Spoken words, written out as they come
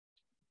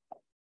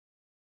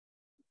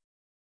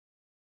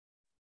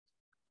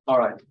All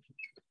right.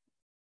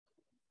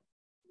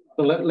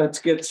 So let's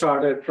get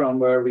started from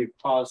where we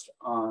paused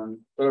on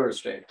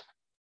Thursday.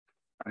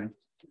 Right.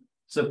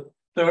 So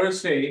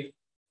Thursday,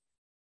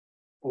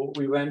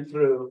 we went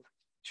through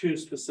two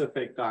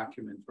specific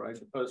documents, right?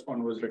 The first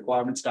one was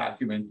requirements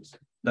document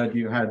that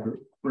you had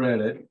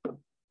read it.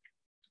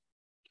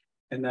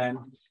 And then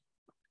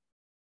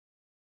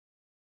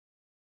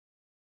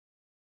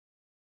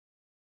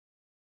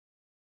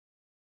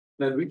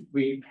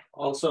we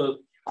also,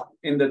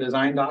 in the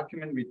design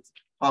document, we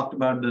talked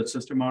about the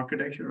system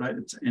architecture, right?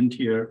 It's in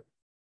here,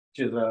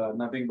 which is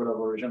nothing but a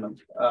version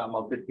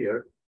of it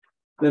here.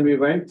 Then we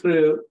went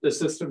through the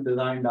system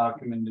design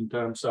document in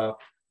terms of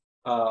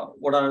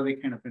what are the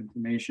kind of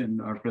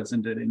information are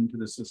presented into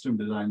the system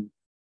design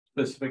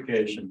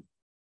specification.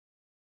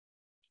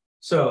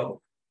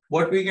 So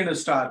what we're going to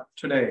start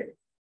today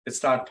is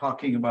start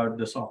talking about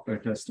the software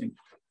testing.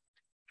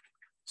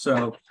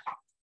 So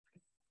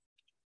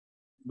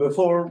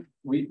before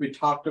we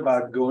talked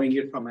about going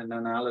it from an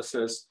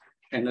analysis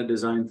and a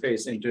design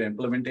phase into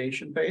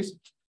implementation phase.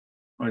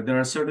 Right, there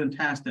are certain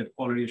tasks that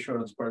quality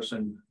assurance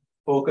person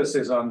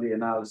focuses on the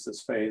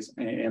analysis phase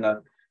and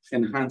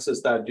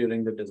enhances that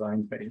during the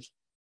design phase.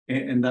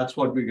 And that's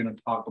what we're going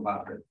to talk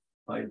about it.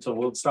 Right. So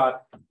we'll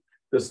start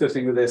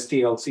discussing with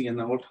STLC, and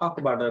then we'll talk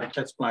about a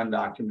test plan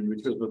document,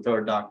 which is the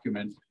third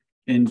document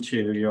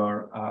into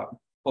your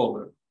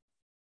folder.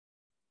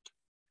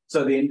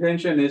 So the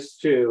intention is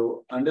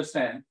to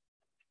understand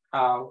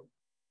how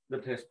the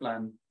test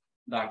plan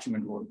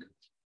document works.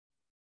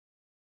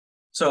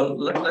 So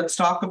let's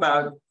talk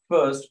about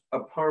first a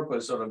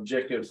purpose or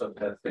objectives of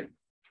testing,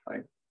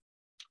 right?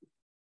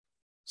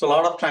 So a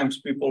lot of times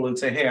people will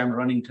say, hey, I'm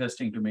running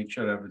testing to make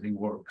sure everything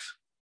works.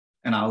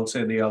 And I'll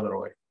say the other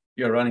way,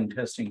 you're running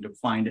testing to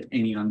find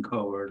any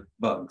uncovered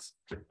bugs.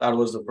 That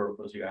was the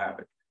purpose you have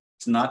it.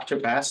 It's not to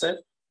pass it,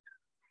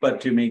 but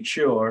to make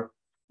sure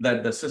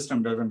that the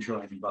system doesn't show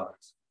any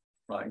bugs,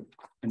 right?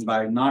 And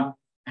by not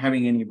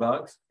having any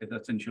bugs, it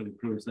essentially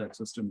proves that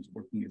system is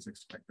working as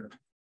expected.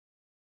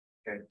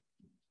 Okay.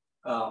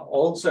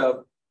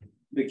 Also,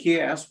 the key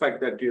aspect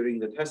that during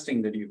the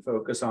testing that you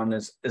focus on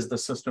is the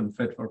system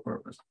fit for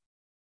purpose.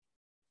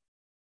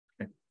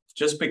 Okay.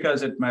 Just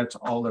because it meets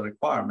all the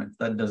requirements,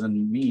 that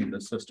doesn't mean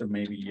the system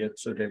may be yet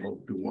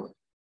suitable to work.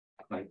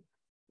 Right?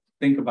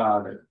 Think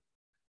about it.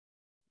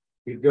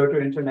 You go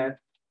to internet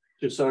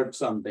to search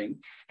something,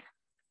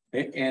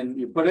 and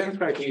you put in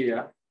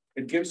criteria,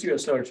 it gives you a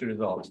search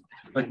result,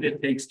 but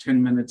it takes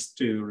 10 minutes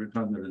to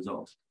return the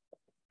results.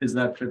 Is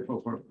that fit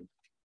for purpose?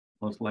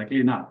 Most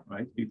likely not,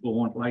 right? People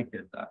won't like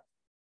it that.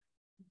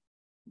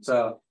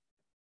 So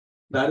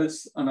that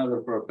is another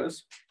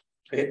purpose.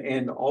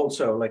 And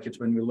also, like it's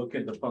when we look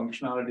at the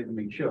functionality to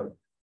make sure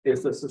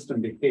if the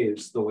system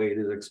behaves the way it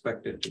is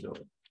expected to do.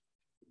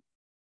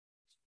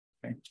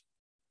 Okay.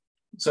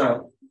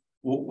 So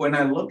when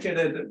I look at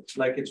it,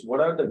 like it's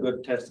what are the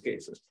good test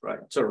cases, right?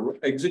 So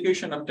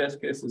execution of test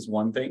cases is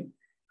one thing.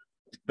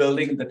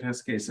 Building the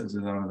test cases is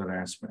another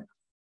aspect.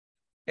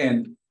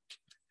 And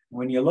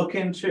when you look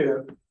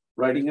into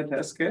writing a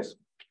test case,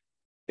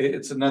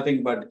 it's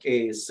nothing but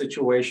a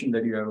situation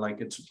that you're like,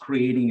 it's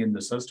creating in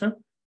the system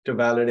to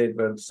validate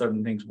whether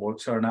certain things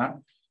works or not.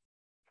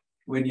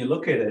 When you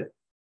look at it,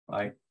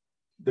 right,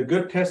 the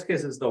good test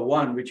case is the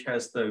one which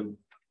has the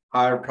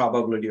higher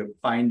probability of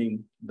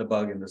finding the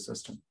bug in the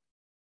system.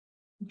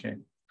 Okay,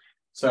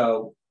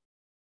 so,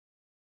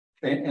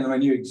 and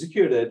when you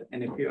execute it,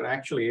 and if you're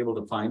actually able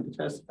to find the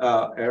test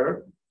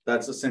error,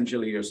 that's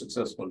essentially your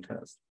successful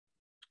test.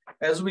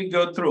 As we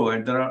go through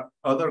it, there are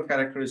other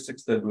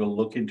characteristics that we'll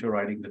look into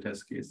writing the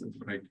test cases,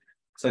 right?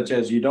 Such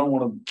as you don't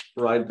want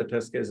to write the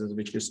test cases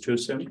which is too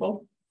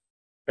simple.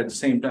 At the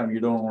same time, you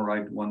don't want to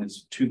write one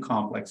that's too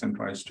complex and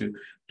tries to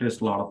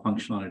test a lot of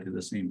functionality at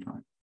the same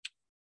time.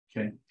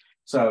 Okay,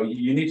 so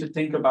you need to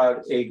think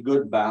about a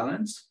good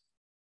balance.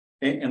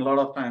 And a lot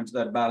of times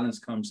that balance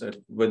comes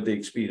with the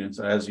experience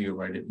as you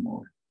write it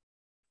more.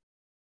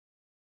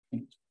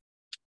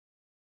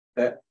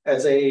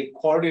 As a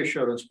quality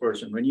assurance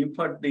person, when you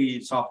put the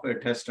software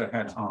tester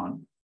hat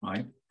on,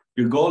 right,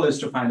 your goal is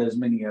to find as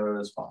many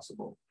errors as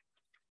possible.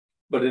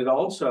 But it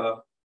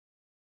also,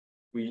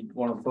 we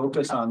want to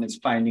focus on is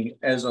finding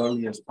as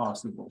early as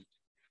possible.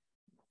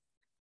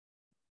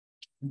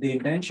 The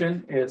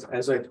intention is,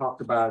 as I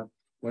talked about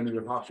when we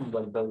were talking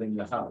about building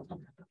the house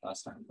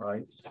last time,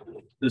 right?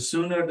 The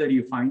sooner that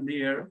you find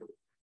the error,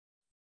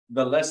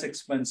 the less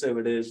expensive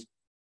it is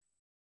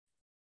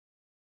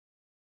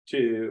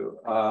to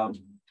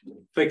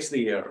fix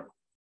the error.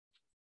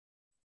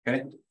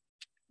 Okay.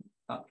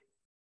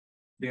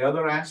 The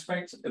other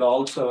aspects, it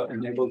also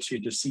enables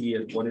you to see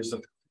what is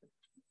the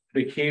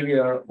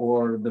behavior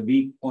or the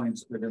weak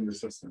points within the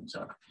system.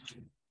 So,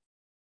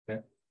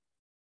 okay.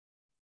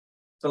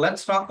 So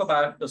let's talk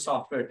about the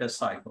software test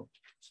cycle.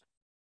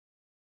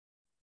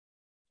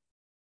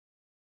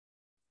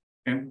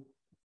 Okay.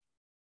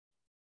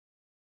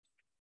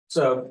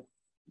 So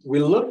we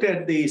looked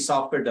at the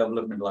software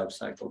development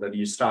lifecycle that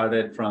you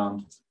started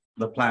from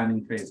the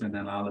planning phase and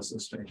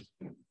analysis phase.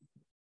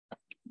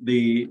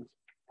 the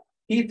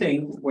key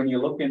thing when you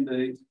look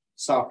into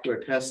software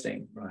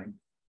testing, right,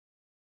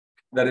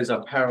 there is a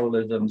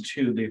parallelism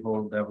to the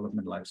whole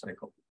development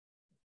lifecycle.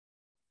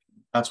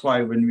 That's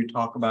why when we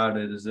talk about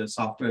it as a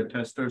software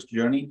tester's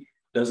journey,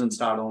 doesn't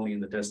start only in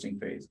the testing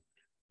phase.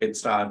 It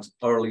starts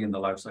early in the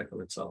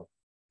lifecycle itself.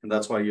 And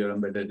that's why you're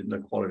embedded in the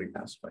quality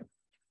aspect.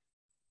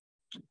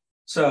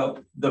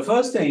 So the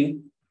first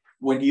thing,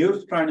 when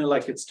you're trying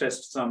to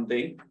test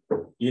something,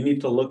 you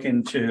need to look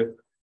into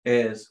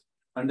is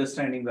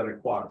understanding the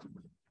requirement.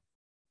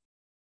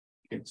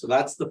 Okay, so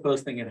that's the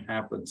first thing that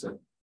happens.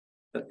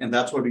 And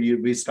that's what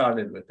we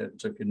started with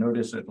it. So if you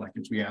notice it,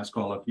 we ask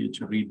all of you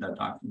to read that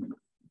document.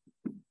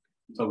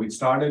 So we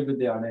started with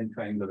the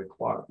identifying the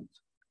requirements.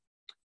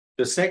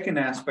 The second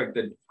aspect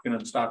that you're going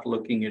to start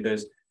looking at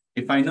is,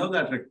 if I know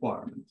that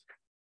requirement,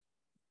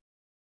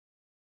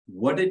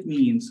 what it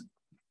means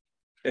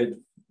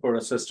for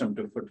a system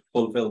to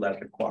fulfill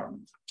that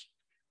requirement.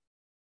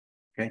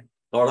 Okay,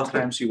 a lot of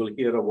times you will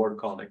hear a word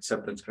called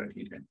acceptance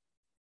criteria.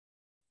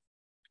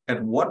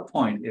 At what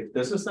point, if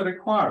this is the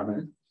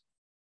requirement,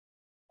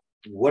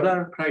 what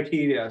are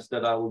criteria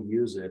that I will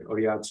use it, or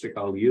yardstick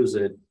I'll use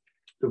it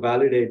to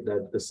validate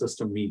that the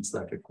system meets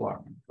that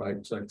requirement,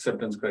 right? So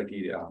acceptance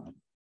criteria.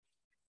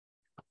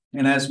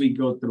 And as we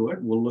go through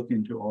it, we'll look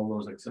into all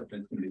those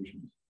acceptance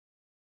conditions.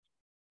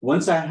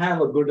 Once I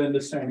have a good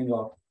understanding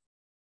of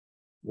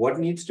what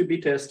needs to be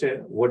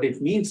tested, what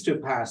it means to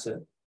pass it,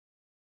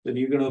 then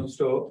you're going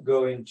to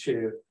go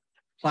into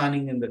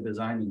planning and the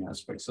designing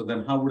aspect. So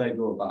then how would I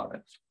go about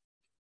it?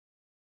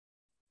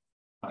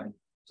 Right.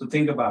 So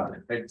think about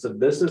it, right? So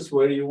this is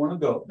where you want to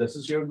go. This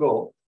is your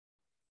goal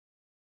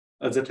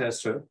as a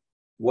tester.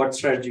 What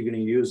strategy are you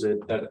going to use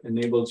it that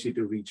enables you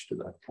to reach to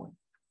that point?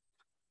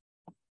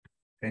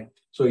 Okay,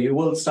 so you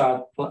will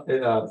start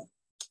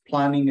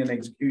planning and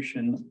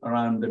execution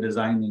around the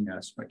designing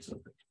aspects of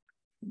it.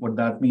 What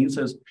that means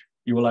is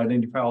you will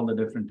identify all the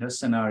different test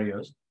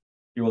scenarios.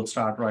 You will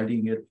start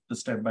writing it, the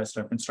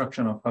step-by-step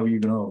instruction of how you're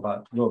going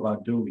to go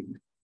about doing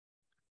it.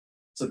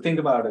 So think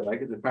about it,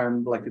 like if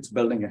I'm it's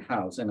building a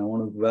house and I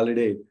want to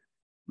validate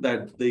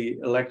that the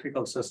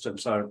electrical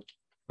systems are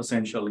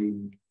essentially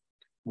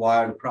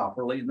wired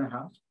properly in the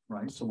house,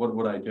 right? So what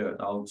would I do?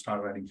 I'll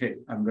start writing, hey,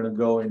 I'm going to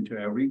go into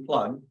every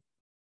plug.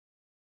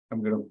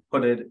 I'm going to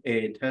put it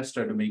a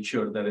tester to make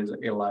sure there is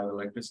a live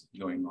electricity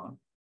going on.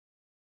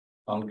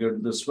 I'll go to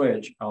the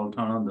switch. I'll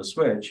turn on the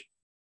switch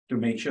to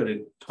make sure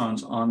it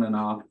turns on and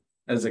off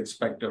as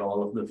expected,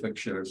 all of the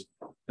fixtures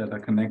that are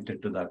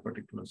connected to that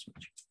particular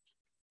switch.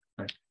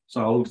 Right.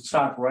 So I'll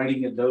start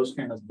writing it those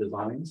kind of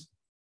designs,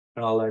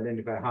 and I'll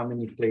identify how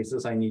many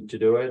places I need to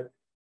do it,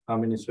 how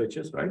many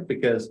switches, right?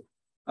 Because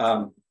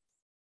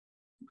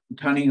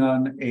turning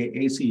on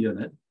a AC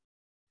unit,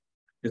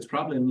 it's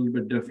probably a little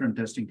bit different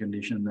testing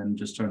condition than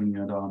just turning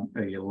it on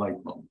a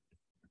light bulb.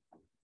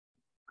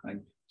 Right.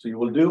 So you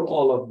will do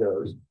all of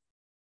those.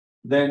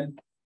 Then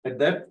at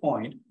that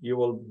point, you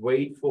will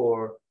wait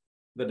for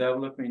the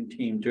development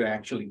team to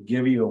actually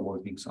give you a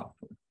working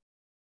software.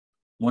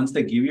 Once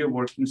they give you a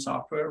working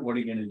software, what are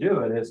you going to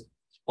do? It is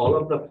all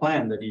of the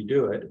plan that you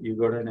do it, you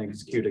go ahead and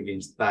execute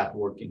against that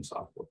working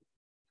software.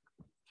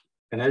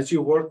 And as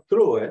you work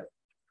through it,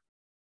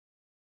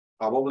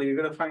 probably you're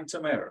going to find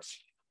some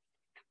errors.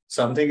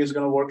 Something is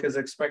going to work as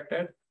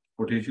expected,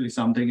 potentially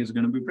something is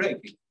going to be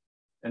breaking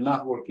and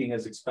not working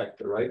as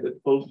expected, right?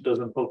 It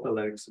doesn't fulfill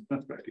that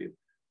acceptance criteria.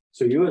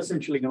 So you're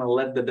essentially going to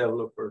let the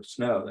developers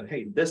know that,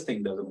 hey, this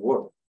thing doesn't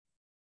work,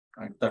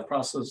 right? That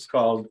process is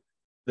called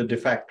the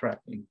defect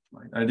tracking,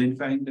 right?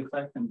 Identifying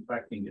defect and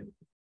tracking it.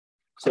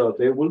 So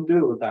they will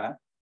do that.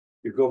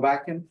 You go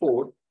back and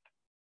forth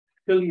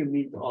till you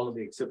meet all of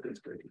the acceptance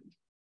criteria.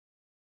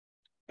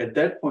 At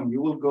that point,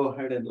 you will go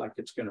ahead and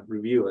it's going to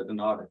review it and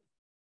audit.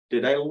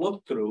 Did I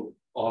look through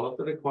all of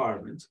the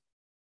requirements,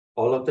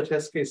 all of the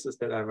test cases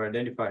that I've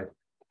identified?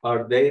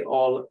 Are they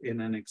all in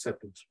an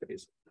acceptance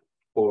phase,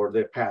 or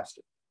they passed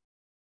it?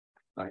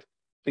 Right.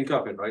 Think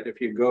of it, right?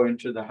 If you go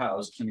into the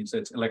house and it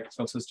says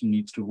electrical system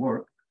needs to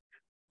work,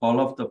 all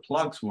of the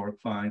plugs work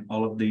fine,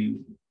 all of the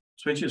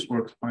switches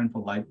work fine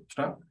for light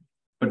stuff,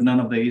 but none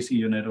of the AC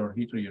unit or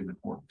heater unit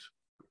works.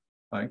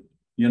 Right?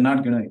 You're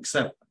not going to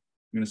accept.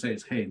 You're going to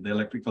say, hey, the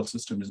electrical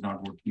system is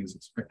not working as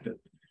expected.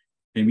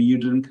 Maybe you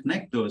didn't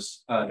connect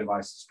those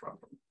devices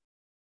properly.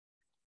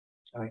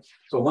 Right.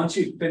 So once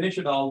you finish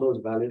it, all those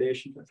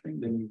validation testing,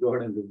 then you go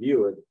ahead and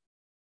review it.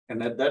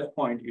 And at that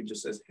point, you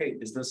just say, hey,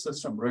 is this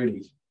system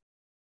ready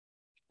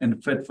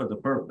and fit for the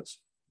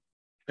purpose?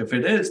 If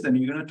it is, then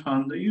you're going to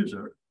turn the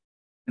user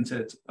and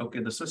say,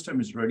 okay, the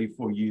system is ready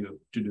for you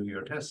to do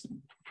your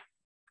testing.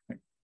 Okay.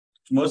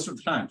 Most of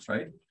the times,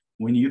 right?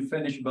 When you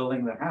finish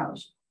building the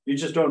house, you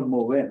just don't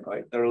move in,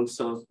 right? There is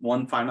also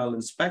one final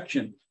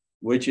inspection,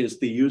 which is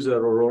the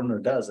user or owner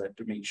does it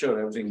to make sure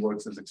everything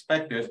works as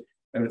expected,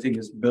 everything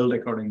is built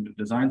according to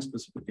design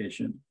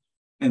specification,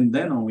 and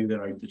then only they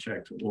write the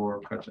check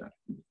or cut that.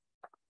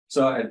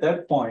 So at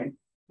that point,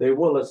 they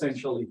will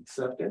essentially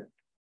accept it,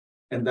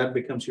 and that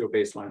becomes your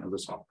baseline of the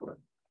software.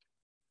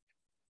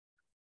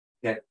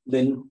 Okay,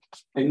 then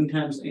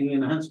anytime any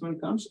enhancement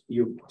comes,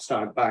 you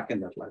start back in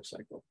that life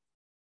cycle.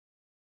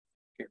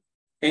 Okay.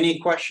 Any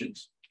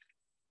questions?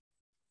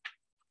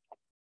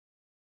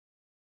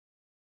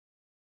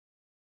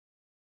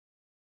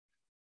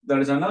 There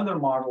is another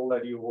model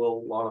that you will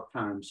a lot of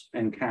times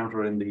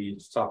encounter in the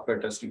software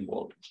testing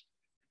world.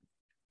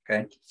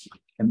 Okay,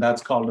 and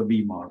that's called a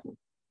B model.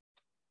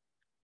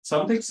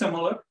 Something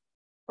similar,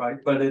 right?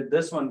 But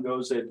this one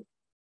goes in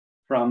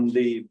from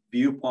the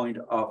viewpoint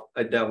of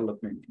a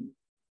development team.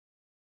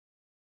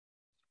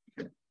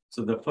 Okay.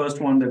 So the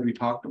first one that we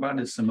talked about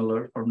is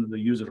similar from the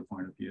user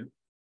point of view.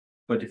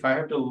 But if I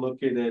have to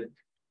look at it,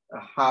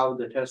 how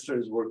the tester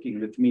is working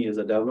with me as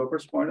a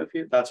developer's point of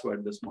view, that's where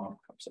this model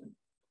comes in.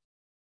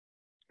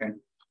 Okay,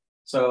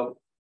 so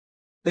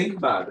think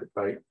about it,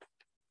 right?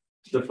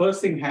 The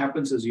first thing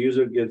happens is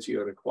user gives you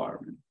a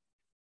requirement.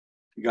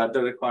 You got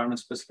the requirement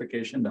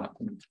specification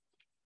document.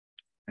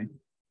 Okay?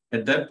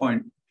 At that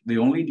point, the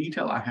only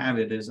detail I have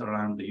it is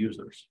around the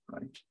users,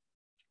 right?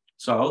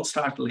 So I'll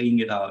start laying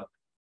it out.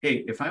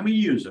 Hey, if I'm a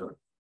user,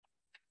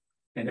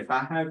 and if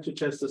I have to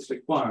test this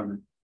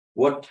requirement,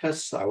 what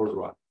tests I would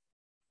run?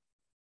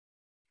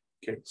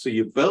 Okay, so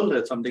you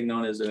build something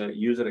known as a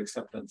user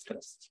acceptance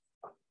test.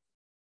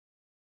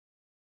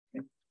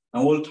 Okay.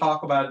 And we'll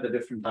talk about the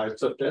different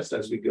types of tests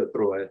as we go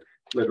through it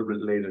a little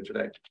bit later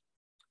today.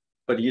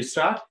 But you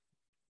start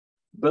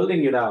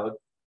building it out.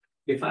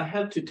 If I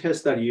have to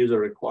test that user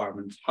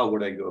requirements, how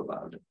would I go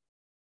about it?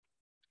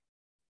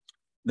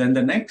 Then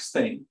the next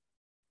thing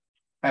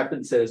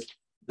happens is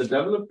the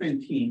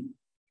development team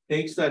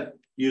takes that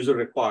user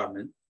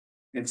requirement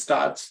and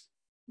starts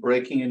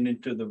breaking it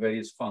into the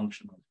various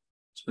functional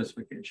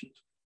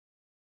specifications.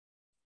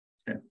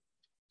 Okay.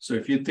 So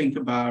if you think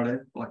about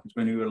it, like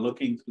when you were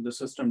looking through the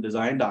system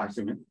design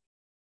document,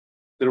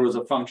 there was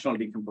a functional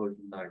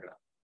decomposition diagram,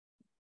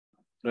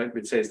 right?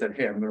 Which says that,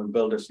 hey, I'm going to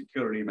build a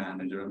security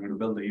manager, I'm going to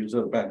build a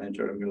user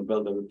manager, I'm going to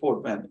build a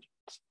report manager.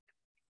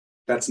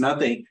 That's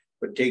nothing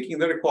but taking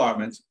the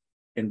requirements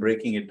and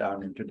breaking it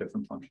down into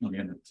different functional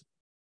units.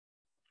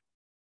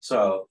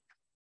 So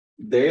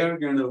they are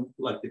going to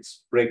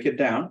break it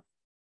down.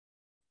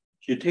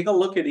 You take a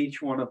look at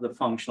each one of the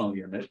functional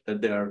unit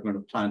that they are going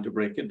to plan to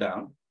break it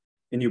down,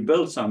 and you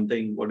build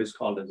something, what is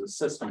called as a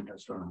system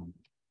test around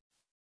it.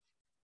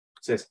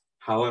 It says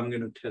how I'm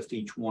going to test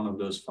each one of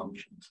those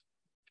functions.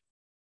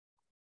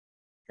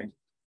 Okay,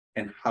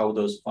 and how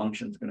those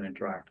functions are going to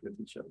interact with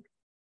each other.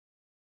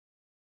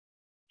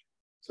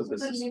 So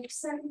this the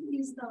next side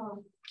is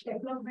the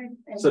development.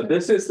 So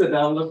this is the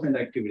development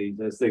activities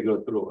as they go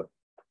through it.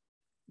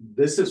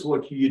 This is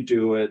what you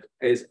do it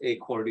as a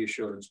quality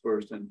assurance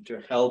person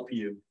to help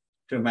you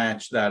to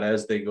match that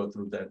as they go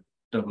through that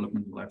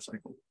development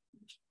lifecycle.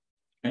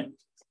 Okay.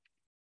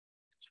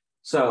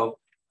 So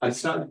I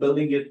start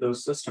building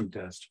those system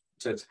tests.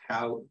 So it's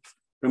how,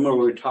 remember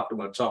we talked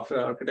about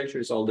software architecture,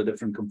 it's all the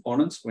different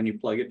components. When you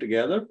plug it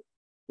together,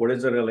 what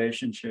is the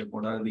relationship?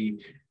 What are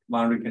the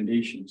boundary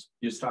conditions?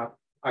 You start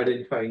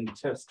identifying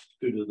tests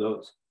to do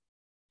those.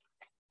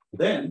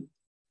 Then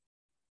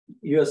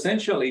you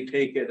essentially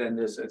take it and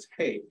this says,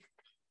 hey,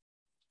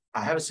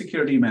 I have a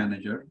security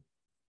manager.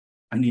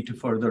 I need to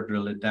further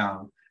drill it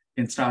down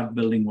and start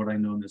building what I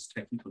know as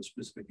technical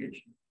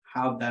specification.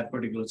 How that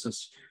particular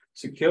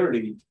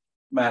security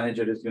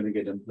manager is going to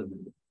get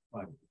implemented.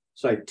 Right.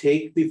 So I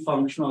take the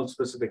functional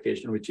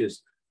specification, which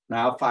is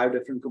now 5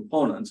 different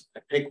components. I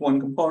pick one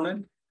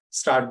component,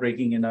 start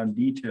breaking it down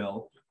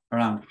detail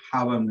around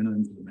how I'm going to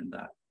implement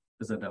that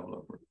as a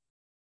developer.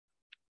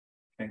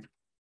 Okay.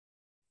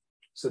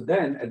 So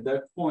then at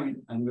that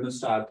point, I'm going to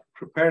start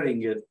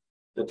preparing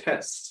the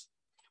tests.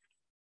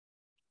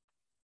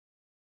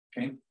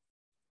 Okay.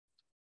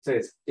 So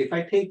if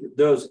I take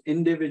those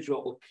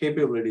individual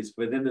capabilities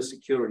within the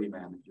security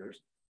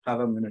managers,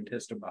 how I'm going to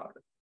test about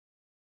it.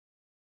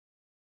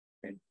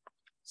 Okay.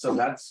 So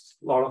that's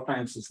a lot of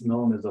times it's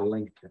known as a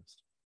link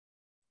test.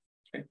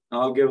 Okay.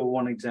 I'll give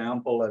one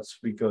example as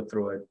we go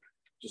through it.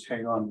 Just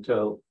hang on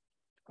till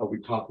we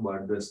talk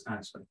about this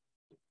aspect.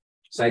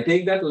 So I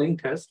take that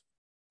link test.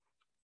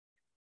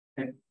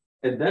 And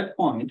at that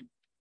point,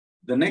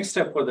 the next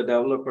step for the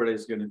developer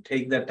is going to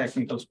take that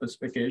technical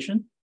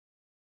specification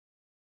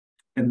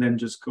and then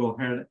just go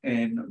ahead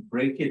and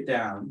break it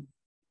down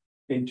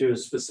into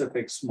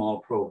specific small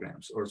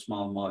programs or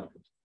small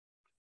modules.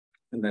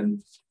 And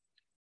then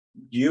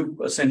you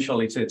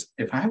essentially say,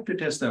 if I have to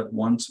test that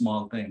one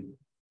small thing,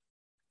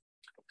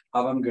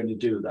 how I'm going to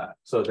do that?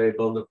 So they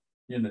build up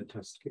unit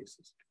test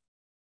cases.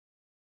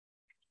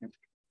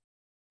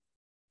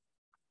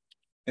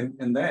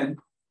 And then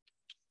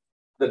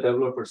the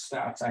developer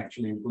starts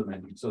actually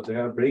implementing. So they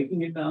are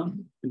breaking it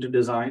down into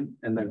design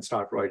and then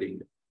start writing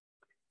it.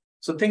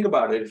 So think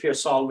about it. If you're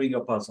solving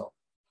a puzzle,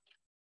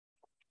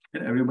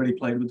 and everybody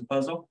played with the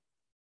puzzle,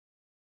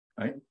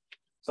 right?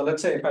 So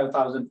let's say if I have a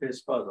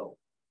 1,000-piece puzzle.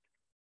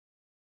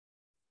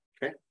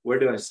 Okay, where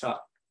do I start?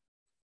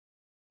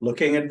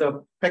 Looking at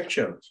the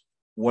pictures.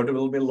 What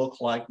will it look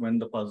like when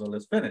the puzzle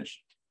is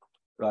finished,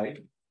 right?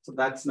 So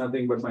that's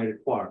nothing but my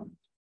requirement,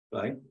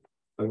 right?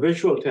 A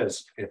visual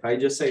test, if I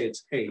just say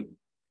it's, hey,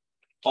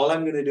 all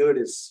I'm going to do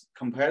is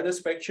compare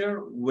this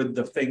picture with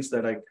the things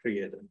that I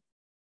created.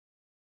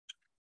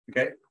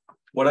 Okay,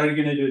 what are you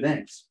going to do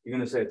next? You're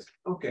going to say,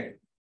 okay,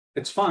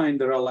 it's fine.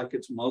 There are like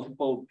it's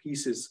multiple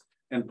pieces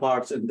and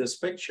parts in this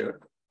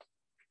picture.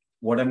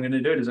 What I'm going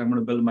to do is I'm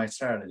going to build my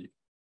strategy.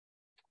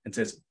 It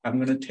says,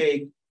 I'm going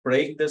to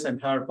break this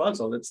entire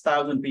puzzle. It's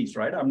 1,000 pieces,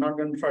 right? I'm not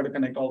going to try to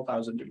connect all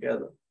 1,000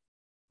 together.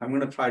 I'm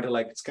going to try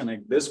to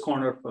connect this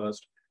corner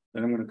first.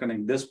 Then I'm going to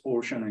connect this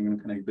portion. I'm going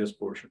to connect this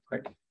portion,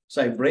 right?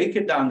 So I break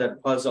it down,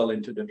 that puzzle,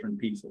 into different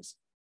pieces,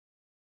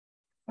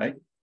 right?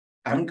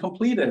 I haven't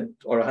completed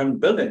or I haven't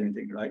built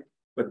anything, right?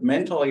 But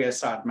mentally I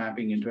start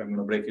mapping into, I'm going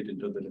to break it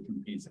into the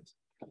different pieces.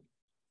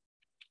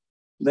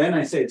 Then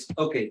I say, it's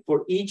okay,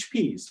 for each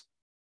piece,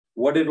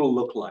 what it'll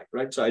look like,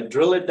 right? So I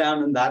drill it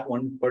down in that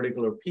one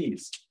particular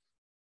piece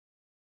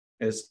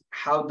is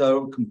how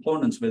the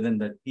components within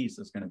that piece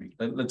is going to be.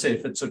 Let's say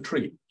if it's a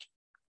tree,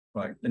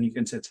 right? Then you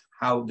can say it's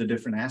how the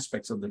different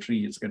aspects of the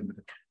tree is going to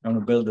be. I'm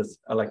going to build this,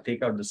 I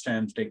take out the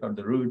stems, take out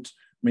the roots,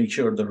 make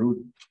sure the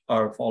roots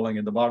are falling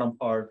in the bottom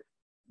part,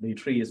 the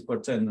tree is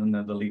put in, and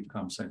then the leaf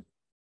comes in.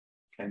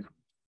 Okay,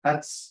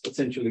 that's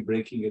essentially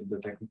breaking it the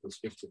technical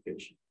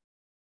specification.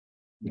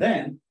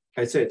 Then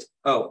I said,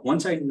 oh,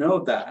 once I know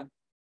that,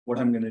 what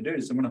I'm going to do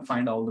is I'm going to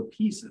find all the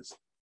pieces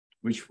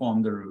which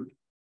form the root,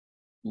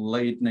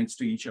 lay it next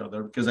to each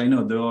other, because I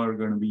know they are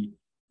going to be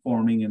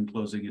forming and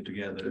closing it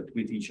together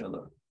with each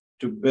other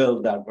to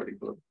build that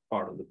particular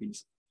part of the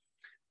piece.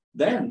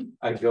 Then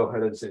I go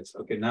ahead and say,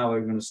 okay, now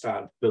I'm going to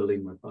start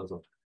building my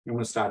puzzle. I'm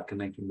going to start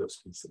connecting those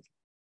pieces.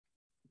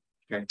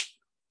 Okay.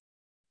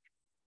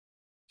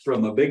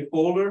 From a big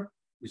folder,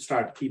 you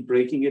keep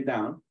breaking it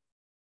down.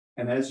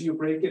 And as you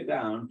break it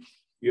down,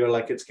 you're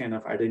it's kind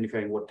of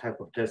identifying what type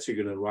of test you're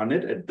going to run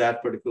it at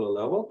that particular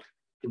level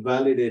to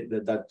validate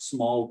that that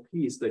small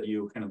piece that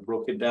you kind of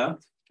broke it down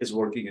is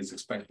working as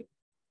expected.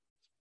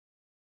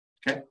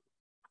 Okay.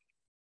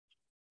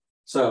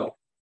 So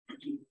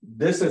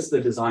this is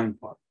the design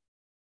part.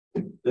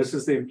 This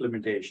is the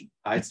implementation.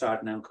 I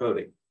start now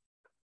coding.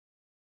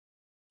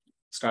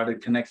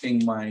 Started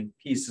connecting my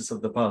pieces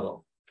of the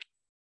puzzle.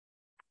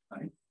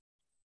 Right.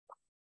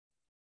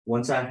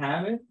 Once I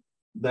have it,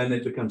 then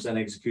it becomes an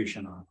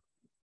execution arm.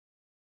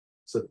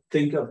 So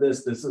think of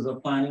this. This is a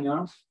planning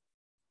arm.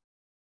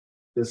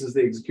 This is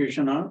the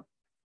execution arm.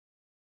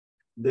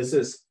 This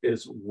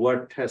is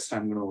what test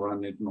I'm going to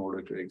run it in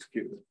order to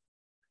execute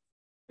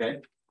it.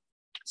 Okay.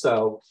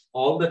 So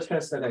all the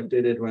tests that I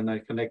did it when I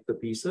connect the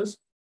pieces,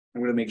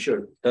 I'm going to make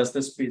sure, does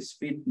this piece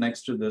fit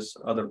next to this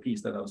other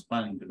piece that I was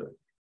planning to do?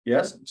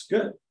 Yes, it's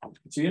good.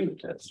 It's a unit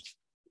test.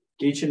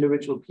 Each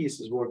individual piece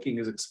is working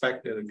as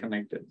expected and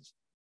connected.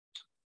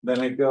 Then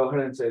I go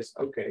ahead and say,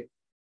 okay,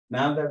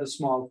 now that a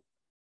small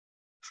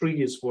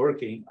tree is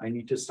working, I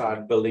need to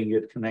start building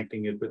it,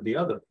 connecting it with the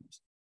other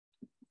piece.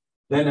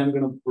 Then I'm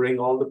going to bring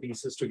all the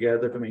pieces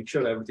together to make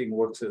sure everything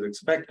works as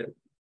expected.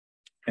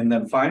 And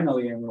then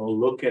finally, I'm going to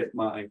look at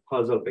my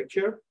puzzle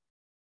picture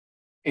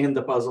and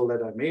the puzzle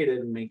that I made it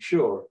and make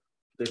sure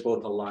they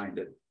both aligned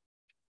it.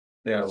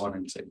 They are one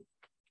and same.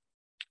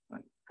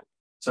 Right.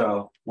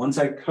 So once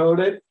I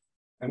code it,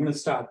 I'm going to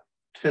start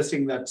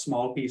testing that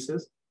small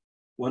pieces.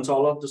 Once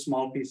all of the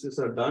small pieces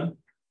are done,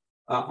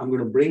 I'm going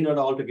to bring it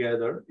all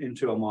together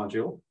into a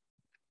module,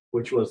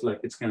 which was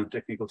its kind of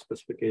technical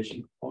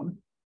specification component.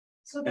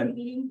 So the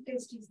leading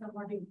test is the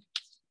module.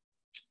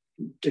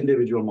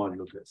 Individual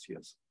module test,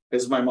 yes.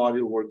 Is my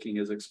module working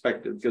as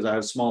expected? Because I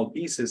have small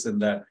pieces in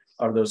that.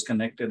 Are those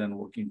connected and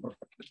working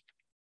perfectly?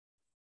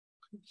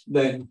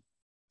 Then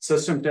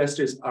system test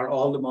is, are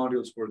all the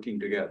modules working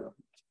together?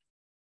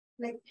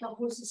 Like the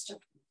whole system.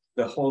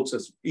 The whole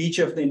system, each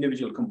of the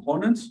individual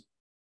components,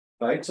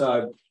 right?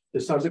 So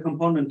this is the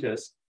component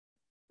test.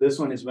 This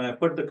one is when I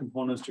put the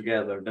components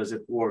together, does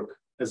it work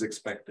as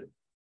expected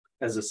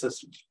as a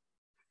system,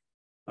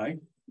 right?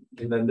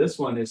 And then this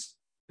one is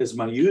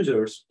my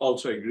users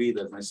also agree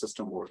that my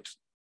system works.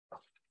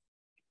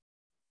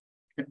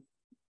 Okay.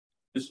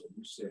 You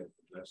said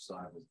the left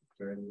side is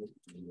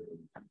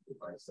the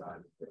right side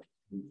is the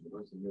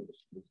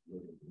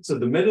So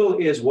the middle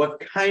is what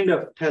kind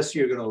of test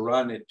you're going to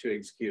run it to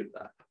execute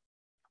that.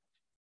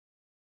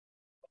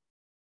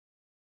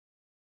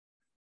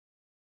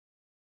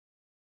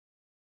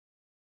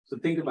 So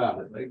think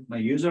about it, right? My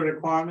user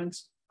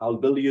requirements, I'll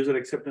build user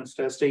acceptance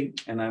testing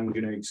and I'm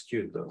going to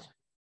execute those.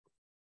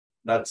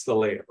 That's the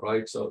layer,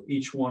 right? So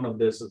each one of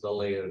this is a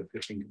layer, if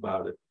you think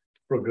about it,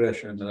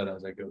 progression that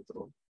as I go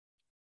through.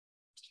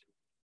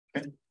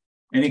 Okay.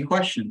 Any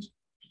questions?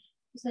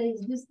 So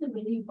is this the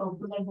very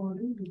popular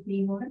model, the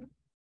V model?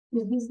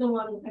 Is this the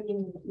one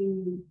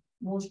we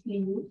mostly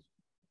use?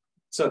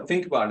 So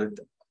think about it.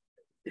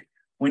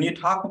 When you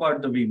talk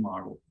about the V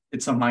model,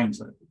 it's a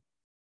mindset.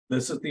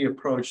 This is the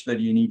approach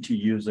that you need to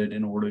use it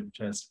in order to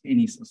test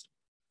any system.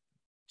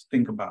 Just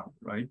think about it,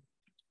 right?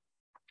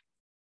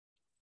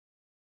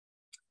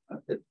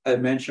 I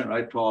mentioned,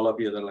 right, to all of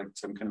you that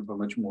some kind of a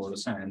much more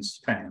science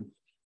fan.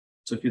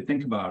 So if you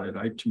think about it,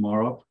 right,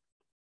 tomorrow,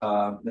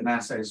 the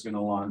NASA is going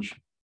to launch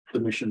the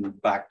mission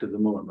back to the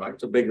moon, right?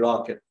 It's a big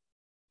rocket.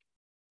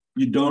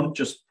 You don't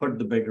just put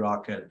the big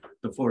rocket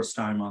the first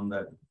time on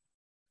that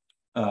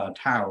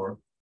tower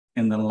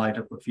and then light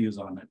up a fuse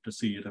on it to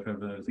see if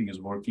everything is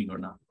working or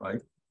not,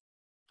 right?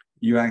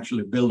 You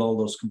actually build all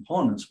those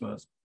components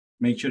first,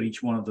 make sure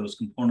each one of those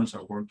components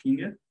are working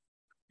it,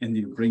 and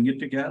you bring it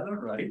together,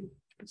 right?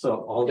 So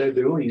all they're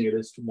doing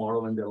is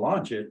tomorrow when they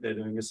launch it, they're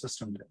doing a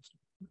system test.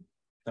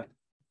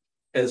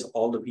 As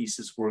all the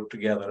pieces work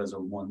together as a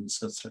one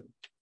system.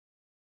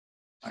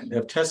 Right?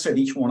 They've tested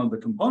each one of the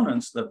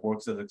components that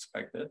works as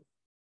expected,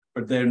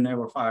 but they've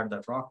never fired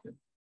that rocket.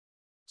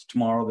 So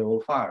tomorrow they will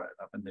fire it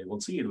up and they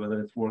will see it,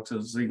 whether it works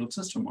as a single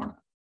system or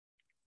not,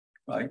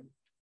 right?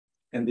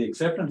 And the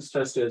acceptance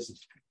test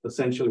is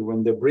essentially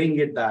when they bring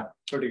it that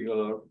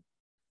particular,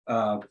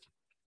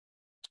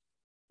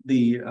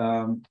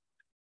 the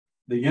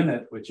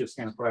unit, which is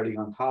kind of riding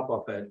on top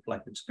of it,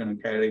 like it's going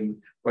to carry,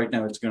 right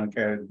now it's going to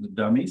carry the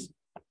dummies.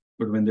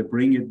 But when they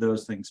bring it,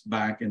 those things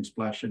back and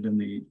splash it in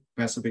the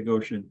Pacific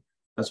Ocean,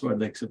 that's where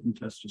the acceptance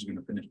test is going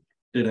to finish.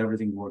 Did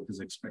everything work as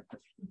expected?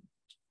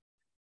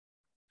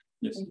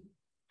 Yes.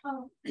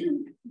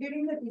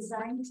 During the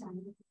design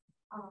time,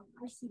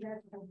 I see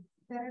that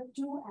there are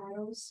two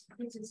arrows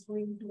which is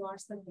going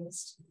towards the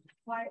west.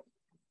 Why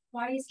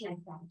is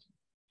like that?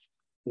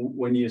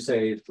 When you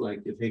say it's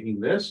like you're taking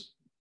this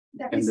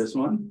That and is, this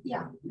one,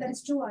 yeah, there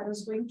is two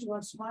arrows going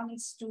towards. One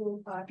is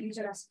to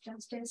user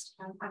acceptance test,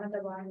 and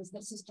another one is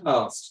the system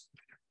test.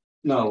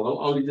 no,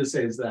 all you just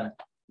say is that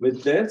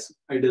with this,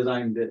 I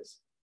designed this.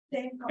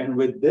 Then, And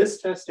with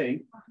this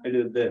testing, I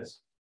did this.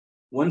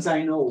 Once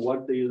I know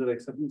what the user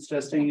acceptance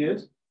testing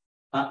is,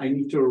 I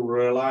need to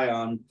rely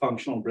on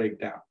functional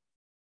breakdown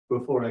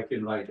before I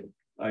can write it,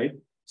 right?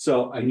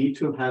 So I need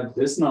to have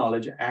this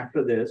knowledge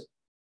after this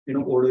in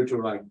order to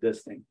write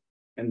this thing.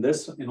 And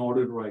this, in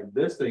order to write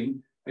this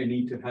thing, I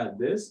need to have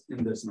this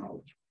and this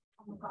knowledge.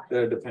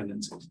 There are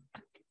dependencies.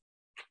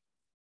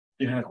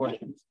 You have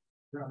questions?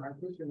 Yeah, my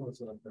question was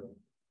if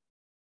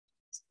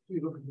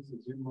you look at this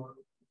Zimmer,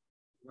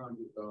 they have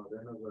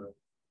a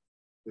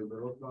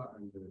developer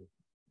and the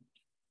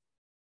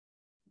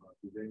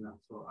designer.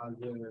 So as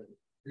a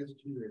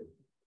SQA,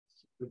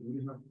 so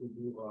we have to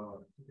do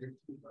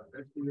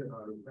SQA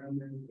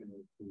requirement and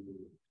to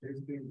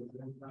testing the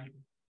same time.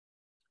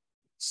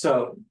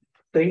 So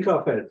think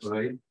of it,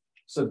 right?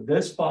 So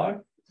this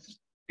part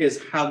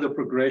is how the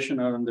progression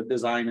on the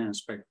design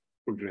aspect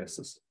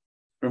progresses.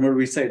 Remember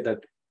we said that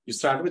you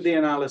start with the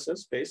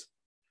analysis phase.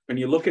 When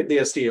you look at the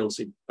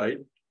STLC, right?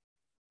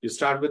 You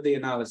start with the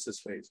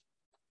analysis phase.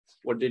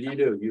 What did you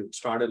do? You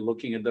started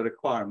looking at the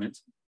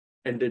requirements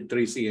and did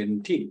 3C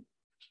and T,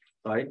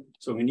 right?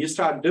 So when you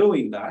start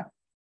doing that,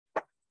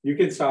 you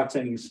can start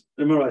saying,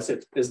 remember I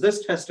said, is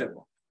this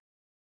testable?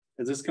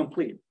 Is this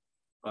complete,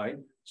 right?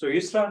 So you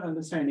start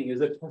understanding,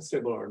 is it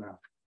testable or not?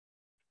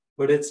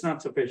 But it's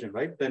not sufficient,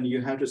 right? Then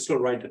you have to still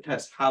write a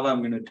test, how I'm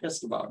going to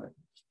test about it,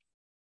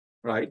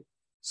 right?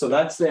 So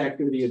that's the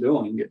activity you're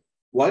doing.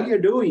 While you're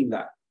doing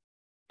that,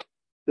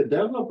 the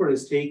developer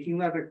is taking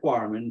that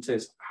requirement and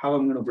says, how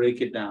I'm going to break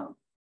it down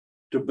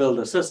to build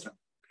a system,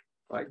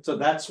 right? So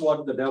that's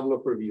what the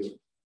developer views.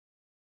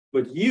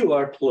 But you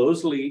are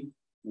closely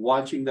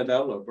watching the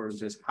developer and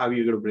says, how are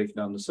you going to break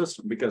down the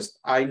system? Because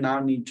I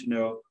now need to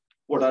know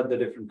what are the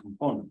different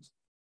components,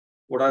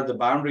 what are the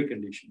boundary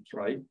conditions,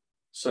 right?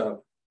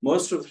 So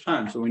most of the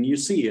time, so when you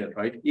see it,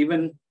 right,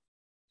 even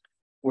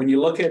when you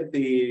look at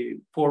the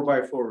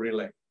 4x4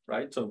 relay,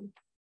 right? So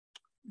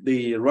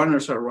the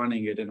runners are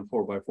running it in a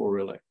 4x4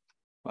 relay,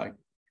 right?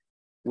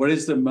 What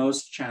is the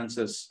most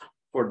chances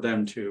for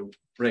them to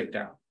break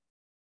down?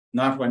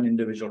 Not when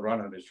individual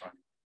runner is running,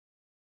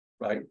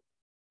 right?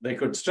 They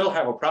could still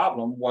have a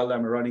problem while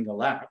I'm running a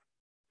lap.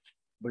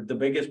 But the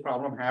biggest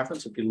problem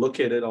happens if you look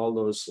at it, all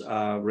those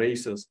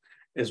races,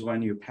 is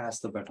when you pass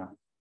the baton,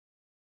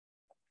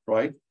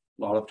 right?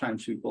 A lot of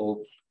times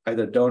people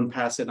either don't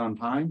pass it on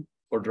time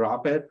or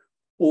drop it,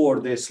 or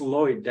they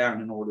slow it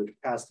down in order to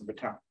pass the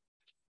baton,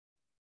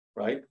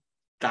 right?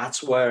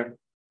 That's where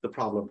the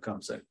problem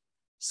comes in.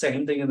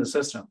 Same thing in the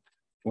system.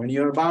 When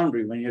you're a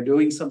boundary, when you're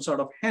doing some sort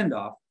of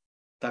handoff,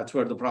 that's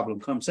where the problem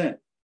comes in.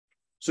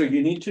 So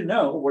you need to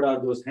know what are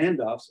those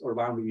handoffs or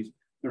boundaries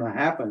going to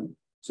happen,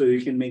 so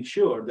you can make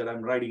sure that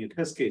I'm writing a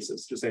test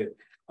cases to say,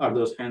 are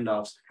those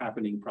handoffs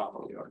happening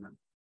properly or not?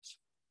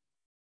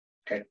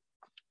 Okay,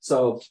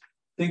 so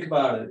think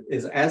about it,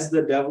 is as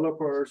the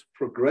developers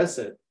progress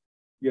it,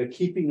 you're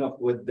keeping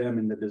up with them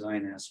in the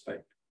design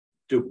aspect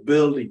to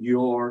build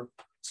your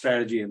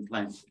strategy and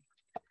plan.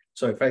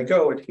 So if I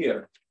go with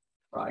here,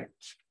 right,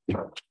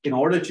 in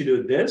order to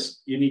do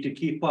this, you need to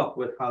keep up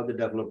with how the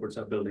developers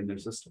are building their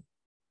system,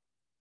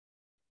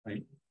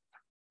 right?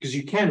 Because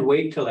you can't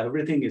wait till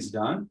everything is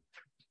done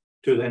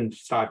to then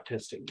start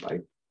testing,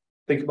 right?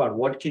 Think about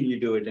what can you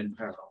do it in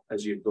parallel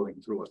as you're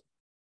going through it,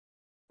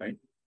 right?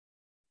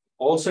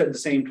 Also at the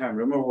same time,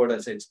 remember what I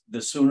said,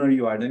 the sooner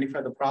you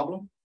identify the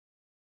problem,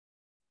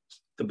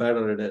 the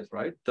better it is,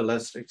 right? The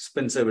less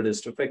expensive it is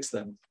to fix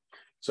them.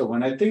 So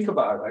when I think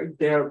about it, right,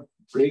 they're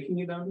breaking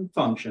it down in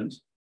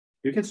functions.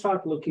 You can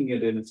start looking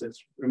at it and says,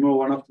 remember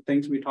one of the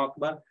things we talked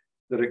about,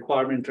 the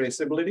requirement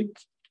traceability?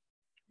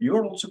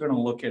 You're also going to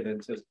look at it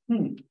and says,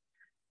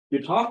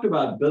 you talked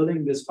about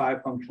building this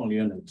 5 functional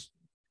units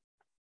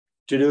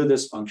to do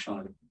this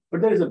functionality,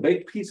 but there is a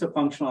big piece of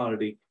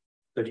functionality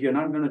that you're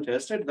not going to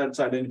test it. That's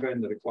identified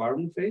in the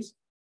requirement phase.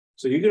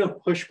 So you're going to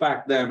push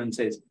back them and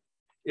say,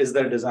 is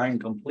their design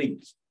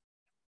complete?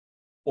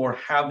 Or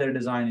have their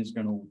design is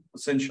going to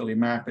essentially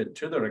map it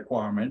to the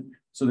requirement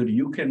so that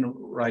you can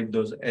write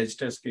those edge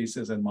test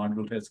cases and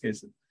module test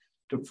cases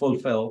to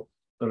fulfill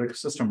the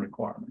system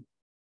requirement.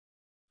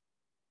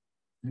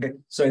 Okay,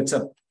 so it's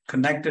a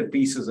connected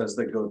pieces as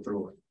they go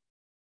through it.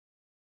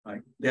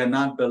 Right? They're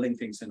not building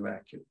things in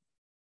vacuum.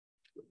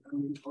 I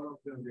mean, all of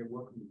them, they're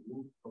working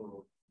group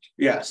or.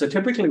 Yeah, so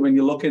typically when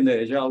you look in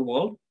the agile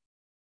world,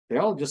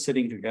 they're all just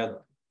sitting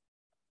together.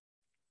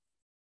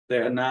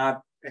 They're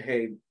not,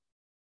 hey,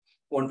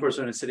 one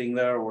person is sitting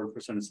there or one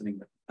person is sitting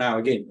there. Now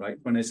again, right,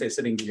 when I say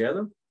sitting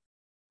together,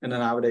 and then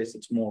nowadays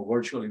it's more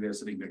virtually they're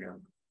sitting together.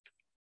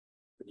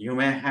 You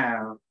may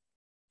have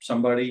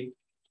somebody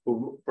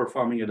who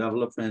performing a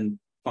development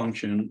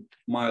function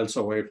miles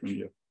away from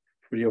you,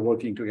 but you're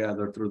working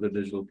together through the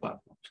digital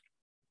platforms.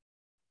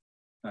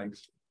 Right?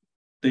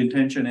 The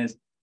intention is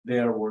they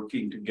are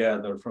working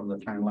together from the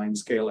timeline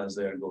scale as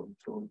they are going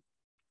through.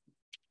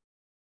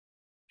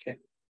 Okay.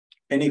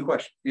 Any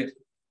question? Yes.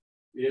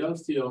 The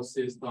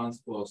STLC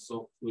stands for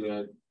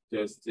software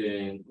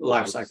testing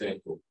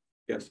Lifecycle.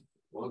 Yes.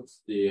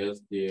 What's the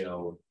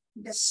SDL?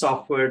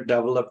 Software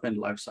development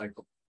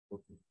lifecycle.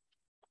 Okay.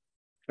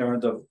 Remember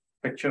the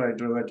picture I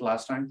drew it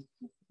last time?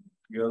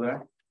 You go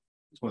there?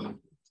 So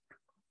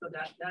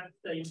that's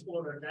the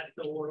important, that's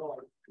the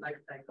overall life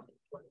cycle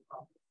for the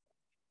problem.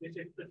 This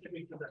is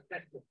specific to the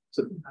testing.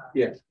 So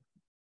yes,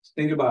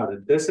 think about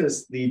it. This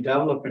is the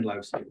development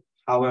lifecycle.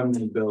 How I'm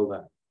going to build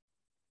that.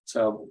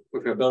 So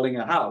if you're building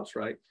a house,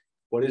 right?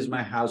 What is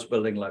my house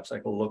building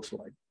lifecycle looks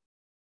like?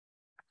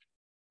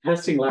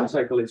 Testing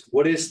lifecycle is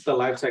what is the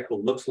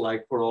lifecycle looks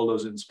like for all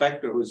those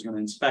inspectors who's going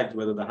to inspect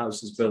whether the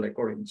house is built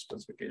according to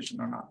specification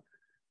or not.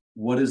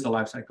 What is the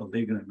lifecycle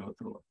they're going to go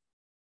through?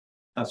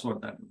 That's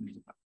what that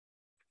means.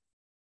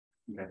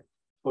 Okay.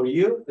 For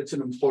you, it's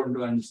important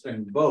to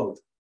understand both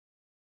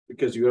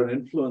because you're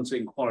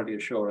influencing quality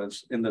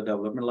assurance in the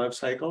development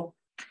lifecycle.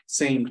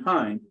 Same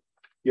time,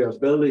 you're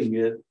building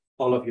it,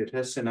 all of your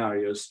test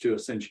scenarios to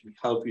essentially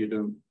help you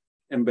to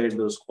embed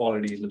those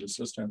quality into the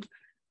system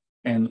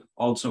and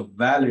also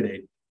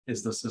validate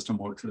is the system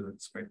works with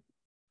its spec.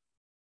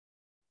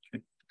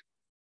 Okay.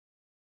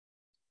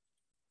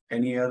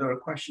 Any other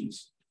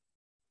questions?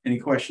 Any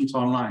questions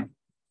online?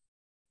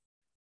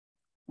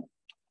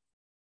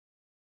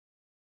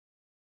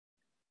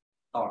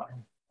 All right.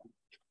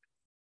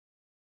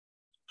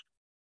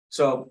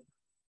 So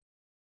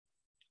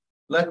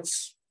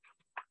let's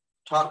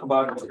talk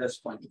about the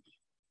test plan.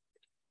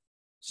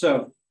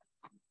 So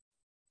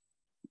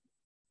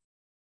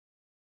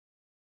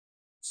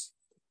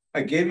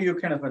I gave you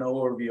kind of an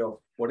overview of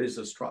what is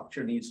the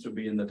structure needs to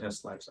be in the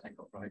test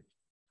lifecycle, right?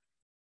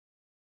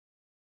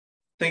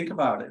 Think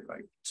about it,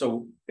 right?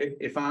 So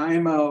if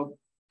I'm a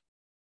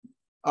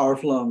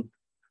Hourflow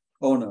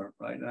owner,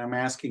 right, and I'm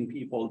asking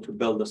people to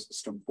build a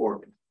system for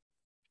me,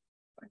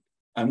 right?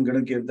 I'm going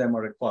to give them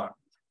a requirement.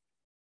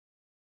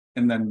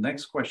 And then the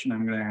next question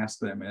I'm going to ask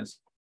them is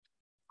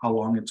how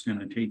long it's going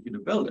to take you to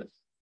build it.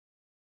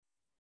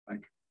 Right?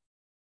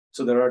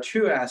 So there are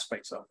two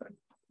aspects of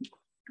it.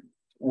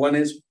 One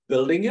is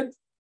building it.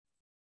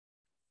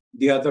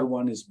 The other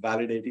one is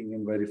validating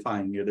and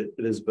verifying it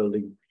is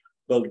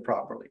built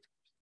properly.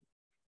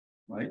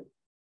 Right?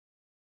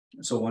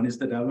 So one is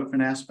the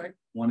development aspect,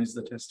 one is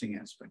the testing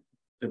aspect.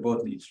 They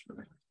both need to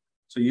be.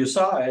 So you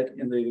saw it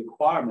in the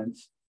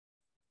requirements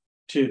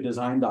to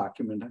design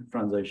document and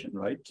transition,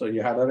 right? So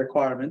you had a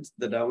requirement,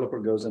 the developer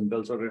goes and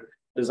builds a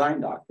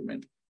design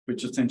document,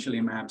 which essentially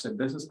maps it.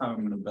 This is how I'm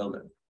going to build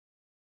it.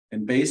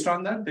 And based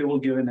on that, they will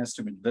give an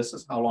estimate. This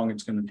is how long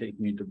it's going to take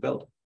me to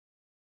build.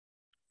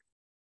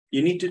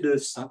 You need to do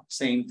the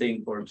same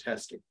thing for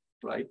testing,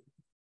 right?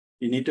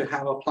 You need to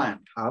have a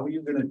plan. How are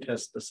you going to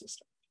test the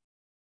system?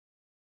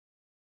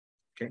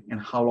 Okay, and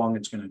how long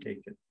it's going to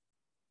take it.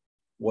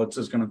 What's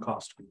this going to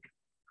cost me?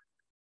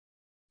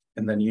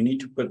 And then you need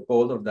to put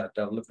both of that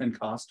development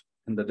cost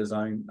and the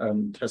design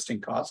testing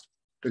cost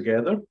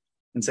together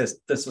and says,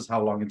 this is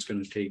how long it's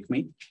going to take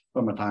me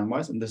from a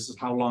time-wise, and this is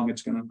how long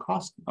it's going to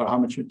cost or how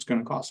much it's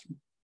going to cost me.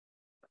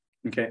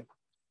 Okay,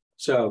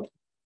 so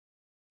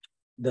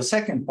the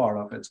second part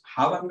of it is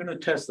how I'm going to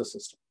test the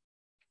system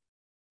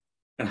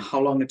and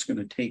how long it's going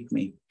to take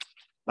me.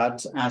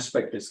 That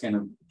aspect is kind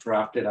of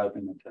drafted out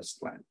in the test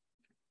plan.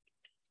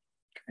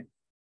 Okay.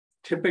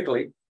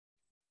 Typically,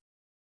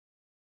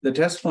 the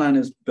test plan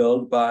is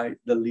built by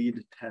the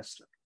lead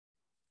tester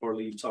or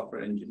lead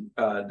software engineer,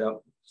 the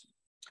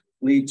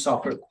lead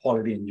software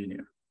quality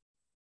engineer.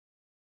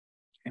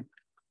 Okay.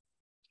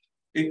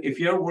 If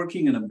you're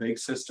working in a big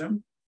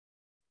system,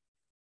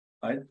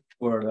 right,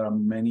 where there are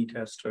many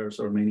testers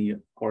or many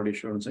quality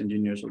assurance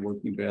engineers are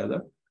working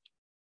together,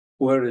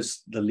 whoever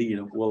is the lead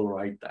will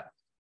write that.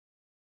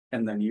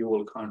 And then you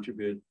will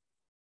contribute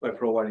by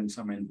providing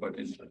some input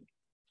into it.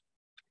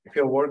 If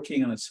you're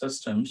working in a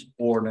systems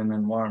or an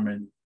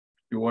environment,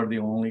 you are the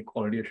only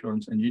quality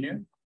assurance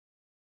engineer,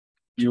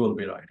 you will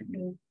be writing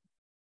it.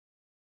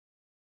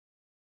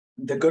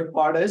 The good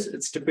part is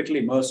it's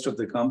typically most of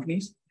the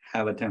companies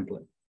have a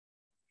template.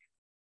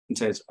 It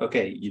says,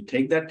 okay, you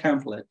take that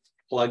template,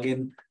 plug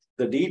in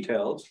the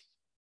details,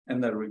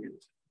 and then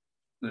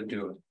they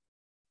do it.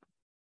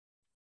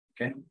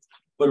 Okay,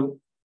 but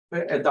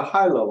at the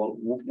high level,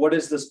 what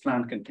does this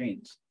plan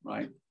contains,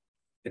 right?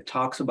 It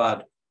talks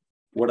about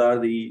what are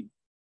the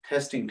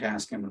testing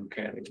tasks I'm going to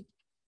carry,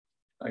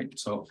 right?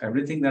 So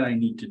everything that I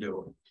need to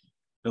do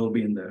will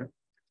be in there.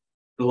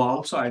 It'll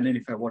also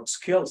identify what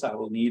skills I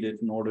will need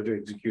in order to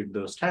execute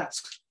those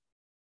tasks.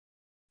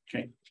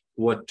 Okay,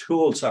 what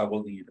tools I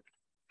will need.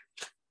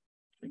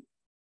 Okay.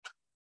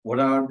 What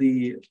are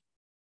the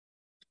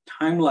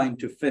timeline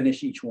to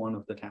finish each one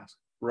of the tasks?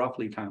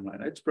 Roughly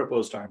timeline. It's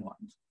proposed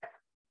timelines.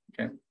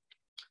 Okay.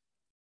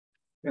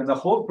 And the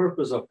whole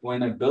purpose of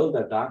when I build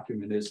that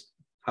document is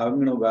how I'm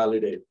going to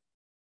validate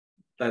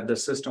that the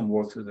system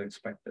works as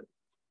expected.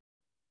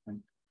 Okay.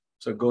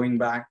 So going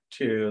back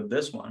to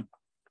this one,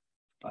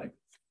 like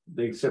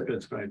the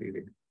acceptance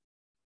criteria,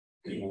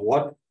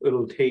 what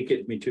it'll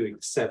take me to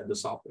accept the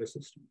software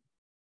system,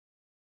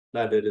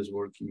 that it is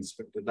working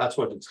expected. That's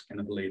what it's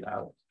kind of laid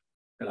out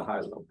at a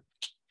high level.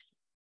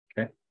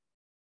 Okay.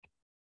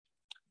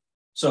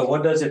 So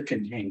what does it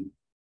contain,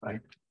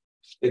 right?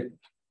 It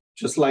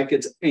just like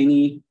it's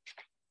any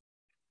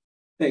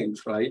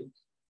things, right?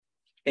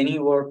 Any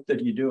work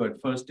that you do,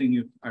 at first thing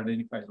you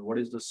identify is what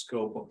is the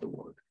scope of the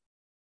work,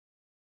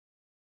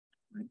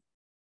 right?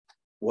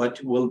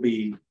 What will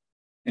be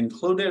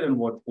included and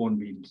what won't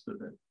be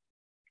included.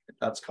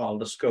 That's called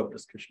the scope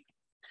discussion.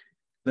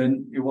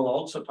 Then you will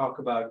also talk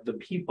about the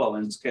people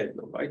and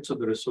schedule, right? So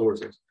the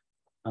resources,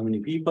 how many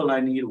people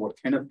I need,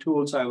 what kind of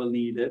tools I will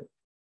need it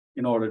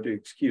in order to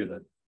execute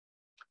it.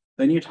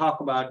 Then you talk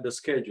about the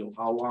schedule,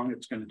 how long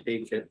it's going to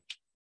take it.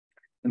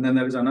 And then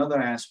there is another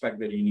aspect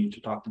that you need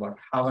to talk about,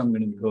 how I'm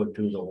going to go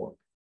do the work.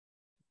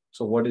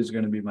 So what is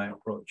going to be my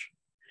approach?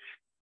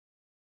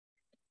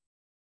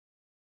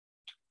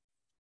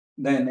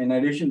 Then in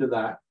addition to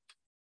that,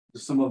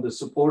 some of the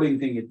supporting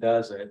thing it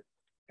does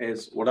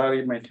is what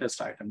are my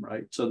test item,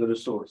 right? So the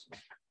resources,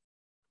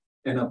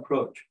 an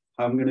approach,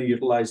 how I'm going to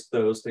utilize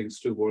those things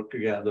to work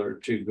together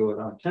to go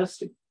around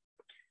testing.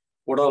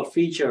 What all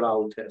feature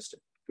I'll test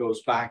it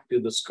goes back to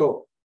the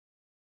scope.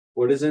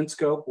 What is in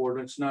scope, what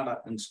is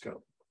not in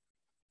scope.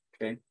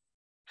 Okay.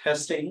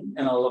 Testing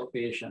and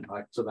allocation,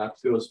 right? So that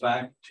goes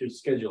back to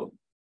scheduling.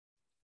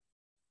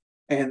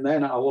 And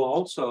then I will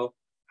also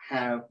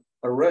have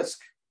a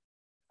risk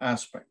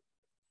aspect.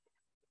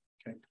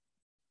 Okay.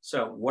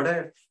 So what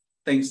if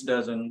things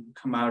doesn't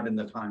come out in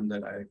the time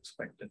that I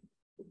expected?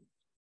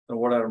 So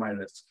what are my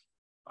risks,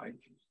 right?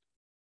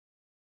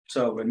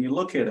 So when you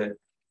look at it,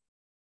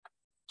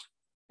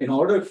 in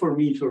order for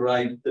me to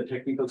write the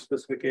technical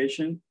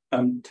specification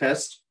and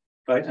test,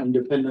 right, I'm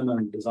dependent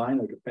on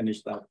designer to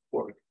finish that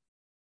work.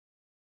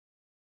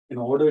 In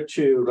order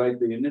to write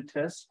the unit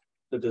test,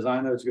 the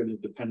designer is going to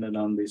be dependent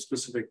on the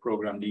specific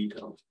program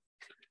details.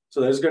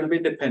 So there's going to be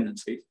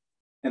dependencies,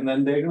 and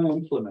then they're going to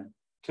implement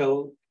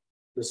till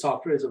the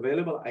software is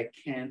available. I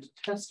can't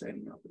test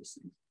any of these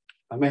things.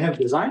 I may have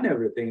designed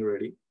everything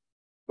ready,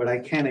 but I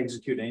can't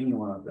execute any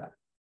one of that.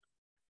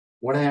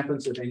 What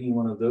happens if any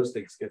one of those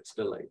things gets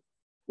delayed?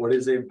 What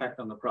is the impact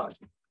on the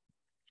project,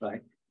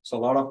 right? So a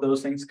lot of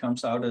those things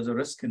comes out as a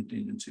risk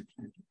contingency,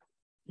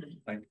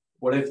 right?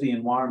 What if the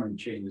environment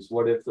changes?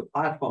 What if the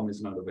platform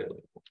is not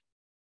available?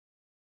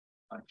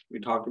 Right? We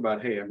talked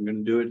about, hey, I'm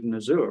going to do it in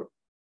Azure.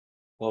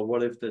 Well,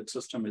 what if the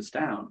system is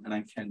down and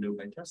I can't do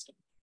my testing?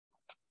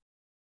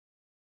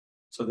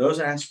 So those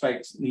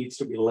aspects needs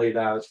to be laid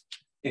out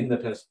in the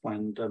test plan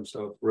in terms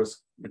of risk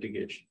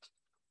mitigation.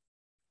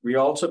 We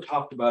also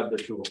talked about the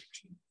tool,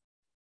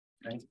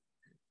 right?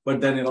 But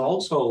then it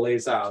also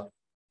lays out,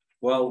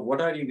 well,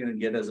 what are you going to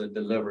get as a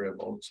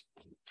deliverables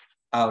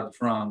out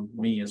from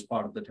me as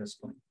part of the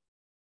test plan?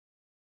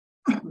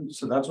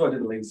 So that's what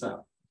it lays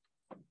out.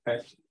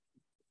 Okay.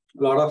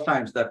 A lot of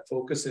times that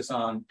focuses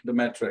on the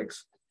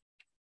metrics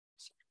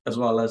as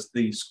well as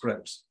the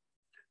scripts.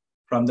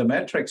 From the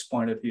metrics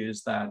point of view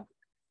is that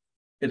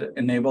it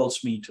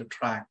enables me to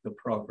track the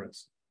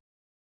progress.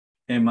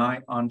 Am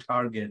I on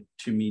target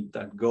to meet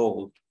that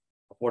goal?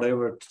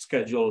 Whatever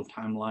schedule,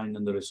 timeline,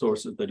 and the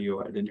resources that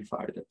you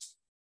identified it,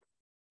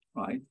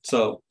 right?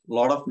 So a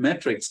lot of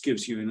metrics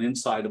gives you an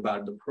insight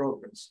about the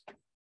progress.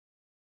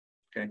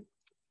 Okay.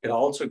 It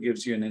also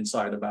gives you an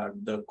insight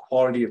about the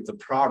quality of the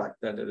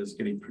product that it is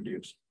getting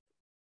produced.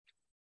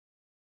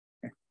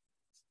 Okay.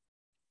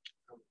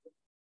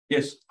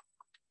 Yes.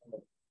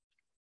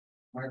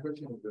 My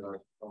question is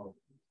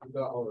we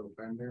got all the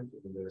vendors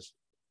in this.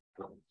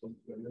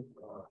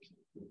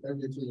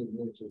 Everything you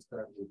need to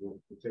start with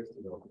the text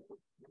it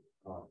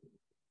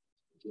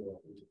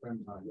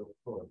depends on your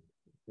code.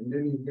 And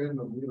then you get in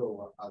the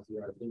middle as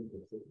you are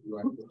thinking, so you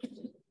are,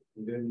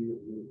 and then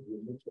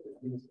you mix the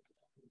things,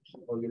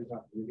 or you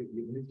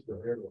mix the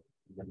error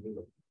in the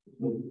middle.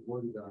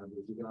 What you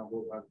gonna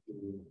go back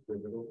to the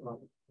middle part,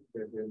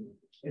 then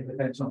It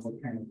depends on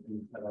what kind of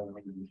things that are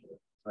running,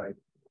 right?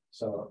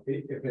 So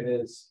if it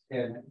is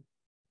in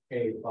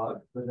a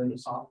bug within the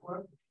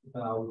software,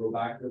 then I will go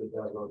back to the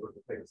developer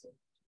to fix it.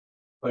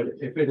 But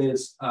if it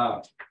is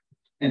an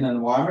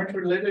environment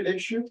related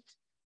issue,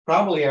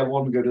 probably I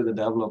won't go to the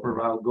developer,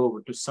 but I'll go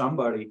over to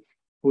somebody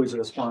who is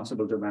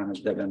responsible to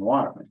manage that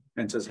environment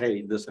and says,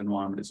 hey, this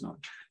environment is not.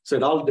 So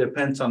it all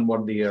depends on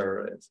what the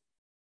error is,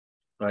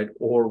 right?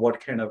 Or what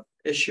kind of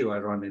issue I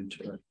run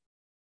into it.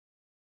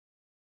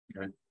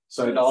 Okay.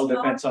 So it all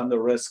depends on the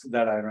risk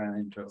that I ran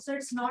into. So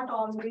it's not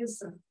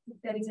always,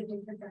 if there is a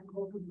defect and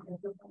go to the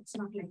developer, it's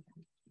not like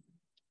that.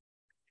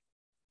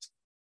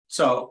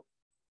 So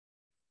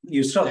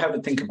you still have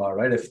to think about,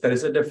 right? If there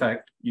is a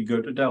defect, you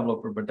go to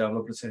developer, but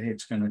developer say, hey,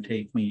 it's going to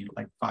take me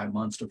like 5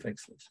 months to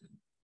fix this.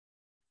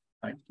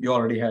 Right? You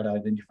already had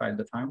identified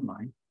the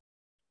timeline.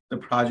 The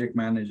project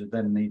manager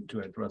then need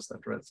to address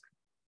that risk.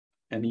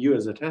 And you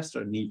as a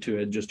tester need to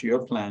adjust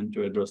your plan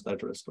to address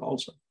that risk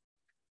also.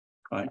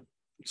 Right?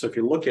 So if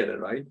you look at it,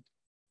 right?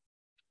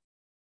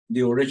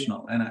 The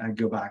original, and I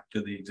go back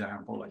to the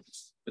example, like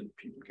that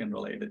people can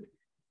relate it,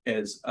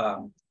 is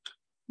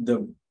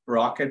the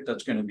rocket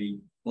that's going to be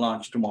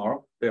launched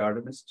tomorrow, the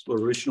Artemis, so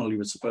originally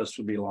was supposed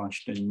to be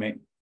launched in May,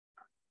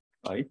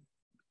 right?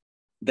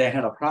 They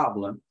had a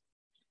problem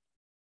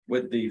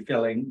with the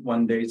filling.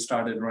 When they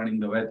started running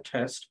the wet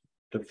test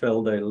to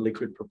fill the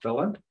liquid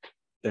propellant,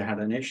 they had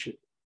an issue,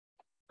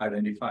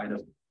 identified a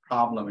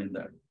problem in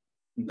there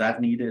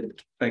that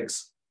needed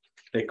fix.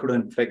 They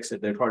couldn't fix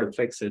it. They tried to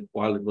fix it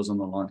while it was on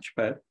the launch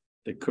pad.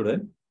 They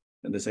couldn't.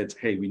 And they said,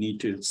 hey, we need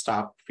to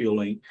stop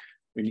fueling.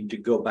 We need to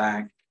go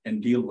back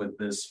and deal with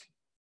this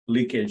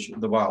leakage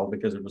of the valve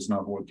because it was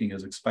not working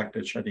as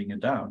expected, shutting it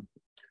down.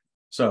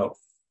 So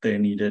they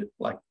needed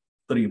like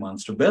 3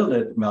 months to build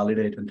it,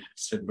 validate, and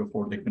test it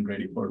before they can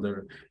ready for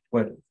their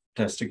wet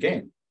test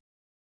again.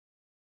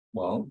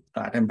 Well,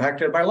 that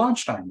impacted my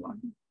launch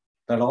timeline.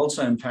 That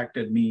also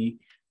impacted me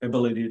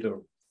ability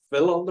to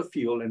fill all the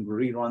fuel and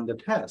rerun the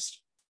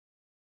test.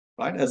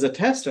 Right? As a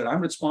tester, I'm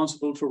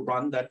responsible to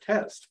run that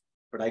test,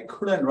 but I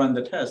couldn't run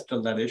the test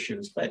till that issue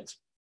is fixed.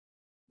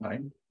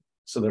 Right?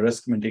 So the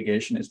risk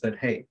mitigation is that,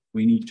 hey,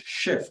 we need to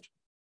shift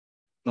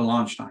the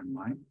launch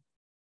timeline.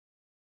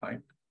 Right?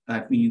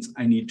 That means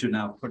I need to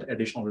now put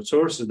additional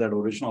resources that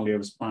originally I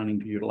was planning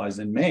to utilize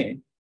in May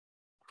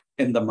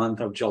in the month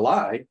of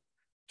July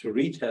to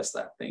retest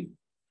that thing.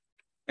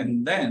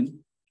 And then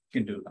you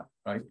can do that,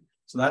 right?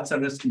 So that's a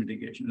risk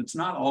mitigation. It's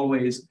not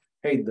always,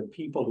 hey, the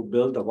people who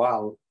build the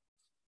valve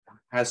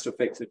has to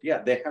fix it.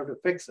 Yeah, they have to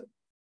fix it.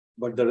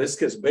 But the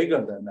risk is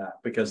bigger than that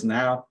because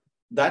now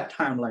that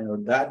timeline or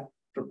that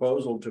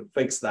proposal to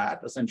fix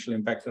that essentially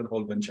impacted a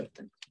whole bunch of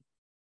things.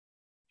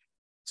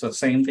 So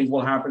same thing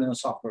will happen in the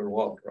software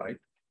world, right?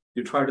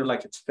 You try to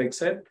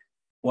fix it.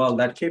 Well,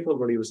 that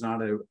capability was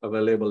not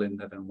available in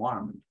that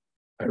environment.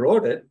 I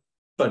wrote it,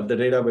 but the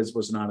database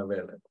was not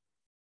available.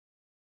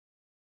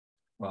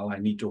 Well, I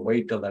need to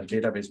wait till that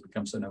database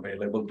becomes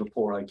unavailable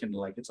before I can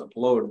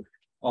upload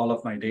all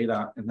of my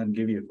data and then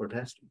give you for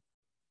testing.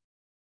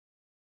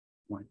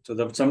 Right. So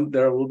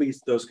there will be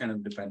those kind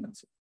of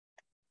dependencies.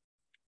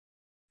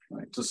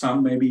 Right. So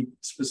some may be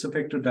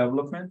specific to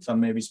development, some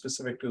may be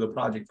specific to the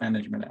project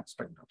management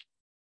aspect of it.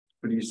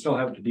 But you still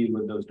have to deal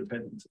with those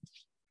dependencies.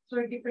 So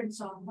it depends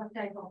on what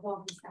type of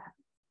bug is that.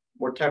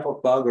 What type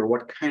of bug or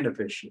what kind of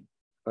issue.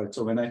 Right.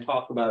 So when I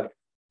talk about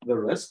the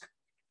risk,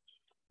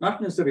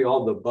 not necessarily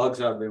all the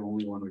bugs are the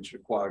only one which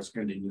requires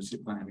contingency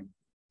planning.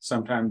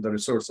 Sometimes the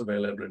resource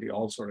availability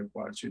also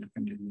requires you to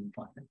continue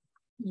planning.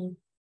 Mm.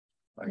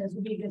 Right. That's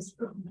the biggest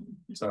problem.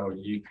 So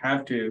you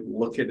have to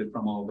look at it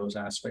from all those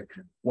aspects.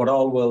 What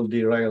all will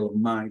derail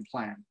my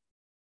plan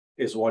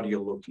is what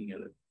you're looking at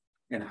it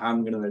and how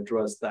I'm going to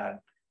address that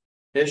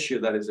issue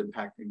that is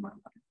impacting my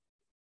plan.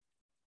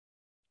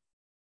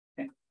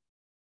 Okay.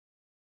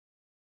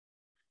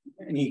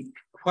 Any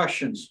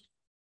questions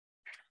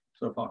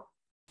so far?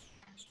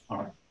 All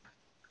right.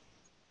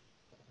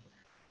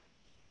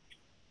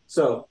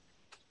 So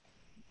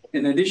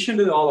in addition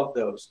to all of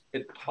those,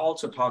 it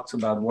also talks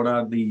about what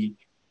are the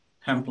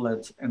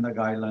templates and the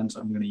guidelines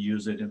I'm going to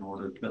use it in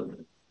order to build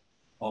it,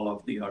 all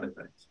of the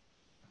artifacts.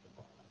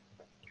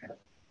 Okay.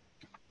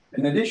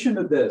 In addition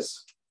to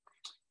this,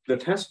 the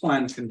test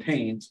plan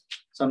contains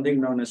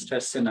something known as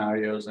test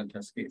scenarios and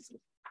test cases.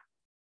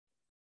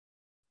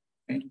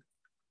 Okay.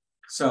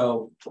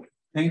 So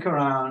think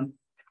around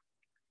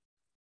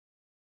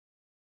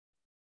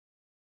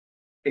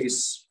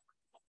case.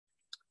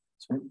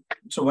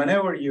 So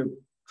whenever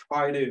you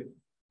try to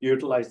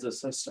utilize the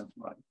system,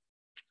 right,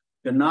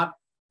 you're not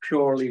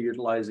purely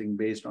utilizing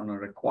based on a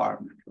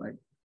requirement, right?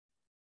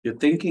 You're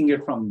thinking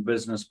it from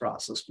business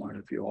process point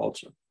of view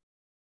also,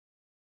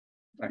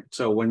 right?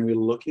 So when we're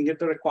looking at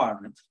the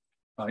requirements,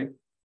 right,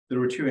 there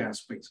are two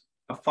aspects: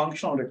 a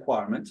functional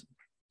requirement,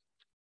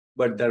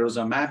 but there was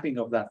a mapping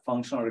of that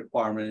functional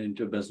requirement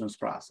into business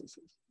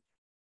processes,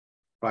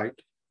 right?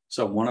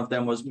 So one of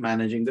them was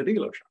managing the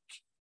dealerships.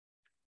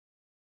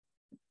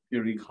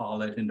 You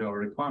recall it into our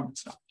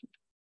requirements document,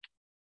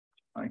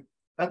 right?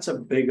 That's a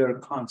bigger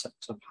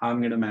concept of how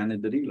I'm going to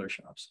manage the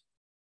dealerships,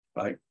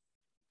 right?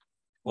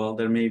 Well,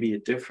 there may be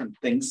different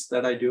things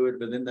that I do it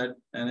within that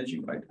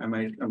managing, right? I'm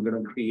going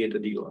to create a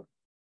dealer.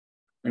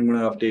 I'm going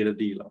to update a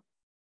dealer,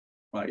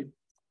 right?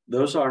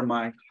 Those are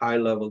my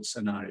high-level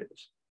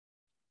scenarios.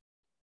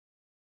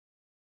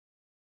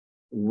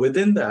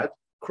 Within that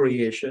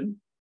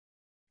creation,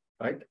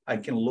 right, I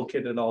can look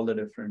at it all the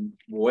different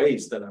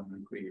ways that I'm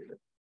going to create it.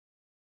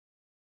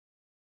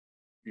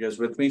 You guys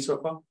with me so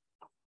far?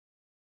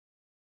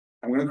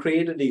 I'm going to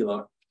create a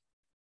dealer.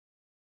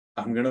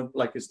 I'm going to,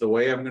 like, it's the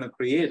way I'm going to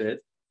create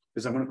it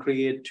is I'm going to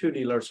create 2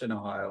 dealers in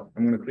Ohio.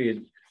 I'm going to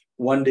create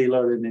 1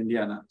 dealer in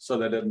Indiana so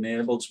that it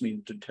enables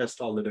me to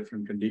test all the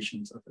different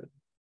conditions of it,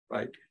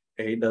 right?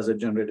 A, does it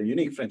generate a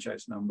unique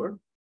franchise number?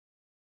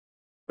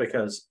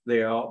 Because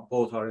they are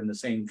both are in the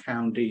same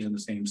county in the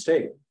same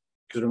state.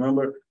 Because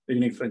remember, the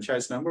unique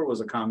franchise number was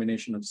a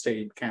combination of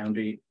state,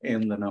 county,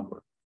 and the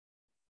number.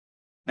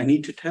 I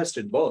need to test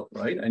it both,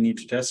 right? I need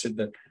to test it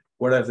that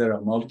what if there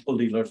are multiple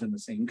dealers in the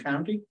same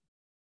county?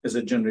 Is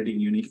it generating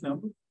unique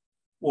number?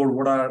 Or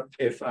what are,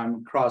 if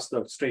I'm across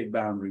the state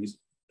boundaries,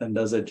 then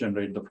does it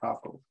generate the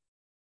proper?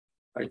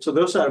 Right. So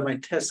those are my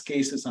test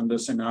cases under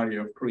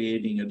scenario of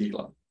creating a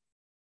dealer.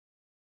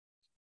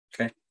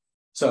 Okay.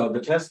 So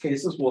the test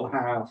cases will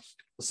have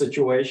a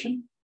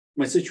situation.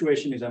 My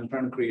situation is I'm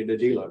trying to create a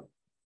dealer.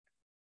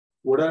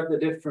 What are the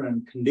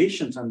different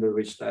conditions under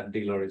which that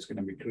dealer is going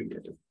to be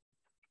created?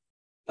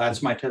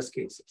 That's my test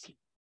cases.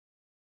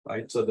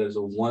 Right. So there's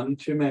a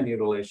one-to-many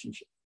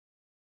relationship.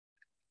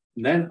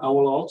 Then I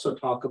will also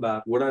talk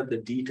about what are the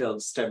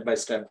detailed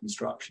step-by-step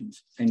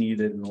instructions I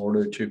needed in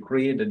order to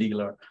create a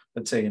dealer,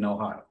 let's say in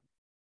Ohio.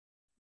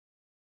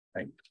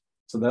 Right.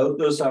 So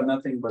those are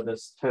nothing but the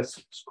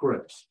test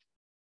scripts.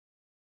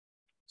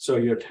 So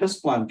your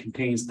test plan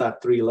contains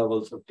that 3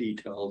 levels of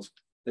details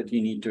that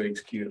you need to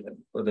execute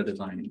for the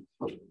designing.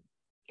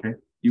 Okay.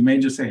 You may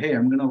just say, hey,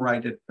 I'm going to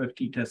write it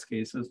 50 test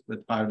cases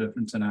with 5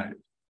 different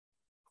scenarios.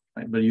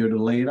 Right. But you have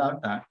to lay it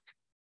out that.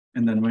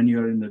 And then when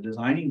you're in the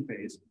designing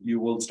phase, you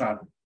will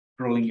start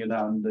drilling it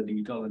down the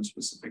detail and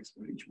specifics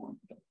for each one.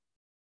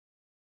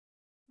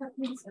 That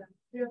means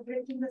we are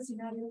breaking the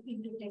scenario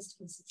into test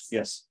cases.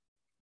 Yes.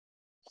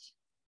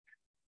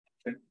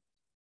 Okay.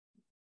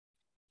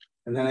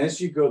 And then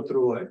as you go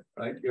through it,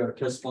 right, your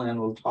test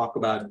plan will talk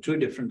about 2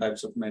 different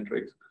types of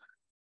metrics.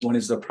 One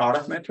is the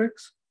product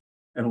metrics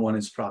and one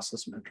is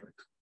process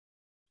metrics.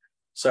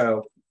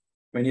 So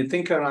when you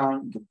think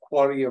around the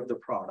quality of the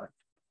product,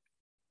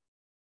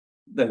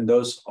 then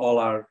those all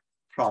are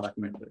product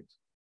metrics.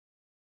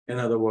 In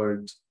other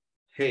words,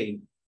 hey,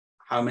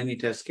 how many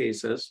test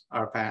cases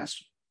are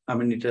passed? How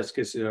many test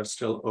cases are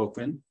still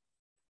open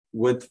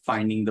with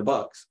finding the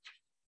bugs,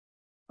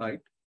 right?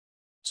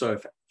 So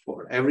if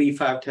for every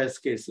 5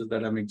 test cases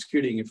that I'm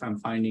executing, if I'm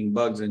finding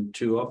bugs in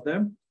 2 of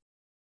them,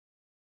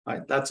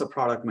 right, that's a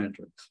product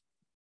metrics.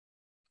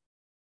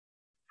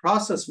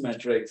 Process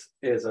metrics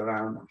is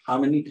around how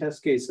many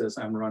test cases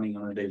I'm running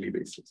on a daily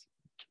basis.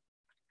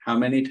 How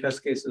many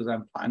test cases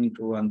I'm planning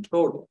to run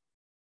total?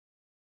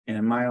 And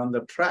am I on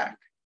the track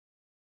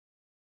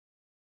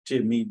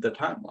to meet the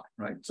timeline,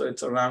 right? So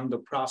it's around the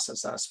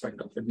process aspect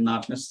of it,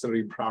 not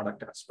necessarily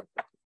product aspect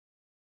of it.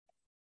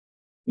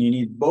 You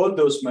need both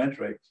those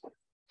metrics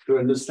to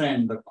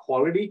understand the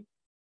quality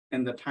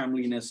and the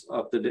timeliness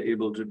of the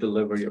able to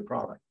deliver your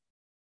product.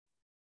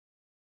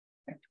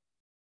 Okay.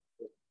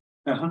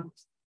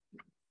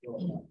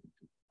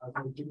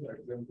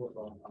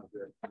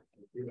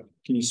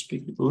 Can you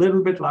speak a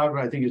little bit louder?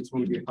 I think it's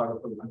going to be harder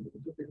for the language.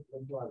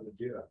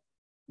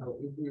 Now,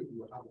 if we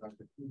have like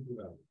a 2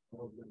 dealer,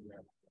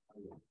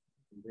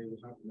 they will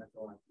have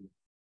metro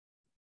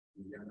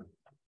Indiana.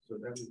 So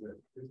that is the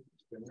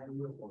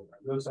scenario for that.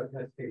 Those are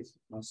test cases.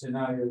 My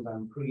scenarios,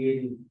 I'm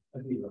creating a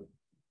dealer.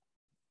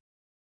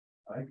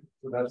 Right?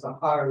 So that's a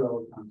higher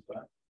level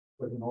concept.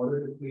 But in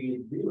order to create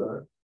a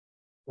dealer,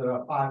 there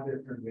are 5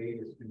 different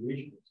various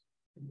conditions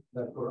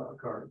that could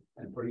occur,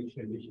 and for each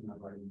condition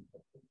I'm writing to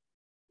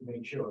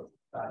make sure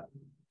that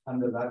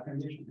under that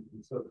condition it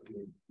can still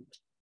create.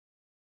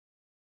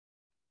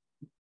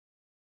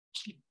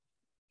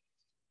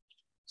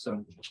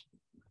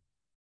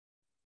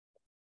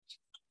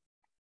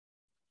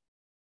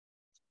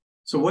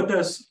 So what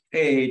does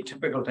a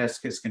typical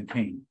test case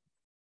contain?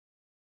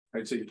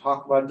 Right, so you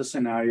talk about the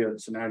scenario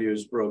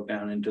is broke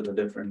down into the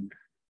different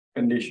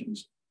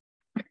conditions.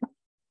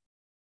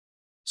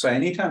 So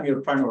anytime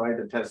you're trying to write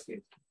a test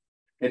case,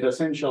 it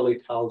essentially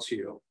tells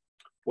you,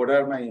 what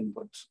are my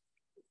inputs?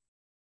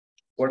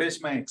 What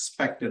is my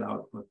expected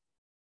output?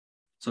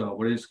 So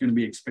what is going to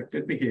be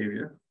expected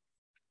behavior?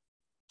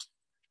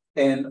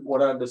 And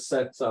what are the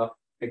sets of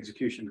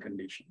execution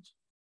conditions?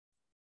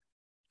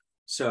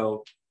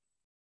 So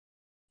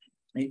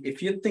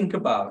if you think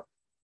about,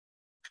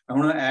 I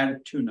want to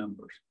add 2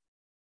 numbers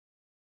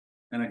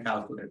and a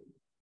calculator.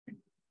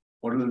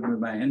 What will be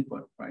my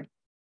input, right?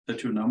 The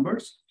two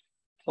numbers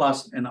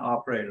plus an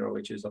operator,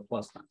 which is a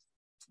plus sign.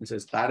 It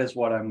says that is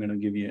what I'm going to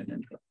give you an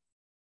input.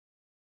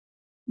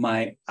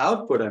 My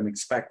output I'm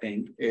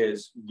expecting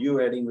is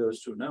you adding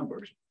those two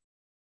numbers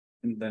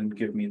and then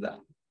give me that.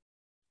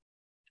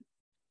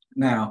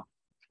 Now,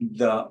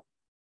 the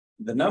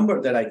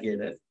number that I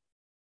get it,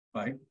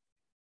 right?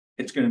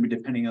 It's going to be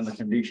depending on the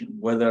condition,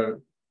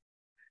 whether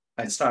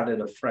I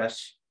started a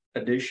fresh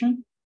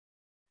addition,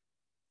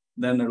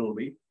 then it'll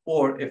be,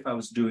 or if I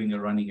was doing a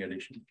running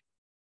addition.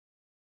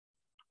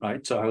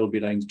 Right, so I will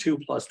be doing 2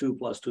 plus 2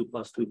 plus 2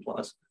 plus 2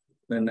 plus.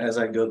 Then as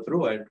I go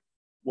through it,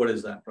 what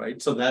is that,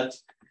 right? So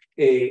that's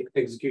a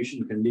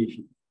execution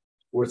condition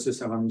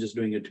versus if I'm just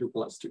doing a 2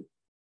 plus 2.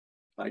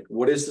 Like,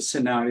 what is the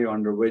scenario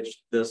under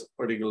which this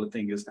particular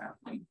thing is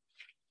happening?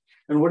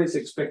 And what is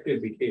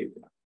expected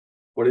behavior?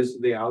 What is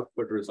the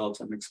output results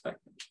I'm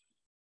expecting?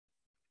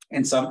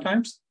 And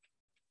sometimes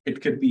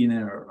it could be an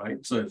error,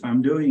 right? So if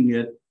I'm doing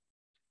it,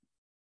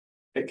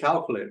 a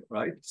calculator,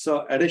 right?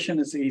 So addition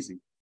is easy.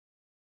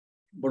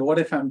 But what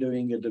if I'm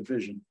doing a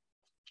division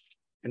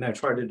and I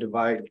try to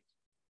divide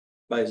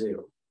by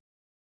 0?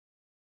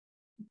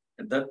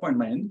 At that point,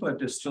 my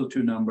input is still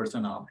two numbers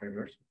and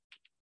operators.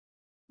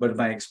 But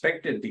my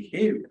expected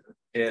behavior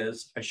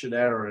is I should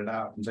error it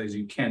out and says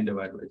you can't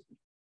divide by 0.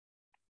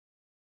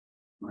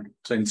 Right?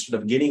 So instead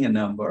of getting a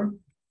number,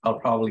 I'll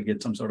probably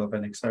get some sort of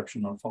an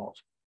exception or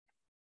false.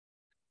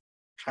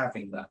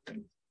 Having that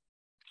thing.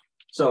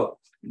 So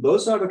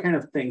those are the kind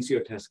of things your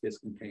test case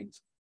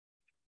contains.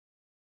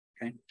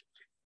 Okay.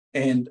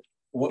 And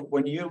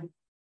when you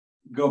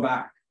go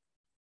back,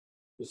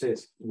 it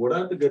says, what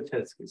are the good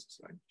test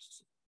cases, right?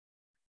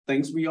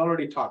 Things we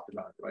already talked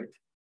about, right?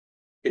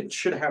 It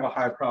should have a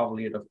high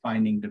probability of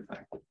finding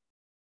defect.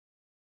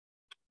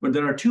 But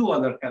there are two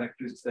other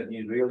characteristics that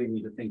you really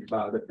need to think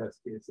about the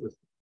test cases.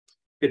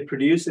 It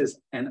produces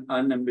an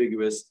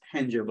unambiguous,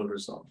 tangible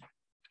result.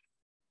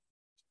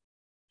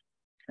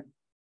 Okay.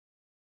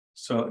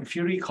 So if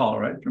you recall,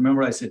 right,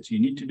 remember I said you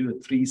need to do a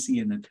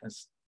 3C in the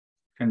test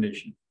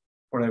condition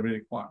for every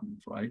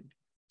requirement, right?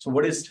 So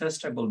what is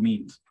testable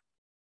means?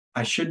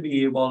 I should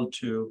be able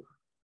to,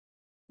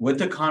 with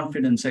the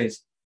confidence, say,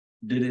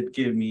 did it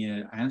give me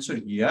an answer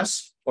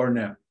yes or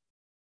no?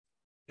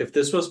 If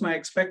this was my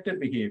expected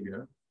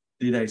behavior,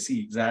 did I see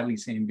exactly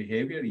same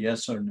behavior,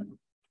 yes or no?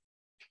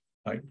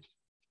 Right?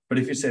 But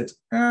if you said,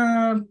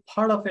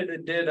 part of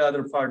it did,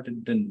 other part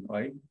it didn't,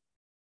 right?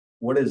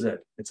 What is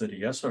it? It's a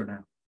yes or no?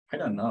 I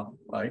don't know,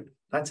 right?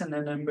 That's an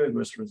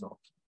unambiguous result.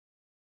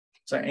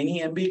 So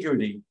any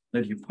ambiguity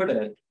that you put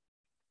it,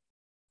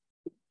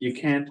 you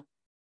can't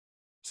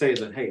say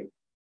that, hey,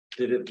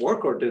 did it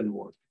work or didn't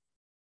work,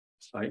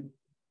 right?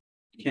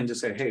 You can't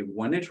just say, hey,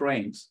 when it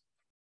rains,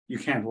 you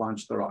can't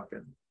launch the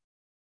rocket,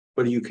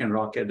 but you can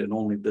rocket and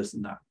only this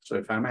and that. So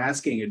if I'm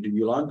asking you, did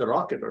you launch the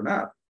rocket or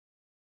not?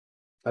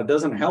 That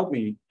doesn't help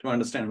me to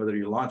understand whether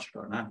you launched it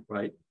or not,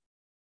 right?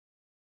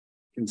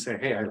 You can say,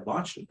 hey, I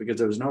launched it because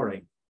there was no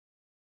rain.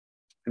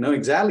 I know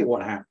exactly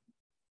what happened,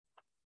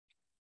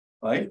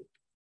 right?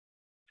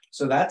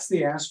 So that's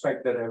the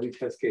aspect that every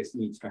test case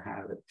needs to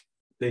have it.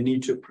 They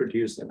need to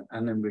produce an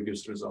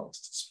unambiguous result,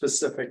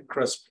 specific,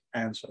 crisp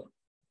answer.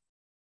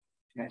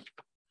 Okay.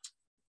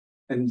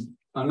 And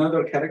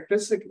another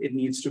characteristic, it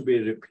needs to be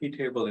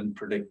repeatable and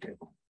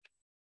predictable.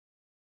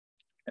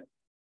 Okay.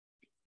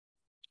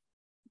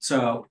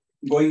 So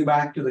going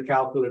back to the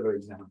calculator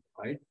example,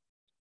 right?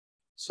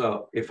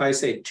 So if I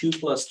say 2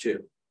 plus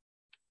 2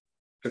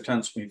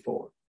 returns me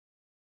 4.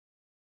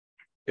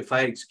 If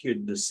I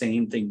execute the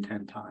same thing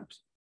 10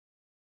 times,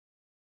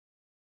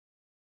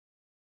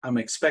 I'm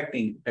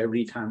expecting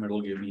every time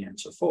it'll give me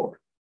answer 4.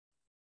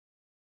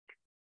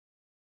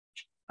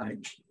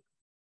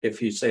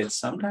 If you say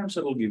sometimes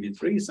it'll give you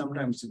 3,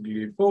 sometimes it'll give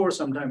you 4,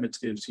 sometimes it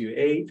gives you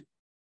 8,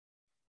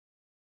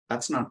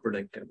 that's not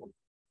predictable.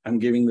 I'm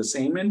giving the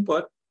same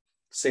input,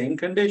 same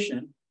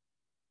condition,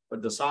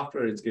 but the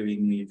software is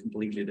giving me a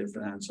completely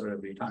different answer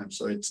every time.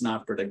 So it's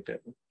not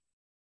predictable.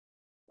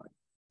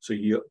 So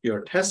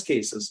your test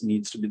cases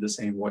needs to be the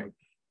same way.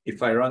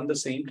 If I run the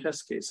same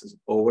test cases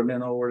over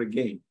and over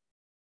again,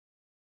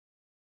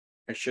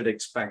 I should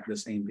expect the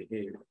same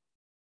behavior.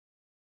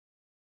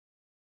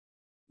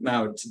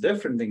 Now it's a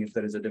different thing if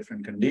there is a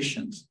different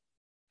conditions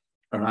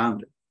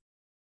around it,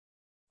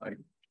 right?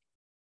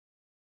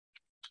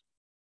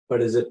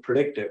 But is it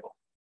predictable?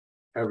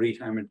 Every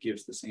time it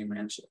gives the same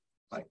answer,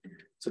 right?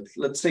 So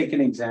let's take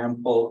an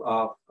example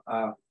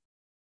of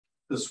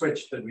the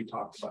switch that we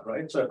talked about,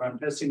 right? So if I'm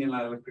testing an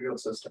electrical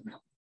system,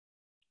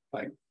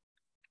 right?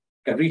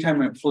 Every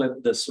time I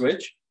flip the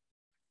switch,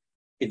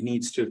 it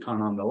needs to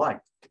turn on the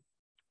light.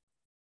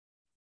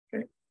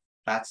 Okay,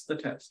 that's the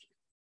test.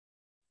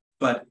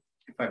 But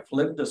if I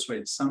flip the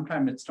switch,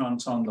 sometimes it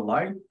turns on the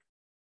light,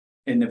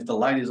 and if the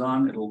light is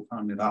on, it'll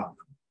turn it off.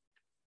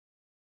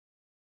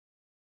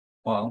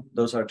 Well,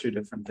 those are two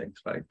different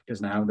things, right?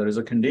 Because now there is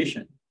a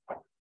condition.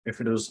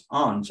 If it was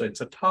on, so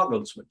it's a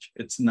toggle switch.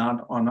 It's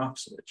not on-off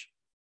switch,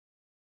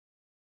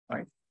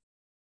 right?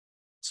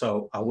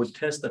 So I would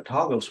test the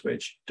toggle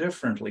switch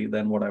differently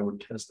than what I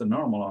would test the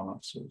normal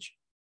on-off switch.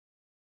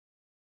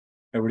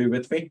 Everybody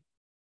with me?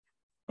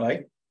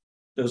 Right?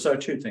 Those are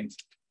two things.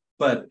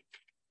 But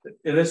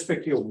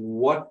irrespective of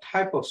what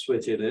type of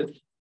switch it is,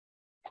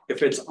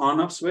 if it's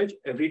on-off switch,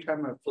 every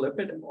time I flip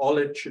it, all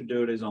it should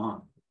do is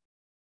on.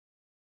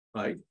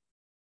 Right?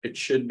 It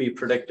should be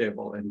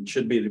predictable and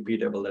should be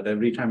repeatable that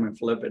every time I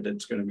flip it,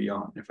 it's going to be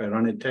on. If I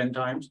run it 10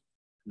 times,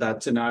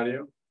 that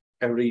scenario,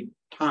 every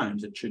time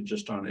it should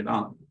just turn it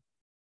on.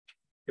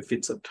 If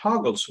it's a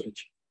toggle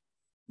switch,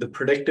 the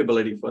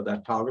predictability for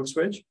that toggle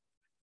switch,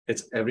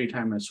 it's every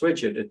time I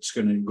switch it, it's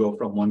going to go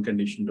from one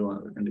condition to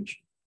another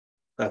condition.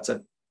 That's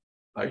it,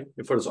 right?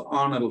 If it was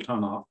on, it'll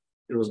turn off.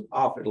 If it was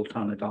off, it'll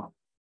turn it on.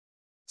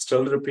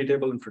 Still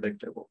repeatable and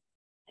predictable,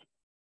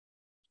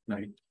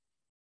 right?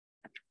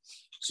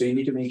 So you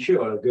need to make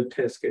sure a good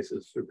test case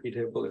is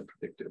repeatable and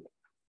predictable.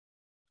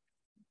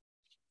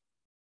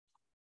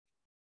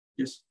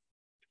 Yes.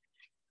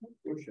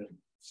 Question.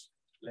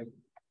 Like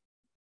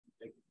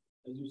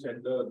as you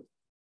said,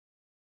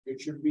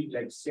 it should be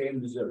like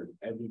same result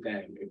every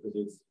time if it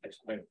is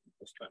expect.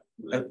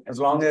 As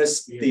long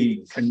as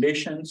the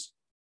conditions,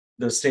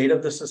 the state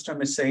of the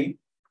system is same,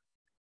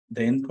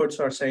 the inputs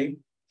are same,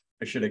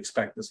 I should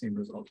expect the same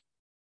result.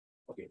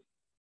 Okay.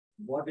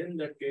 What in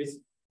that case,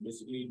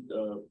 basically,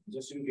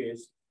 just in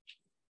case,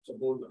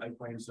 suppose I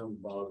find some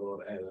bug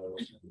or error or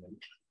something.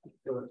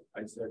 So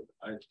I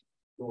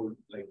told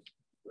like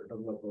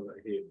developer,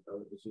 hey,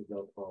 this is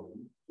the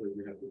problem, so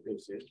you have to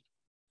fix it.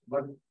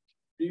 But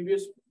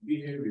previous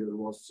behavior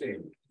was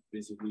same,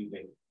 basically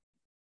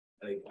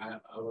like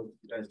I was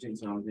testing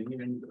something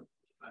and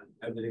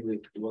everything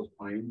was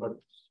fine, but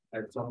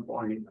at some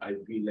point I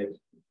feel like,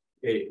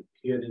 hey,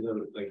 here is a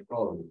like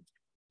problem.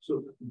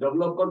 So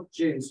developer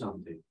changed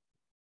something.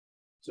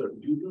 So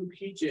due to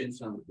he changed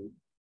something,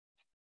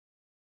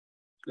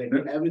 like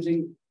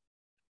everything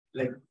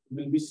like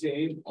will be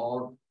same,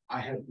 or I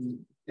have to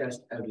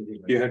test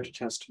everything. You have to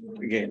test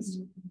again.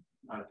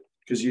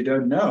 Because you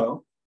don't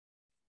know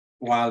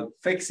while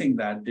fixing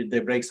that, did they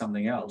break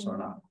something else or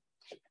not?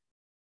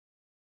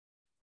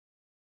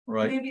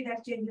 Right. Maybe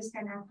that changes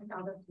can happen to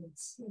other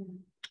things.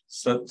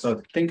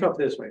 So think of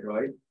this way,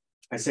 right?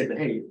 I said,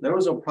 hey, there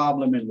was a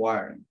problem in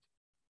wiring.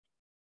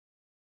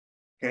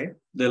 Okay,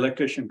 the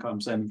electrician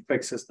comes and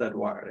fixes that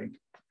wiring.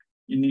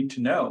 You need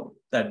to know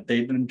that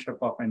they didn't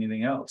trip off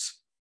anything else.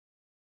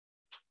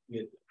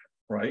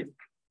 Right?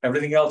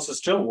 Everything else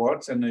still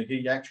works, and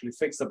he actually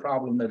fixed the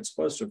problem that's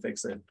supposed to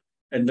fix it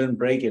and then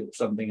break it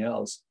something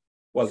else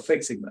while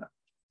fixing that.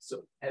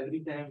 So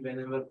every time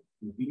whenever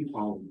we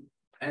found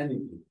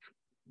anything,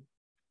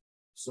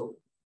 so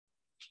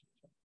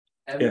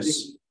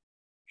yes,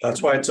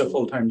 that's why it's a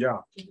full-time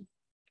job.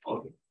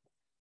 Okay.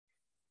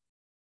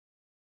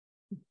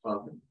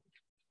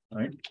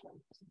 Right?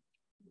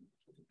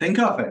 Think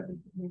of it,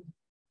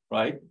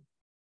 right?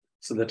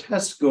 So the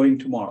test going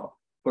tomorrow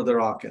for the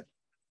rocket.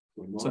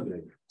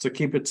 So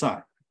keep it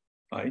signed,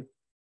 right?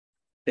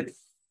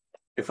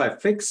 If I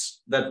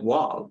fix that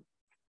valve,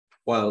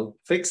 while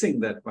fixing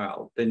that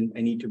valve, then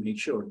I need to make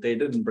sure they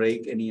didn't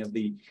break any of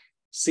the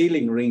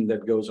sealing ring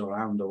that goes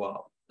around the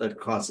valve that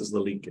causes the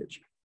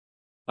leakage.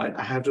 Right?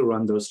 I have to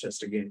run those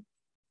tests again.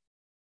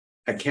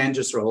 I can't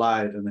just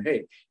rely on,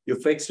 hey, you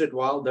fixed it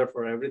well,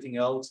 therefore everything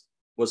else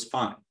was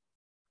fine.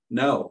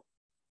 No,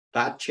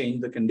 that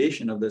changed the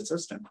condition of the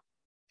system.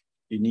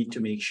 You need to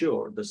make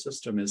sure the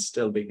system is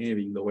still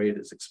behaving the way it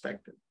is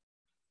expected.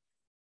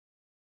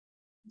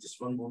 Just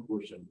one more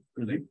question.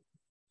 Really?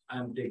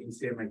 I'm taking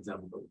same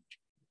example.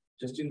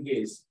 Just in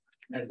case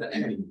at the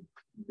end,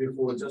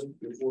 before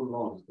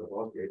launch the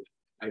rocket,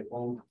 I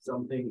found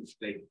something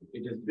like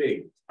it is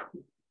big.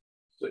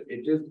 So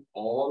it is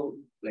all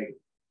like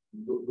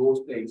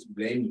those things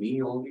blame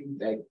me only,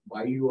 like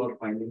why you are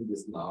finding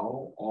this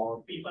now,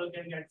 or People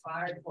can get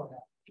fired for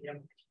that. Yeah.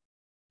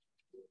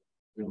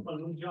 People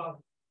lose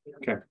jobs.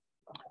 Okay.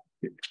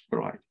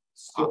 Right.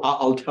 So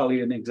I'll tell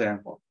you an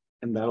example,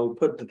 and that'll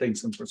put the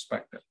things in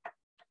perspective.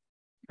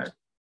 Okay.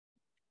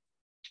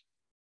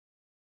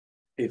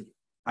 If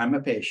I'm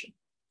a patient,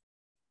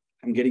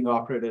 I'm getting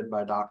operated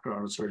by a doctor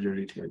on a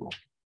surgery table.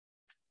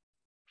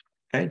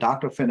 Okay,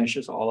 doctor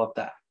finishes all of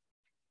that.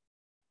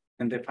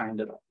 And they find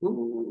it,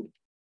 ooh,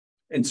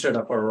 instead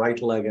of a right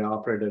leg, I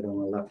operated on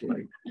a left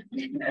leg.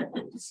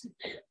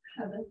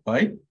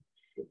 Right?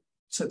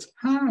 So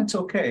it's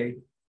okay.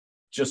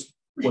 Just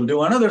we'll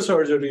do another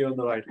surgery on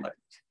the right leg.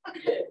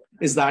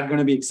 Is that going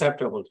to be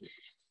acceptable to you?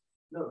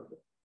 no?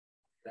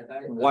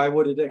 Why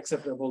would it be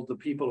acceptable to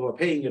people who are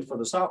paying it for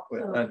the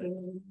software?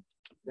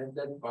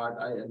 That part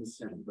I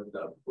understand, but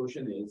the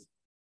question is,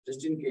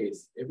 just in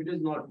case, if it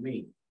is not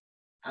me,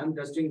 I'm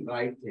testing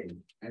right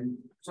thing and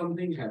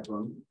something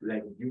happened,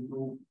 like due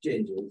to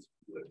changes,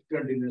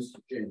 continuous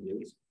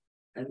changes,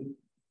 and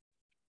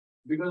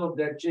because of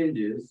that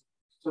changes,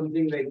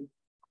 something like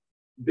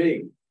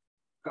big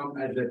come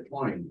at that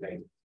point,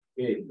 like,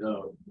 hey,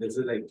 this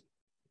is like,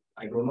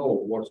 I don't know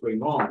what's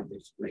going on.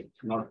 It's like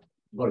not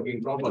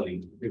working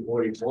properly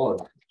before it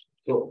was.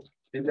 So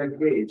in that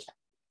case,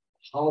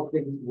 how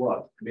things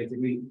work.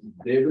 Basically,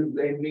 they will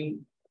blame me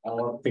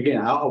or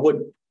Again, I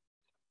would,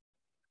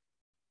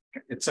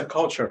 it's a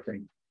culture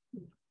thing.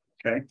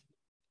 Okay.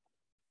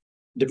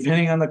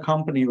 Depending on the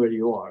company where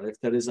you are, if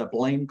there is a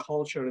blame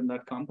culture in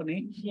that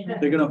company, Yeah.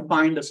 they're gonna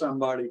find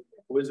somebody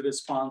who is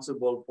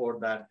responsible for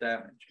that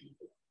damage.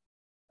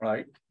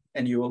 Right?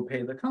 And you will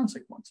pay the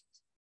consequences.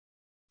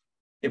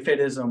 If it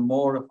is a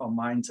more of a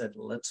mindset,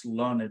 let's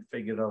learn it,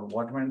 figure out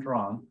what went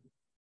wrong,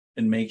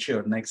 and make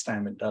sure next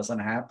time it doesn't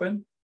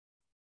happen,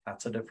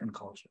 that's a different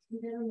culture.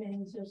 There are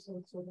managers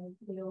also that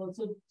they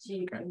also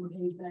check Okay. and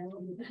reply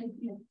all the time.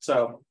 Yeah.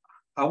 So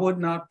I would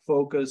not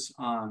focus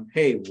on,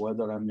 hey,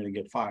 whether I'm gonna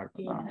get fired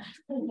or not.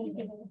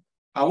 Yeah.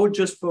 I would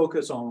just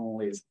focus on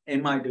only,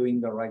 am I doing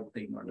the right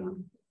thing or not?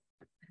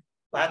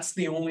 That's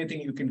the only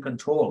thing you can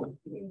control.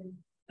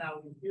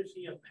 Now, if you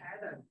see a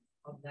pattern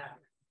of that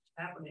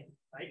happening,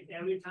 right?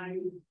 Every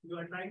time you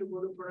are trying to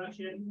go to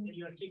production and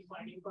you are keep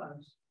finding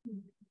bugs,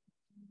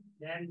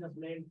 then the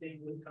blame thing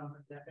will come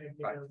and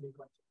definitely Right. there will be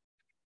consequences.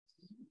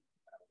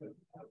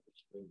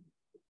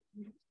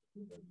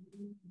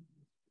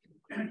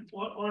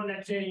 Or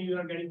let's say you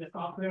are getting the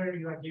software,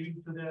 you are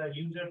giving to the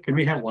user. Can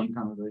we have one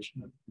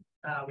conversation?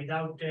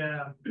 Without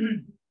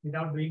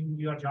without doing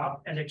your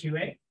job as a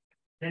QA,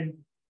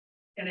 then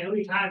and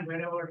every time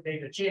whenever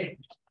there's a change,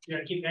 you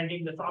are keep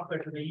handing the software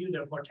to the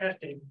user for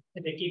testing,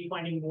 and they keep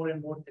finding more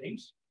and more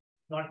things,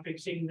 not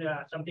fixing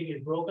something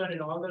is broken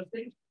and all those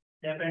things.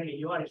 Definitely,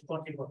 you are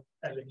responsible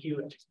as a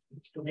QA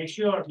to make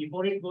sure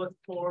before it goes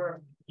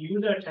for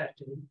user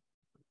testing,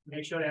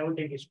 make sure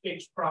everything is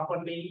fixed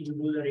properly. You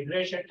do the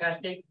regression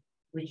testing,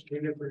 which we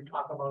will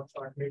talk about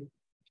shortly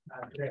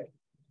today.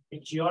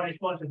 It's your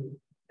responsibility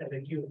as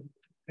a QA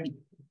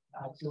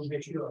to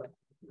make sure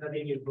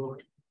nothing is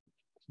broken.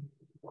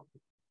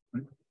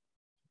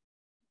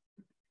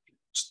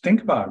 Just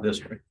think about it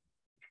this way.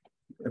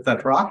 If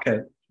that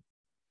rocket,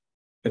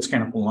 it's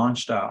kind of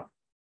launched out,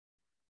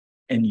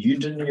 and you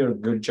didn't do a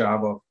good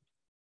job of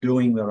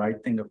doing the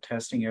right thing of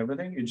testing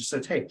everything, you just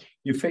said, hey,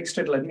 you fixed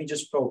it, let me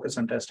just focus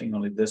on testing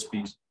only this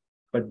piece,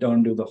 but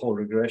don't do the whole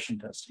regression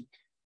testing.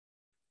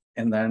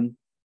 And then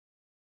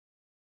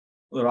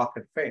the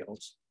rocket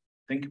fails.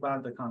 Think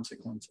about the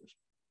consequences.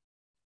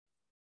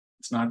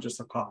 It's not just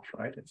a cost,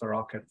 right? If the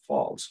rocket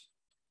falls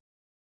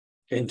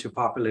into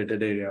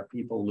populated area,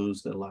 people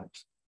lose their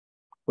lives.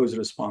 Who's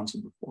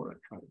responsible for it,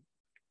 right?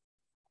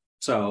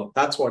 So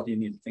that's what you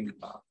need to think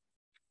about.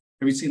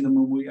 Have you seen the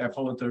movie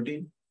Apollo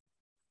 13?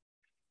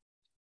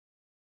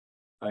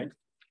 Right?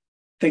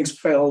 Things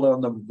fell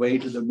on the way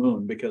to the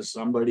moon because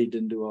somebody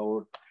didn't do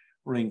our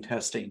ring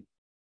testing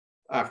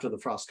after the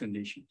frost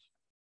conditions.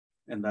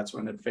 And that's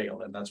when it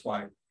failed. And that's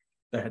why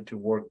they had to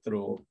work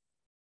through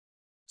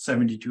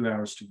 72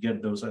 hours to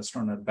get those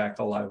astronauts back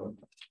alive.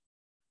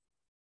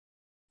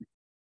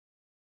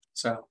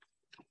 So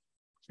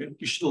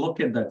you should look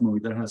at that movie.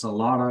 That has a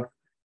lot of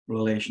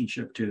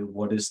relationship to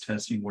what is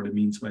testing, what it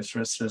means by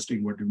stress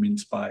testing, what it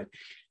means by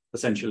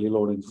essentially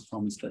load and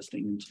performance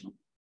testing and so on.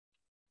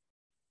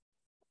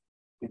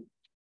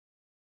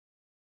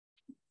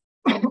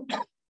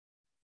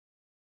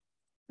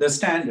 The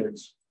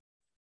standards.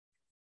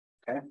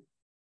 Okay.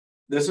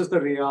 This is the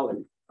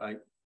reality, right?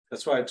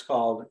 That's why it's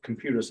called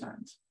computer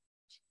science.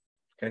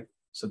 Okay.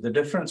 So the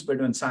difference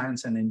between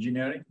science and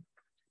engineering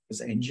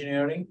is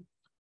engineering,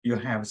 you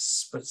have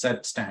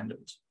set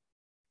standards.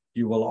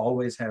 You will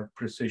always have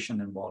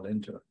precision involved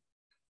into it.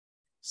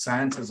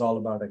 Science is all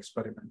about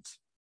experiments.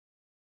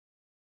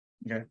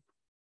 Okay.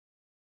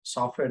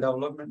 Software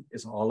development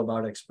is all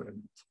about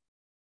experiments.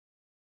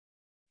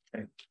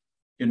 Okay.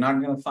 You're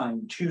not going to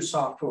find two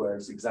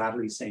softwares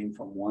exactly same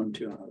from one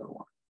to another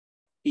one.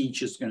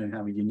 Each is going to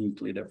have a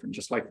uniquely different,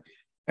 just like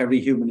every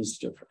human is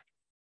different,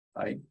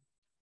 right?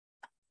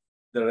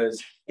 There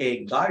is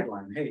a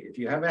guideline. Hey, if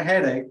you have a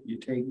headache, you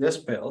take this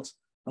pills,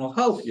 and it'll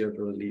help you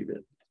to relieve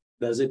it.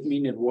 Does it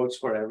mean it works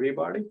for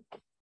everybody?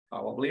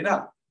 Probably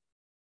not,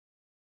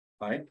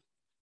 right?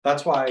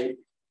 That's why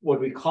what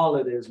we call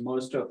it is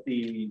most of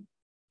the,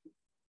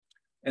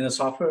 in the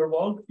software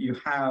world, you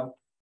have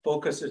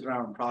focuses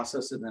around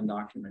processes and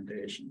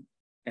documentation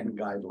and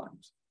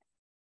guidelines,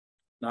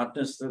 not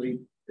necessarily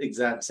the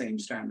exact same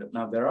standard.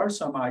 Now, there are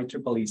some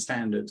IEEE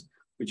standards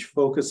which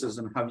focuses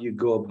on how you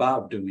go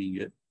about doing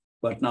it,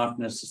 but not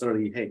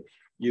necessarily, hey,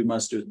 you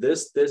must do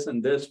this, this,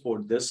 and this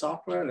for this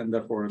software, and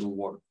therefore it'll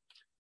work.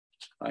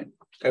 Right?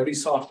 Every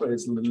software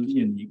is a little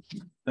unique.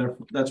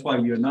 That's why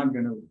you're not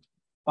going to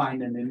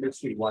find an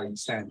industry-wide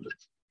standard.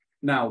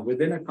 Now,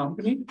 within a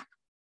company,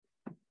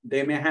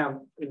 they may have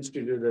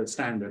instituted a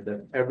standard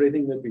that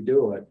everything that we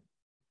do it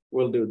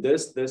will do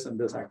this, this, and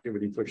this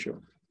activity for sure.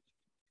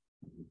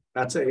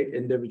 That's an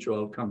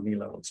individual company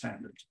level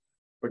standards,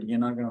 but you're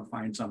not going to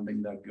find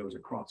something that goes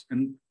across,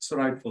 and it's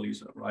rightfully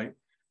so, right?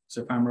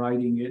 So if I'm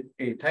writing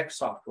a tech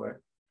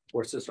software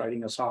versus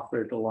writing a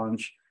software to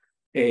launch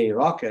a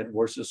rocket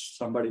versus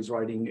somebody's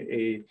writing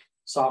a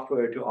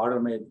software to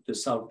automate the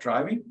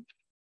self-driving,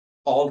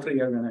 all three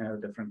are going to have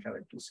different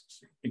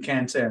characteristics. You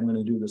can't say I'm going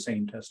to do the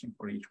same testing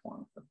for each one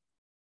of them.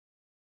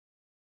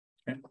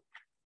 Okay.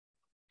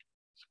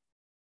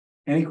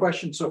 Any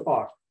questions so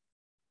far?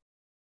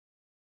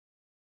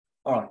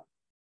 All right.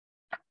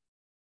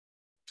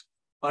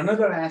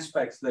 Another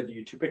aspect that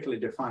you typically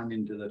define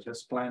into the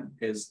test plan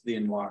is the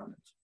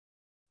environment.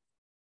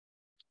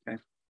 Okay.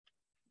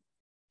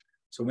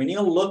 So when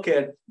you look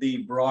at the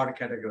broad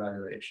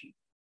categorization,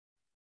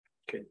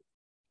 okay,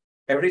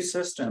 every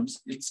system,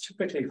 it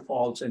typically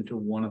falls into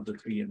one of the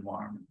three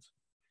environments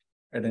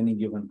at any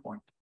given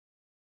point.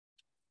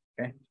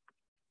 Okay.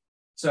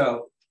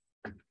 So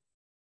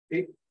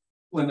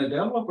when the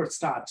developer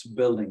starts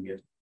building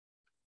it,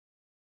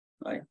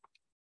 right,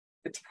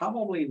 it's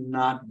probably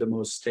not the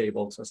most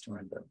stable system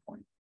at that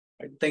point.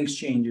 Right? Things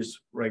changes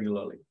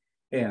regularly.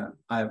 Yeah,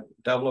 I'm a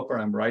developer,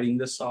 I'm writing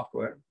this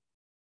software,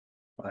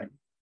 right?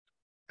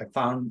 I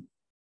found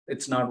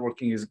it's not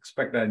working as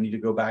expected. I need to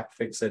go back,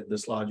 fix it,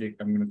 this logic.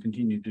 I'm going to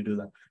continue to do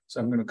that.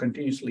 So I'm going to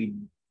continuously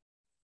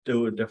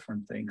do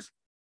different things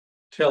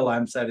till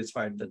I'm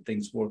satisfied that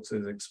things works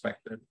as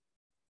expected,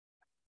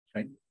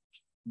 right?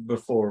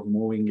 Before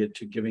moving it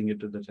to giving it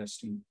to the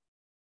testing,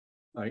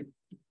 right?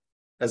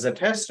 As a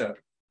tester,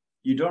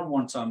 you don't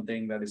want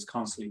something that is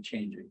constantly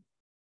changing.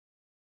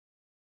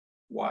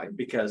 Why?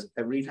 Because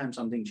every time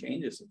something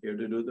changes, if you have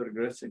to do the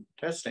regressive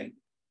testing,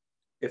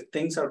 if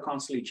things are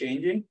constantly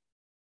changing,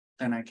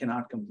 then I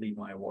cannot complete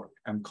my work.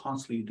 I'm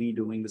constantly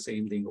redoing the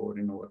same thing over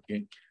and over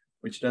again,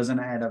 which doesn't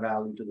add a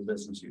value to the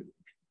business user,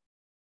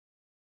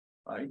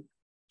 right?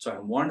 So I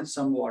want a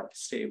somewhat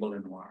stable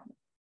environment.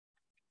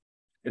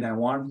 And I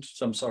want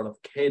some sort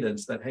of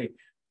cadence that, hey,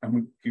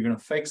 you're going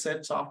to fix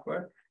that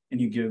software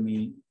and you give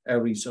me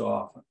every so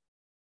often.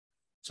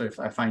 So if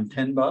I find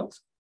 10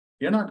 bugs,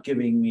 you're not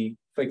giving me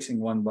fixing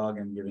one bug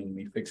and giving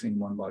me fixing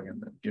one bug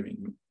and then giving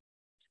me.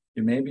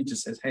 You maybe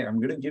just says, hey, I'm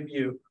going to give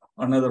you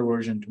another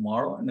version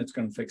tomorrow and it's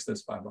going to fix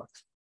this 5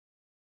 bugs.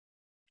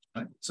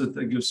 Right? So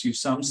that gives you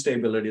some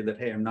stability that,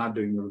 hey, I'm not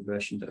doing the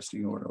regression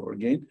testing over and over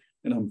again,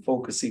 and I'm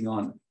focusing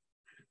on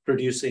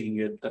producing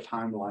it, the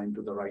timeline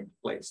to the right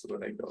place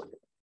where I go.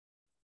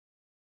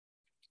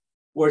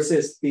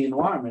 Versus the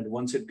environment,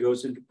 once it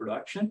goes into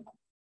production,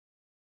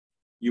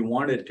 you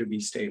want it to be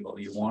stable.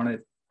 You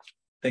want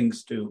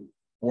things to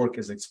work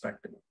as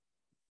expected.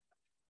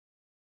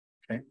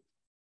 Okay.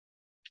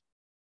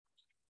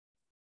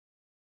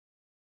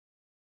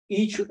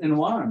 Each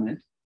environment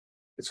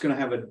is going to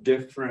have a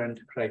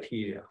different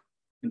criteria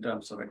in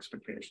terms of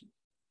expectation.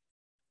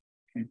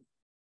 Okay.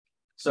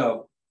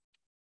 So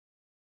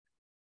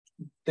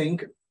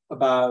think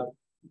about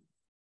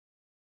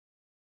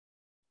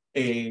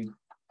a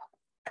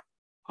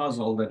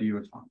puzzle that you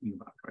were talking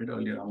about, right?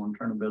 Earlier, I'm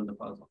trying to build a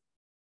puzzle,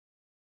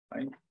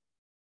 right?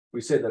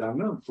 We said that I'm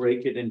going to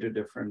break it into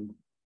different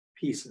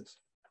pieces,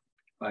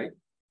 right?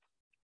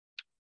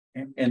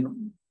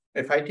 And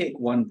if I take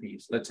one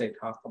piece, let's say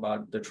talk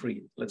about the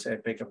tree. Let's say I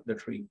pick up the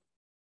tree,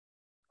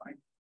 right?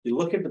 You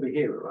look at the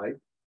behavior, right?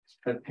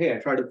 That, hey, I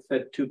try to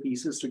fit 2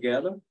 pieces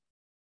together.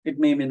 It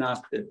may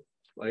not fit,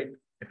 right?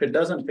 If it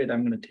doesn't fit,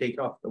 I'm going to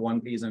take off the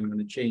one piece. I'm going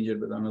to change it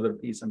with another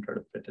piece and try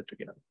to fit it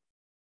together,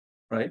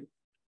 right?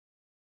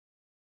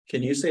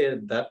 Can you say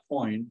at that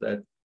point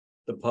that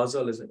the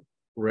puzzle is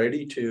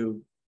ready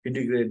to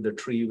integrate the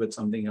tree with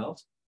something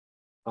else?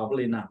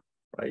 Probably not,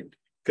 right?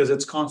 Because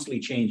it's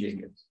constantly changing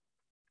it.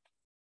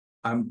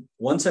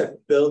 Once I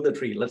build the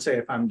tree, let's say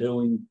if I'm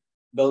building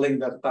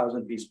that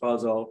 1,000-piece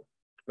puzzle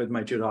with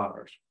my 2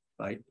 daughters,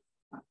 right?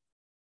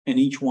 And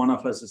each one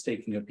of us is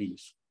taking a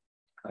piece,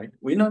 right?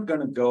 We're not going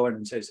to go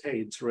and say, hey,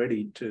 it's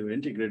ready to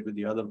integrate with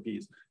the other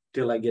piece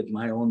till I get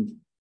my own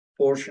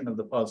portion of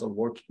the puzzle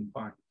working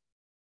fine,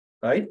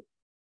 right?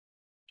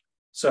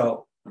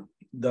 So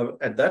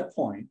at that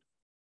point,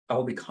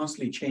 I'll be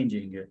constantly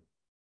changing it.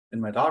 And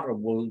my daughter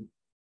will,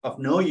 of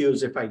no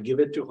use if I give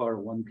it to her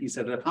one piece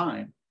at a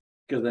time,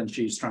 because then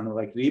she's trying to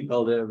like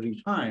rebuild it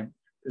every time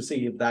to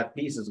see if that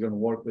piece is going to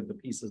work with the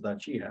pieces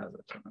that she has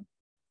at the time.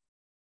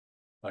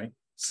 Right?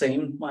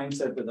 Same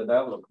mindset with the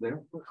developer.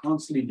 They're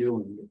constantly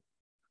doing it.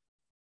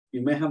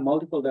 You may have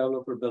multiple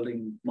developers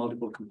building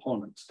multiple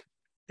components.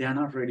 They are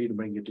not ready to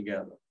bring it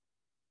together.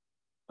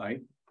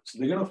 Right? So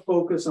they're going to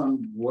focus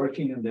on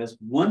working on this.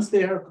 Once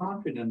they are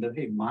confident that,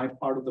 hey, my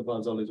part of the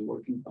puzzle is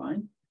working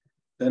fine,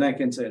 then I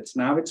can say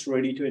it's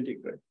ready to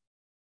integrate.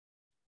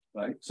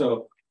 Right?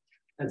 So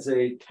as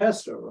a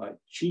tester, right,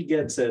 she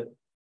gets it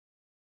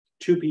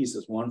 2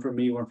 pieces, one from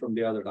me, one from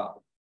the other daughter.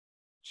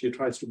 She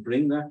tries to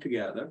bring that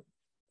together.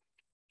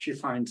 She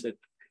finds it,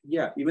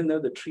 yeah, even though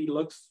the tree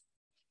looks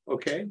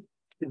okay,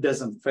 it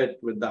doesn't fit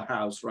with the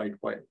house right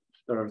way.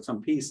 There are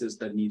some pieces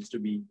that needs to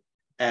be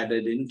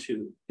added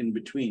in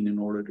between in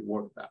order to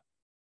work that,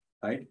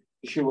 right?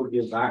 She will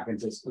give back and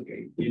says,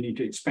 okay, you need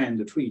to expand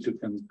the tree to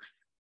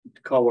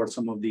cover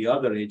some of the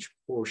other edge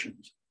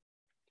portions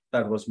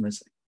that was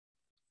missing,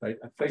 right?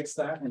 I fix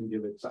that and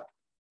give it back.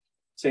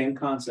 Same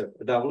concept,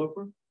 a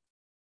developer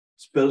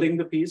is building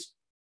the piece,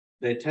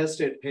 they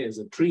test it, hey, as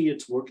a tree,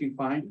 it's working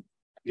fine.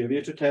 Give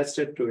you to test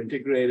it, to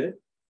integrate it.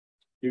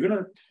 You're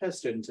gonna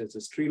test it and say, does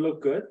this tree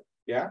look good?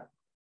 Yeah.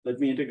 Let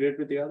me integrate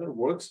with the other,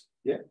 works?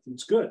 Yeah,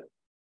 it's good.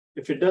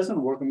 If it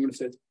doesn't work, I'm going to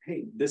say,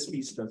 hey, this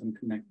piece doesn't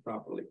connect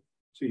properly.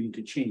 So you need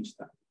to change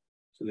that.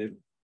 So they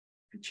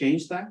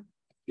change that,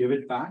 give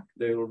it back.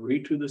 They will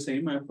redo the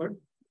same effort.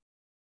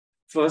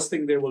 First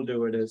thing they will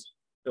do it is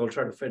they will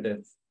try to fit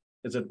it.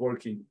 Is it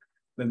working?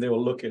 Then they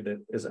will look at it.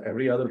 Is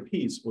every other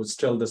piece was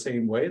still the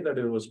same way that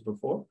it was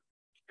before?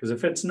 Because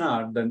if it's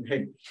not, then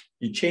hey,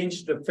 you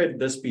changed to fit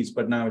this piece,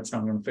 but now it's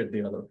not going to fit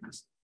the other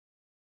piece.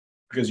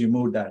 Because you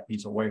moved that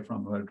piece away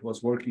from where it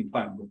was working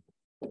fine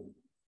before.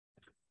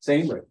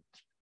 Same way.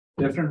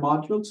 Different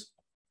modules.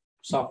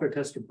 Software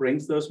tester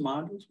brings those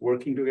modules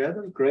working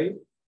together. Great.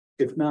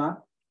 If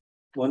not,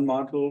 one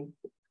module,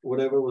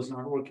 whatever was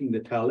not working, they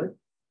tell it.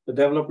 The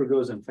developer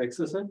goes and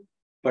fixes it,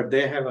 but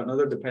they have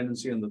another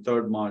dependency on the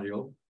third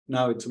module.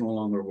 Now it's no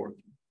longer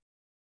working.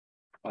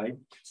 Right?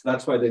 So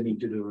that's why they need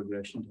to do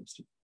regression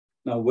testing.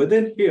 Now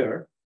within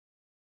here,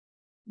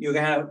 you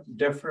have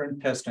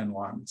different test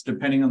environments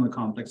depending on the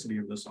complexity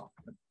of the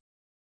software.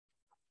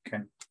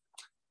 Okay.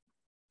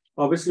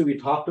 Obviously, we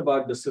talked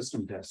about the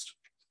system test,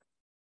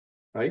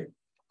 right?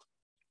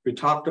 We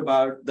talked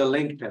about the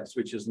link test,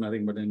 which is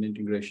nothing but an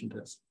integration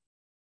test,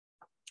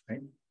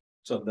 right?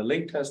 So the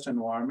link test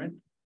environment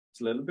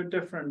is a little bit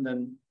different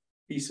than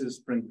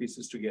bring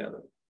pieces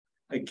together.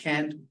 I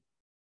can't,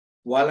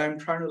 while I'm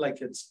trying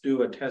to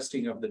do a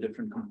testing of the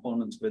different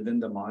components within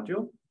the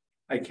module,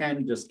 I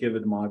can't just give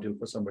it a module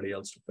for somebody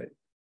else to fit,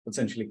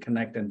 essentially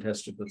connect and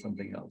test it with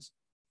something else,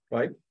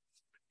 right?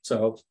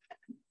 So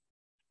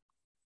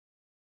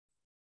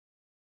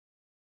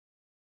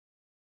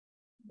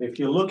if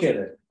you look at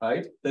it,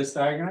 right, this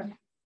diagram,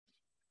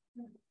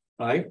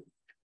 right?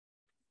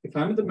 If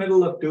I'm in the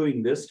middle of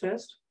doing this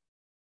test,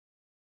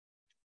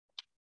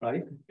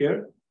 right,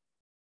 here,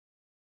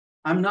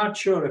 I'm not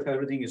sure if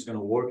everything is going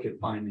to work it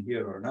fine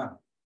here or not,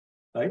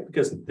 right?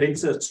 Because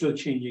things are still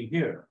changing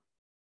here.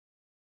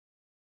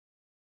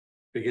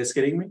 You guys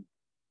getting me?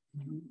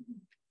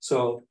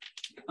 So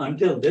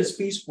until this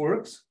piece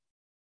works,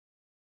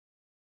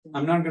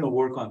 I'm not going to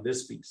work on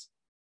this piece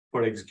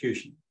for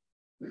execution.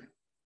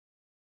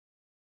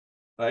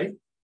 Right?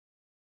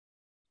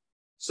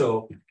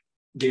 So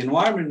the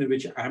environment in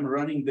which I'm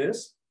running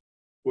this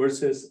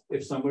versus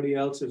if somebody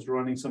else is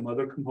running some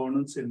other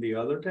components in the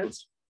other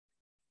test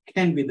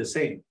can be the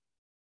same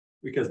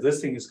because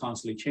this thing is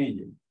constantly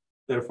changing.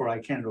 Therefore, I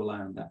can't rely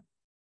on that.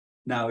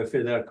 Now, if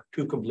there are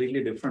two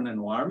completely different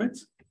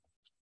environments,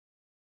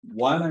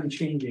 while I'm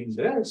changing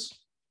this,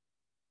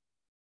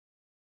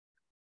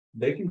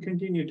 they can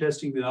continue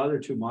testing the other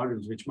two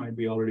modules, which might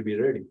be already be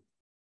ready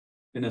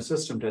in a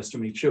system test to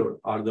make sure,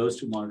 are those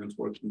two modules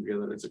working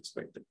together as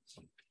expected,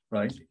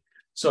 right?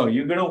 So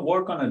you're going to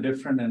work on a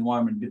different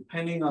environment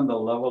depending on the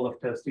level of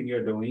testing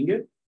you're doing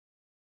it.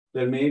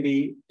 There may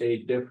be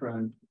a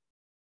different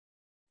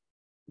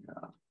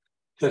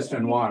test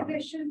environment.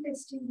 Integration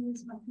testing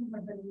is nothing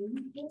but the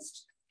unit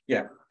test.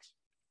 Yeah.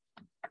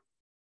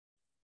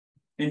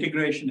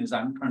 Integration is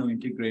I'm trying to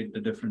integrate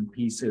the different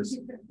pieces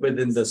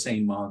within the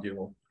same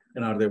module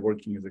and are they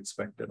working as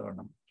expected or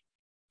not?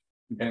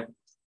 Okay.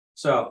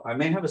 So I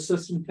may have a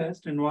system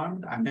test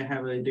environment, I may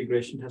have an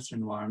integration test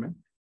environment,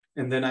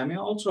 and then I may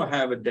also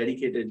have a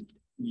dedicated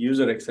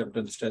user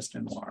acceptance test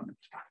environment,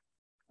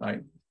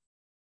 right?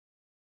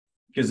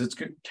 Because it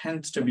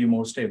tends to be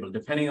more stable.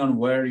 Depending on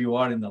where you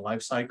are in the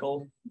life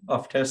cycle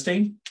of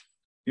testing,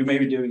 you may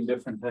be doing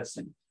different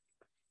testing.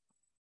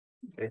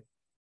 Okay.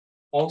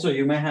 Also,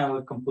 you may have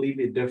a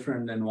completely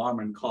different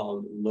environment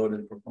called load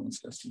and performance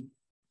testing.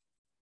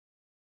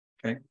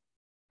 Okay.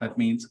 That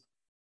means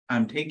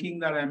I'm taking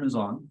that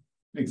Amazon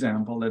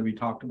example that we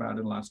talked about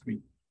in last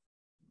week,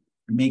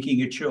 making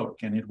it sure,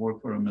 can it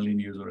work for 1 million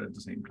users at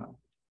the same time?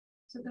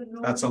 So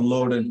that's a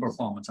load and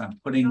performance. I'm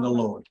putting the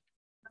load.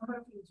 Number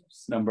of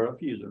users. Number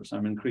of users.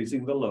 I'm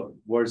increasing the load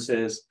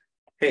versus,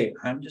 hey,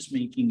 I'm just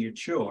making it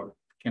sure,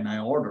 can I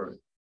order it?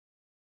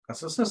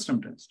 That's a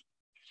system test.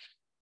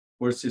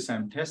 Versus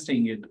I'm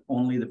testing it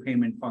only the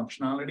payment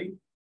functionality.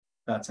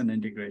 That's an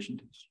integration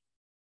test.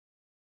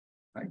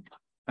 Right?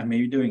 I may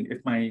be doing,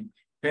 if my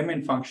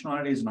payment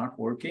functionality is not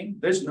working,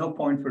 there's no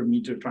point for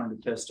me to try to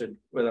test it,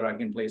 whether I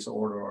can place an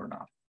order or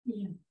not.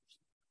 Yeah.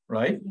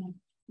 Right? Yeah.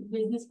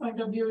 Business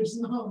point of view, it's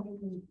not.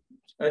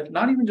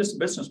 Not even just a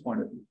business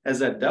point of view.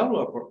 As a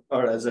developer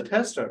or as a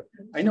tester,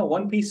 I know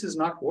one piece is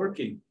not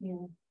working.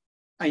 Yeah.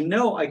 I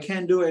know I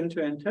can't do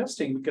end-to-end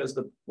testing because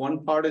the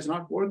one part is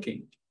not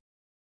working.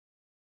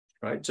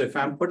 Right? So if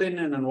I'm put in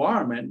an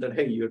environment that,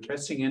 hey, you're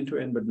testing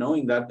end-to-end, but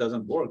knowing that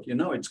doesn't work, you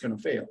know it's going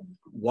to fail.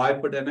 Why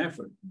put an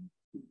effort?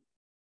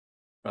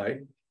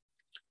 Right?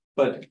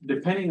 But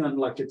depending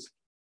on it's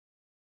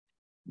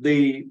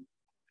the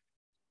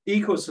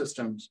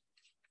ecosystems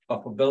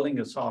of building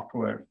a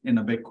software in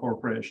a big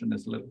corporation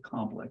is a little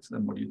complex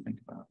than what you think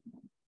about.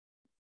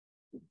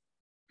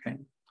 Okay,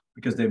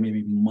 because there may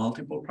be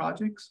multiple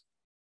projects,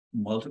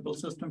 multiple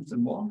systems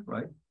involved,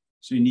 right?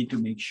 So you need to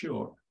make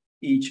sure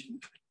each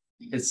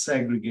is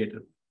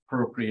segregated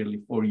appropriately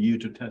for you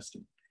to test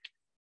it.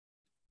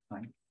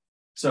 Right?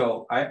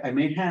 So I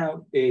may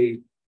have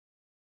a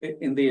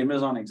in the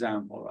Amazon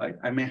example, right?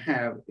 I may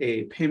have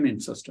a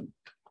payment system.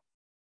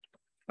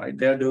 Right,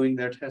 they're doing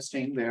their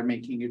testing, they're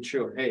making it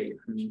sure, hey,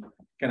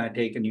 can I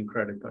take a new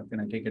credit card?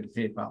 Can I take it to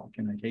PayPal?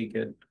 Can I take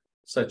it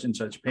such and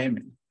such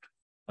payment?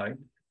 Right?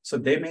 So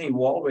they may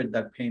evolve with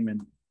that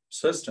payment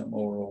system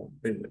or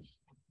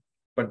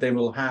but they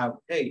will have,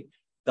 hey,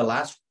 the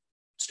last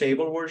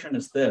stable version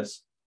is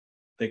this.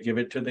 They give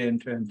it to the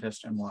end-to-end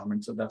test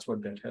environment. So that's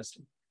what they're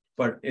testing.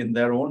 But in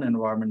their own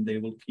environment, they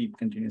will keep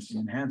continuously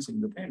enhancing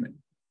the payment.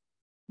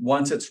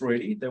 Once it's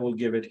ready, they will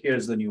give it,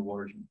 here's the new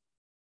version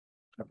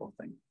type of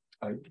thing.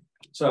 Right.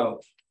 So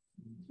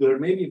there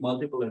may be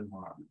multiple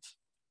environments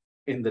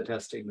in the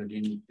testing that you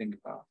need to think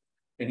about.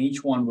 And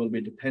each one will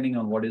be depending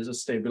on what is the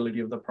stability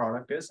of the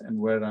product is and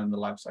where on the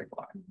life cycle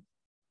are.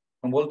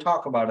 And we'll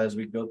talk about as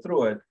we go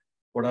through it,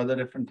 what are the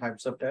different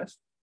types of tests.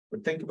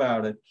 But think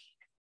about it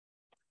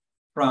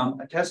from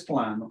a test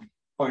plan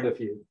point of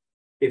view.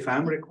 If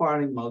I'm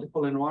requiring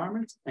multiple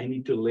environments, I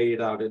need to lay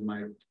it out in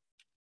my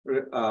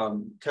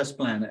test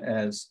plan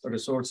as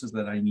resources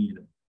that I need.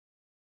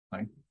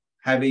 Right?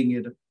 Having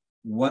it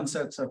one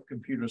sets of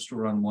computers to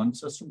run one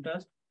system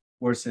test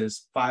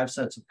versus 5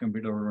 sets of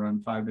computers to run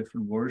 5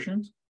 different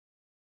versions,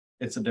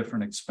 it's a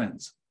different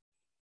expense,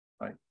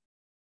 right?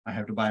 I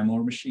have to buy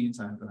more machines.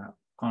 I have to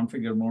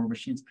configure more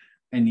machines.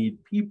 I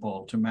need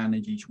people to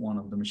manage each one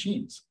of the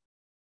machines,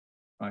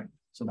 right?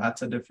 So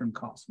that's a different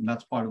cost. And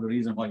that's part of the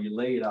reason why you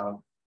lay it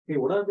out. Hey,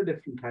 what are the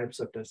different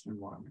types of test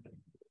environment?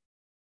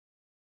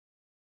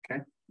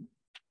 Okay.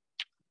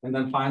 And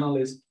then final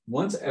is,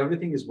 once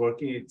everything is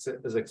working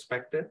as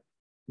expected,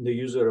 the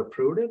user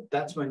approved it,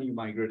 that's when you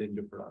migrate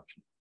into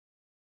production.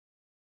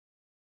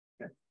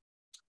 Okay.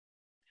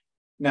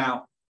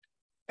 Now,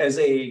 as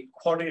a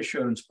quality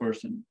assurance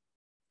person,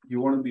 you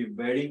want to be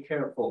very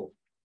careful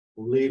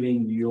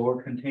leaving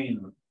your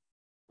container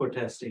for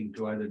testing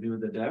to either do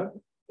the dev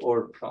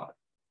or prod.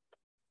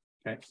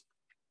 Okay.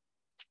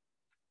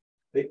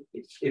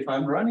 If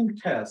I'm running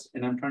tests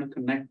and I'm trying to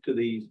connect to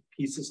the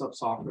pieces of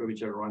software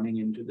which are running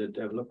into the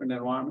development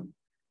environment,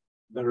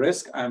 the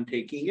risk I'm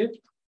taking it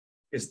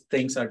is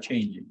things are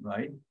changing,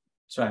 right?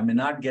 So I may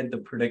not get the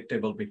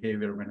predictable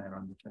behavior when I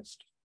run the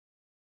test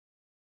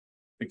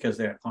because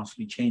they are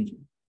constantly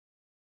changing.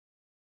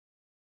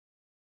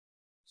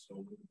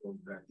 So we go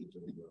back into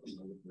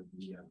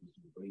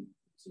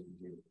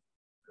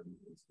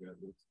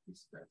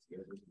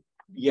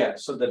Yeah,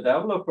 so the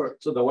developer,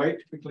 so the way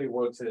it typically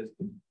works is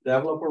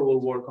developer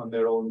will work on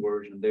their own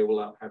version. They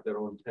will have their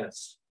own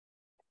tests,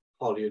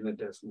 all unit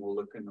tests, and we'll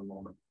look in a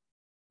moment.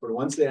 But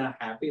once they are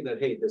happy that,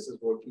 hey, this is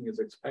working as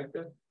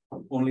expected,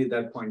 only at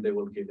that point they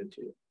will give it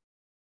to you.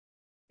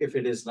 If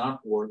it is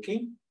not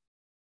working,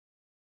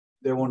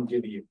 they won't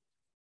give you.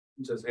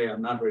 It says, hey,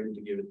 I'm not ready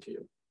to give it to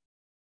you.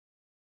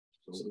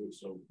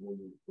 So what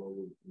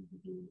would we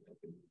do at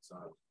the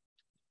side?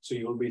 So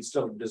you'll be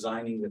still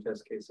designing the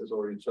test cases,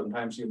 or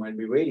sometimes you might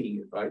be waiting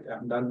it, right?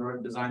 I'm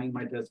done designing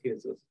my test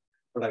cases,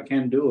 but I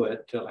can't do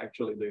it till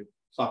actually the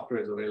software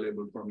is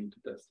available for me to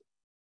test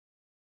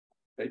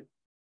it. Right?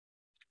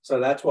 So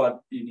that's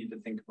what you need to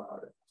think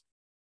about it.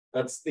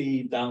 That's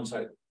the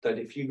downside, that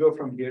if you go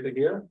from here to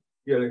here,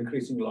 you're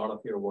increasing a lot of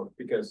your work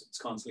because it's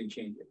constantly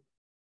changing.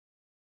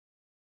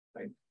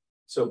 Right?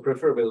 So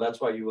preferably, that's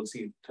why you will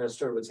see a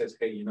tester which says,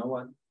 hey, you know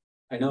what?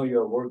 I know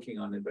you're working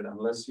on it, but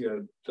unless you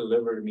have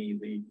delivered me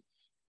the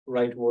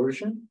right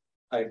version,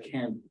 I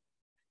can't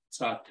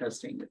start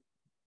testing it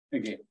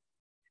again.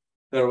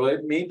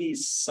 There may be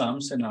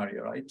some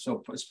scenario, right?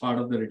 So as part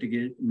of the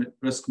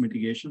risk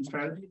mitigation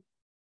strategy,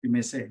 you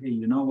may say, hey,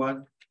 you know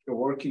what? You're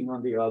working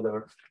on the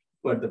other,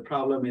 but the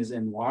problem is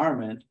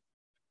environment.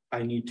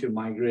 I need to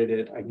migrate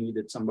it. I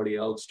needed somebody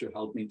else to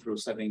help me through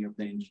setting up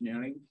the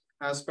engineering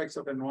aspects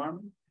of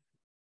environment.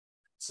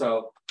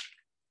 So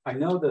I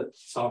know that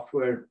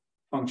software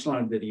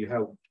functionality that you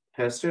have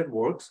tested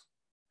works.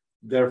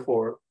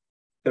 Therefore,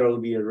 there will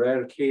be a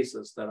rare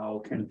cases that I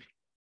can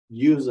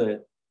use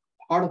it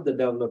part of the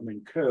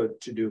development code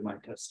to do my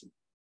testing.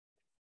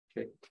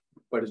 Okay,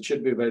 but it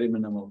should be very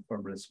minimal for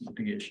risk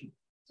mitigation.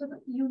 So the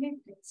unit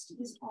test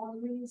is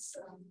always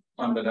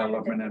on the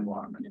development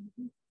environment.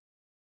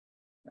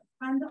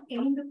 And the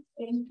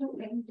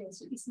end-to-end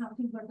test is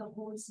nothing but the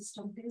whole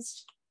system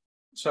test.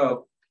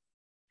 So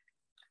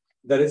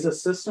there is a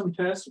system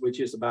test, which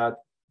is about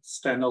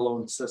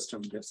standalone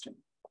system testing.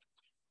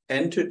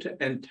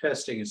 End-to-end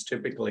testing is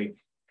typically,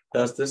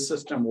 does this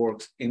system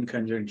work in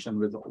conjunction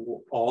with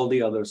all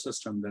the other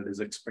systems that is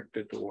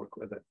expected to work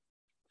with it?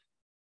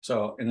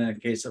 So in the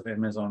case of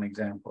Amazon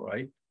example,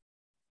 right?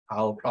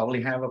 I'll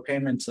probably have a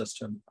payment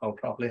system. I'll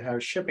probably have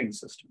a shipping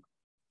system.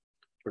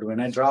 But when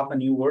I drop a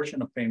new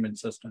version of payment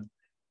system,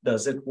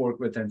 does it work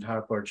with the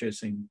entire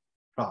purchasing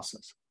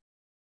process?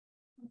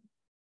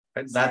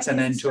 Right? That's an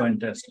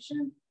end-to-end test.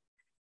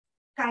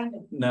 Kind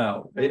of.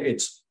 No,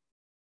 it's,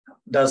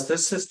 does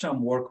this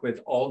system work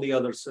with all the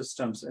other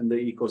systems in the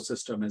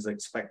ecosystem as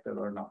expected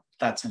or not?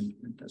 That's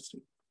end-to-end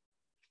testing.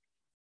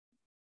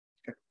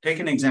 Okay. Take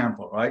an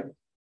example, right?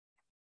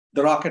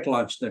 The rocket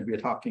launch that we're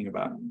talking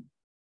about,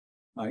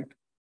 right?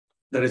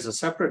 there is a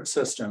separate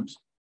system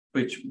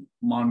which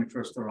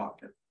monitors the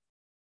rocket,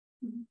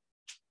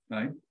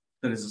 right?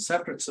 There is a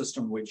separate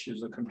system which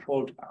is a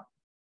control tower.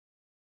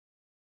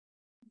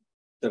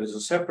 There is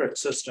a separate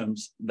system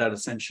that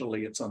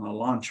essentially it's on a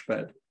launch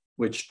pad,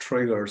 which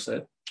triggers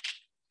it,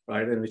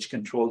 right? And which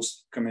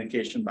controls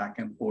communication back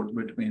and forth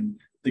between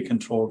the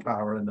control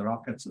tower and the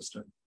rocket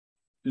system.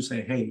 To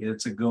say, hey,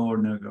 it's a go or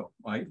no go,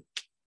 right?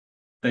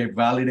 They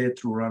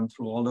validate run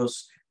through all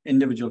those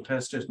individual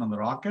tests on the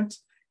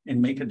rockets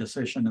and make a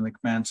decision in the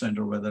command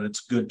center whether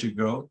it's good to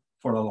go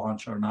for a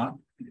launch or not.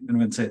 And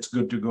when say it's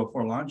good to go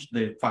for launch,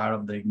 they fire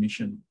up the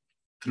ignition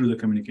through the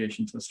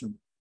communication system,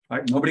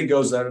 right? Nobody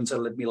goes there and says,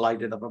 let me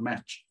light it up a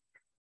match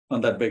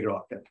on that big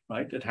rocket,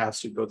 right? It has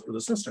to go through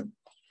the system.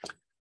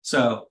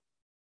 So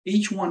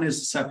each one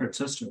is separate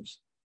systems,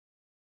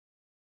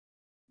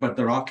 but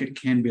the rocket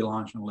can be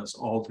launched unless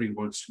all three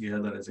works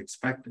together as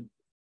expected,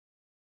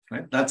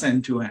 right? That's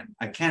end to end.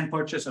 I can't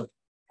purchase an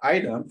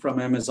item from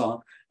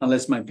Amazon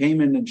unless my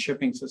payment and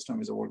shipping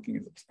system is working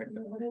as expected.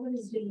 Whatever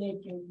is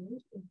related.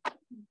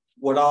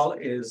 What all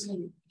is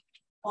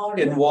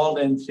involved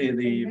in, say,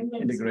 the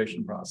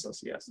integration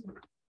process, yes.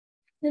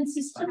 Then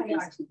system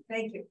testing.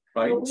 Thank you.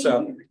 Right,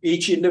 so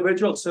each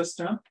individual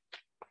system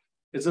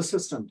is a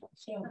system,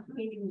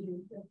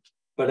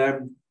 but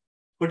I'm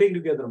putting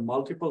together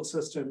multiple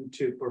systems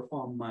to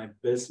perform my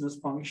business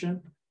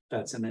function.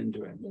 That's an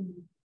end-to-end.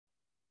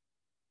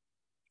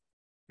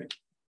 I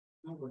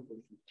have one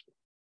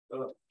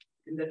question.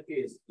 In that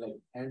case, like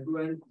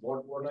end-to-end,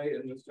 what I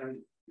understand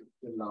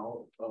till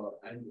now,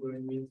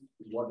 end-to-end means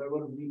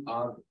whatever we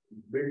are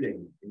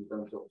building in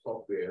terms of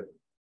software,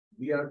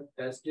 we are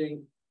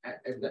testing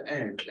at the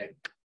end, like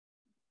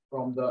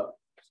from the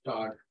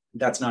start.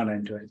 That's not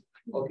end-to-end.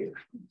 Okay,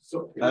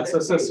 so That's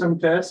a system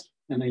test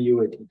and a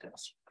UAT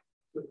test.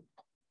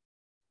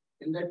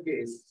 In that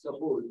case,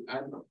 suppose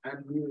I'm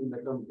new in the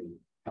company,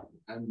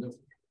 and just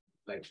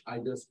like I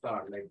just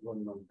start like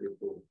 1 month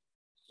before,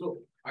 so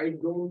I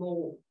don't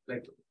know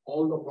like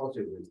all the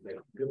processes, like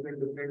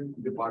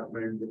different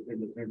departments,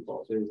 different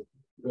processes,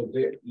 because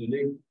they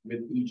link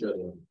with each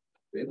other.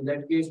 In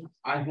that case,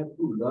 I have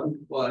to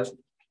learn first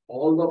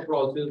all the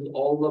process,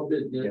 all the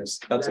business. Yes,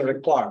 that's a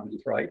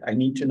requirement, right? I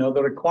need to know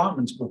the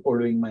requirements before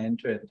doing my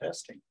end-to-end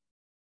testing.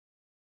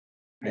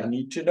 I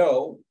need to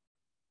know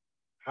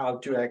how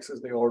to access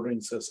the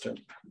ordering system,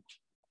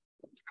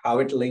 how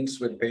it links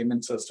with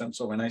payment system.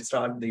 So when I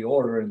start the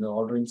order in the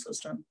ordering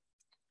system,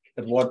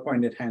 at what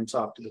point it hands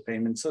off to the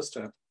payment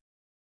system.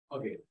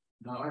 Okay,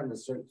 now I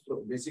understand.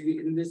 So basically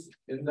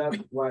in that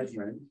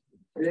requirement,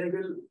 they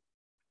will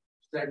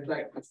set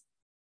like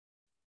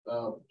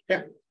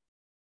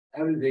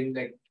everything,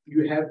 like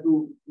you have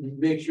to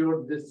make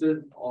sure this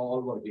is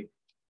all working,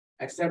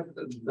 except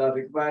the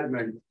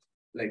requirement,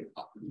 like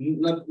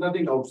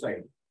nothing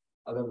outside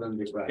other than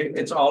requirement.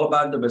 It's all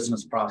about the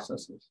business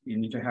processes. You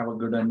need to have a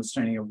good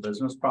understanding of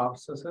business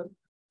processes,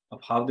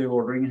 of how the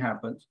ordering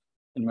happens.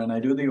 And when I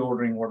do the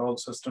ordering, what all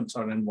systems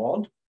are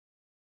involved.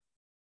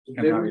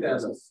 They will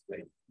tell us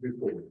like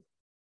before.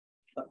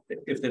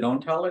 If they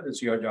don't tell it,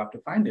 it's your job to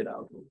find it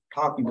out,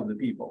 talking to the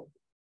people.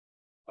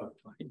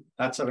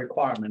 That's a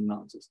requirement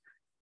analysis.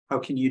 How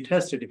can you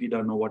test it if you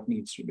don't know what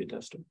needs to be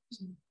tested?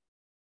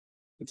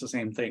 It's the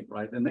same thing,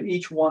 right? And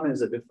each one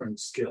is a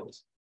different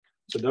skills.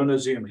 So don't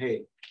assume,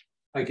 hey,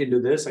 I can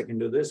do this, I can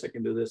do this, I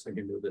can do this, I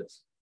can do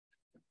this.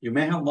 You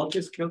may have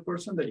multi-skilled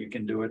person that you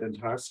can do it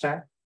entire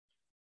stack,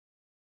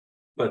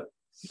 but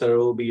there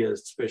will be a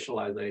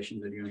specialization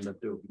that you end up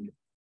doing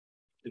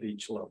at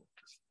each level.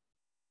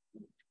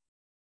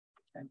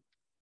 Okay.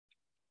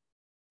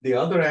 The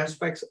other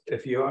aspects,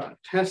 if you're a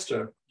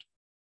tester,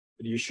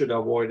 you should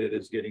avoid it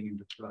is getting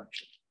into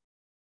production.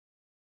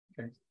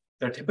 Okay.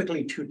 There are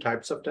typically two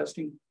types of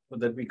testing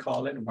that we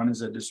call it. One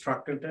is a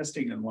destructive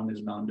testing and one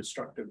is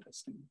non-destructive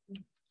testing.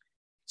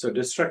 So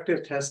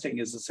destructive testing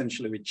is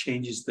essentially which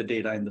changes the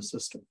data in the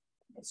system.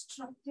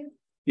 Destructive?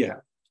 Yeah.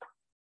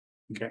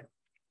 Okay.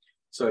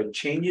 So it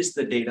changes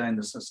the data in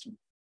the system.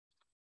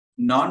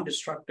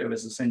 Non-destructive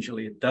is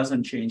essentially it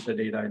doesn't change the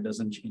data, it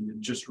doesn't change, it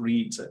just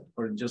reads it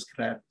or it just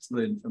grabs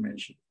the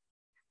information.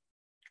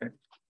 Okay.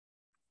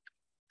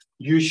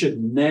 You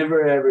should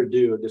never ever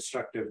do a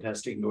destructive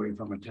testing going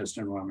from a test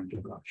environment to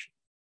production.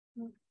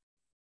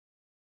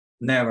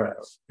 Never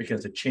ever,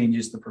 because it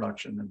changes the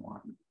production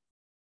environment.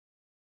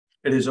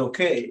 It is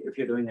okay if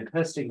you're doing a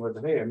testing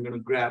with, hey, I'm going to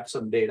grab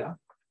some data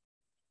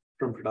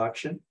from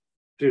production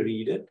to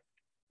read it,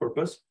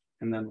 purpose,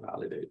 and then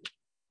validate it.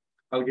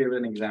 I'll give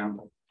an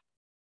example.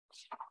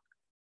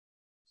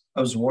 I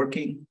was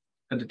working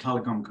at a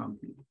telecom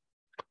company.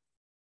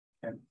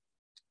 Okay.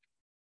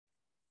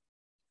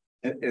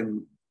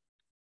 And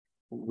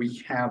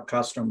we have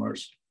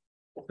customers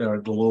that are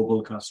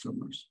global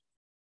customers,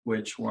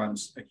 which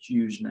runs a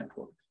huge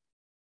network.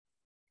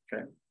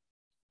 Okay.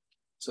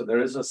 So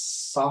there is a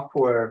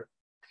software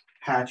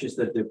patches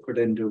that they put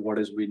into what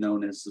is we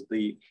known as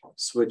the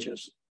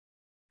switches,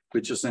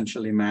 which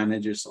essentially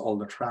manages all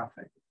the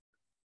traffic.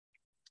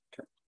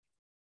 Okay.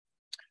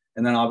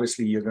 And then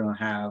obviously you're going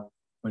to have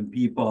when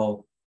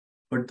people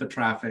put the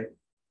traffic,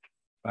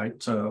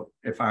 right? So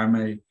if I'm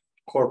a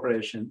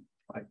corporation,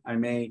 right, I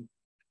may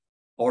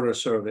order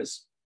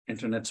service,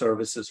 internet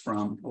services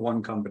from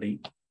one company.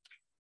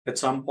 At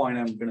some point,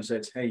 I'm going to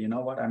say, hey, you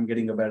know what? I'm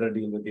getting a better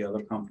deal with the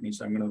other company.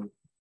 So I'm going to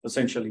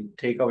essentially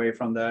take away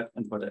from that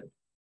and put it.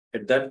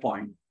 At that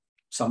point,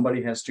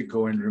 somebody has to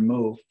go and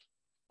remove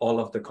all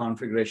of the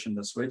configuration,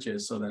 the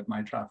switches, so that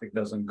my traffic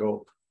doesn't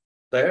go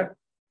there.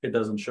 It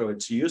doesn't show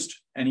it's used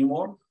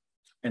anymore,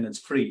 and it's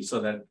free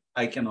so that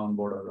I can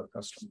onboard other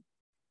customers.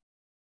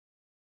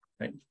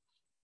 Right.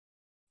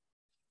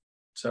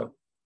 So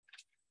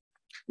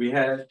we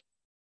had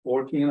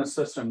working in a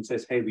system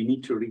says, hey, we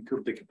need to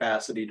recoup the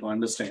capacity to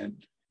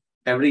understand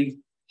every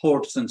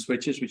ports and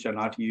switches which are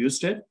not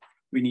used it.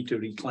 We need to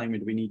reclaim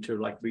it. We need to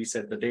like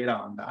reset the data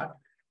on that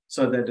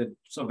so that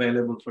it's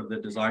available for the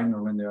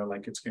designer when they're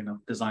like, it's kind of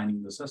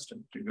designing the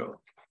system to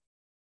go.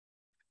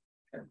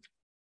 Okay.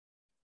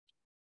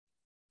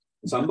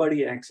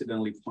 Somebody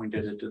accidentally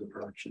pointed it to the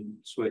production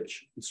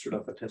switch instead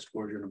of a test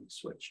version of the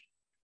switch.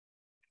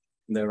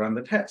 And they run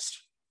the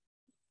test.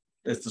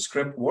 As the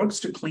script works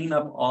to clean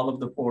up all of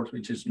the ports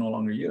which is no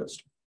longer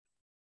used.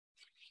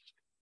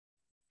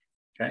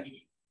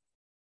 Okay.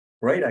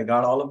 Right, I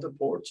got all of the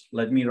ports.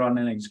 Let me run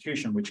an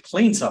execution which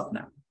cleans up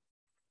now.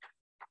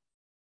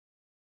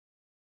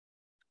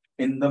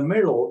 In the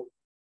middle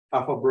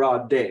of a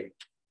broad day,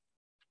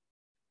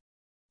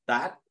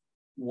 that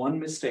one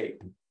mistake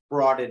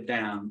brought it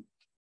down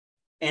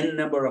n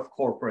number of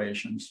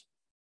corporations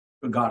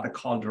who got a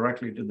call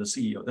directly to the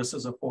CEO. This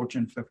is a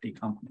Fortune 50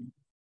 company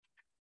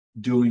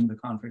doing the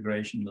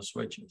configuration, the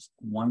switches.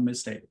 One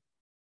mistake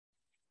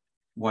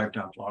wiped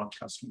out a lot of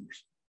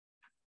customers.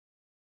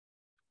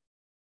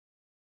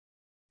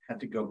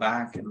 Had to go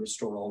back and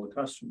restore all the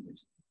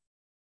customers.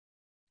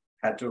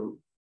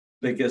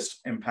 Biggest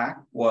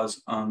impact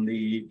was on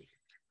the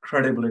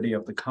credibility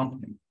of the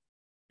company.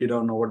 You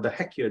don't know what the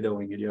heck you're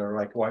doing. You're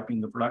like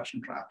wiping the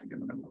production traffic in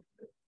the middle of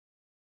it.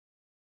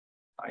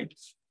 Right?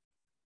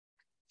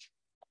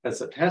 As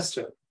a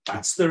tester,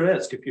 that's the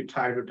risk if you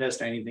try to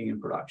test anything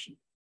in production.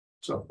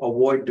 So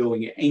avoid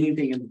doing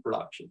anything in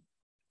production.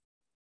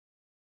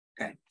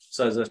 Okay.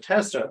 So as a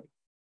tester,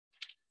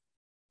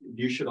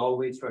 you should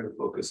always try to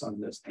focus on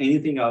this.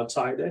 Anything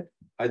outside it,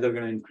 either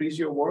going to increase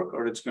your work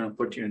or it's going to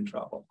put you in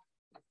trouble.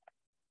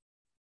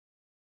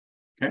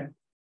 Okay.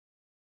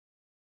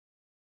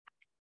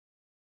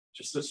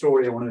 Just a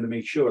story. I wanted to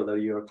make sure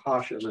that you're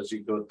cautious as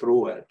you go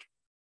through it,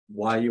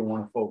 why you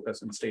want to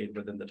focus and stay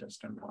within the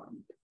test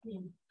environment. Yeah.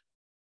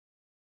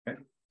 Okay.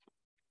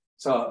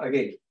 So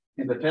again,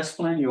 in the test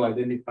plan, you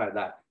identify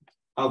that.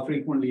 How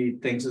frequently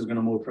things is going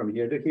to move from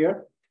here to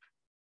here,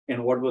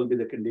 and what will be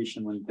the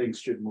condition when things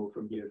should move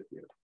from here to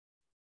here.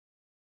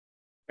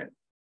 Okay.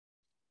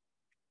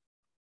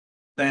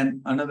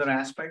 Then another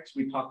aspect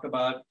we talked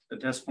about the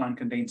test plan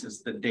contains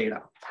is the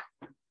data.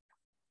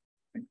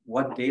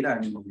 What data I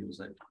need to use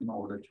it in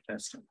order to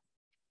test it.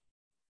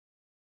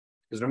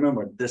 Because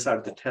remember, these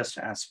are the test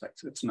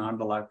aspects. It's not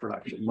the live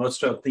production.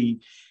 Most of the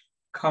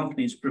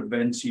companies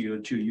prevents you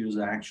to use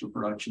actual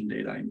production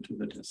data into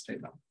the test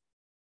data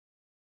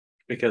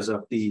because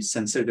of the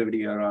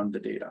sensitivity around the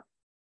data.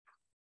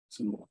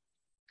 So,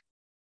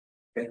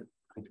 okay.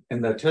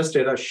 And the test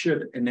data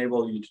should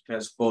enable you to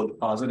test both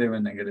positive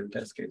and negative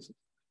test cases.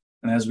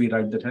 And as we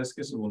write the test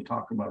cases, we'll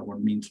talk about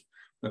what means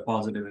the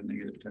positive and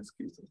negative test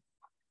cases.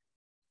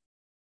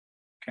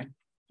 Okay.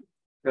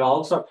 It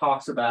also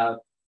talks about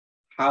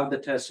how the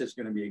test is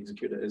going to be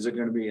executed. Is it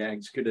going to be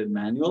executed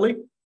manually?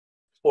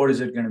 Or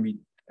is it going to be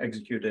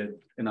executed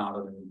in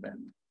automated manner?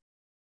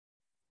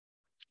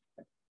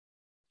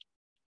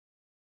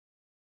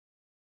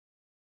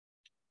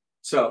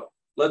 So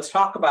let's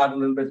talk about a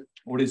little bit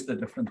what is the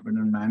difference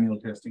between manual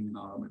testing and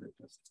automated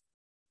testing.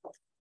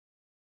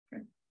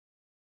 Okay.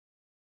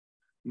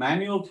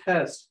 Manual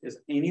test is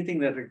anything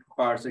that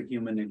requires a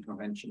human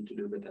intervention to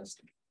do the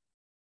testing.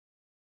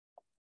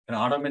 And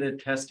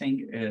automated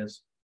testing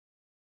is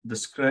the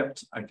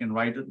script. I can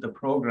write the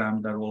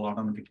program that will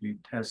automatically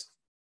test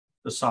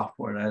the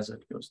software as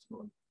it goes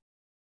through.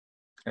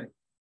 Okay.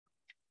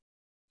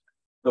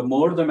 The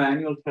more the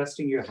manual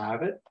testing you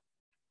have it,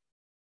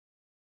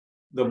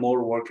 the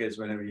more work is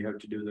whenever you have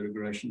to do the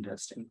regression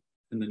testing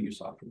in the new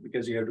software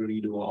because you have to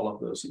redo all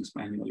of those things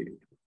manually.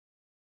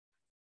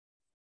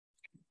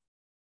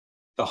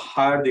 The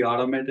higher the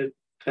automated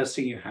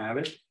testing you have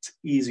it, it's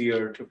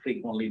easier to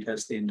frequently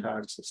test the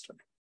entire system.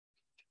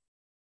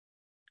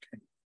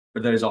 Okay.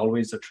 But there is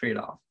always a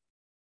trade-off,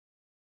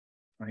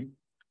 right?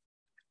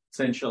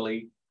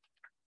 Essentially,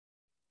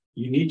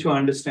 you need to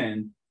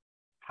understand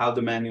how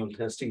the manual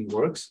testing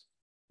works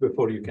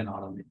before you can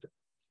automate it.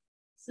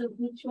 So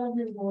which one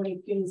is more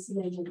accuracy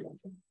level?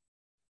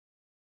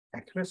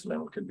 Accuracy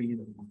level could be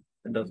either one.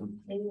 It doesn't.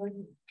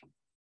 Anyone?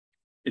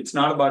 It's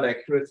not about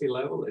accuracy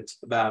level. It's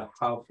about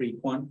how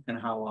frequent and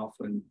how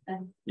often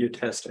you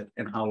test it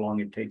and how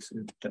long it takes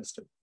you to test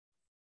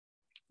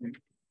it.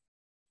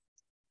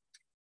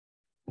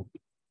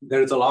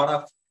 There's a lot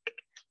of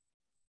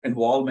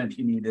involvement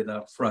you needed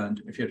up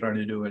front if you're trying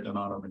to do it in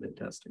automated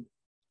testing.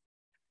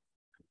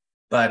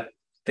 But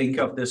think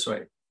of this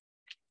way.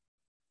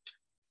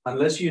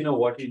 Unless you know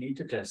what you need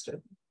to test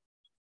it,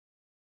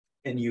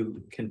 and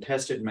you can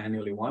test it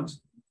manually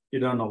once, you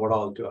don't know what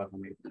all to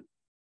automate.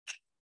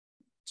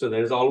 So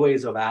there's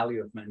always a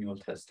value of manual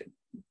testing.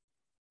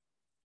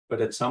 But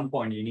at some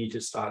point, you need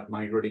to start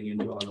migrating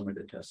into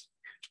automated testing.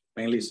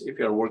 Mainly if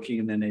you're working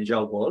in an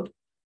agile world,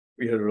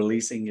 we are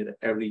releasing it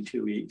every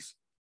 2 weeks.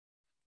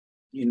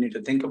 You need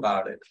to think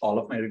about it. All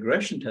of my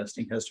regression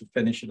testing has to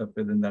finish it up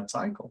within that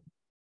cycle.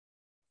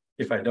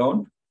 If I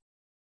don't,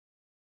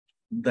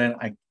 then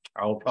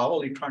I'll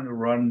probably try to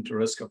run into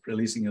risk of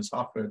releasing a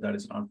software that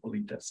is not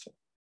fully tested.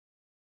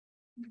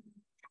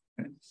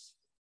 Okay.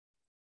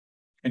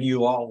 And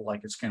you all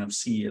it's kind of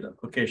see it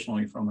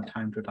occasionally from a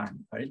time to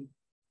time, right?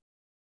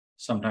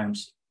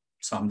 Sometimes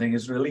something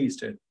is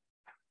released, it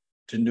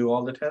didn't do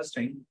all the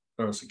testing,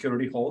 there are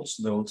security holes,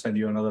 they'll send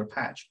you another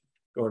patch.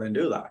 Go ahead and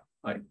do that,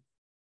 right?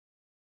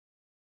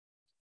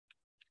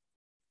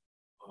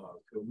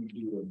 Could we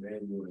do a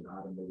manual and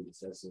automated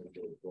assessment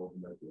for both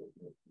methods?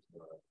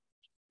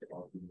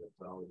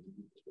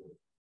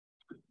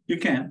 You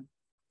can.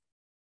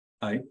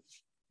 Right.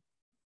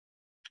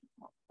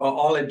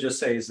 All it just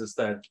says is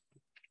that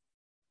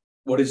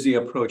what is the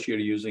approach you're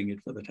using it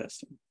for the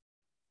testing?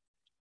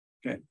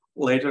 Okay.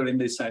 Later in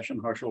this session,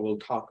 Harshal will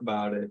talk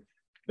about it,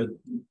 but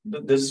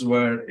this is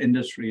where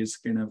industry is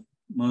kind of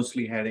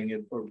mostly heading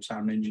it for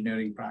sound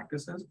engineering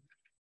practices,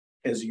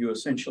 is you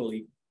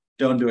essentially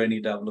don't do any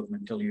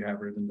development until you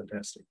have written the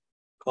testing,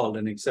 called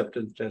an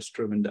acceptance test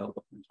driven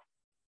development.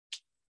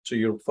 So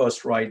you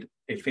first write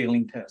a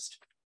failing test,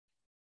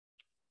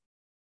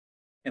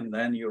 and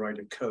then you write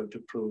a code to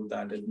prove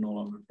that it no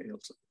longer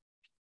fails.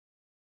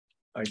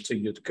 Right, so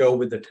you go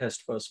with the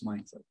test first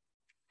mindset.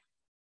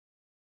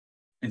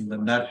 And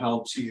then that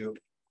helps you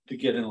to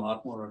get in a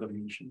lot more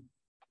automation.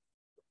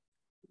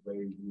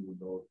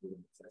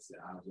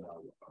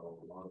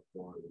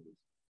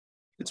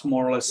 It's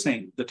more or less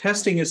same. The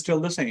testing is still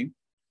the same.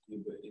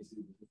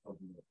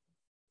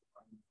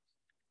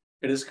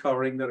 It is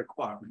covering the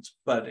requirements,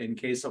 but in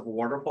case of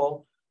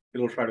waterfall, it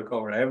will try to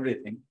cover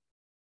everything.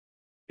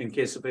 In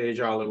case of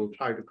agile, it will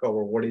try to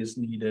cover what is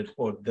needed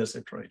for this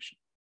iteration.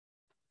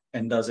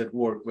 And does it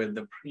work with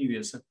the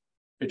previous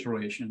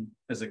iteration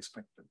as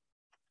expected?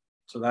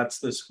 So that's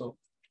the scope.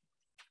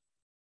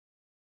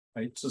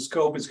 Right? So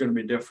scope is going to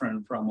be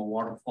different from a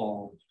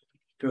waterfall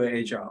to an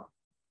agile.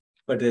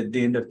 But at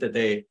the end of the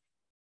day,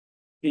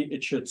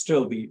 it should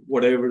still be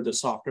whatever the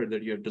software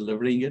that you're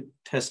delivering it,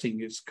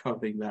 testing is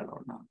covering that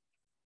or not.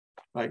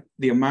 Right?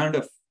 The amount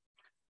of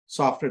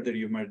software that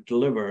you might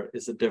deliver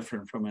is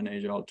different from an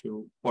agile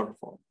to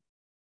waterfall.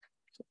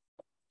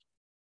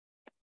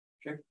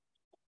 Okay.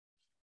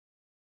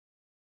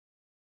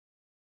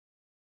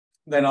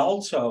 Then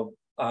also,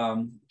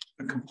 a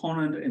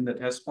component in the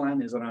test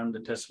plan is around the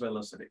test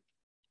velocity.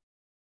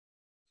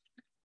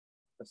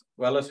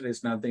 Velocity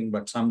is nothing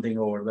but something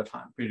over the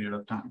period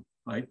of time,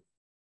 right?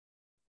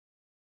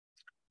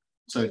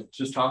 So it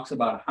just talks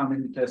about how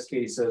many test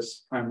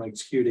cases I'm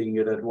executing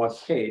it at what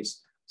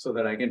pace, so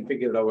that I can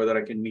figure out whether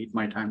I can meet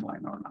my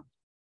timeline or not.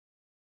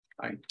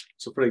 Right.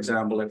 So for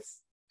example, if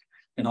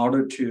in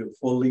order to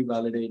fully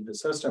validate the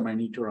system, I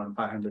need to run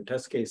 500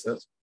 test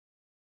cases,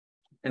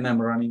 and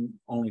I'm running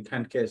only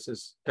 10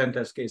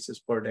 test cases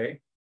per day,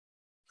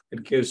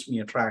 it gives me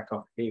a track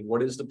of, hey,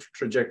 what is the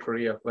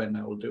trajectory of when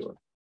I will do it?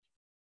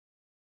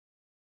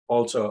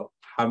 Also,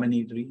 how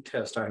many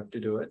retests I have to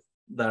do it,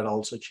 that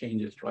also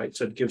changes, right?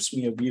 So it gives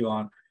me a view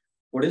on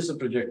what is the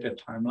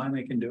projected timeline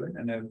I can do it,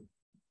 and then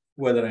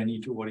whether I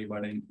need to worry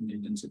about any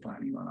contingency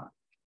planning or not.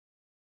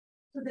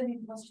 So then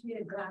it must be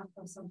a graph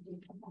or something.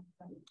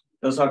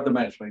 Those are the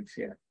metrics,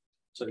 yeah.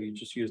 So you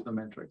just use the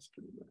metrics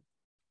to do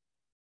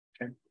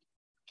that. Okay.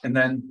 And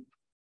then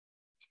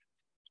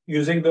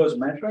using those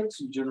metrics,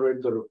 you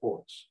generate the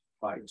reports,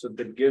 right? So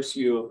that gives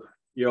you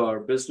your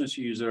business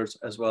users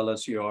as well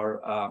as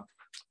your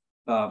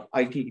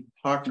IT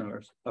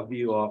partners a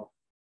view of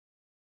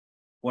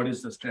what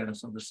is the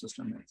status of the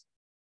system is,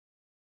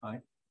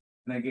 right?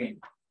 And again,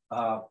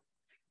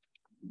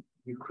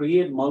 you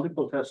create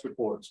multiple test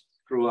reports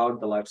throughout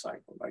the life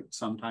cycle, right?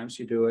 Sometimes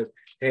you do it,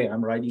 hey,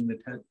 I'm writing the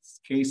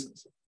test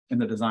cases in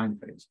the design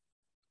phase.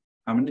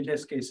 How many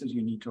test cases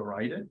you need to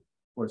write it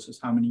versus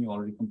how many you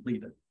already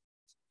completed.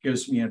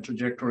 Gives me a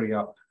trajectory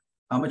of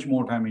how much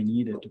more time I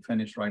needed to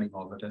finish writing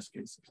all the test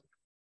cases.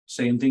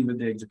 Same thing with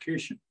the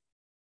execution.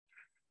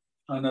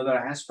 Another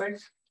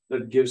aspect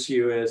that gives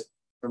you is,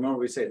 remember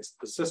we said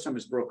the system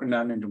is broken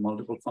down into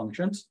multiple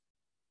functions.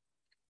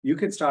 You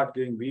can start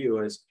doing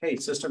view as, hey,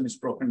 system is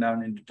broken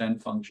down into 10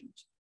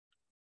 functions,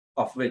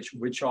 of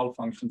which all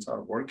functions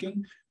are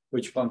working,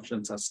 which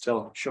functions are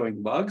still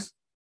showing bugs,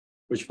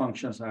 which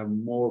functions have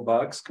more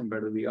bugs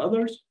compared to the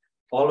others.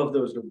 All of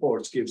those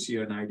reports gives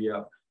you an idea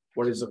of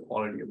what is the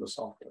quality of the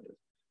software.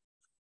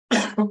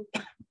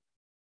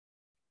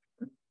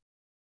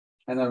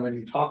 And then when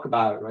you talk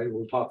about it, right,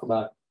 we'll talk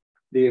about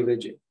the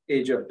average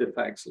age of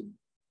defects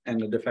and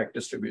the defect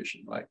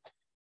distribution, right?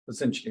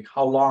 Essentially,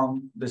 how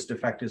long this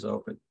defect is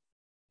open.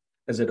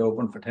 Is it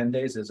open for 10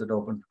 days? Is it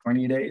open for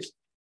 20 days?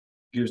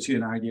 Gives you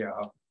an idea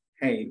of,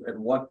 hey, at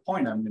what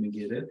point I'm going to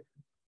get it,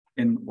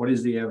 and what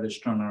is the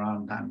average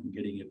turnaround time I'm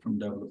getting it from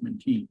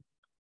development team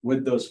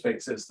with those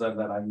fixes that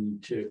I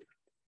need to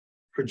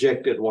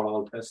project it what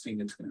all testing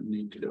it's going to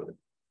need to do it.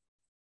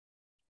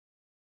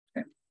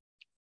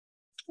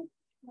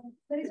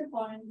 There is a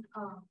point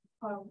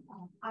for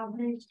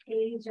average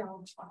age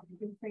of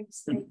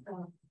defects. Like,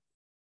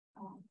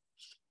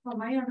 from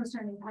my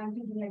understanding, I'm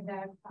thinking like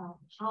that.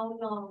 How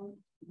long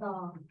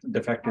the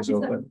Defect is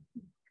open.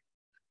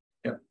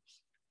 Yep.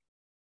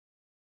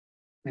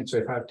 And so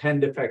if I have 10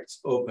 defects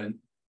open,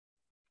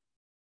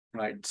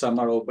 right, some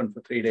are open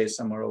for 3 days,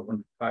 some are open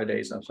for 5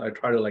 days. And so I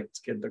try to like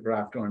get the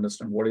graph to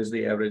understand what is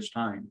the average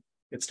time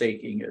it's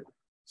taking it.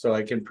 So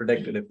I can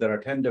predict it. If there are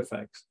 10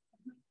 defects,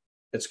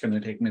 it's going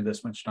to take me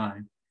this much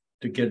time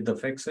to get the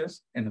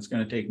fixes, and it's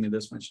going to take me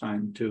this much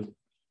time to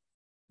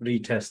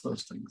retest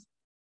those things.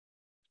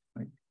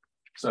 Right.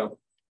 So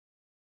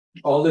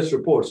all these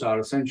reports are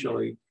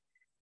essentially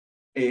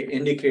an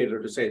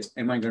indicator to say,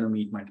 am I going to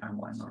meet my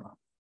timeline or not?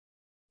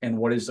 And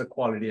what is the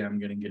quality I'm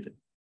going to get it?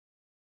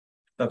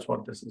 That's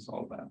what this is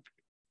all about.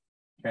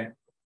 Okay.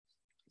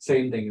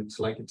 Same thing. It's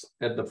like it's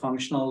at the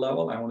functional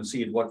level. I want to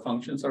see what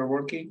functions are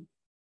working,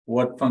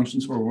 what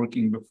functions were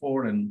working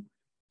before, and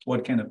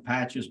what kind of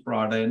patches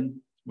brought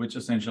in, which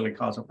essentially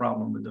cause a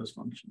problem with those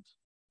functions.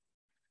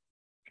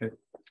 Okay.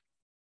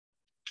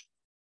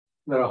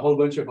 There are a whole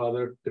bunch of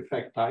other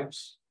defect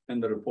types in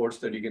the reports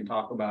that you can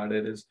talk about.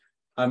 It is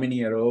how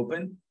many are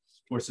open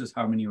versus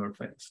how many are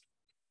fixed,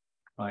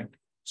 right?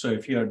 So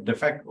if your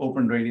defect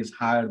open rate is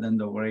higher than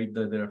the rate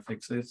that their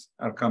fixes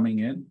are coming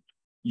in,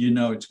 you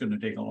know it's going to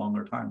take a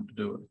longer time to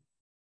do it,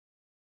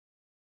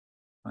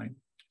 right?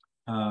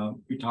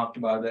 We talked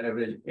about the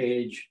average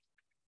age.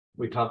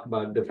 We talked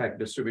about defect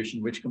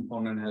distribution, which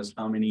component has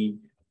how many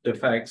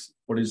defects,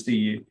 what is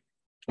the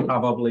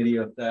probability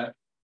of that.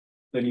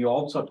 Then you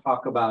also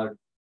talk about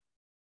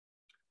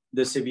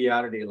the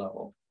severity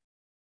level,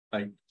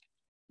 like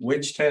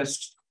which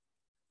tests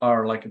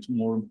are like it's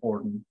more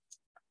important,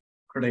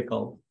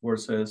 critical,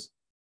 versus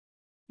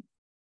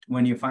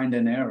when you find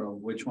an error,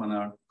 which one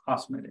are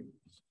cosmetic,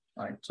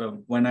 right?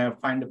 So when I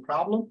find a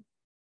problem,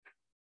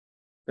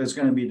 there's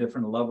going to be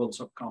different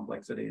levels of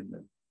complexity in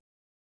them,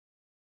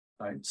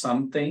 right?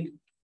 Something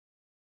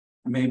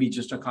maybe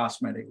just a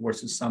cosmetic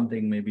versus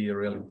something maybe a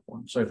real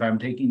important. So if I'm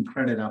taking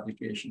credit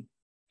application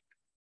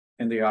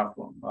in the art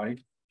form, right?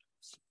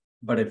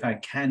 But if I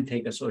can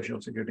take a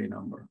social security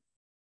number,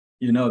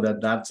 you know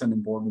that that's an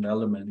important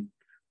element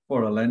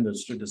for a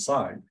lenders to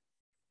decide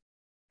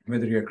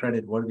whether you're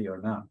credit worthy or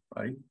not,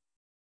 right?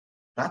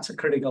 That's a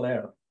critical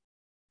error.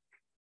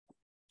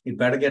 It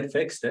better get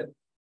fixed it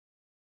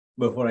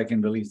before I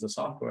can release the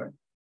software.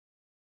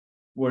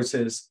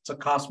 Versus it's a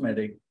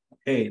cosmetic,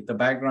 hey, the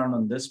background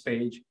on this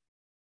page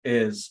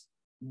is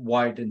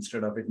white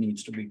instead of it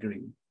needs to be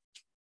green.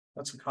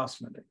 That's a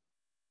cosmetic,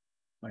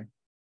 right?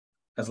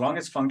 As long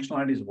as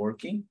functionality is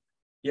working,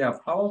 yeah,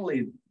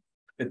 probably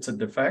it's a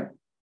defect,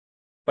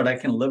 but I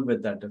can live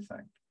with that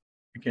defect.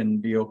 I can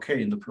be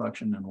okay in the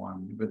production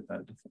environment with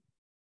that defect,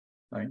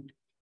 right?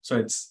 So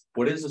it's,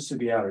 what is the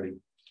severity?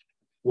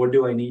 What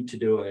do I need to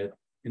do it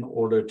in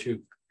order to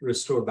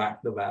restore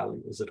back the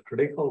value? Is it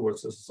critical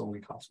versus it's only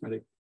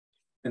cosmetic?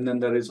 And then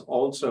there is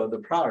also the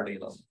priority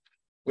level.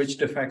 Which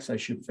defects I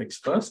should fix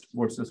first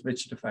versus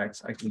which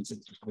defects I can fix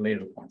at a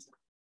later point.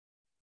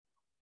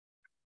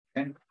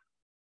 Okay.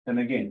 And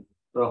again,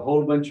 there are a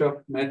whole bunch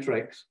of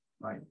metrics,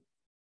 right?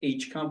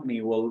 Each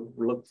company will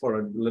look for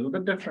a little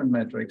bit different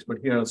metrics, but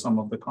here are some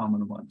of the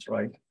common ones,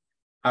 right?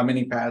 How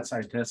many paths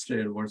I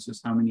tested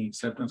versus how many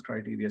acceptance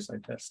criteria I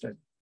tested.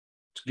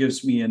 It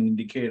gives me an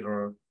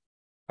indicator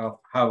of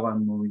how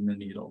I'm moving the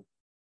needle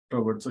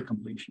towards the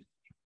completion.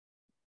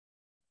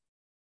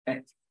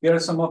 And here are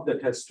some of the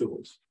test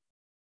tools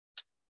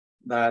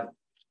that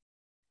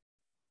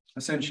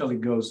essentially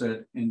goes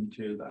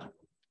into that.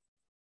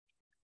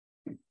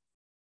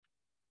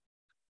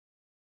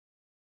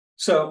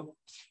 So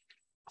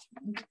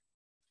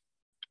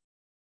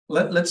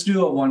let's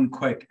do one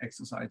quick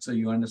exercise so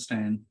you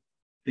understand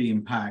the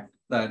impact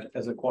that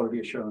as a quality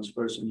assurance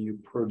person you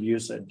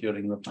produce it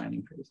during the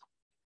planning phase.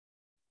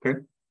 Okay.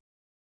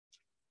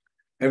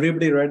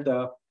 Everybody read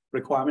the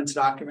requirements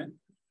document?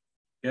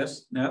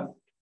 Yes? No?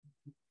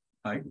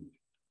 Right.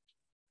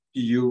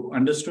 You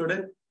understood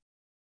it?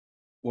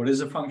 What is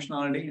the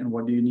functionality and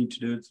what do you need to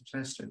do to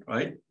test it,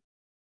 right?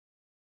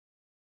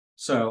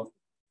 So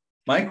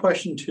my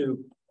question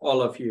to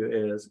all of you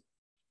is,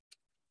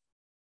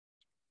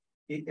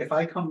 if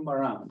I come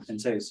around and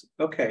says,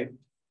 okay,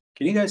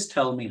 can you guys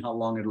tell me how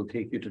long it will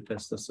take you to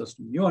test the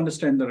system? You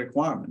understand the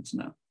requirements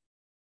now.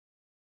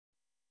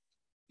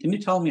 Can you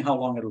tell me how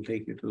long it will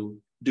take you to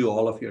do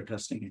all of your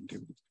testing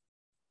activities?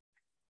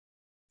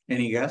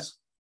 Any guess?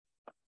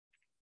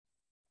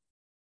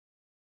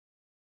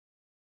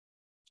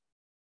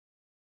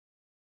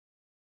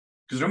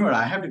 Because remember,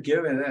 I have to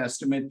give an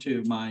estimate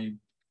to my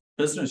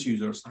business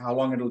users how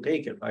long it will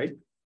take it, right?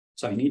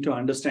 So I need to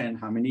understand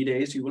how many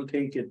days you will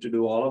take it to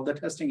do all of the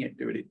testing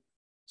activity.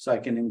 So I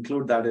can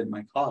include that in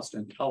my cost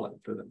and tell it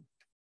to them.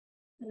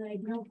 Right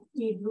now,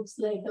 it looks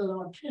like a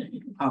lot.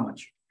 How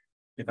much?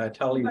 If I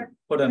tell you, But-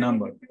 put a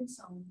number. Depends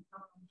on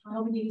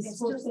How many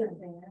testers resources? are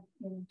there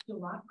to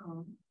work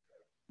on.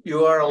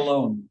 You are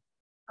alone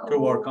to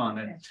work Oh, on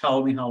okay. it.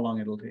 Tell me how long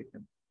it'll take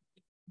them.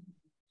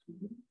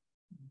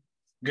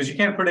 Because you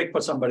can't predict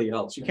for somebody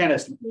else. You can't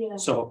estimate. Yeah,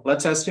 So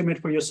let's estimate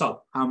for yourself.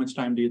 How much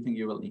time do you think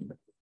you will need?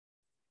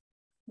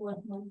 what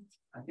month?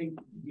 I think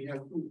we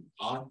have to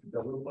ask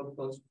developer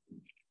first,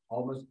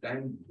 how much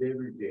time they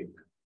will take.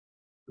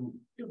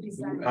 To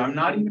design. I'm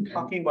not even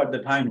talking about the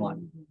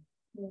timeline.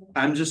 Yeah.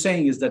 I'm just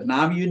saying is that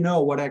now you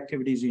know what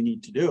activities you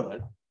need to do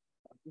it.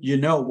 You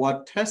know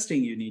what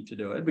testing you need to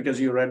do it because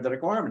you read the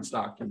requirements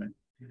document.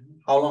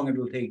 How long it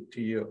will take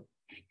to you.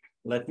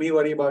 Let me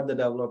worry about the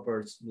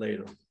developers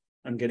later.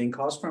 I'm getting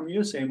costs from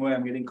you, same way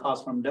I'm getting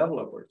costs from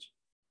developers.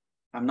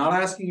 I'm not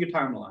asking you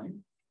timeline.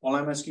 All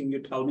I'm asking you,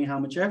 tell me how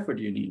much effort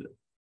you need.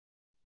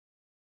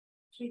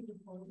 3 to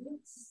 4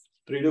 weeks.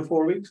 3 to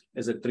 4 weeks?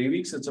 Is it 3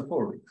 weeks? It's a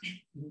 4 weeks.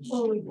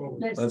 4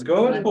 weeks. Let's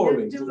go with 4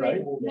 Let's weeks, do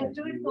right? it. Let's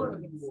do it 4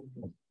 weeks.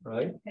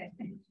 Right? Okay.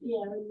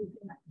 Yeah.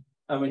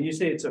 And when you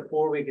say it's a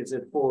 4 week, is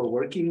it 4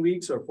 working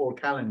weeks or 4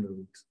 calendar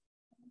weeks?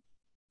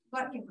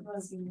 Working.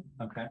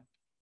 Okay.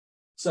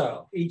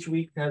 So each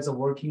week has a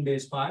working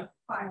days 5,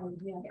 Fine,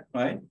 yeah.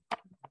 right?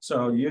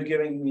 So you're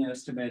giving me an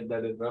estimate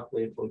that it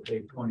roughly will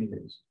take 20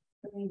 days.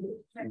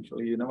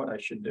 Actually, you know what I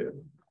should do?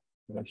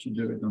 I should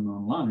do it on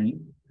online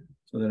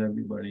so that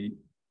everybody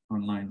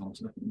online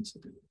also can see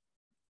it.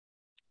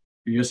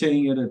 You're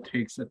saying it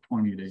takes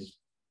 20 days.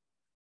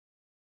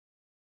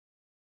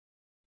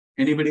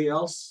 Anybody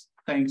else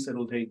thinks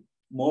it'll take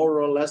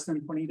more or less than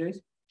 20 days?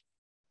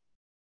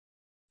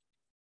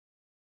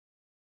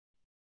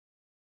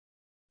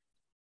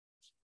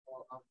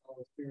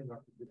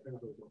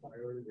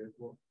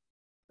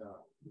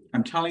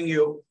 I'm telling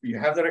you, you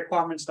have the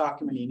requirements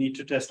document, you need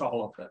to test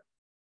all of that.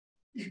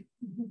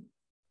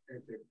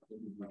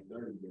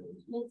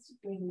 Let's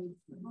bring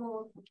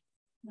more.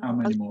 How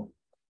many more?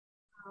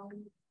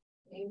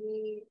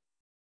 Maybe.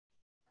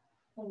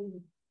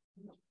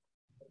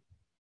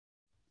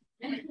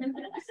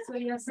 So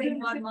you're saying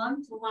 1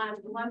 month?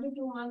 1 to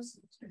 2 months.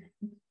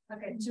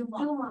 Okay, 2 2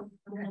 months. months.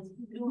 Okay,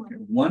 2 months.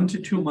 1 to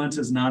 2 months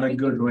is not a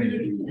good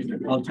way.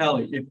 I'll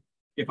tell you,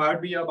 if I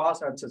would be your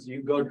boss, I'd say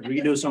you go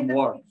redo some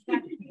work,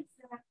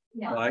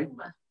 Yeah. right?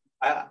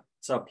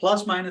 So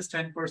plus minus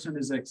 10%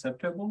 is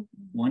acceptable.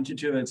 1 to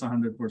 2, it's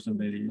 100%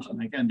 variation.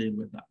 I can deal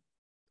with that.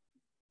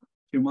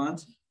 2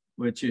 months,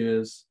 which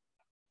is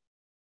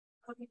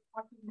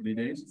 3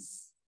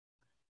 days.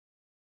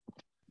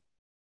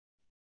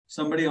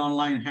 Somebody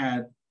online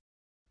had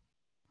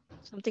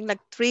something like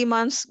 3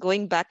 months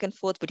going back and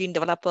forth between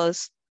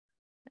developers.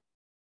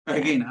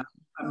 again,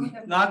 I'm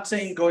not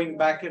saying going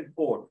back and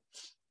forth.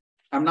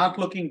 I'm not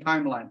looking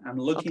timeline. I'm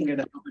looking at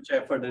how much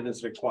effort it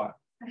is required.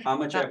 How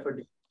much effort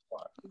is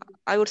required?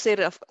 I would say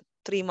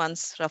 3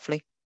 months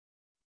roughly.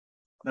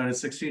 That is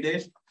 60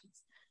 days.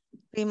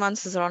 3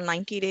 months is around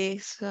 90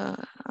 days.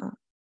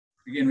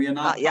 Again, we are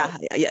not. Yeah,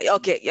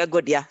 okay, yeah,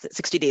 good, yeah,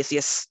 60 days,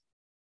 yes.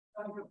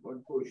 I have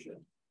one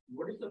question.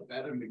 What is the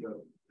parameter?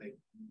 Like,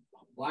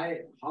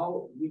 why,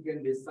 how we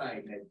can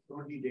decide like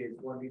 20 days,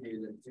 40 days,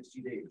 and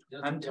 60 days?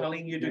 Just I'm because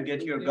telling you to we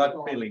get your think gut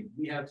of- feeling.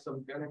 We have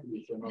some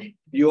calculation of,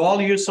 You all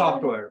use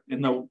software in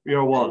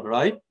your world,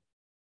 right?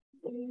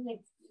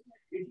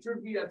 it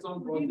should be at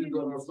some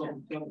procedure or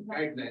some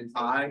guidelines.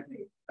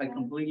 I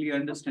completely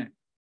understand.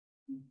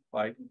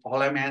 Right?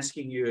 All I'm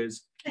asking you is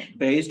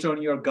based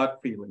on your gut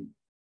feeling,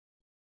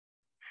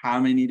 how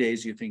many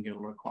days you think it'll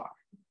require?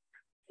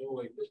 So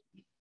like,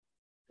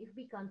 If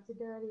we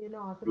consider, weeks.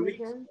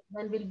 automation,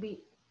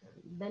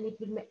 then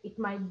it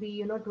might be,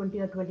 20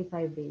 or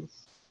 25 days.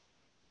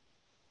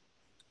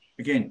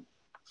 Again,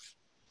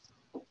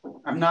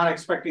 I'm not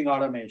expecting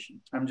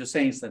automation. I'm just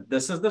saying that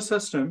this is the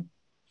system,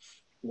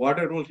 what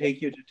it will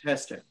take you to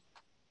test it.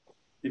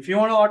 If you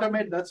want to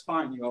automate, that's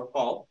fine, your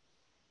call.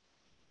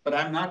 But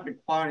I'm not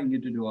requiring you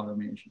to do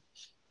automation.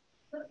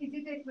 So is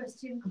it a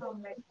question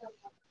from like?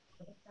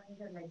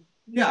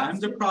 Yeah, I'm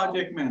the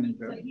project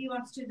manager. So he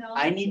wants to know.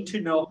 I need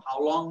to know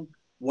how long,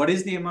 what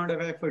is the amount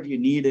of effort you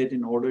needed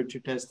in order to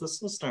test the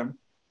system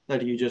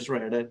that you just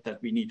read it,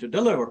 that we need to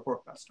deliver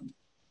for customer.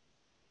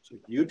 So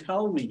you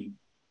tell me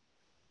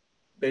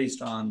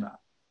based on that.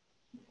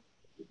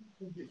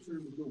 it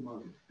should be 2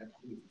 months at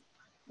least,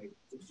 like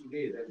 60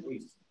 days at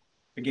least.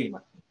 Again,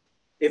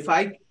 if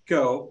I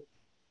go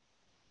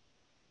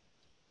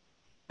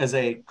as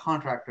a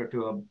contractor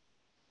to a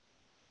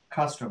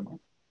customer,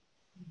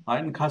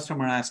 right, and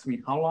customer asks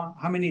me how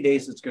many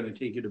days it's going to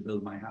take you to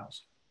build my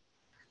house.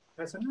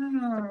 I said,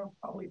 no,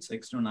 probably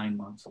 6 to 9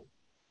 months.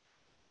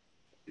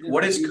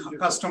 What is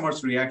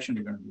customer's reaction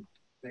going to be?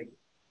 Like,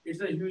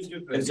 it's a huge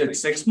difference. Is it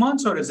 6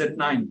 months or is it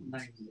 9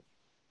 months?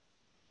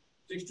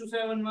 6 to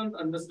 7 months,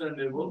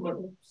 understandable, but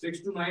 6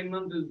 to 9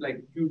 months is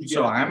like huge.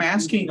 So gap. I'm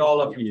asking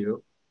all of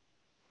you,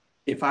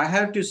 if I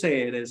have to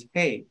say it is,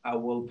 hey, I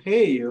will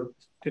pay you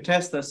to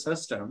test the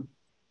system.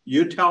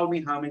 You tell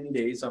me how many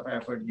days of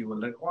effort you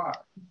will require.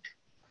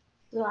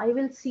 So I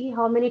will see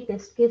how many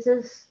test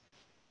cases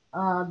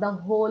the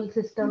whole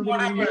system will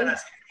need.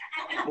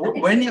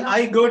 When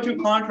I go to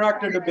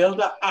contractor to build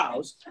a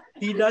house,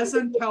 he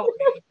doesn't tell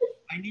me,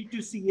 I need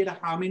to see it,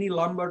 how many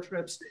lumber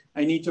trips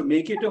I need to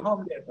make it to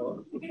Home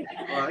Depot,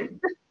 right?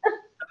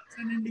 That's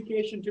an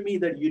indication to me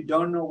that you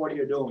don't know what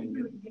you're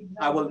doing.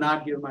 I will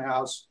not give my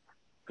house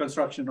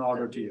construction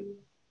order to you.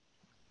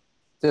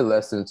 Say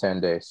less than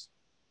 10 days.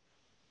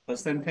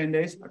 Less than 10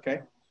 days,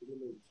 okay.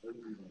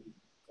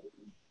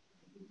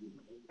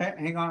 Hey,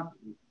 hang on.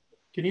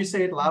 Can you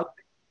say it loud?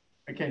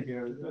 I can't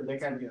hear it. They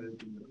can't hear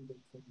it.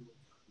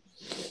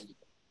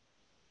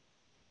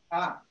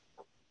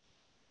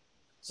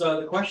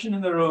 So the question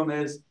in the room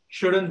is,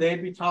 shouldn't they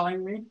be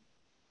telling me?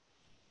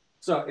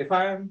 So if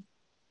I'm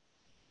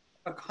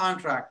a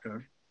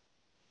contractor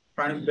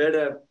trying to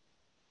bid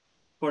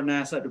for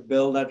NASA to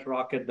build that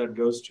rocket that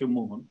goes to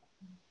moon,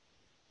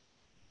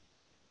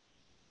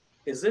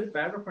 is it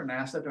better for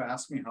NASA to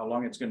ask me how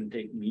long it's going to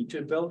take me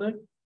to build it?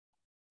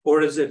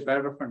 Or is it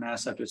better for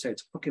NASA to say,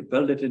 it's okay,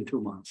 build it in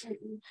 2 months?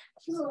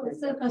 So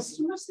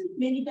customers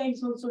many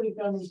times also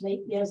requirements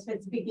like their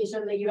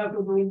specification, like you have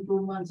to do in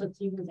 2 months or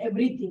 3 months,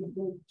 everything.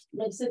 Like,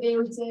 let's say they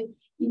will say,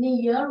 in a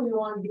year, we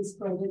want this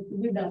project to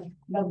be done,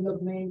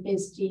 development,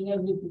 testing,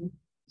 everything.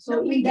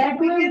 So in that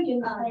way, we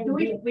can do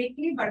it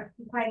quickly, but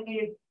if I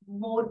need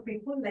more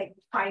people, like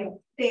 5,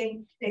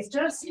 10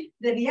 testers,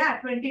 then yeah,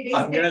 20 days.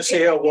 I'm going to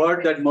say a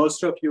word that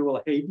most of you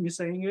will hate me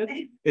saying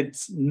it.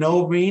 It's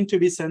no mean to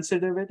be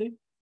sensitivity,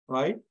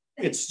 right?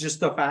 It's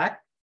just the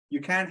fact. You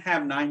can't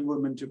have 9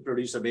 women to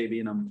produce a baby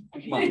in a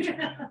month.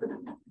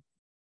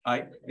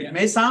 Right? It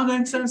may sound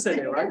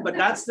insensitive, right? But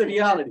that's the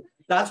reality.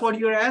 That's what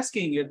you're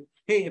asking it.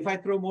 Hey, if I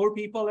throw more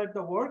people at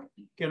the work,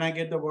 can I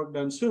get the work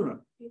done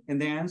sooner?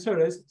 And the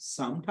answer is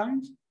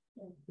sometimes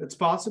it's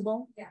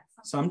possible. Yeah.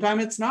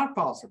 Sometimes it's not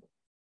possible.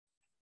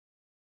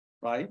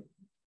 Right?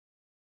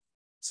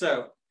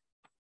 So,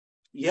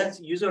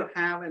 yes, users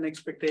have an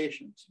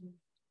expectations,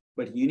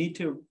 but you need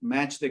to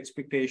match the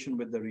expectation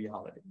with the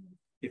reality.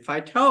 If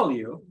I tell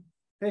you,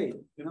 hey,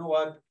 you know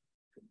what,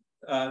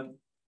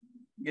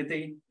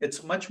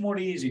 it's much more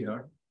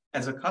easier.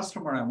 As a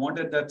customer, I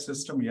wanted that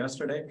system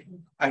yesterday.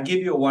 I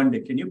give you 1 day.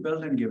 Can you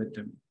build and give it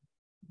to me?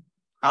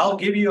 I'll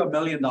give you $1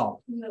 million.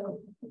 No.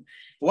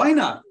 Why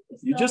not?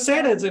 It's You not just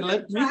said that. it, and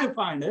let me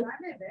define it. Try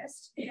my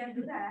best. You can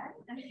do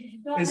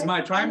that. Is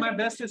my try my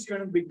best is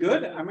going to be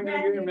good? I'm going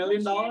to give you $1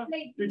 million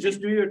to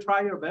just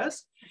try your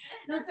best?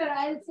 No, sir,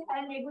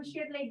 I'll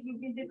negotiate like you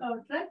did the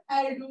contract.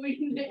 I'll do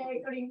it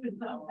according to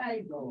the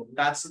time.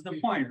 That's the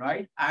point,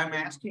 right? I'm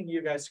asking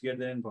you guys to get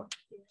the input.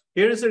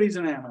 Here's the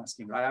reason I'm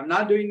asking, right? I'm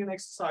not doing an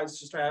exercise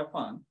just to have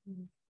fun,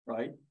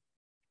 right?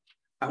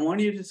 I want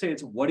you to say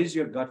it's what is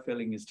your gut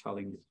feeling is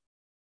telling you.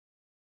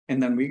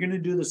 And then we're going to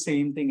do the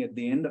same thing at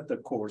the end of the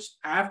course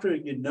after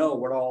you know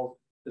what all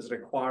is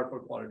required for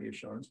quality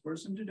assurance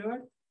person to do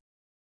it.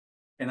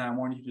 And I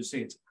want you to say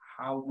it's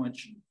how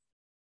much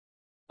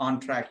on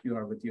track you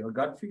are with your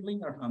gut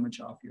feeling or how much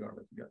off you are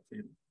with your gut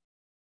feeling.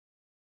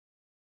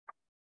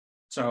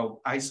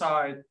 So I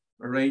saw it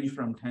range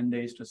from 10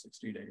 days to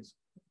 60 days.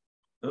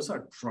 Those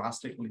are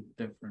drastically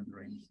different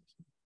ranges.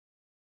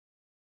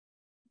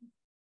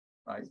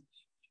 Right?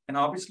 And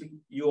obviously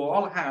you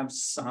all have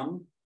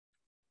some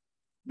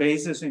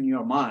basis in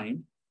your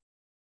mind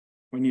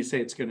when you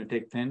say it's going to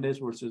take 10 days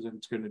versus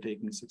it's going to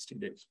take me 60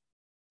 days,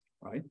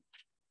 right?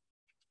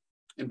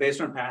 And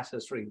based on past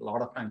history, a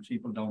lot of times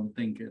people don't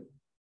think it.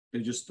 They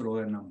just throw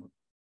a number.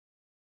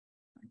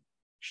 You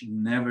should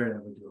never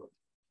ever do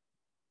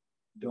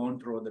it.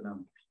 Don't throw the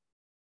numbers.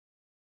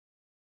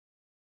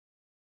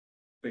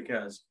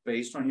 Because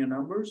based on your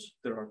numbers,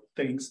 there are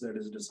things that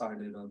is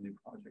decided on the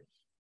project.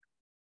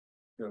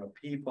 There are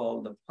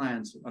people, the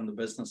plans on the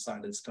business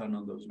side is done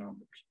on those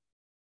numbers.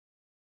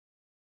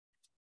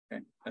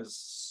 Okay,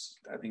 as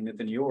I think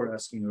Nathan, you were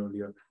asking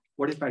earlier,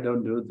 what if I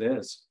don't do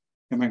this?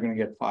 Am I going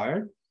to get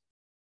fired?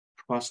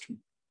 Trust me.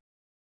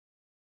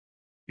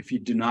 If you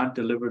do not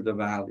deliver the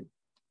value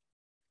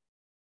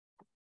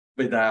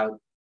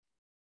without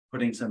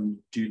putting some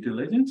due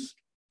diligence,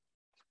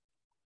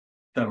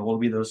 there will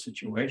be those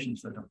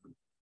situations that happen.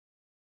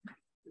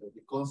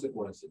 The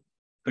consequences.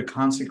 The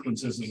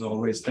consequences is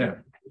always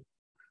there,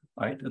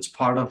 right? It's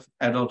part of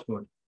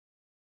adulthood.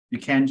 You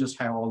can't just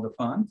have all the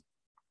fun.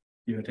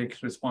 You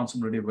take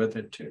responsibility with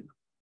it too,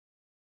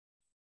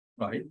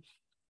 right?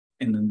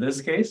 And in this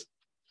case,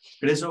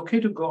 it is okay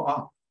to go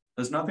up.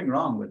 There's nothing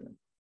wrong with it.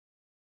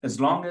 As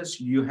long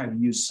as you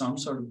have used some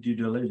sort of due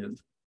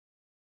diligence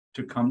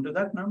to come to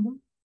that number,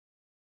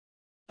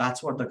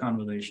 that's what the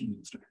conversation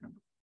needs to happen.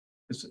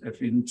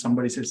 If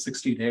somebody says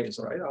 60 days,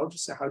 right? I'll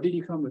just say, how did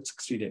you come with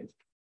 60 days?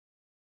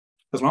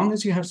 As long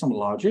as you have some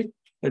logic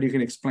that you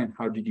can explain,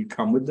 how did you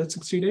come with that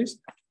 60 days?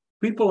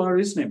 People are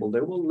reasonable.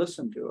 They will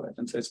listen to it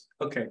and says,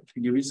 okay,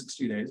 we give you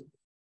 60 days.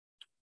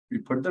 We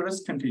put the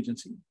risk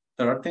contingency.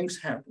 There are things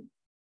happen,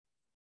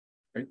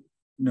 right?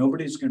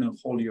 Nobody's going to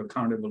hold you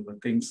accountable for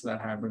things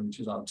that happen, which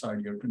is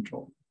outside your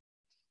control.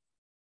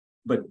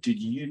 but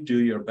did you do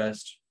your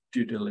best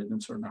due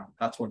diligence or not?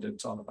 That's what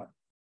it's all about.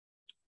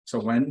 So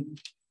when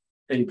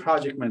a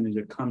project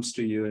manager comes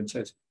to you and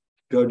says,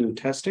 go do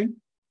testing,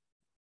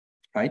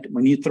 right?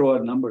 When you throw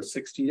a number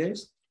 60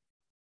 days,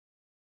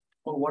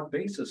 on what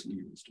basis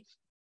you used it?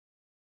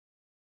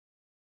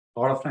 A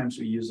lot of times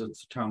we use a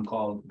term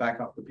called back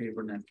up the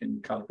paper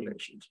napkin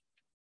calculations.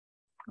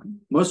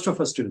 Most of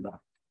us do that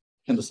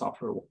in the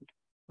software world.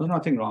 There's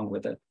nothing wrong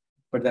with it,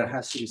 but there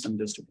has to be some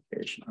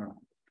justification around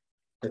it.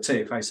 Let's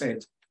say if I say,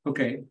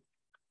 okay,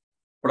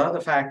 what are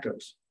the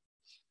factors?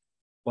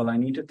 Well, I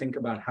need to think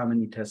about how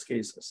many test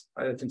cases.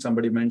 I think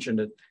somebody mentioned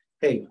it.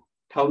 Hey,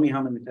 tell me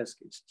how many test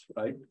cases,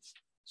 right?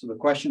 So the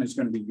question is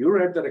going to be, you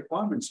read the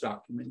requirements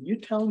document. You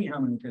tell me how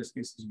many test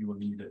cases you will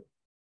need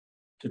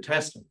to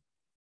test it,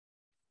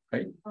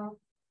 right?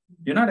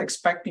 You're not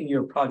expecting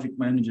your project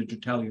manager to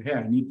tell you, hey,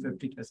 I need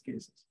 50 test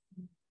cases.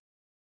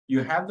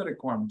 You have the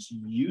requirements.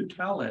 You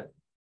tell it,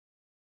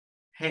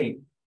 hey,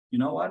 you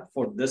know what?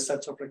 For this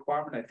sets of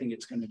requirement, I think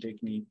it's going to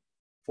take me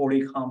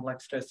 40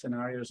 complex test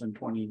scenarios and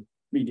 20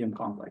 medium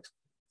complex.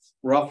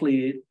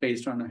 Roughly,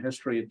 based on a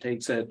history, it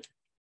takes it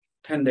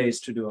 10 days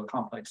to do a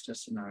complex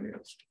test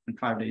scenarios and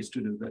 5 days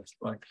to do this.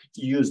 Like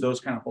you use those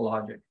kind of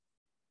logic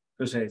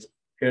to say,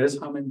 here's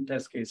how many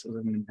test cases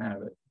I'm going to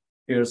have it.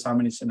 Here's how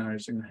many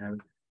scenarios I'm going to have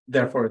it.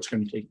 Therefore, it's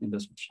going to take me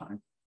this much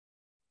time.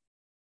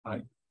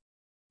 Right.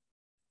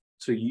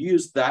 So you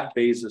use that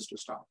basis to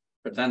start.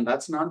 But then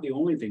that's not the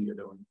only thing you're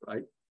doing,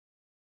 right?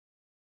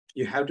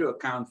 You have to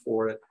account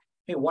for it.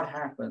 Hey, what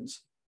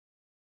happens?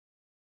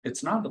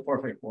 It's not the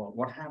perfect world.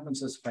 What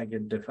happens is if I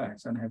get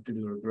defects and I have to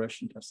do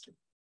regression testing?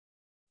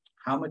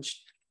 How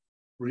much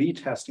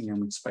retesting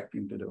I'm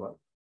expecting to do it?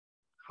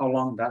 How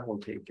long that will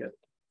take it?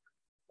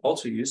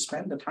 Also, you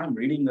spend the time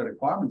reading the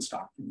requirements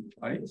document,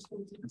 right?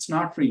 It's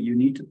not free. You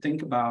need to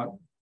think about,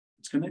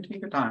 it's going to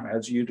take a time.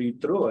 As you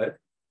read through it,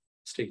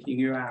 it's taking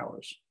you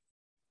hours,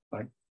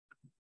 right?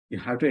 You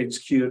have to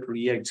execute,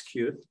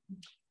 re-execute.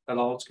 That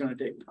all it's going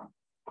to take time.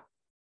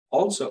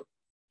 Also,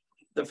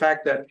 the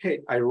fact that, hey,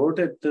 I wrote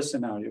it this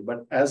scenario,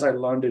 but as I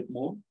learned it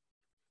more,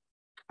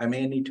 I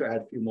may need to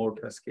add a few more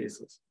test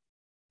cases.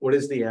 What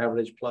is the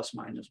average plus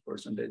minus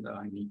percentage that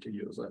I need to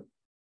use it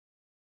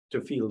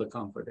to feel the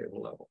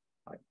comfortable level,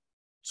 right?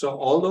 So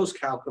all those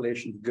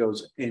calculations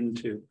goes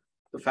into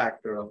the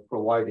factor of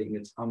providing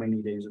it's how many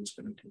days it's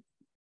going to take.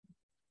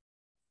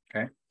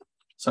 Okay,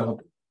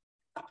 so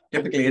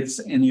typically it's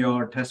in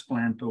your test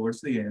plan towards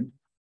the end,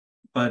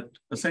 but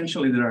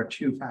essentially there are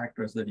two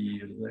factors that you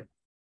use.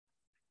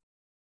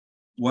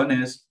 One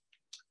is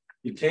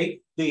you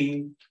take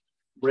the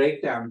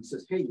breakdown and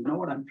says, hey, you know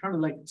what, I'm trying to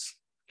like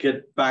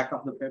get back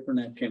off the paper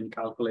napkin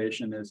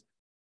calculation is,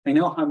 I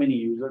know how many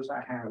users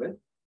I have it,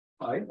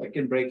 right? I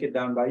can break it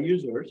down by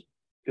users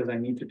because I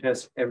need to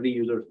test every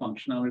user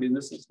functionality in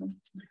the system.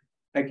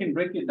 I can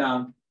break it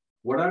down.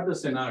 What are the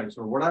scenarios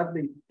or what are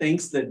the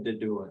things that they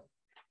do it?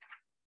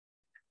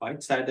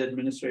 Right? Site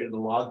administrator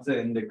logs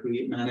in, they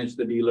create, manage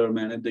the dealer,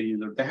 manage the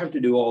user. They have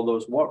to do all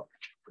those work,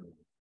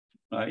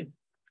 right?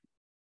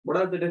 What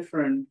are the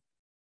different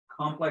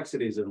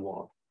complexities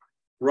involved?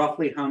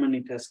 Roughly how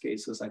many test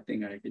cases I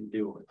think I can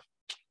do with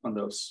on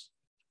those.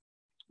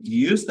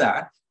 You use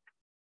that,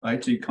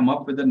 right? So you come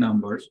up with the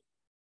numbers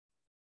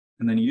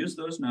and then use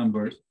those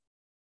numbers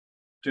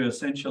to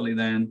essentially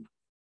then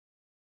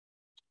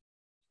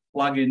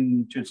plug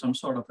into some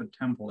sort of a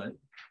template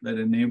that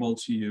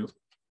enables you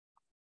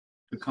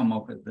to come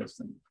up with this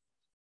thing.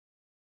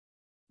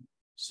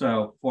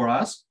 So for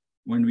us,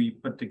 when we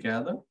put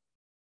together,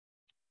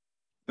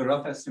 the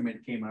rough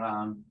estimate came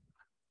around,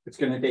 it's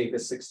going to take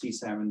us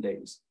 67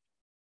 days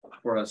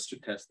for us to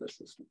test the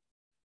system.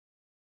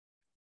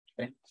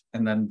 Okay,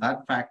 and then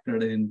that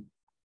factored in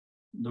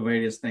the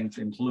various things,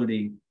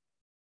 including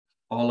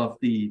all of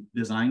the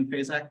design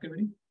phase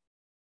activity.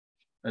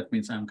 That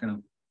means I'm going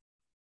to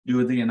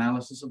do the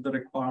analysis of the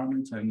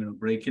requirements. I'm going to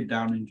break it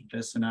down into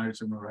test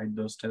scenarios. I'm going to write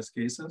those test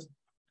cases.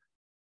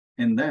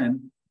 And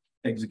then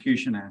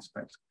execution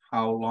aspects,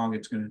 how long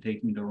it's going to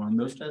take me to run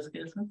those test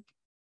cases.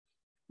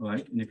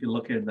 Right, and if you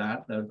look at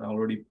that, I've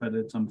already put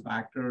in some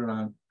factor.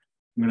 I'm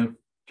going to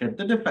get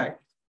the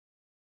defect.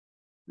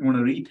 I'm going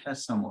to retest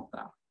some of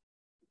that.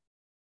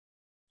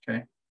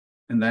 Okay,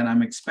 and then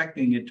I'm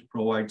expecting it to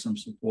provide some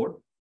support.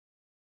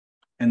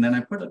 And then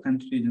I put a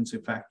contingency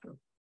factor,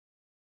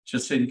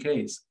 just in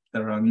case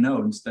there are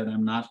nodes that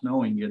I'm not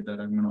knowing yet that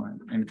I'm going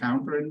to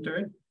encounter into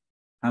it,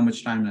 how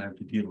much time I have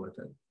to deal with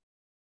it,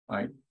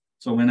 right?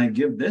 So when I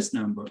give this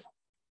number,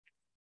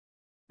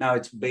 now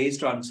it's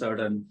based on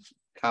certain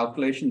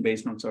calculation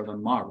based on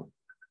certain model,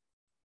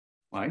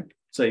 right?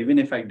 So even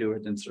if I do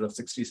it instead of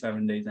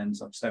 67 days, ends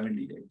up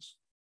 70 days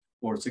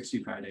or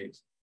 65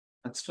 days,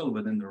 that's still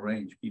within the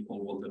range.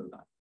 People will do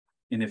that.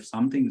 And if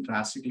something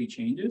drastically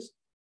changes,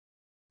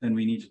 then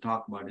we need to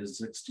talk about is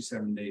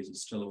 67 days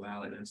is still a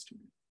valid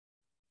estimate.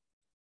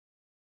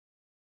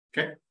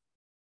 Okay.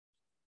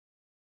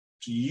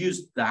 To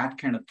use that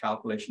kind of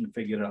calculation to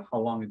figure out how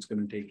long it's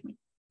going to take me.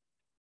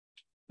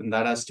 And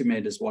that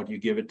estimate is what you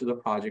give it to the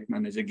project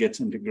manager,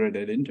 gets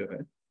integrated into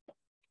it.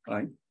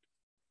 right?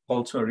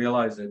 Also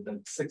realize it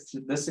that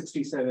this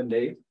 67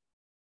 days,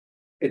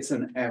 it's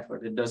an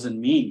effort. It doesn't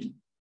mean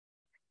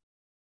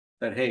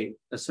that, hey,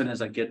 as soon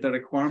as I get the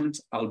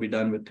requirements, I'll be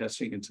done with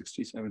testing in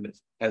 67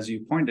 days. As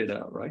you pointed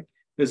out, right?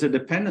 There's a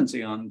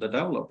dependency on the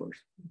developers.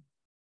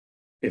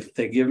 If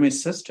they give me a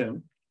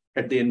system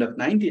at the end of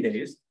 90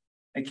 days,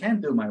 I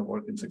can't do my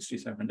work in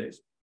 67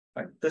 days,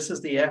 right? This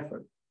is the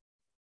effort.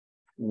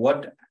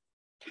 What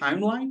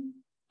timeline?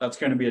 That's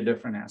going to be a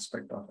different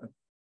aspect of it.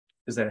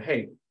 Is that,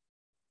 hey,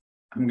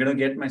 I'm going to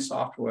get my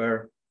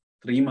software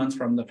 3 months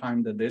from the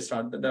time that they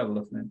start the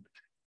development.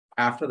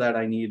 After that,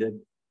 I needed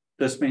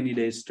this many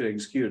days to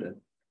execute it.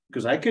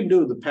 Because I can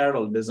do the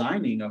parallel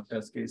designing of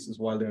test cases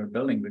while they're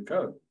building the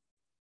code,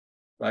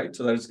 right?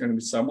 So there's going to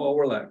be some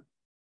overlap.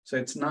 So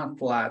it's not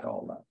flat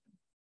all that.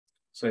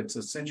 So it's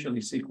essentially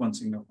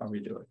sequencing of how we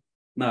do it.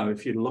 Now,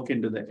 if you look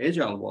into the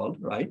agile world,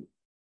 right,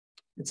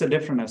 it's a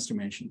different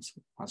estimations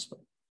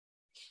aspect.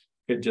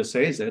 It just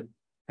says it,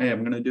 hey,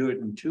 I'm going to do it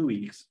in 2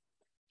 weeks,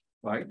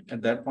 right?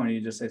 At that point,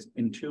 you just say,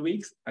 in 2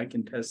 weeks, I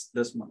can test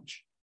this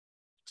much.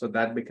 So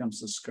that becomes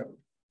the scope.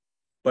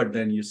 But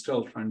then you're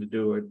still trying to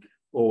do it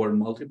over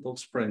multiple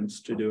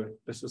sprints to do it.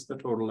 This is the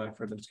total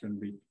effort that's going to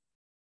be.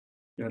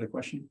 You had a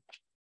question?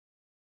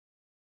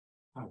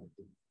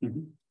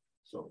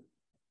 So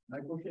my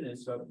question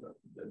is,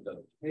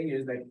 the thing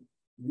is like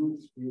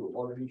you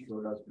already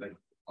showed us like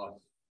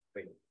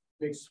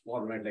fixed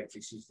format like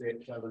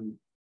 67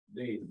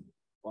 days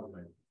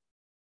format.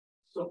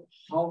 So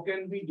how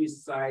can we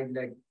decide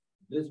like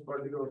this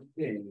particular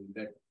thing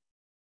that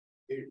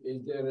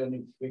is there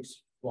any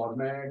fixed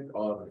format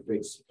or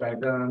fixed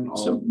pattern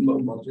or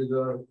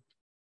procedure?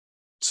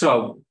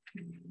 So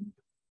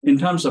in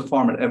terms of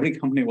format, every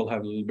company will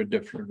have a little bit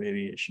different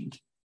variations.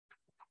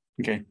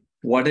 Okay.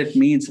 What it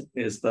means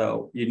is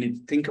though, you need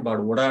to think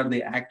about what are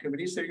the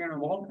activities that you're going to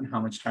involve and how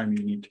much time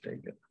you need to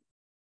take it.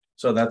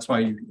 So that's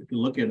why if you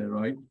look at it,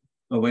 right,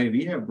 the way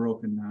we have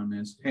broken down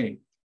is, hey,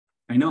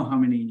 I know how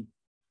many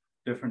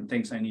different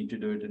things I need to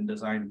do it in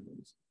design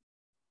phase.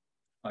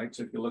 Right.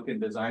 So if you look at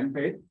design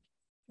phase,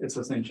 it's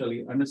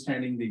essentially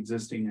understanding the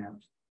existing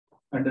apps,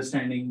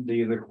 understanding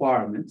the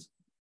requirements,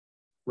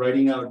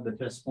 writing out the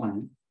test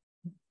plan.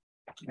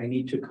 I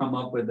need to come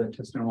up with a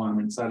test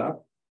environment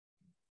setup.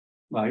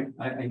 Right,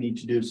 I need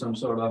to do some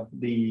sort of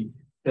the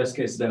test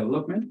case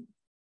development.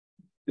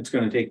 It's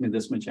going to take me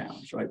this much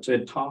hours, right? So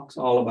it talks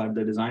all about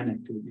the design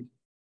activity.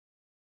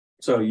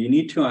 So you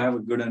need to have a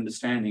good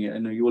understanding,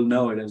 and you will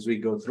know it as we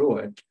go through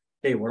it.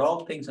 Hey, what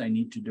all things I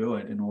need to do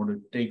it in order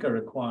to take a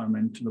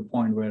requirement to the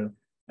point where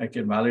I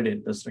can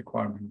validate this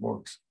requirement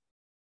works.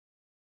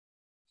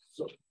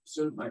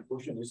 So my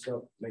question is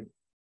like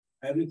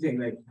everything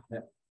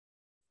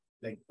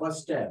like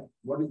first step.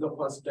 What is the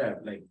first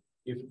step? Like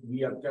if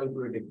we are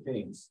calculating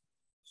things,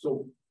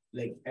 so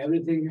like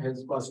everything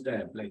has first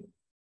step, like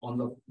on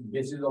the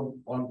basis of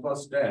on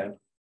first step.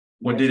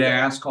 What did I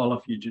ask all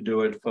of you to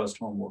do at first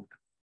homework?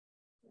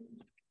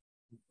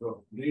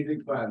 So read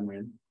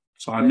requirement.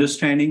 So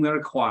understanding the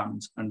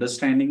requirements,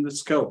 understanding the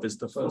scope is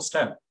the first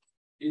step.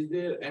 Is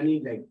there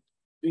any like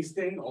fixed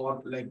thing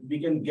or like we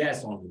can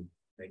guess on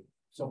it? Like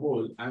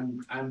suppose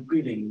I'm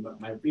feeling, but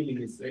my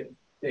feeling is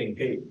saying,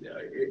 hey,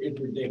 it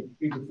will take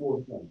 3 to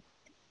 4 months.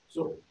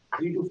 So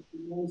 3 to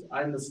 4 months,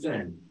 I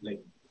understand.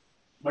 Like,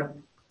 but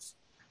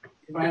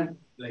if I'm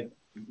like,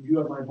 you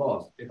are my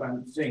boss. If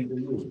I'm saying to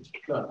you,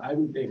 sir, I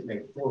will take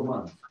like 4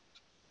 months.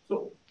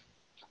 So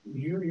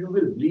you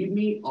will believe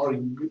me, or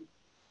you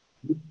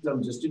give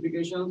some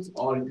justifications,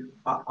 or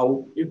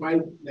if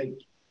I like,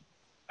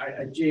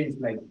 I change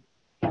like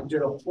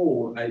instead of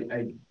 4,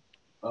 I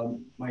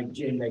might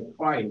change like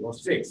 5 or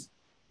 6.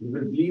 You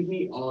will believe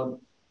me, or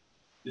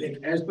like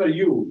as per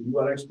you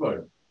are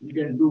expert. You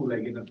can do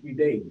like in a 3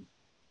 days.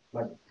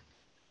 But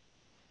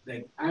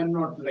like I'm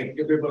not like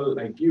capable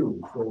like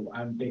you, so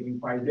I'm taking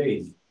 5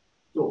 days.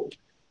 So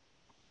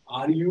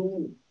are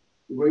you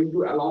going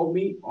to allow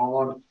me,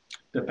 or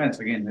depends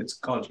again, it's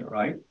culture,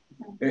 right?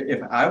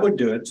 If I would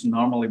do it,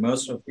 normally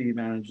most of the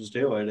managers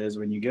do it is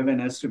when you give an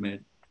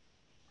estimate,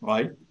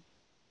 right?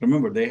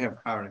 Remember, they have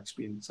higher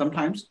experience.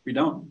 Sometimes we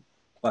don't,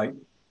 right?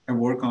 I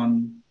work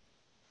on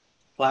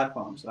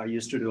platforms. I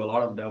used to do a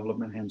lot of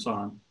development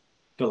hands-on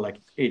till like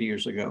 8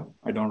 years ago.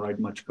 I don't write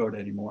much code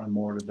anymore. I'm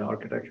more at the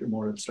architecture,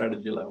 more at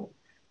strategy level.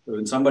 So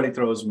when somebody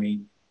throws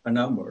me a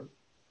number,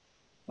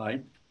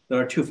 right? There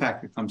are 2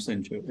 factors comes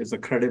into it. It's the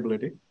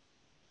credibility,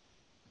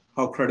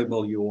 how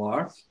credible you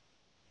are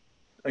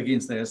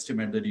against the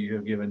estimate that you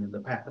have given in the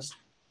past.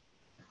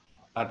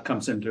 That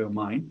comes into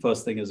mind.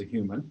 First thing as a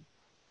human.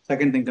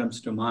 Second thing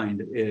comes to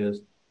mind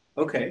is,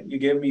 okay, you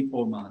gave me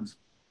 4 months.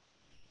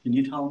 Can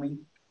you tell me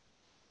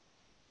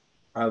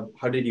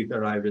how did you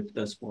arrive at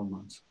this 4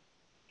 months?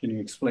 Can you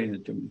explain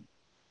it to me?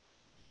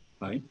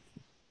 Right?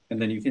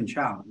 And then you can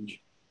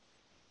challenge.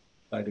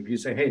 Right? If you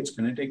say, hey, it's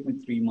going to take me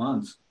 3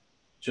 months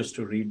just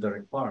to read the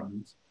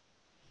requirements,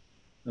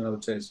 then I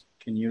would say,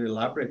 can you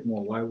elaborate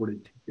more? Why would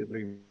it take you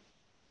 3 months?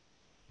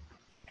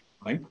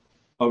 Right?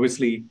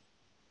 Obviously,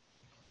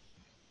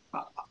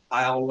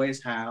 I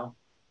always have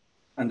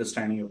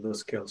understanding of the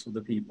skills of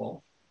the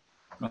people,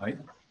 right?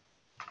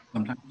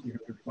 Sometimes you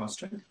have to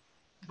trust it.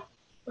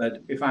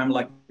 But if I'm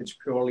like, it's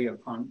purely a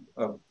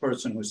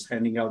person who's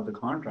sending out the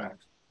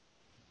contract,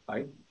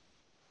 right?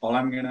 All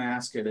I'm going to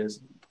ask it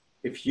is,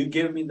 if you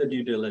give me the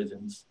due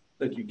diligence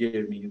that you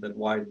gave me, that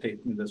why it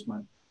takes me this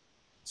much,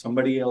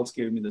 somebody else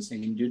gave me the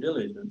same due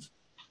diligence,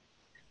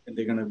 and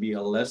they're going to be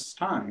a less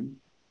time,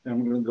 then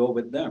I'm going to go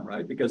with them,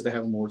 right? Because they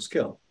have more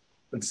skill.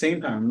 But at the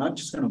same time, I'm not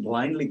just going to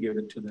blindly give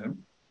it to them,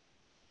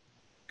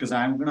 because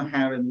I'm going to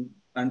have an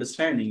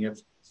understanding of,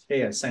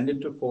 hey, I send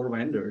it to 4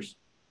 vendors.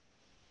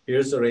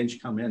 Here's the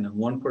range come in, and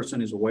one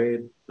person is way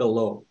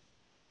below,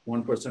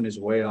 one person is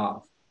way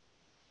off.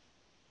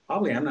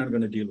 Probably I'm not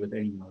going to deal with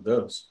any of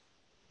those,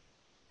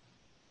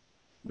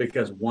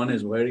 because one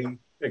is very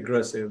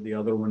aggressive, the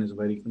other one is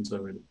very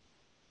conservative.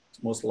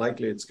 It's most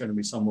likely it's going to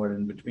be somewhere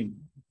in between,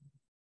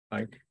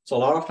 right? So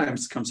a lot of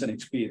times it comes in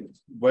experience.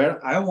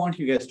 Where I want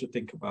you guys to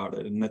think about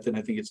it, and Nathan,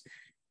 I think it's,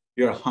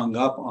 you're hung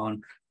up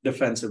on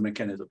defensive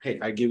mechanism. Hey,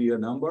 I give you a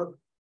number,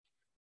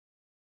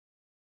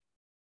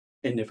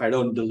 and if I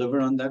don't deliver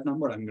on that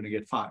number, I'm going to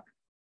get fired.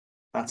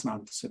 That's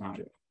not the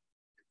scenario.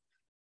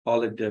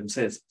 All it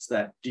says is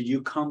that, did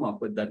you come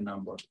up with that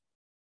number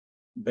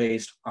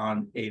based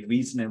on a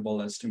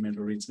reasonable estimate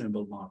or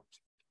reasonable model?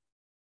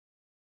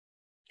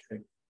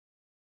 Okay.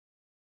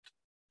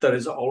 That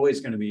is always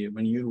going to be,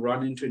 when you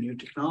run into new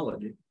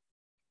technology,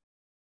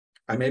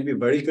 I may be a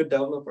very good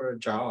developer at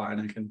Java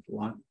and I can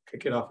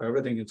kick it off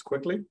everything as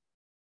quickly.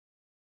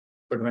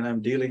 But when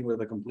I'm dealing with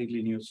a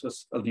completely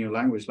new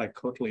language like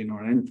Kotlin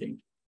or anything,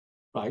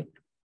 right?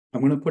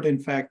 I'm going to put in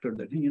factor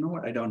that, hey, you know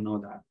what? I don't know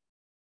that.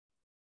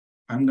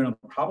 I'm going to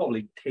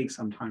probably take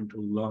some time to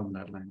learn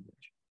that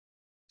language.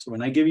 So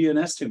when I give you an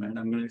estimate,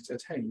 I'm going to say,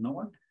 hey, you know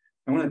what?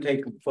 I'm going to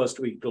take the first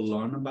week to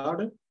learn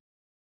about it,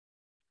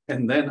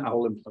 and then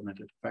I'll implement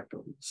it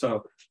effectively.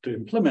 So to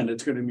implement,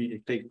 it's going to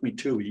take me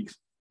 2 weeks.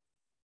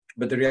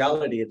 But the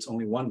reality, it's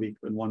only 1 week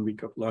and 1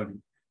 week of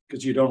learning,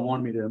 because you don't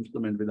want me to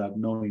implement without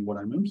knowing what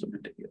I'm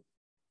implementing it,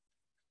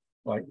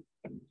 right?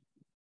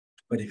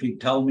 But if you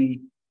tell me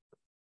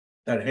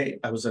that, hey,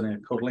 I was a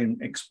Kotlin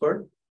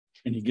expert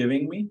and you're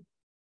giving me,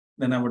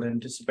 then I would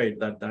anticipate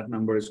that that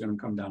number is going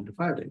to come down to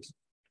 5 days,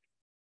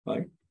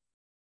 right?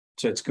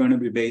 So it's going to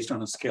be based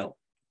on a skill.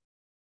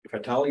 If I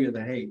tell you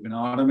that, hey, you're going to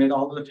automate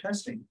all the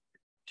testing,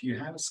 do you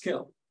have a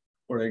skill?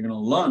 Or are you going to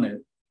learn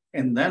it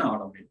and then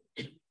automate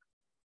it?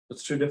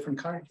 It's 2 different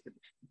kinds,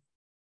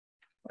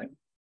 right?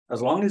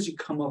 As long as you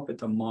come up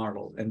with a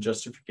model and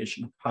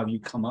justification of how you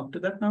come up to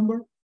that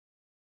number,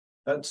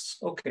 that's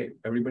okay.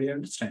 Everybody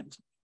understands,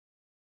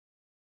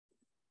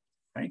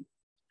 right?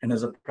 And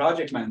as a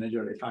project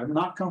manager, if I'm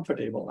not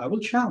comfortable, I will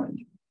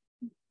challenge.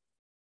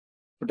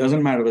 It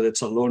doesn't matter whether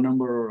it's a low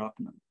number or up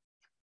number.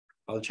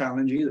 I'll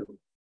challenge either,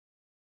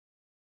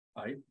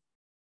 right?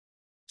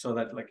 So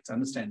that, like, it's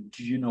understand,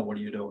 do you know what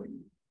you're doing?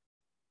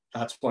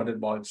 That's what it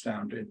boils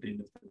down to at the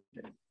end of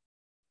the day,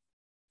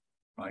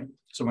 right?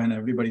 So when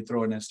everybody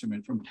throw an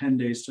estimate from 10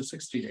 days to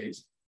 60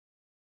 days,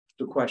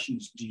 the question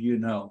is, do you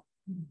know?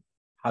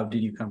 How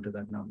did you come to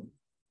that number,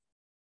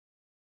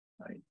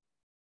 right?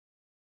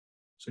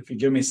 So if you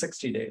give me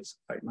 60 days,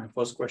 right, my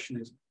first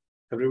question is,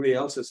 everybody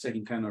else is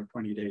taking 10 or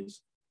 20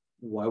 days.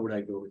 Why would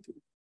I go with you?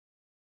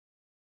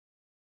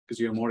 Because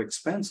you're more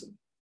expensive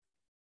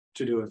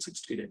to do it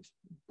 60 days,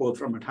 both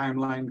from a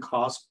timeline,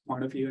 cost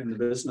point of view, and the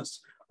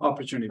business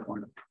opportunity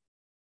point of view.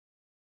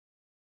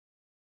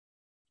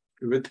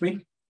 You with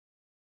me?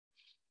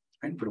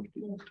 And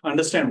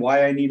understand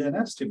why I need an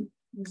estimate,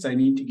 because I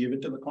need to give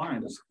it to the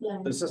client.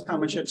 This is how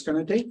much it's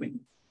going to take me,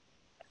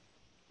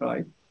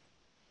 right?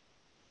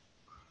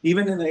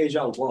 Even in the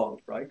agile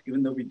world, right?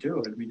 Even though we do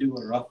it, we do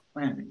a rough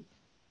planning.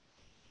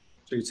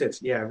 So it says,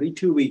 yeah, every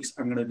 2 weeks,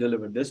 I'm going to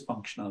deliver this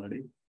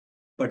functionality.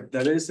 But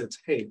that is, it's,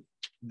 hey,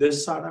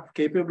 this sort of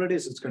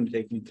capabilities, it's going to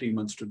take me 3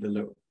 months to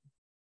deliver.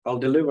 I'll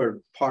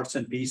deliver parts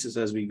and pieces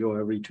as we go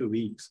every 2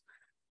 weeks.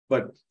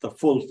 But the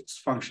full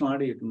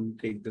functionality, it will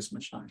take this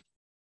much time.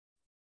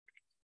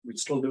 We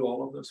still do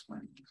all of those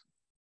plannings.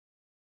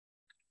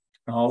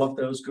 And all of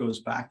those goes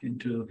back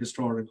into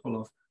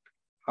historical of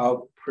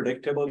how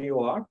predictable you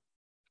are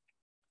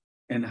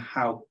and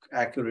how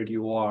accurate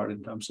you are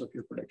in terms of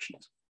your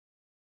predictions.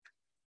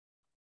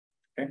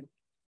 Okay.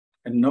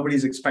 And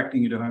nobody's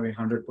expecting you to have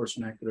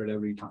 100% accurate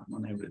every time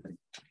on everything.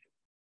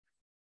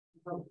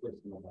 I have a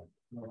question about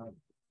that.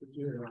 If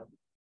your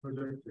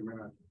project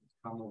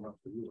come over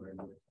to you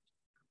and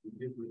you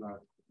give me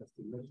like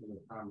estimation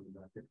of time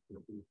that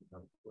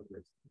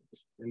projects.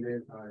 And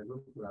then I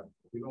look at,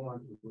 you don't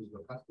want to push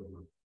the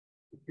customer.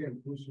 You can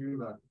push you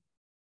like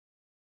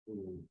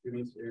to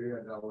finish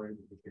area that way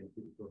you can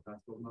keep your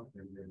customer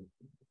and then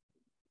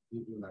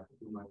give you like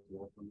too much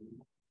work on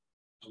you.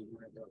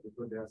 Like that,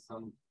 because there are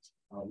some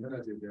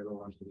managers they don't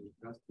want to do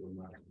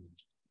customer.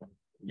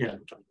 Yeah.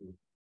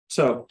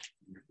 So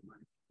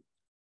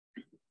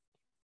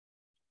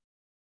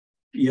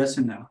yes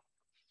and no,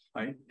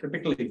 right?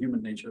 Typically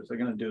human nature is they're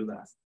going to do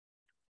that.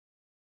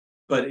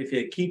 But if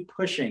you keep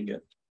pushing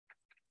it,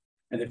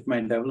 And if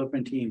my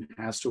development team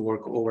has to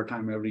work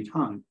overtime every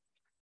time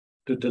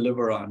to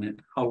deliver on it,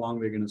 how long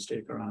we're going to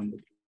stick around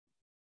it?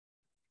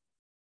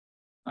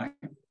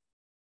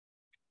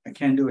 I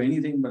can't do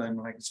anything, but I'm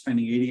like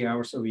spending 80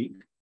 hours a week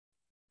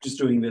just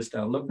doing this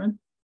development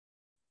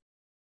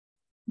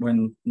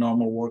when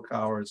normal work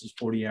hours is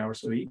 40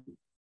 hours a week.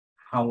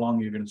 How long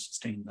are you going to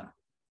sustain that?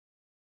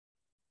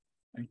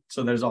 Right?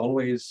 So there's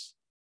always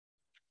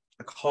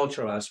a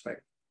cultural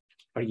aspect.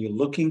 Are you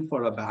looking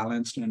for a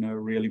balanced and a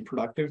really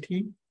productive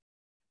team?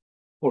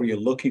 Or you're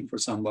looking for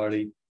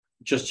somebody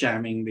just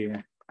jamming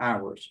the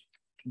hours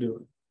to do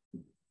it?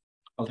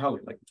 I'll tell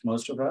you, like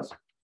most of us,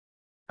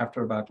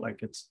 after about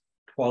like it's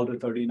 12 to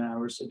 13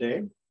 hours a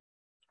day,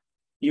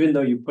 even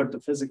though you put the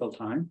physical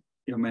time,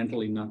 you're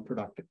mentally not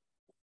productive.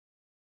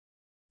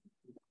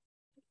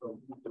 So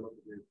most of the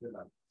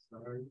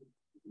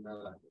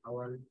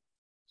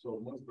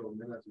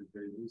military,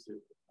 they use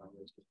it,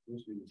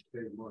 usually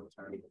spend more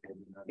time.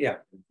 Yeah.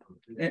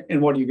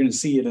 And what you're going to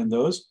see it in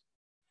those,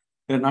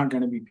 they're not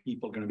going to be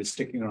people going to be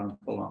sticking around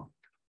for long.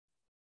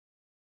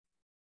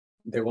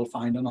 They will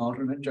find an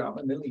alternate job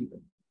and they leave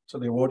it. So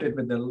they voted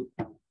with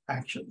their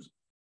actions.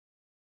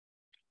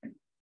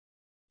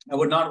 I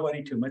would not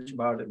worry too much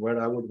about it. What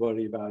I would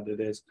worry about it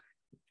is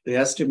the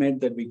estimate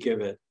that we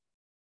give it.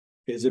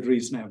 Is it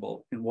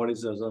reasonable? And what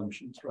is the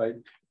assumptions, right?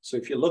 So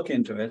if you look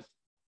into it,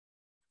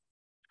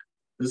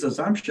 this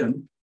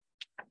assumption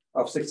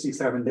of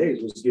 67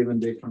 days was given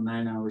based on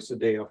 9 hours a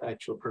day of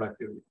actual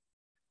productivity.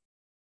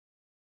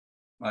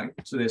 Right?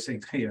 So they're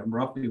saying, hey, I'm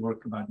roughly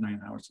worked about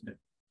 9 hours a day.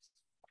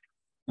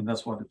 And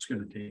that's what it's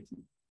going to take.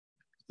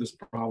 This is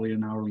probably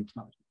an hourly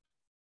time.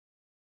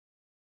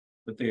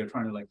 But they are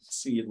trying to like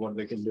see it, what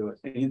they can do.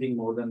 Anything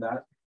more than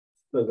that,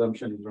 the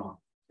assumption is wrong.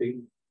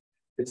 See,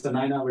 it's a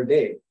 9 hour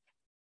day,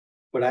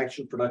 but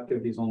actual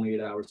productivity is only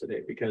 8 hours a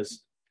day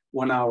because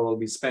 1 hour will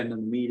be spent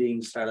in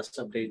meetings, status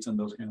updates, and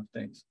those kind of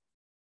things.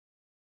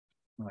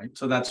 Right.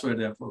 So that's where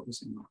they're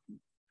focusing on.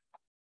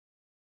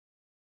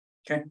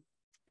 Okay.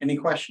 Any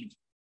questions?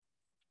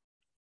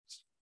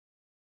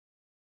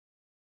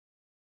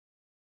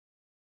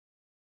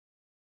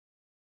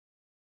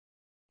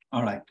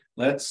 All right,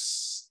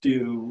 let's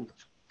do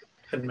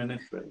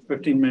 10-minute,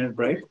 15-minute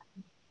break,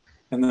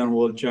 and then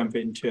we'll jump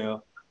into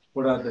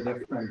what are the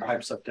different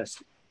types of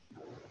testing.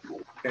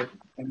 Okay,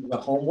 and the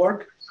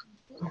homework,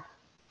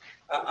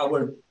 I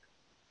would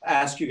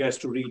ask you guys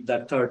to read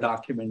that third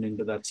document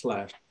into that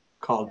slash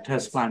called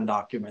test plan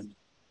document.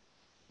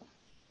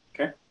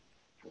 Okay,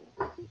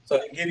 so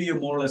I give you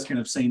more or less kind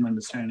of same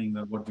understanding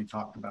of what we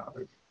talked about.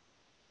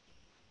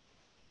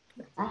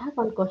 I have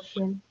one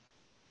question.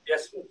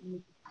 Yes.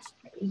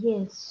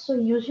 Yes. So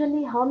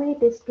usually how many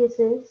test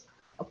cases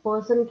a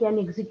person can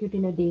execute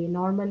in a day?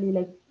 Normally,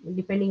 like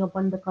depending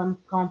upon the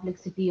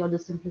complexity or the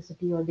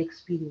simplicity or the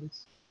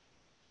experience.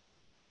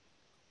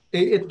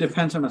 It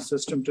depends on a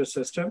system to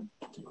system,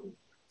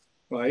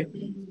 right?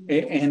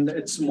 And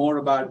it's more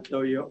about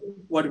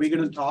what we're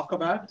going to talk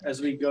about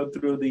as we go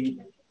through the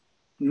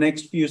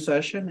next few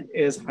sessions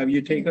is how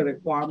you take a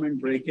requirement,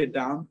 break it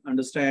down,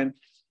 understand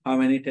how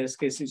many test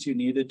cases you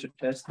needed to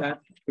test that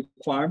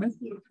requirement.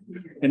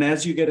 And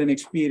as you get an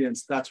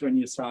experience, that's when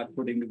you start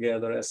putting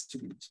together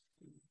estimates.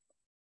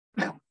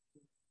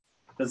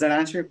 Does that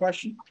answer your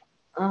question?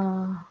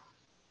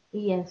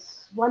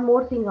 Yes. One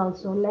more thing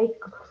also, like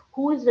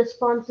who is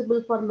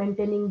responsible for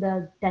maintaining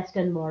the test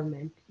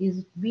environment?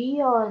 Is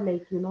we or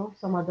like,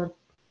 some other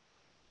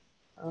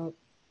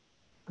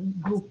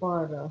group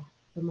or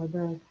some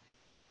other?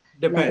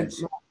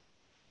 Depends. Like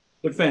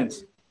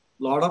Depends.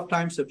 A lot of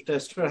times if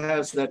tester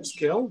has that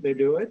skill, they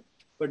do it,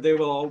 but they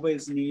will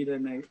always need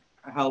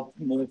help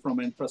more from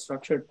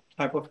infrastructure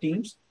type of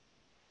teams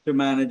to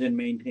manage and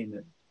maintain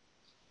it.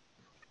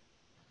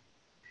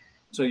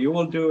 So you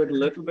will do a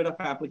little bit of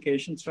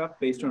application stuff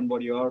based on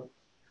what your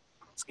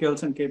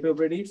skills and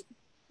capabilities,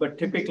 but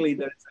typically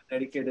there is a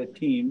dedicated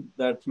team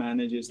that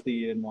manages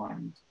the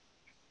environment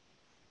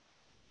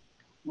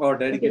or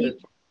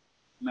dedicated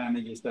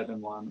manages that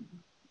environment.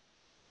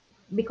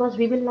 Because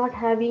we will not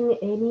having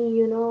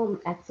any,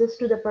 access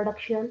to the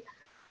production.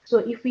 So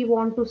if we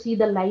want to see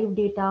the live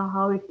data,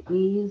 how it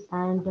is,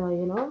 and,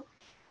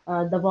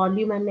 the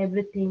volume and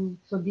everything.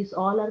 So these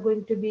all are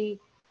going to be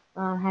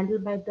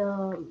handled by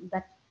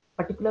that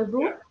particular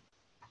group.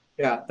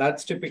 Yeah,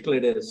 that's typically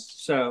it is.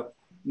 So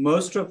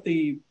most of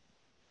the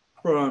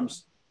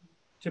firms,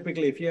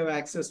 typically, if you have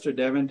access to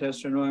dev and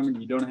test environment,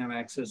 you don't have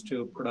access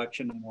to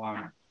production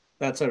environment.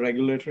 That's a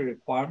regulatory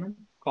requirement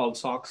called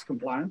SOX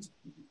compliance.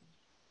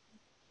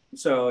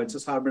 So it's a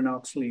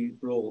Sarbanes-Oxley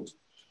rules,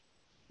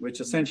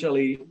 which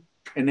essentially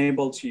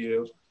enables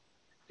you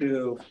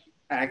to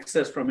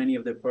access from any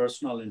of the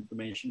personal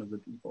information of the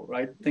people,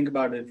 right? Think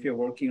about it, if you're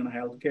working on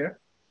healthcare,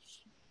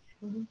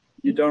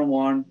 you don't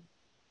want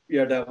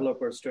your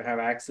developers to have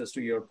access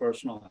to your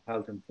personal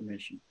health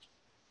information.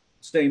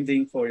 Same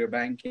thing for your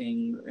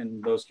banking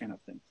and those kind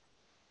of things.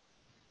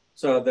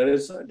 So there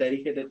is a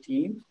dedicated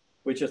team,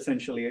 which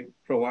essentially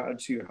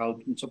provides you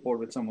help and support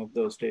with some of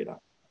those data.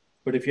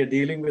 But if you're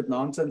dealing with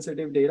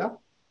non-sensitive data,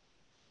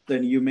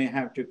 then you may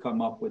have to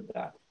come up with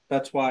that.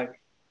 That's why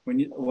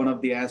one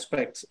of the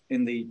aspects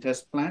in the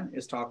test plan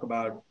is talk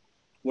about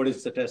what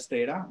is the test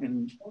data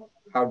and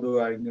how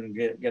do I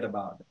get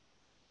about it.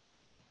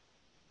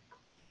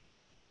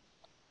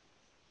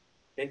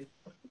 Okay,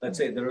 let's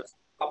say there's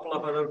a couple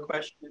of other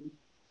questions.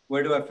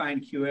 Where do I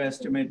find QA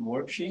estimate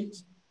worksheets?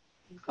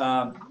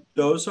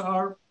 Those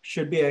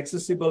should be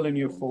accessible in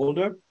your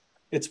folder.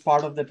 It's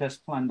part of the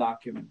test plan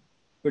document.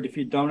 But if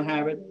you don't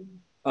have it,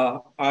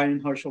 I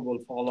and Herschel will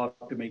follow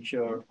up to make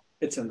sure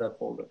it's in that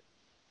folder.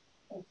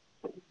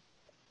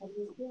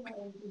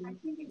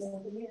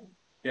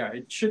 Yeah,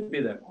 it should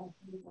be there.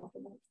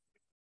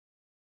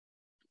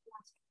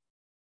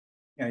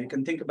 Yeah, you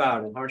can think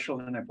about it.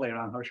 Herschel and I play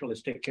around. Herschel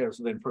is take care of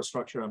the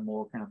infrastructure and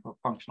more kind of a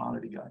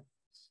functionality guy.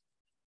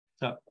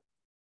 So.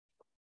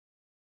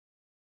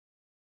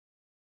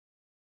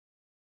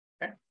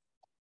 Okay.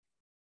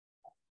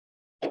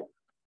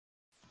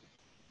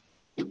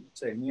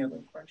 So any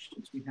other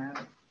questions we have?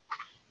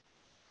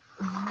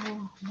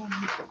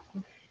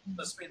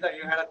 Smita,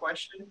 you had a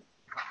question?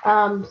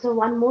 So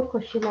one more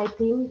question, I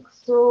think.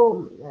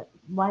 So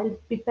while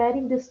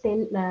preparing this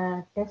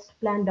test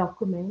plan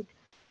document,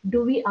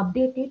 do we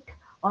update it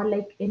or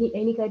like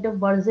any kind of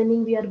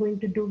versioning we are going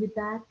to do with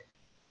that?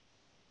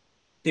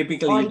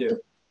 Typically you do.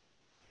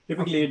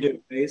 Typically you do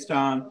based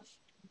on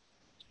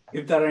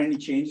if there are any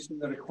changes in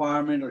the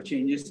requirement or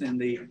changes in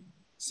the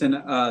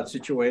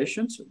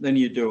situations, then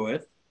you do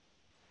it.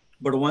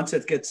 But once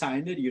it gets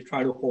signed, you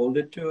try to hold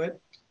it to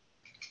it,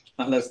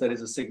 unless there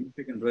is a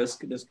significant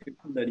risk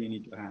description that you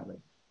need to have it.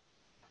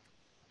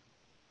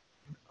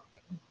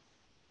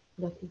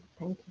 Okay,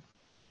 thank you.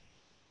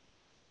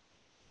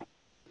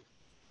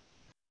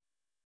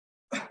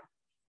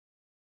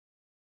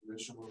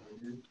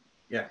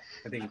 Yeah,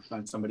 I think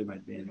somebody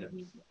might be in there.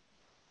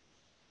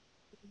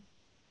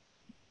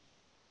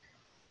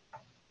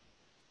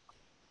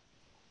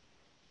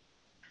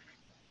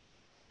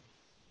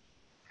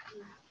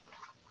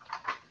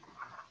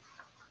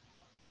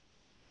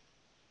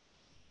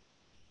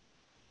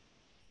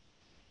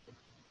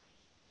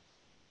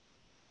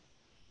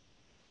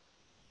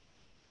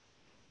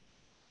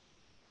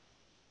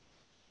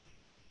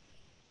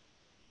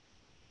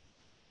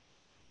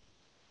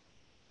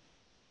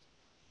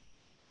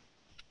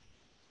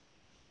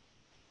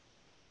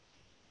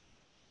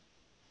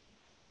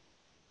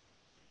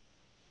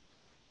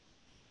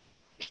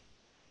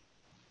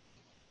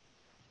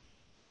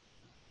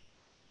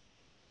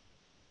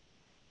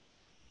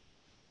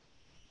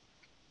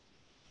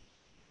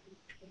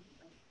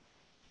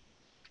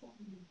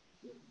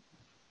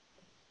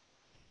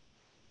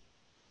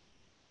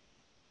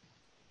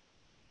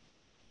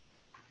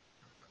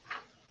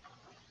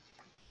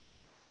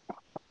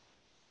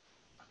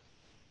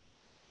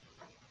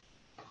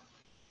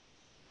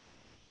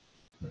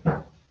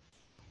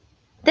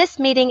 This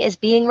meeting is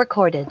being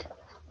recorded.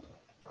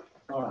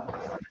 All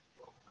right.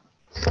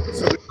 So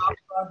we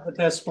talked about the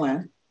test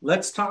plan.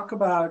 Let's talk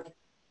about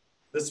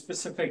the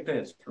specific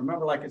test.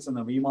 Remember, like it's in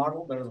the V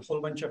model, there's a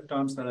whole bunch of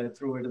terms that I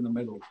threw it in the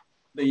middle.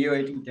 The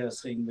UAT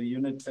testing, the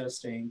unit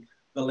testing,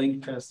 the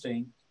link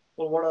testing.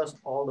 Well, what does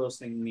all those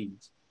things mean?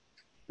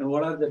 And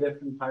what are the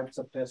different types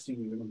of testing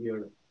you're going to be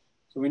able to?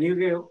 So when you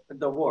get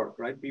the work,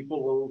 right,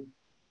 people will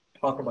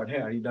talk about, hey,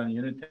 are you done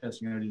unit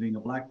testing? Are you doing a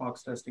black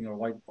box testing or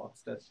white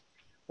box testing?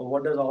 Well,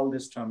 what does all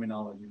this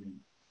terminology mean?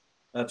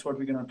 That's what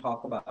we're going to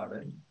talk about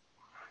it.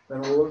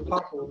 Then we'll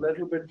talk a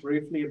little bit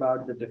briefly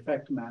about the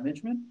defect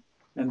management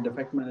and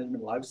defect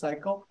management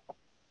lifecycle.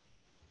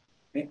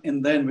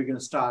 And then we're going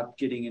to start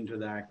getting into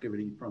the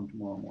activity from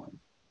tomorrow morning.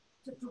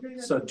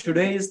 So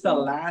today is the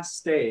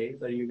last day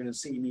that you're going to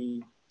see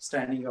me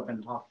standing up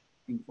and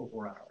talking for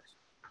 4 hours.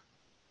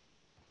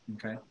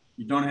 Okay.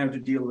 You don't have to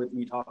deal with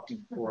me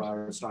talking for 4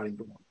 hours starting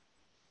tomorrow.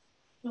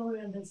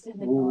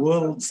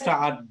 We'll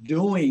start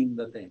doing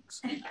the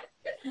things.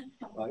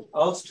 Right?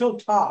 I'll still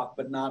talk,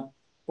 but not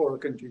for a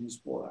continuous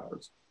 4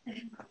 hours.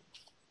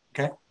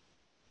 Okay.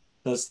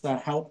 Does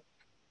that help?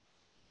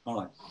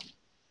 All right.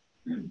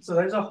 So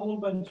there's a whole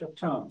bunch of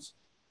terms.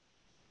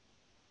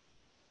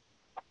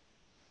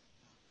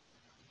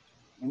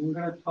 I'm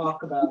going to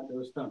talk about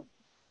those terms.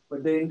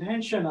 But the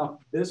intention of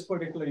this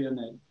particular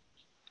unit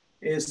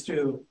is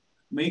to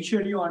make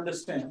sure you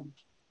understand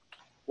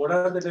what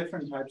are the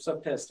different types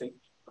of testing.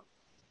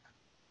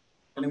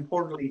 And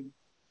importantly,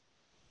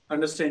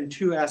 understand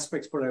 2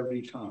 aspects for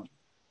every term.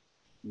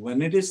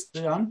 When it is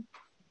done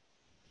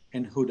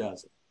and who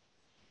does it.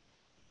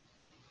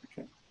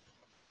 Okay.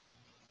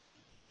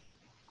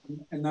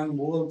 And then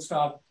we'll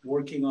start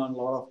working on a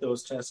lot of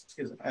those tests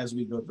as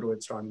we go through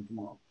it starting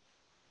tomorrow.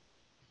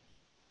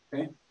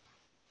 Okay.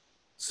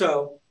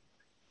 So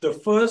the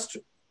first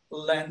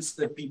lens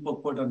that people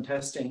put on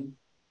testing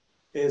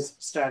is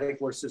static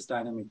versus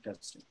dynamic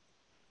testing.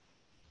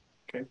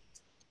 Okay.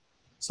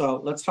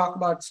 So let's talk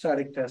about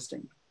static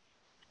testing.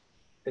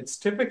 It's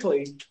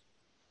typically,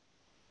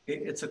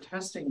 it's a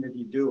testing that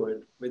you do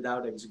it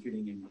without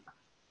executing anything.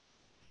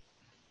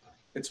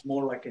 It's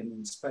more like an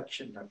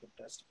inspection type of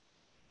testing.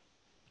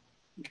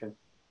 Okay.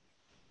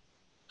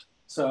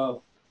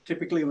 So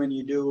typically when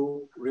you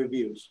do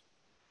reviews,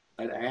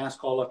 I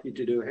ask all of you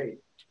to do, hey,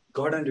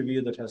 go ahead and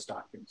review the test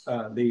documents,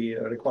 the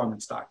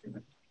requirements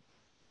document,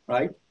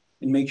 right?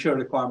 And make sure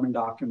requirement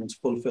documents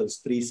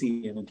fulfills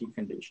 3C and a T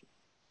condition,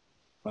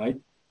 right?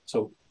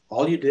 So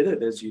all you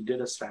did is you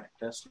did a static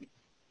testing.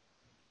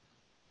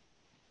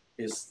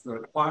 Is the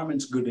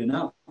requirements good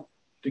enough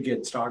to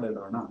get started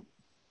or not?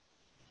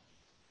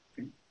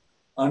 Okay.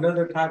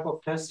 Another type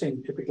of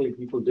testing typically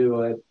people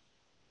do it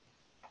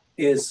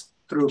is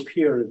through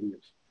peer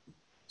reviews.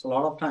 So a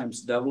lot of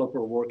times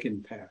developer work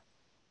in pair,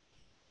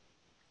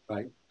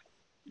 right?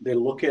 They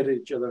look at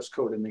each other's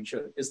code and make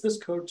sure, is this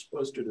code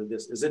supposed to do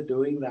this? Is it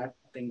doing that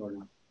thing or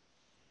not?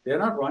 They're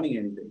not running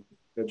anything.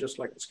 They're just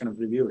like it's kind of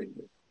reviewing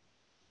it.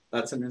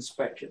 That's an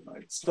inspection,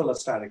 right? It's still a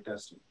static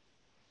testing.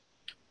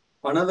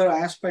 Another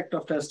aspect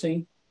of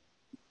testing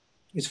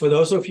is for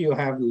those of you who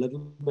have a little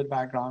bit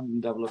background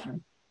in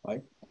development,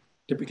 right?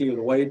 Typically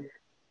the way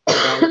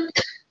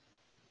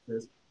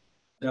this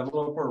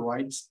developer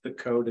writes the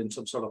code in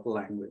some sort of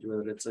language,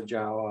 whether it's a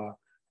Java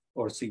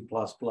or C++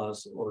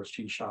 or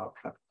C# type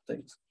of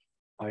things,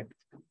 right?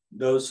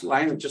 Those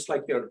languages, just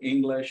like your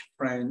English,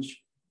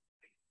 French,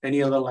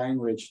 any other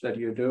language that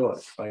you do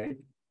it, right?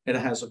 It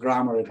has a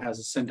grammar, it has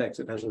a syntax,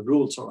 it has a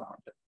rules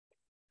around it,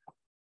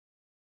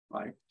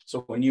 right?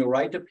 So when you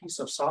write a piece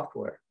of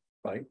software,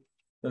 right,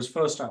 there's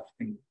first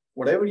thing,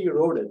 whatever you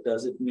wrote it,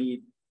 does it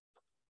meet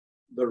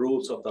the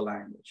rules of the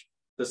language,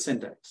 the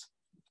syntax,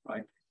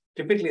 right?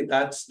 Typically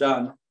that's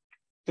done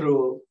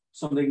through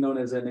something known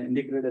as an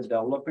integrated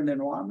development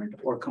environment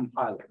or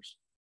compilers.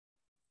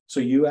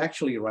 So you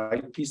actually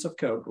write a piece of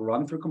code,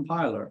 run through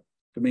compiler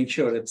to make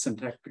sure it's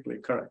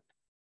syntactically correct.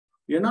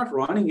 You're not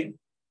running it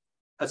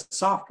as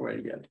software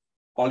yet.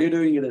 All you're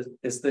doing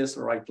is this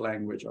the right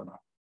language or not,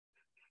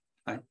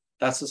 right?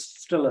 That's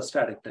still a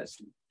static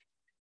testing,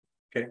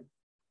 okay?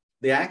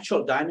 The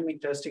actual dynamic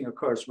testing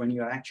occurs when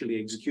you're actually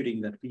executing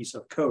that piece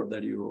of code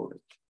that you wrote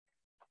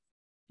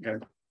it,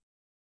 okay?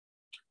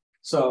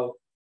 So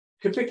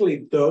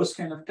typically those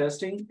kind of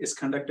testing is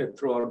conducted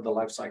throughout the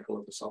life cycle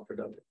of the software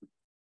development.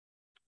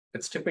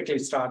 It typically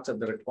starts at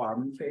the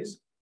requirement phase,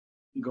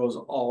 goes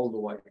all the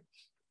way,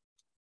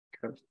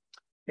 okay?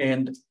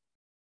 And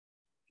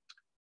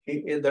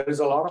there is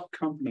a lot of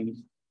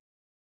companies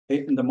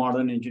in the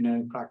modern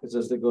engineering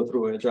practices that go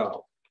through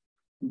Agile.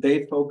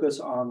 They focus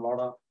on a lot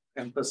of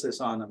emphasis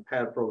on a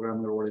pair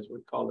programming, or what is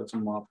we call it, a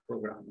mob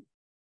programming.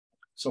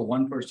 So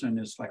one person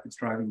is like it's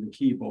driving the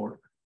keyboard,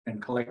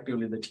 and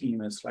collectively the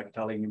team is like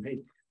telling him, hey,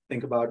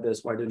 think about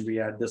this, why didn't we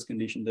add this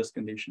condition,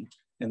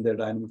 and they're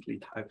dynamically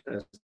typed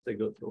as they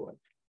go through it.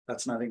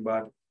 That's nothing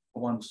but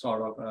one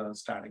sort of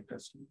static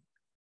testing.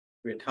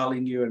 We're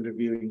telling you and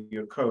reviewing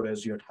your code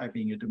as you're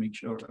typing it to make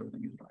sure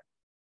everything is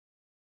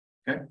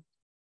right. Okay.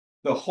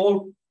 The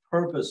whole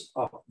purpose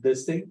of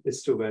this thing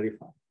is to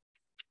verify.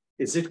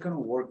 Is it going to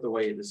work the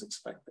way it is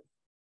expected?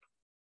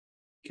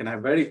 Can I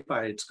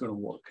verify it's going to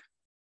work?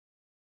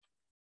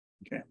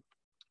 Okay.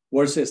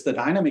 Versus the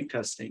dynamic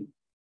testing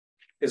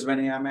is when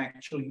I'm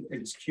actually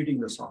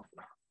executing the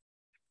software.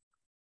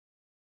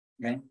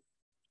 Okay.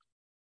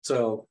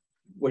 So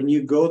when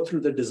you go through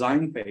the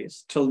design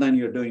phase, till then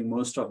you're doing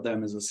most of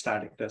them as a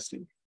static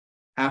testing.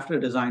 After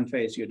design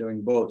phase, you're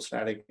doing both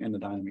static and the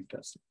dynamic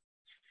testing.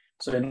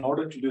 So in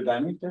order to do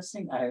dynamic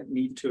testing, I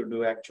need to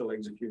do actual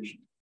execution.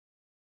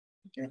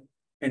 Okay.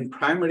 And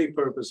primary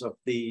purpose of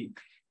the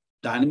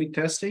dynamic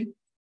testing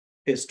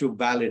is to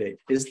validate,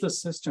 is the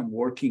system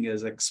working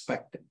as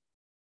expected?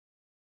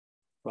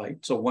 Right.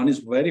 So one is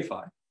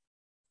verify.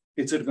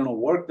 Is it going to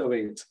work the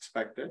way it's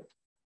expected?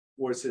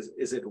 Versus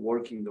is it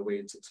working the way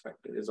it's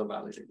expected is a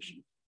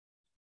validation.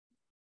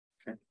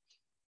 Okay.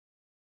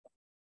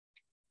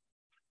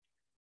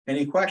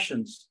 Any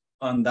questions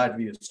on that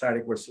view,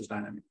 static versus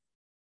dynamic?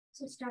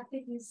 So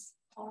static is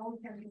all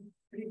kind of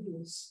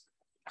reviews.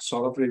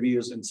 Sort of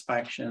reviews,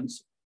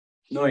 inspections,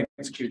 no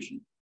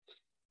execution.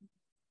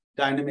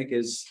 Dynamic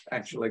is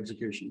actual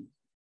execution.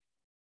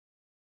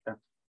 Okay.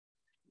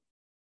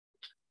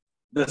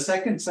 The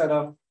second set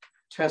of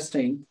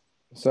testing.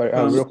 Sorry,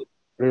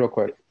 real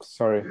quick.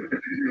 Sorry.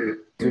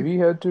 Do we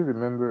have to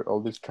remember all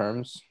these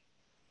terms?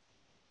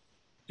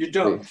 You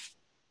don't.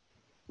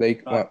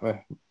 Like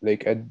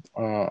at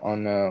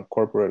on a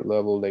corporate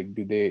level, like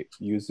do they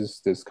use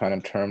this kind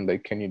of term?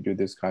 Like, can you do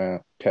this kind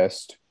of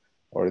test,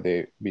 or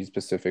they be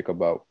specific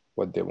about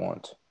what they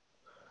want?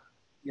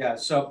 Yeah.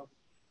 So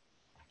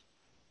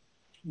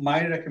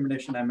my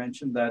recommendation, I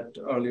mentioned that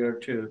earlier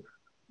to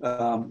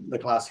the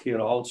class here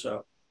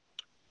also.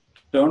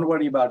 Don't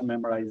worry about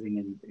memorizing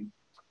anything.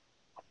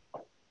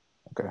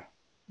 Okay.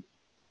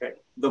 Okay.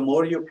 The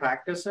more you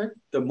practice it,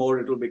 the more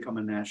it will become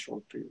a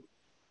natural to you.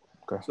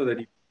 Okay. So that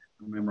you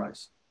can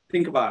memorize.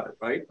 Think about it,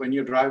 right? When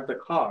you drive the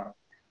car,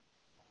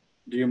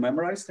 do you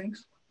memorize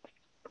things?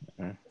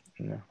 No.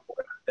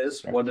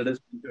 What it is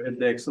to hit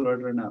the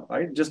accelerator now,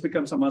 right? It just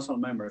becomes a muscle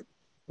memory.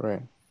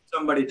 Right.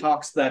 Somebody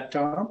talks that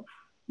term,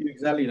 you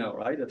exactly know,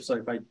 right? If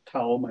I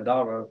tell my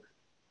daughter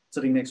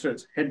sitting next to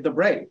it, hit the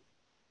brake,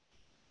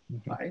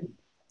 right?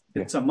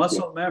 It's a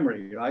muscle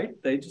memory, right?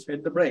 They just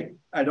hit the brake.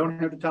 I don't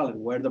have to tell it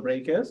where the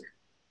brake is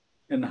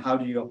and how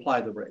do you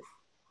apply the brake.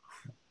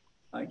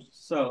 Right?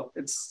 So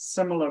it's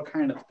similar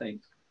kind of thing.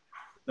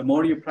 The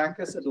more you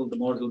practice it, the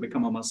more it'll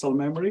become a muscle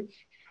memory.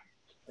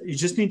 You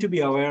just need to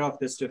be aware of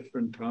these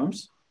different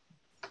terms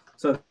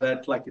so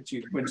that like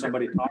when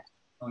somebody talks,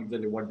 you know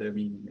exactly what they're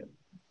meaning.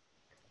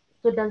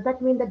 So does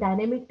that mean the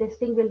dynamic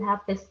testing will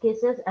have test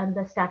cases and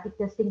the static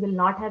testing will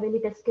not have any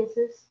test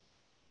cases?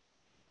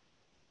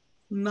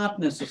 Not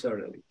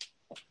necessarily.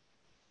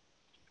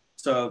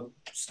 So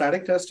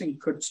static testing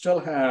could still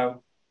have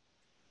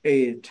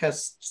a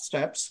test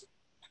steps.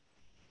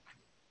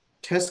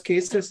 Test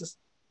cases,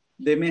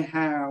 they may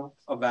have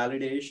a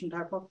validation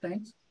type of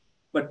things,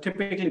 but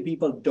typically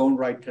people don't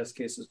write test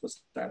cases for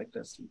static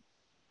testing.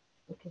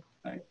 Okay.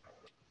 Right?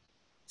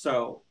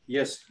 So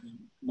yes,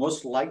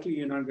 most likely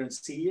you're not going to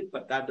see it,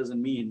 but that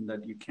doesn't mean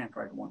that you can't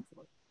write one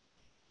for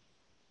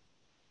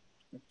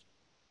it.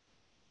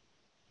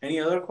 Any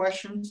other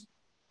questions?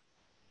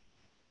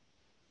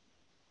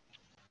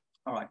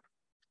 All right.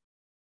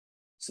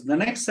 So the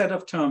next set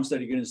of terms that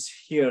you're going to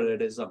hear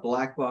it is a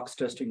black box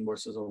testing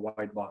versus a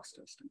white box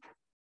testing.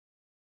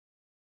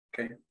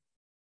 Okay.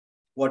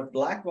 What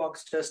black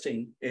box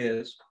testing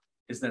is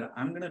that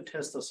I'm going to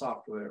test the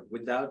software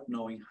without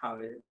knowing how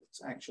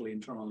it's actually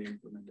internally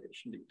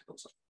implementation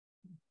details.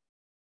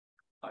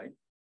 Right.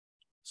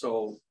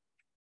 So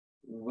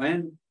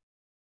when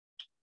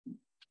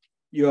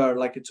you are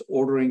like it's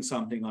ordering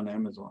something on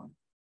Amazon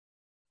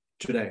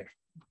today,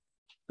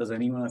 does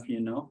anyone of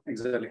you know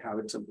exactly how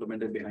it's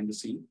implemented behind the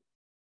scene?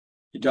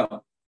 You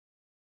don't,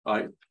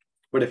 right?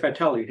 But if I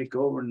tell you, hey,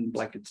 go over and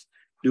like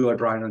do a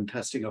dry run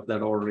testing of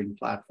that ordering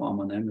platform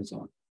on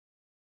Amazon,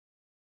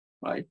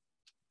 right?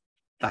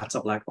 That's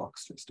a black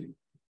box testing.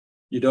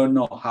 You don't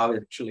know how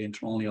actually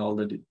internally all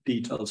the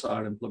details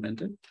are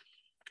implemented.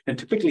 And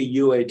typically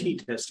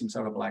UAT testings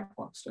are a black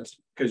box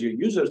testing because your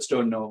users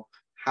don't know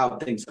how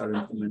things are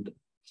implemented.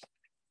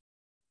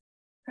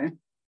 Okay.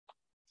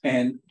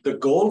 And the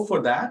goal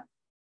for that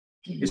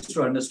is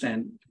to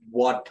understand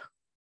what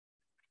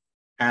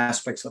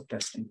aspects of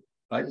testing,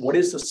 right? What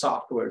is the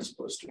software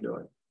supposed to do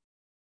it?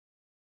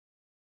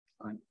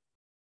 Right?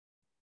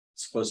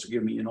 It's supposed to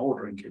give me an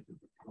ordering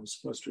capability. I'm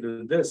supposed to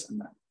do this and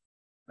that,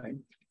 right?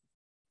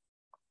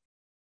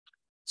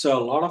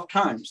 So a lot of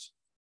times,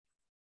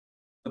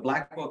 the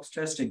black box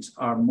testings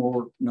are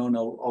more known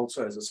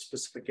also as a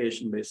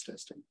specification-based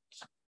testing.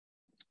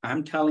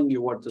 I'm telling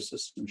you what the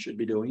system should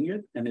be doing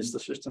it, and is the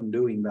system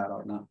doing that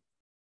or not?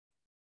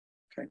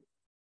 Okay.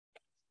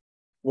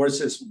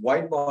 Versus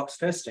white box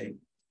testing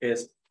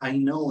is I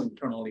know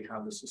internally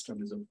how the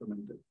system is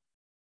implemented.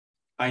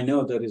 I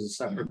know there is a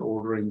separate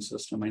ordering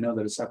system. I know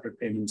there is a separate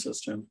payment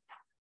system.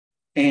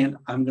 And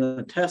I'm going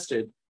to test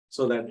it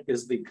so that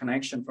is the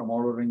connection from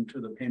ordering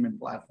to the payment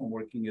platform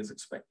working as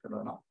expected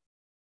or not.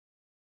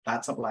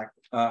 That's a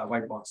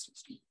white box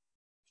testing.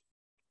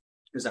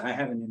 Because I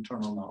have an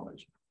internal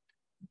knowledge.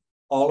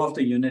 All of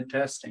the unit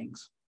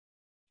testings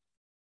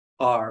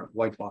are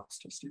white box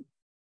testing.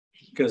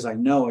 Because I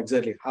know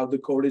exactly how the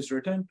code is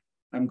written.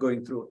 I'm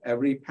going through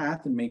every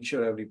path and make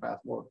sure every path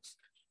works.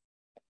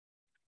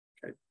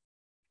 Okay.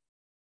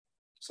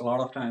 So a lot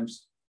of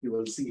times you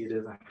will see it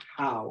as a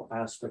how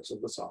aspects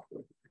of the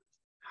software,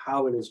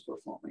 how it is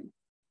performing.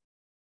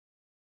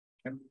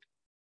 Okay.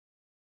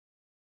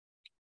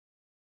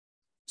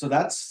 So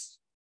that's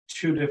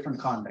two different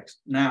contexts.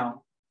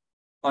 Now,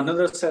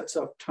 another sets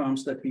of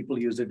terms that people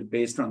use it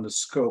based on the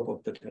scope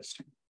of the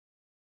testing.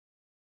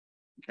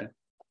 Okay.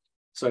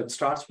 So it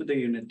starts with the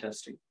unit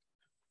testing.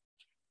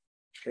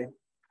 Okay.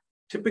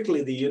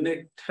 Typically, the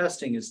unit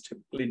testing is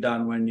typically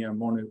done when you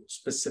want to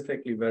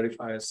specifically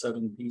verify a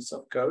certain piece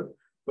of code,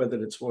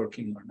 whether it's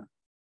working or not.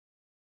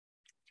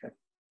 Okay.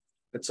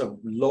 It's a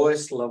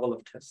lowest level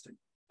of testing.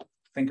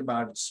 Think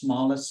about it,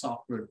 smallest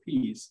software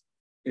piece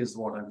is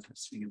what I'm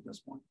testing at this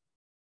point.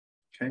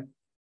 Okay.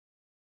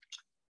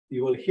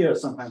 You will hear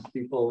sometimes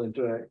people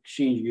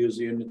exchange use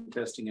unit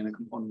testing and a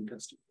component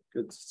testing.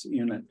 It's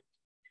unit.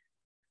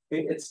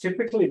 It's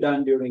typically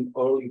done during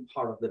early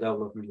part of the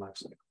development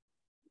lifecycle.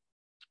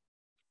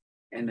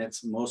 And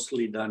it's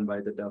mostly done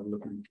by the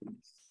development team.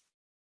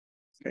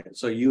 Okay,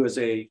 so you as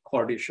a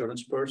quality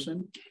assurance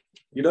person,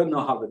 you don't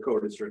know how the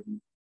code is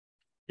written.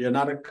 You're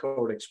not a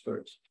code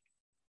expert.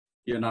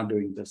 You're not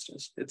doing this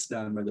test. It's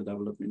done by the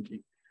development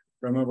team.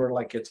 Remember,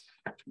 like it's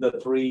the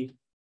three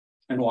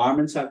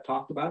environments I've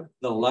talked about,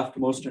 the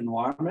leftmost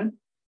environment,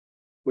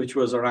 which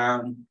was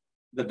around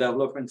the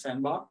development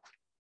sandbox.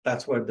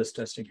 That's where this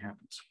testing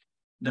happens.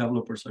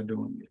 Developers are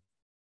doing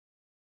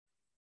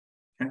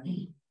it.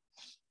 Okay.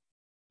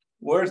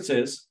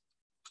 Versus,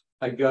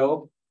 I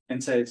go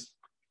and says,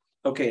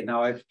 okay,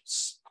 now I've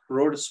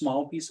wrote a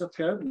small piece of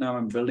code. Now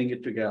I'm building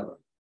it together.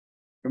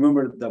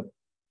 Remember the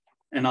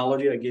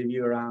analogy I gave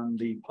you around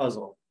the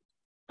puzzle.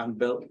 I'm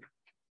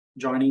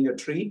joining a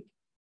tree,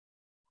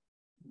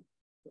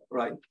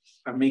 right?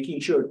 I'm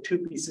making sure two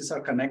pieces are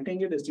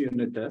connecting it as the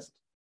unit test.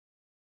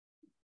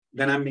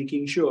 Then I'm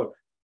making sure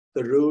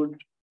the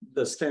root,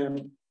 the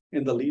stem,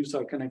 and the leaves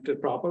are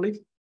connected properly,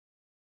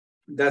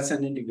 that's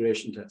an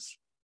integration test.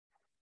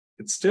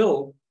 It's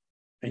still,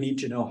 I need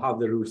to know how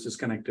the roots is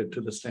connected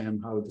to the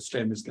stem, how the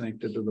stem is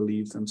connected to the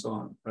leaves and so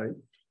on, right?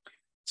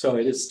 So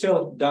it is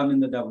still done in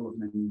the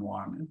development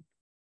environment,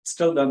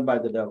 still done by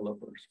the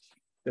developers.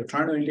 They're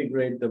trying to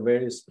integrate the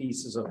various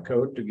pieces of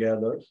code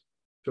together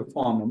to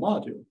form a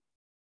module.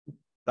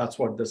 That's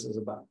what this is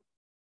about.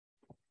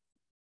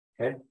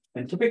 Okay,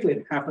 and typically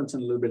it happens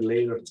in a little bit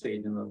later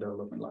stage in the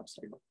development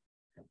lifecycle.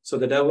 So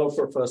the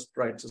developer first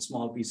writes a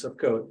small piece of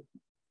code,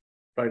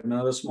 write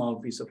another small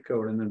piece of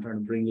code, and then try to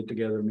bring it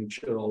together, make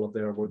sure all of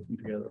them are working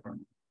together.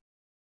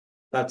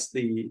 That's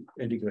the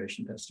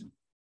integration testing.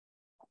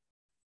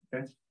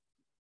 Okay.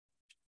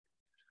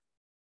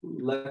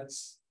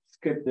 Let's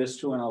skip this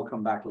too, and I'll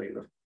come back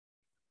later.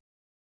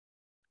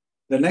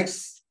 The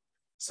next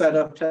set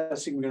of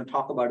testing we're going to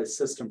talk about is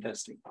system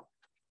testing.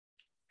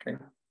 Okay.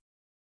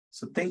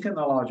 So think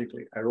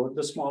analogically. I wrote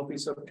the small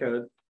piece of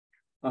code,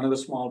 another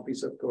small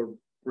piece of code,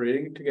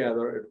 reading it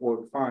together, it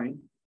worked fine.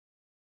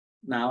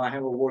 Now I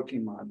have a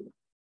working module.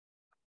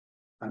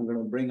 I'm going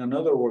to bring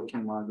another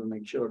working module,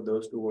 make sure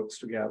those two works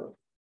together.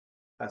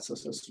 That's the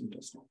system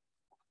testing.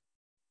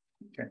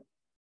 Okay.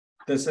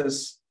 This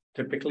is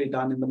typically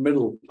done in the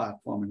middle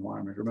platform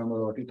environment.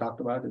 Remember what we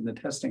talked about in the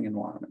testing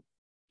environment.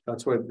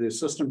 That's where the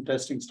system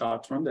testing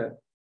starts from there.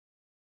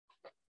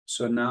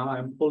 So now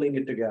I'm pulling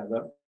it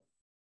together,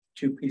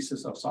 two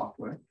pieces of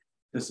software.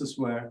 This is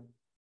where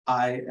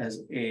I,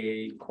 as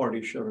a quality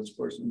assurance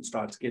person,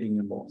 starts getting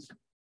involved.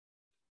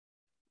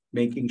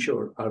 Making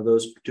sure, are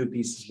those two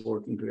pieces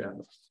working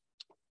together?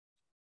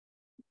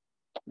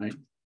 Right?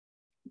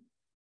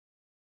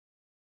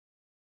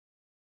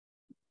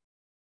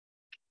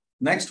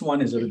 Next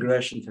one is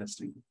regression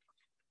testing.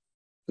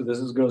 So this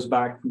goes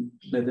back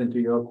into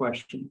your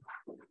question.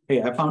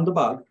 Hey, I found the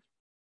bug.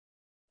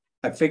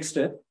 I fixed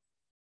it.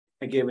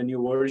 I gave a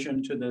new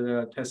version to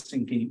the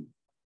testing team.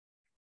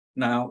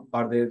 Now,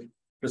 are they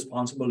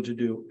responsible to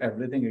do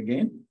everything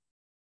again,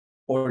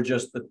 or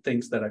just the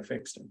things that I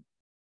fixed?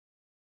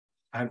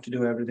 I have to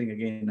do everything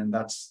again, and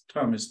that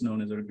term is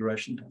known as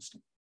regression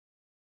testing.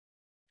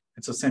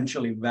 It's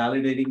essentially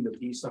validating the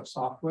piece of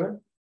software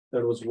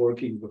that was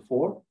working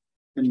before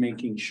and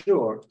making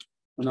sure,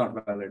 well,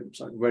 not validating,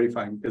 sorry,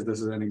 verifying, because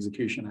this is an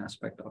execution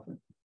aspect of it.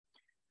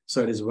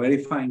 So it is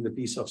verifying the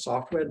piece of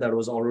software that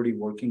was already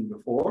working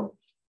before.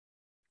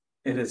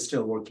 It is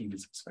still working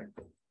as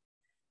expected.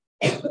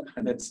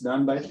 And it's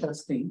done by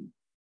testing,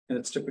 and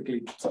it's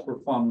typically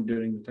performed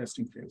during the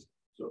testing phase.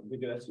 So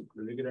regression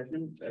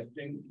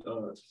testing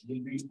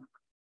will be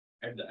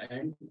at the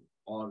end,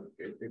 or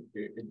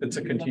it's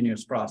a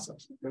continuous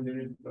process.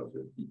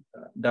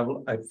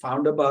 I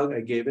found a bug,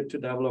 I gave it to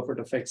developer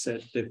to fix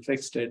it, they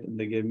fixed it, and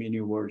they gave me a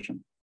new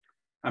version.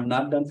 I'm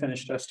not done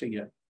finished testing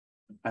yet.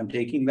 I'm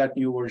taking that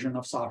new version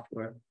of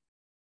software,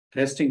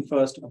 testing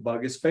first, a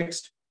bug is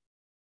fixed.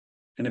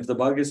 And if the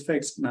bug is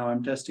fixed, now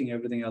I'm testing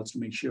everything else to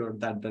make sure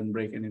that doesn't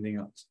break anything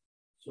else.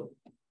 So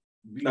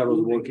that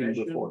was working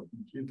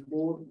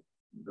before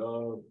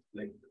the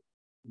like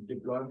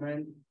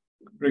deployment.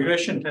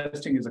 Regression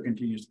testing is a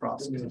continuous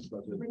process.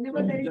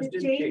 Whenever there is a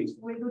change,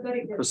 we'll do the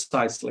regression.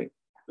 Precisely.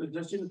 So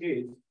just in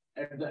case,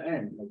 at the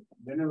end, like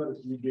whenever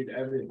we did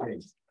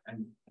everything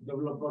and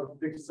developer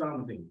fixed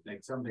something,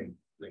 like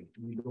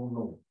we don't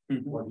know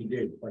what he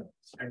did, but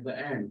at the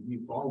end we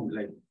found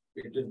like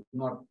it is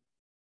not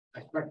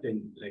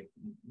expecting like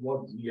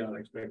what we are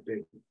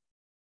expecting.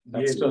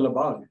 That's still a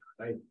bug,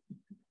 right?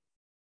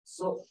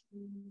 So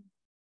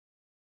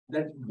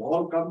that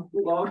ball comes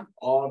to us,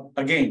 or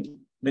again,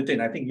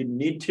 Nitin, I think you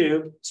need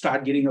to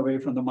start getting away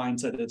from the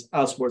mindset it's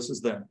us versus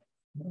them.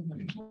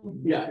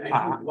 Yeah,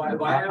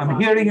 I'm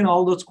hearing in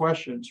all those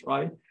questions,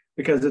 right?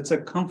 Because it's a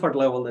comfort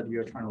level that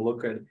you're trying to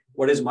look at.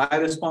 What is my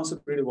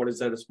responsibility? What is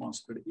their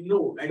responsibility?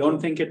 No, I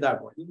don't think it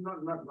that way. Not.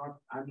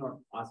 I'm not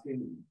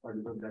asking for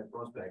that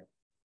prospect.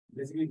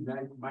 Basically,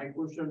 my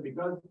question,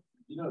 because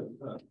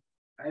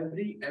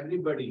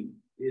everybody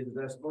is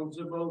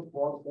responsible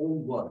for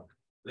own work.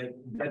 Like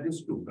that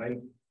is true, right?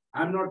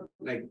 I'm not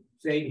like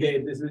saying,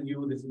 hey, this is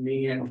you, this is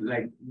me, and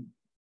like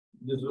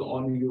this is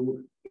on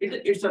you.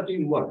 It's a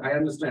teamwork. I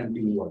understand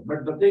teamwork,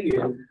 but the thing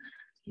is,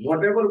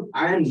 whatever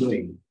I am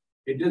doing,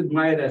 it is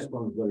my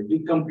responsibility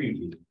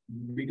completely,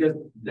 because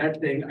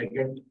that thing I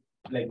can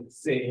like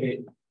say,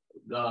 hey,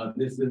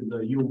 this is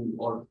the you,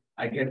 or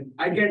I can't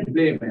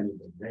blame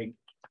anything, right?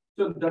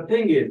 So the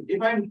thing is,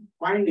 if I'm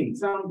finding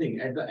something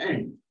at the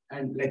end,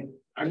 and like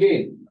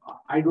again,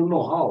 I don't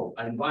know how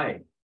and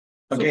why.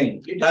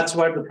 Again, so that's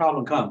where the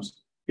problem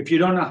comes. If you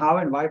don't know how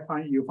and why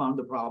you found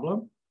the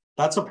problem,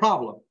 that's a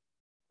problem.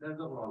 That's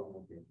a problem,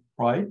 okay.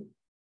 Right?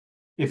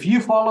 If you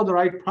follow the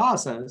right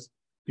process,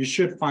 you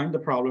should find the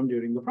problem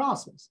during the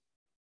process.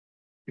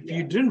 If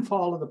you didn't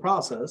follow the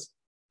process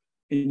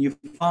and you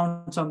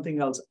found something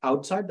else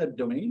outside that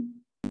domain,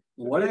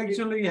 what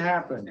actually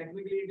happened?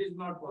 Technically, it is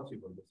not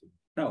possible.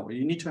 No,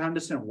 you need to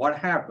understand what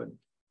happened.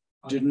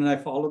 Didn't I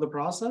follow the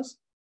process?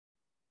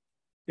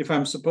 If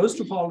I'm supposed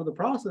to follow the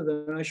process,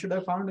 then I should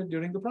have found it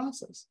during the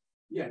process.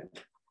 Yeah.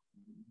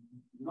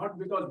 not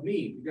because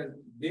me, because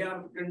they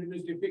are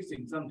continuously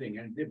fixing something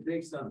and they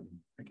break something.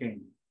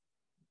 Again,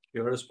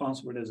 your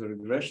responsibility as a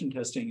regression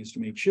testing is to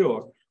make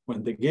sure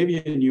when they gave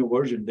you a new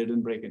version, they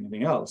didn't break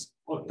anything else.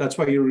 Okay. That's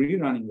why you're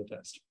rerunning the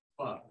test,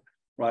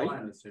 right? I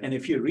understand. And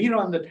if you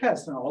rerun the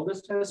test and all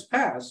this tests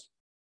passed,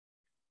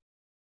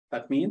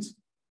 that means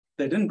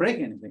they didn't break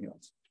anything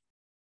else.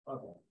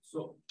 Okay.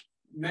 So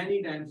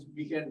many times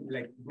we can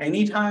like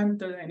Anytime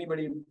that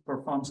anybody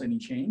performs any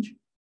change,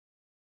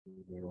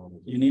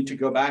 you need to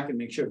go back and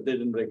make sure they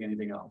didn't break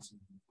anything else.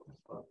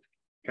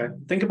 Okay,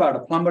 think about a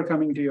plumber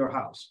coming to your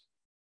house,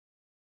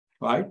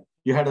 right?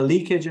 You had a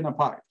leakage in a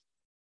pipe.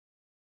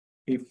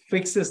 He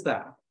fixes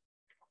that.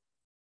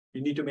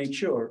 You need to make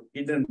sure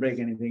he didn't break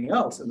anything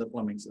else in the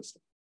plumbing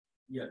system.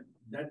 yeah,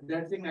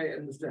 that thing I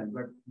understand,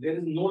 but there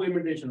is no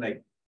limitation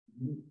like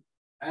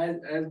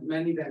as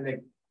many times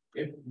like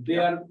if they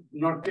are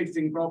not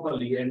fixing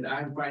properly and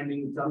I'm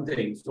finding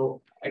something,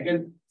 so I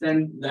can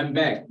send them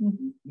back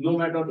no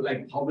matter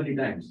like how many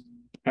times.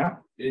 Yeah.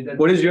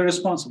 What is your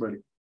responsibility?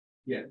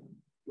 Yeah,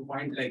 to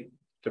find like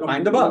To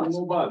find the bugs.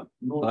 No bug,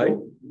 no, Right.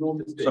 no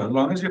mistake. So as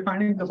long as you're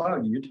finding the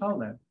bug, you tell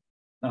them.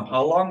 Now,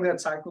 how long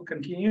that cycle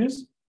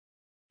continues,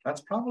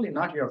 that's probably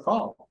not your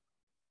call.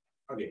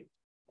 Okay.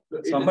 So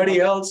it is Somebody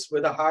not- else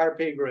with a higher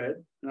pay grade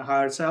and a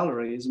higher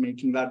salary is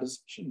making that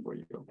decision for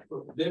you.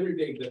 They will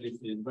take the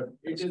decision, but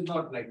it is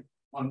not like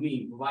on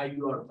me why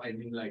you are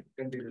finding like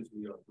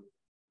continuously or.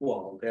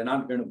 Well, they're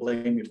not going to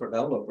blame you for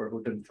developer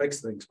who didn't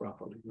fix things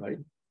properly, right?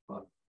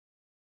 But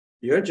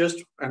you're just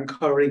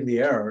uncovering the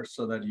error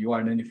so that you are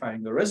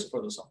identifying the risk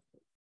for the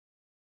software.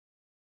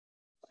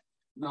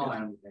 Now I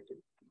understand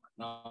it.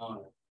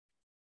 Now.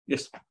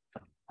 Yes.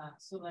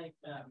 So like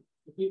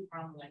if we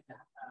from like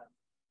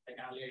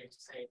earlier you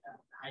said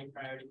high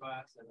priority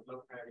bugs and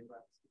low priority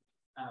bugs.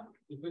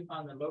 If we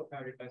found the low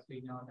priority bugs,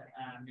 we know that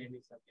maybe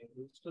something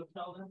we still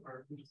tell them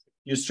or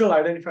You still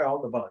identify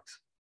all the bugs,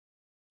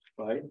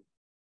 right?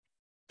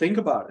 Think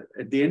about it.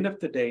 At the end of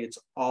the day, it's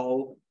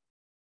all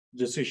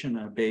decisions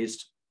are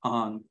based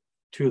on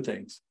two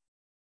things: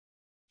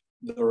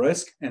 the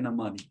risk and the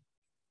money.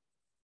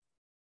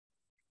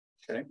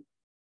 Okay.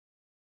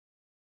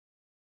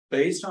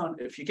 Based on,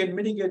 if you can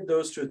mitigate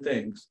those two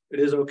things, it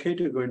is okay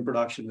to go in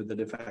production with the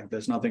defect.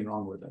 There's nothing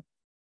wrong with it.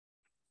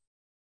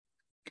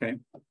 Okay.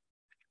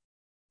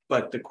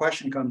 But the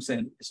question comes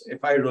in, is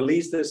if I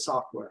release this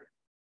software,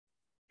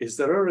 is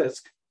there a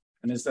risk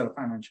and is there a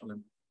financial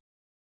impact?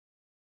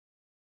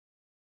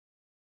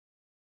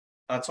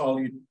 That's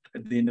all you,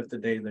 at the end of the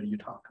day, that you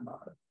talk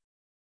about it.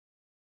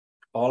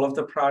 All of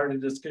the priority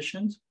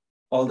discussions,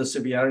 all the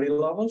severity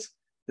levels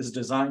is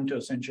designed to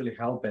essentially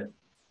help it.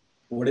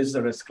 What is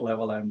the risk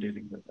level I'm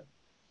dealing with it?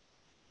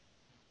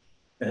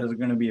 Is it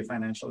going to be a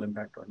financial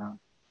impact or not?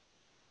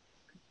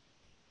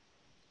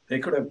 They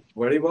could have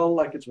very well,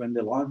 like it's when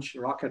they launch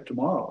rocket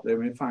tomorrow, they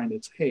may find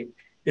it's, hey,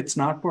 it's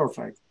not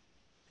perfect.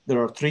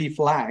 There are 3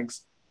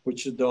 flags,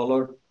 which the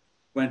alert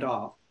went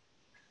off,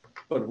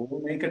 but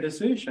we'll make a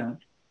decision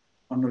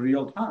on the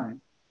real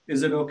time.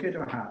 Is it okay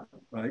to have,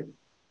 right?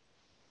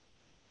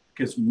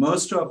 Because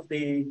most of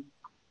the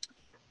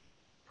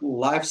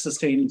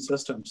life-sustaining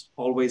systems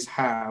always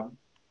have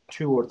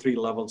 2 or 3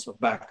 levels of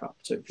backup.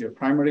 So if your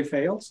primary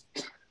fails,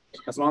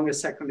 as long as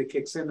secondary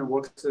kicks in and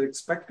works as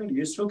expected,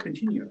 you still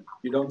continue.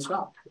 You don't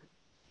stop,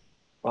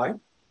 right?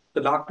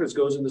 The doctors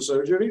goes in the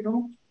surgery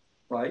room,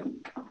 right?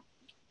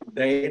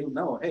 They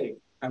know, hey,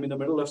 I'm in the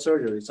middle of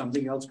surgery.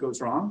 Something else goes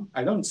wrong.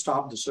 I don't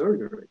stop the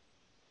surgery,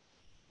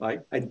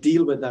 right? I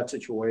deal with that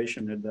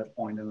situation at that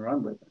point and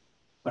run with it.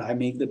 But I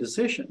make the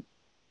decision,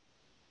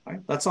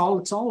 right? That's all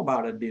it's all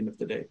about at the end of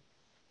the day.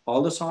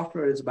 All the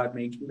software is about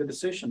making the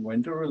decision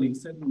when to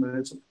release it and when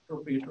it's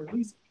appropriate to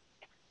release it.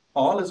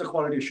 All is a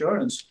quality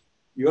assurance.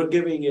 You're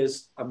giving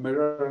is a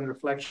mirror and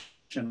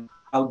reflection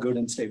how good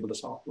and stable the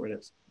software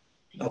is.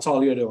 That's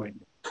all you're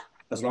doing.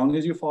 As long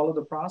as you follow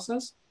the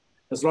process,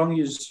 as long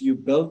as you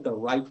build the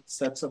right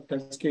sets of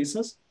test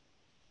cases,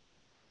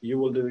 you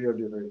will do your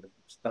due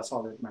diligence. That's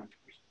all that matters.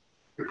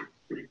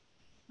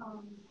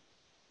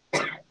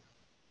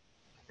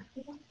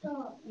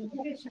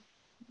 Integration.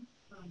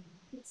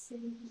 It's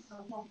in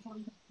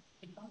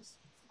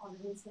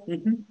always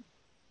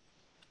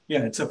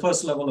Yeah, it's a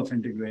first level of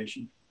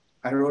integration.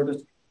 I wrote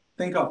it,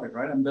 think of it,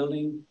 right? I'm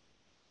building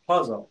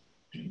puzzle,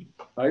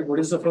 right? What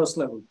is the first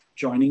level?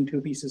 Joining 2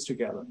 pieces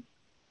together,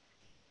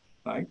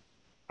 right?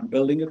 I'm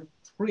building a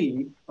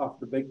tree of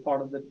the big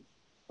part of the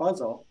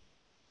puzzle.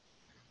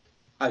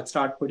 I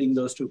start putting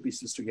those 2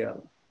 pieces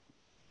together.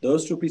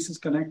 Those 2 pieces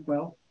connect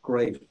well,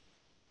 great.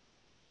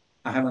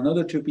 I have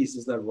another 2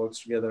 pieces that works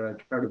together. I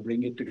try to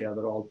bring it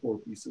together, all 4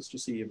 pieces, to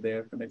see if they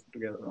are connected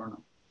together or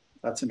not.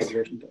 That's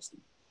integration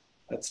testing.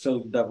 That's still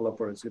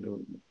developers who do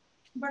it.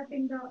 But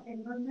in the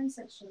environment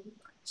section.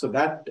 So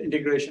that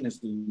integration is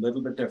a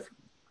little bit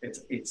different.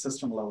 It's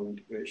system level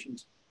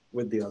integrations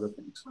with the other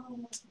things,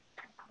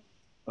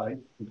 right?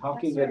 I'm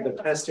talking at the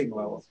testing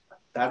level.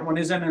 That one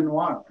is an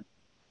environment.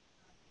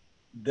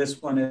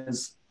 This one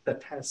is the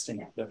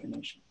testing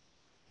definition.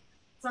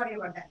 Sorry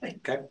about that.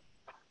 Okay.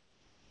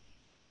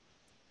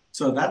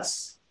 So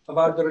that's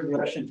about the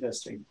regression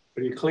testing.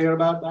 Are you clear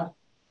about that?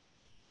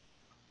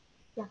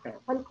 Yeah,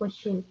 one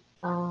question.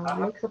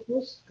 Like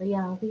suppose,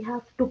 yeah, we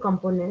have two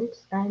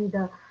components and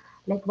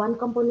like one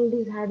component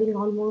is having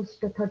almost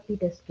 30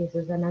 test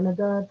cases and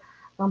another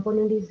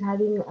component is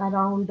having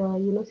around,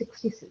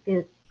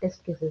 60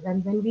 test cases.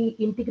 And when we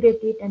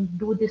integrate it and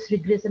do this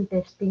regression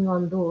testing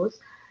on those,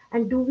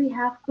 and do we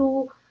have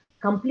to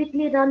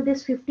completely run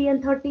this 50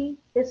 and 30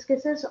 test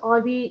cases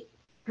or we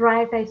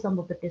prioritize some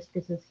of the test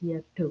cases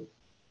here too?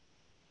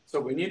 So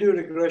when you do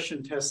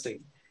regression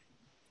testing,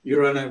 you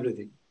run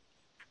everything.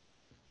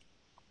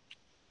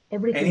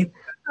 Everything.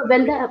 So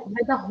when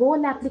the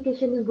whole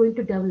application is going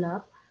to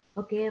develop,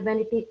 okay, when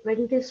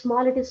it is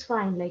small, it is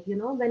fine. Like,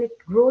 when it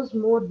grows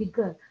more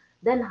bigger,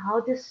 then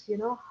how this,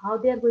 how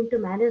they are going to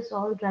manage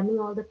all running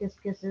all the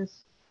test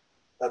cases.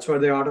 That's where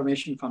the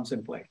automation comes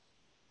in play.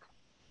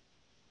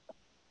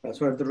 That's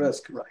where the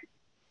risk, right?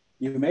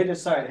 You may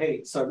decide,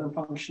 hey, certain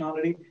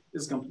functionality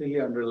is completely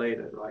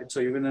unrelated, right? So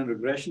even in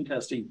regression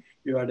testing,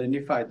 you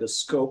identify the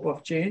scope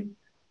of change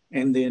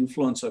and the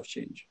influence of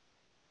change.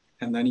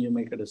 And then you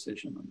make a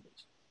decision on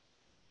this.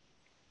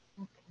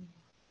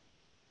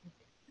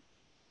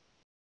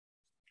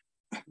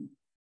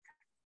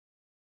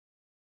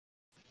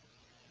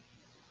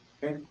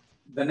 Okay.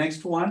 The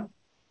next one,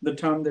 the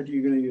term that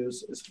you're going to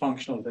use is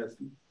functional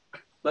testing.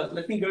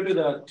 Let me go to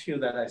the two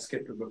that I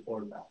skipped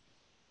before that.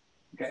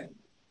 Okay.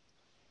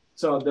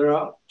 So there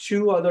are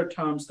two other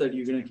terms that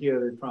you're going to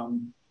hear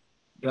from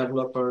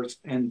developers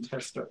and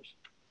testers.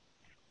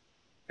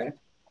 Okay.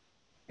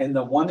 And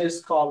the one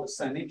is called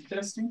sanity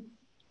testing.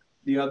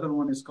 The other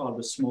one is called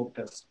the smoke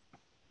testing.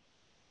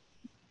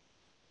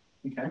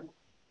 Okay.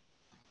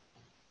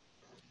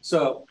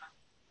 So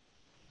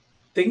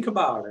think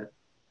about it.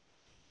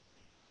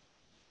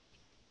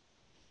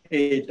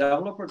 A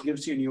developer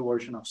gives you a new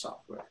version of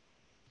software.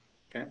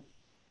 Okay.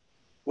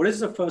 What is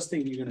the first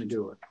thing you're going to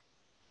do?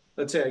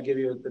 Let's say I give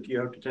you that you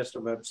have to test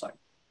a website.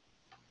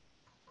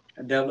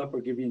 A developer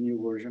gives you a new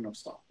version of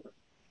software.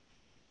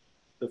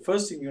 The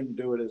first thing you're going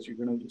to do is you're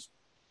going to just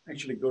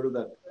actually go to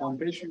that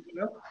homepage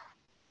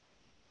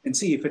and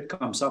see if it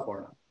comes up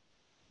or not,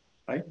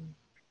 right?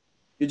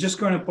 You're just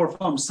going to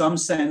perform some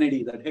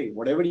sanity that, hey,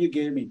 whatever you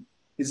gave me,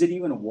 is it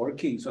even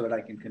working so that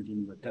I can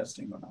continue with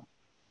testing or not,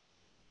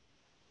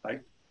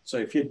 right? So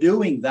if you're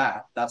doing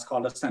that, that's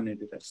called a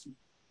sanity testing.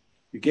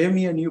 You gave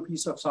me a new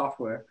piece of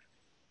software.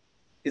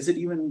 Is it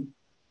even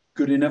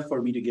good enough for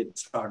me to get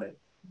started,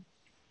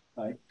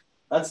 right?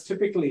 That's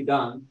typically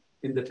done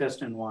in the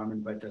test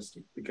environment by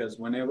testing, because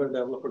whenever a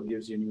developer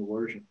gives you a new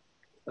version,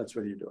 that's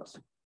what you do.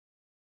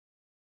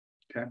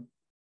 Okay.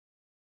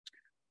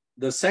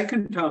 The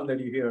second term that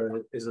you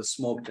hear is a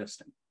smoke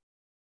testing.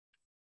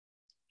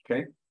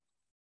 Okay.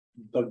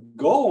 The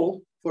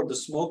goal for the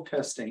smoke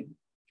testing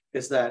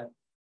is that,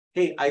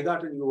 hey, I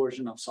got a new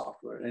version of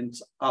software and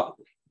it's up.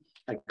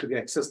 I could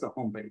access the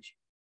homepage.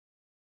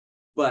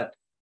 But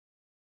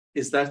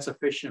is that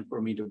sufficient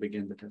for me to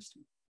begin the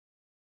testing?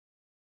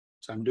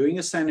 So I'm doing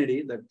a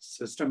sanity, that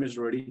system is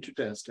ready to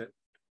test it.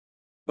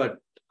 But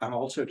I'm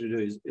also to do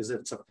is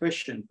it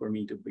sufficient for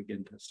me to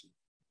begin testing?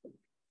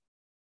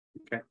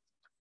 Okay.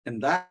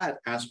 And that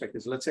aspect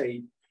is, let's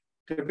say,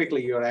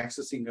 typically you're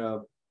accessing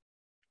a,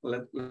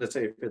 let's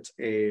say if it's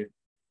a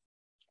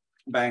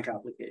bank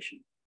application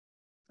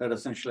that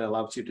essentially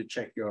allows you to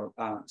check your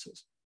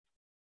balances,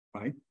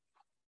 right?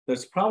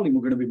 There's probably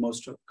going to be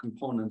most of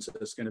components.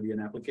 There's going to be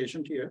an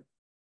application tier.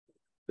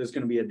 There's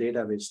going to be a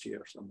database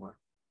tier somewhere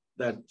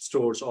that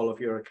stores all of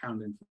your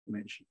account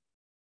information.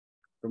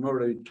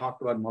 Remember, we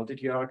talked about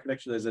multi-tier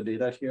architecture. There's a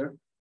data tier,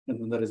 and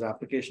then there is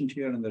application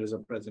tier, and there is a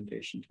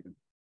presentation tier,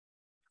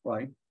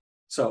 right?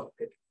 So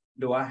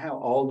do I have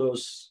all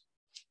those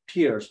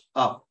tiers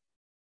up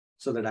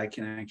so that I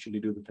can actually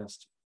do the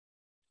testing,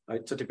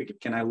 right? So typically,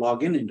 can I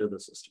log in into the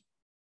system?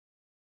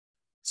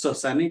 So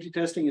sanity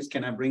testing is,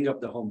 can I bring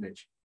up the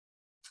homepage?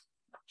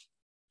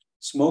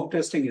 Smoke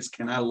testing is,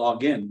 can I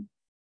log in?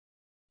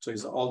 So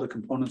is all the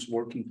components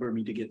working for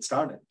me to get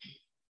started?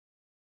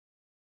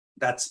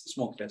 That's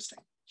smoke testing.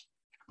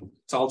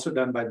 It's also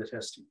done by the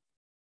testing.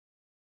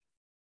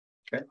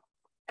 Okay.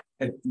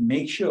 And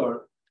make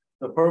sure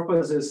the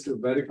purpose is to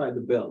verify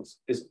the builds.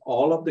 Is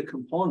all of the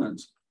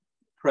components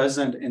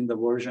present in the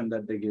version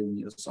that they give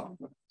me the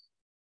software?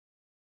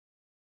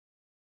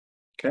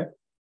 Okay.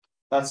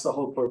 That's the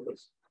whole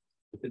purpose.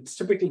 It's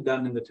typically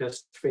done in the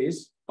test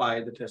phase by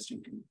the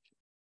testing team.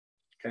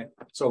 Okay,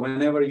 so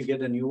whenever you get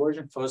a new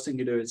version, first thing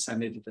you do is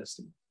sanity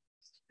testing.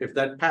 If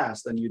that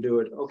passed, then you do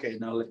it. Okay,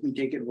 now let me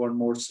take it one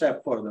more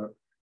step further.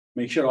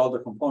 Make sure all the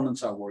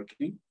components are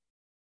working,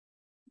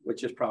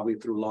 which is probably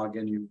through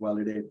login. You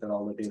validate that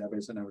all the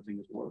database and everything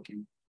is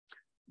working.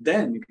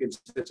 Then you can say,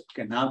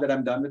 okay, now that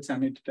I'm done with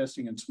sanity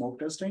testing and smoke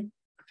testing,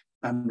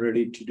 I'm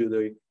ready to do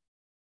the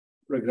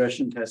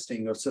regression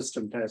testing or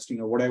system testing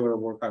or whatever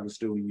work I was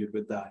doing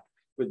with that,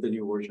 with the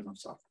new version of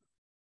software.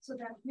 So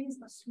that means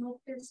the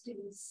smoke test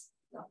is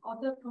the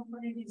other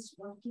component is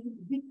working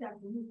with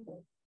that new code.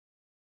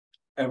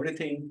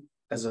 Everything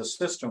as a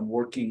system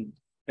working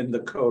in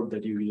the code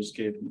that you just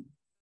gave me.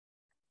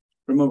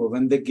 Remember,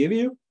 when they give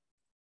you,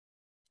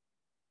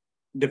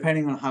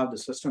 depending on how the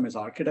system is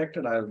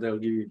architected,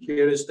 they'll give you,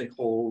 here is the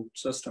whole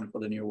system for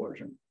the new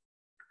version.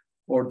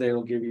 Or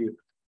they'll give you,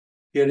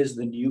 here is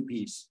the new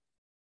piece.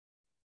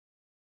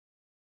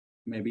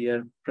 Maybe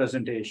a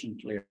presentation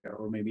layer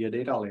or maybe a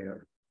data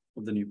layer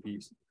of the new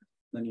piece.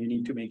 Then you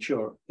need to make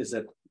sure is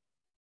that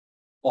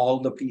all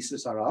the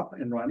pieces are up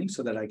and running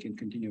so that I can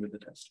continue with the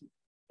testing.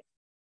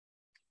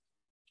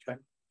 Okay.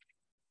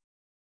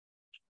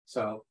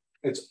 So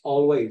it's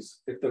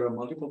always, if there are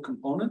multiple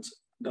components,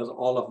 does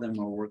all of them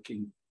are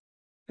working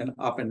and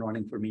up and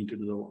running for me to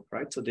do the work,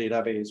 right? So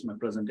database, my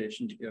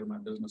presentation here, my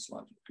business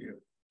logic here.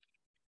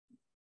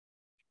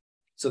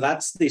 So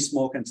that's the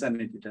smoke and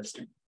sanity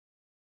testing.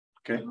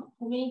 Okay.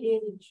 How many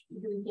days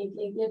it will take?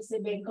 Like, let's say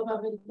Bank of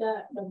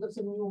America develops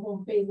a new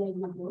homepage like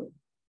before.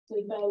 So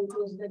if I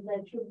use that,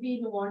 that should be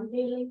in one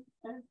day like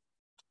that.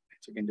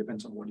 So again,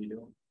 depends on what you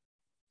do.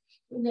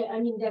 I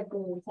mean that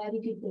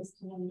sanity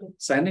testing.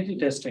 Sanity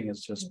testing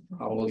is just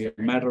probably a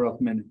matter of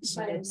minutes.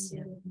 Yes.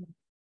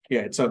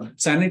 Yeah, so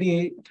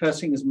sanity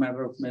testing is a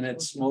matter of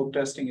minutes. Smoke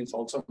testing is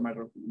also a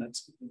matter of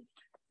minutes.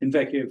 In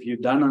fact, if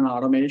you've done an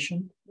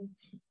automation,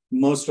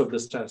 most of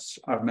these tests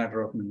are a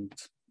matter of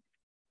minutes.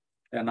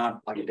 They're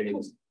not like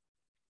days.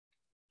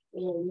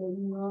 Yeah,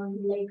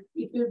 like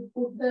if you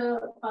put the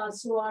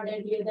password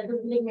and yeah, that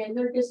will be like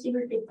manual testing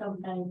will take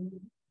some time.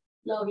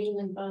 Login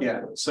and password.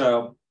 Yeah,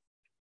 so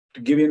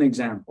to give you an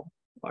example,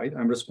 right?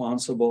 I'm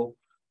responsible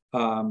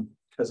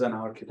as an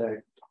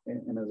architect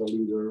and as a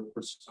leader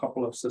for a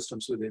couple of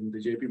systems within the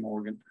JP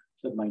Morgan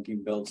that my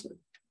team builds it.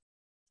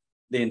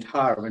 The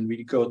entire, when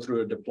we go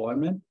through a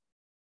deployment,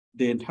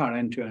 the entire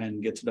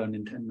end-to-end gets done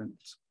in 10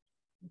 minutes,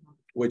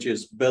 which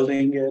is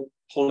building it,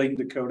 pulling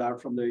the code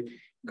out from the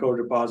code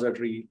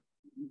repository,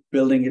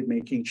 building it,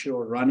 making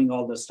sure, running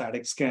all the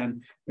static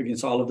scan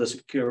against all of the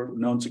secure,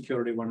 known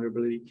security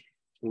vulnerability,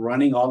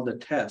 running all the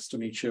tests to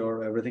make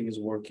sure everything is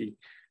working.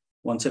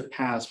 Once it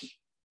passed,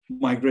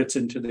 migrates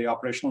into the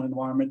operational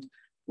environment,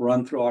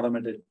 run through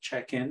automated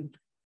check-in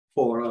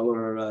for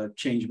our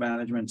change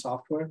management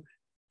software,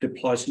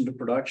 deploys into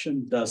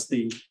production, does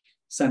the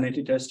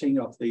sanity testing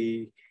of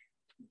the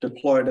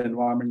deployed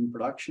environment in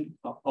production.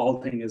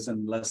 All thing is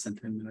in less than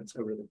 10 minutes,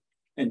 everything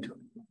into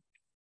it,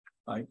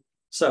 right?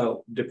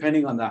 So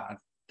depending on that,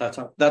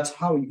 that's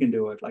how you can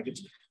do it. Like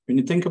it's, when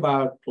you think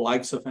about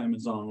likes of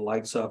Amazon,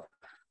 likes of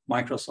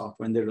Microsoft,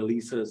 when they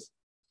release this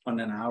on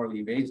an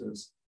hourly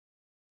basis,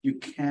 you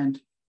can't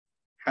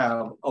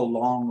have a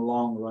long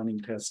running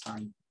test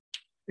time.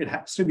 It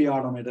has to be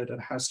automated.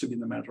 It has to be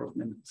in a matter of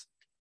minutes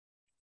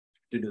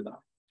to do that.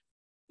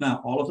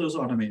 Now, all of those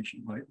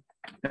automation, right?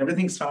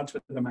 Everything starts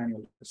with the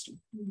manual testing,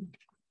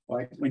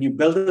 right? When you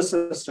build a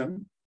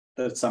system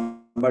that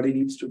somebody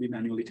needs to be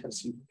manually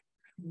testing,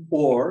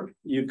 or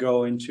you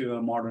go into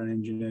a modern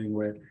engineering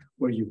where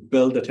you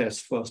build the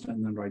test first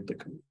and then write the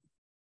code.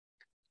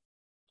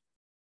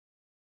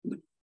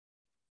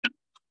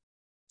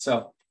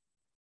 So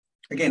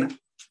again,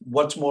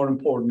 what's more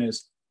important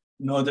is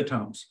know the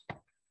terms.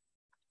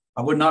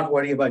 I would not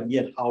worry about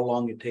yet how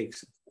long it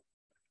takes,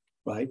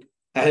 right?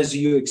 As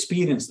you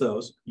experience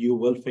those, you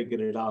will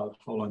figure it out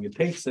how long it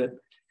takes it.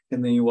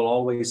 And then you will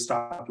always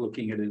start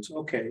looking at it.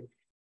 Okay,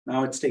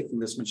 now it's taking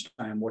this much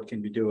time. What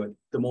can we do it?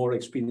 The more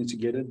experience you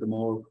get it, the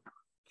more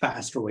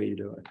faster way you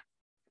do it.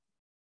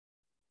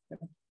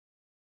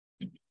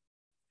 Okay.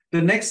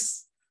 The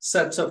next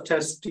sets of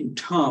testing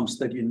terms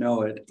that you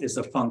know it is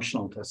the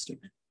functional testing.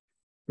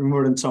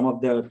 Remember in some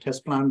of the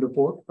test plan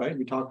report, right?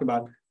 We talked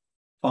about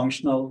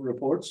functional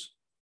reports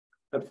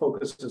that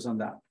focuses on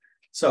that.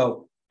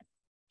 So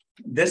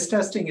this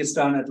testing is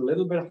done at a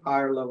little bit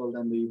higher level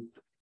than the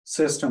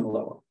system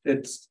level.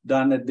 It's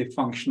done at the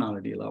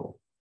functionality level.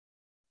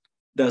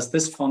 Does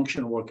this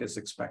function work as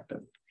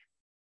expected?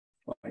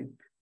 Right.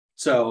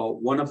 So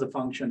one of the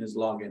function is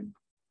login,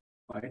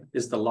 right?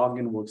 Is the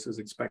login works as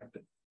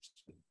expected,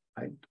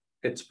 right?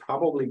 It's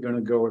probably going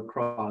to go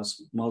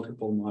across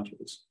multiple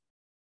modules.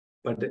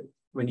 But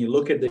when you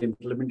look at the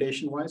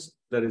implementation wise,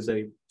 there is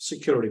a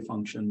security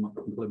function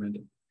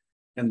implemented.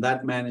 And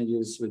that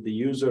manages with the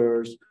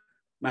users,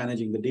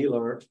 managing the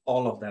dealer,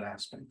 all of that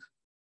aspect,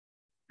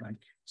 right?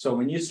 So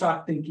when you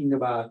start thinking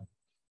about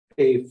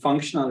a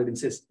functionality and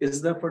says,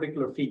 is the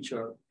particular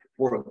feature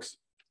works?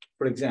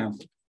 For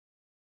example,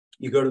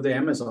 you go to the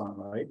Amazon,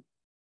 right?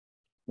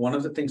 One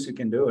of the things you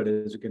can do it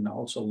is you can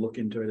also look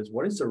into it is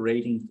what is the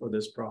rating for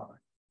this product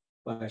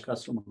by a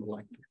customer who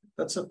liked it?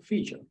 That's a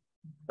feature.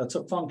 That's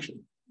a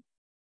function.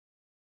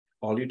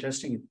 All you're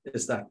testing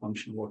is that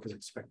function work as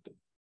expected.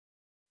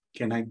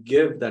 Can I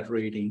give that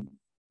rating?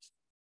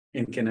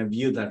 And can I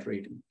view that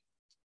rating?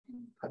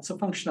 That's the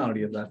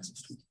functionality of that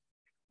system,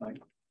 right?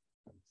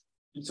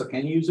 So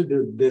can you user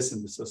do this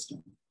in the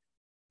system?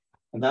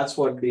 And that's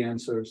what the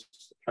answers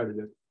try to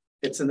do.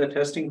 It's in the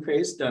testing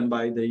phase done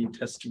by the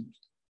testing.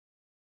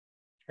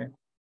 Okay.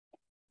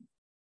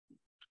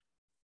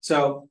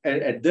 So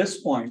at this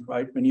point,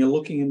 right, when you're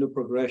looking into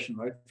progression,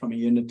 right, from a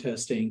unit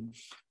testing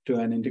to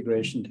an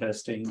integration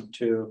testing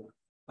to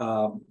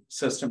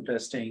system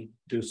testing,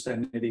 do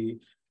sanity,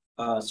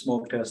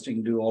 smoke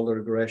testing, do all the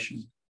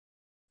regression,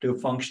 do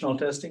functional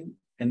testing.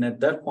 And at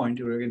that point,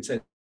 you can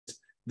say,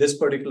 this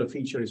particular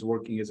feature is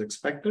working as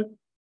expected.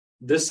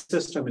 This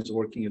system is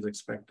working as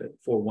expected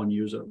for one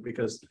user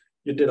because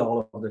you did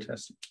all of the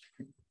testing.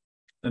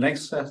 The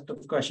next set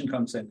of question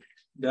comes in.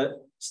 Does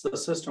the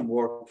system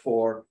work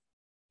for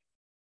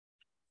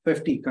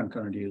 50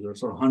 concurrent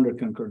users or 100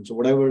 concurrent, or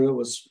whatever it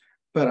was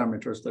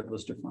parameters that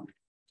was defined?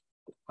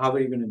 How are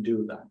you going to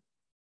do that?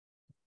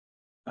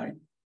 Right?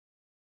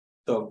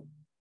 So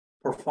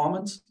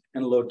performance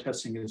and load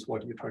testing is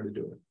what you try to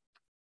do.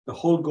 The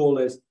whole goal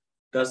is,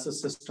 does the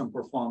system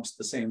performs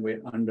the same way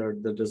under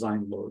the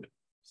design load?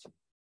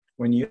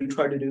 When you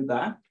try to do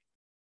that,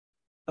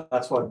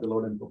 that's what the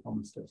load and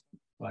performance testing,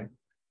 right?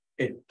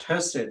 It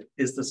tested,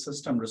 is the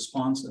system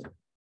responsive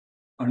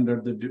under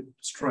the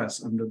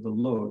stress, under the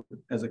load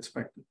as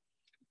expected,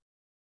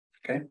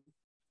 okay?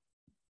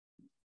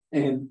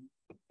 And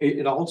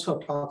it also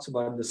talks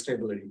about the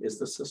stability. Is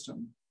the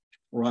system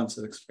runs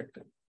as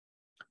expected?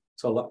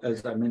 So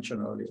as I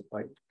mentioned earlier,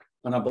 right?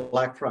 On a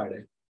Black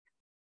Friday,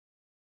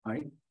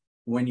 right?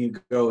 When you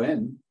go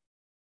in,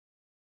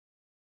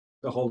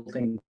 the whole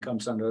thing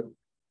comes under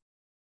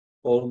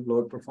all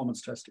load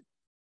performance testing.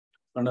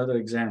 Another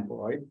example,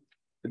 right?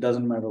 It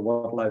doesn't matter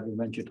what live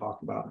event you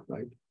talk about,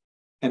 right?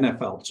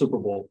 NFL, Super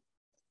Bowl,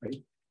 right?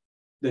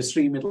 They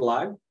stream it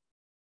live,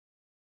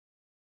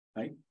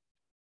 right?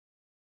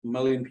 A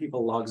million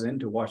people logs in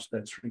to watch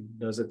that stream.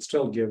 Does it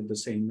still give the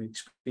same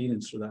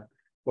experience to that?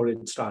 Or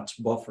it starts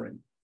buffering,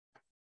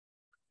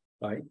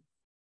 right?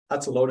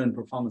 That's a load and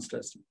performance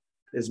testing.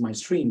 Is my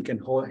stream can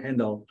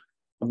handle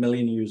a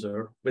million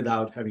user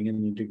without having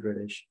any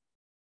degradation.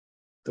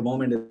 The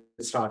moment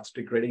it starts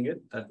degrading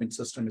it, that means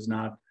system is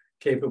not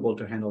capable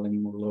to handle any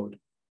more load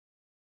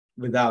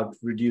without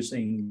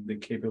reducing the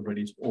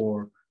capabilities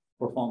or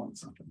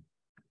performance.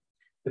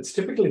 It's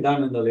typically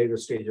done in the later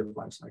stage of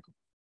life cycle,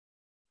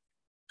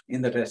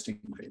 in the testing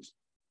phase.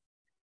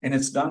 And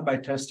it's done by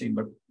testing,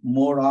 but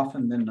more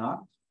often than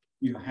not,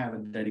 you have a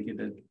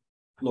dedicated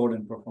load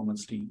and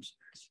performance teams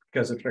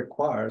because it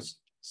requires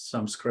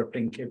some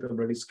scripting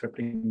capabilities,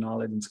 scripting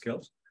knowledge and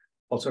skills.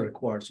 Also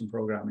requires some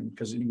programming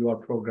because you are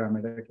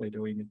programmatically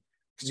doing it.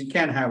 Because you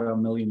can't have a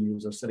million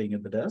users sitting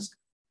at the desk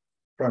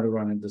trying to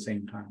run at the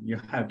same time. You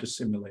have to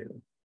simulate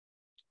it.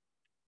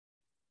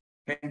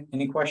 Okay,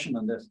 any question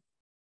on this?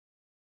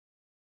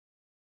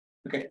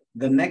 Okay,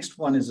 the next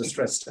one is the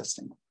stress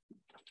testing.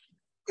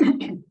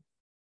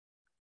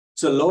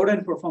 So load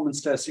and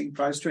performance testing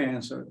tries to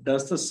answer,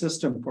 does the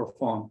system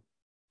perform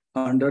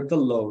under the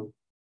load,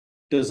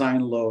 design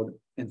load,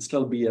 and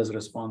still be as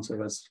responsive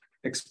as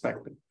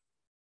expected?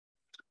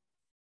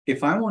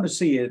 If I want to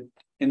see it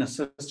in a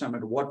system,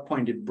 at what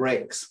point it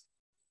breaks,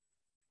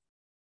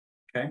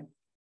 okay?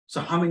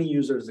 So how many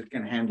users it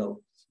can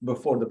handle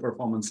before the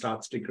performance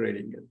starts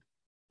degrading it?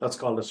 That's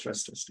called a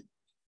stress testing.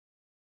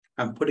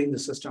 I'm putting the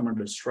system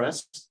under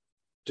stress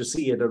to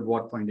see it at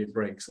what point it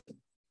breaks.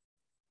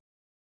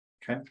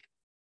 Okay.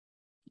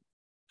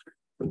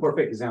 The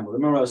perfect example.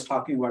 Remember I was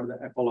talking about the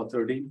Apollo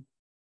 13,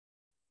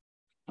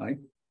 right?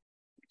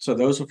 So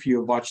those of you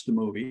who watched the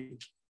movie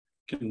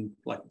can,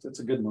 like, it's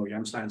a good movie.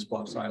 I'm science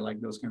buff, so I like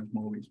those kind of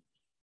movies.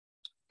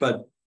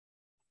 But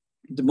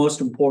the most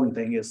important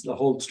thing is the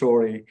whole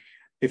story,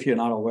 if you're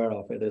not aware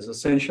of it, is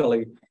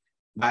essentially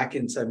back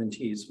in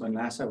 70s when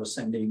NASA was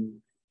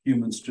sending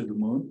humans to the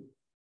moon.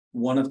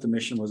 One of the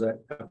mission was at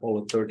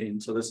Apollo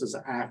 13. So this is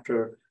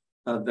after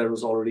there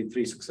was already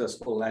 3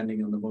 successful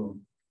landing on the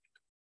moon.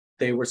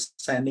 They were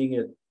sending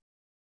it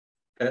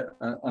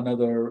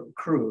another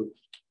crew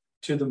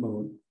to the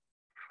moon.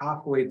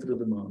 Halfway through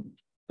the moon,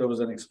 there was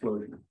an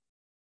explosion.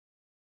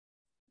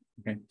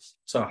 Okay,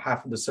 so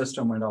half of the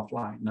system went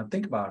offline. Now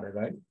think about it,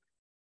 right?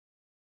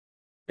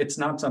 It's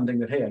not something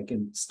that, hey, I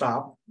can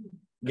stop,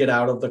 get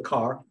out of the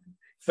car,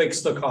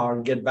 fix the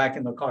car, get back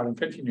in the car and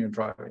continue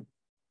driving,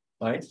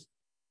 right?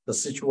 The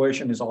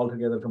situation is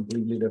altogether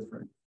completely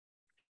different.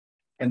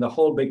 And the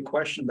whole big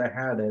question they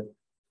had it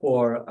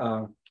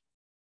for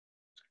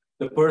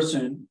the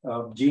person,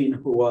 Gene,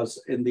 who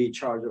was in the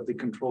charge of the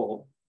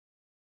control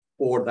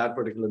for that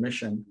particular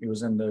mission, he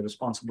was in the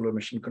responsible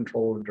mission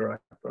control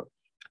director,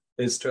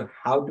 is to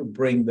how to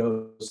bring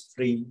those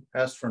 3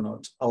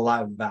 astronauts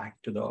alive back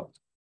to the Earth.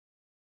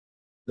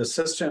 The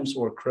systems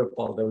were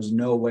crippled. There was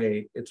no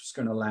way it was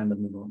going to land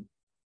on the moon.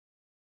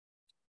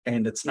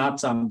 And it's not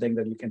something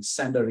that you can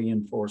send a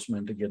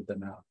reinforcement to get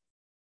them out.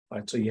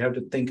 Right? So you have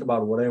to think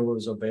about whatever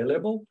is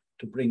available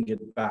to bring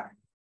it back.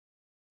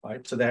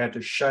 Right? So they had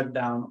to shut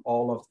down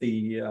all of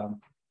the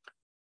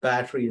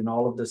battery and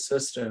all of the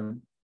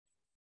system,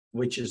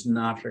 which is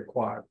not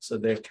required. So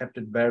they kept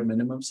it bare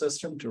minimum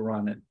system to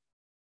run it.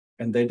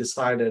 And they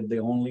decided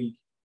the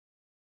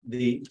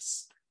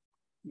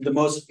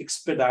most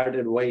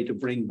expedited way to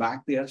bring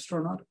back the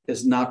astronaut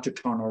is not to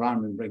turn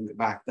around and bring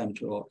back them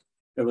to Earth.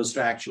 It was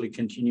to actually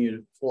continue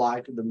to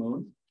fly to the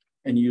moon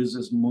and use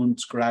this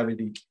moon's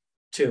gravity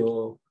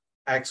to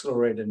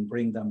accelerate and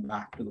bring them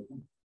back to the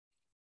moon.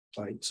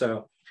 Right.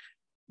 So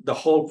the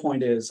whole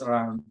point is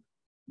around,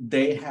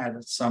 they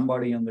had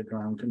somebody on the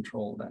ground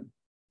control that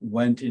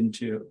went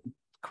into,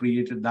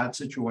 created that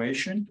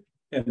situation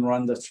and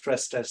run the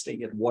stress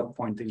testing at what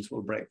point things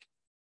will break.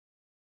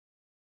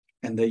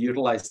 And they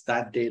utilize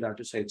that data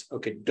to say, it's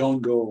okay,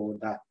 don't go over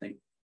that thing.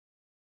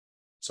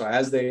 So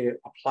as they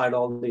applied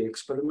all the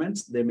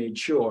experiments, they made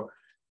sure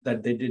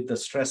that they did the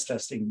stress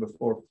testing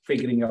before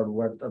figuring out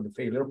what are the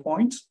failure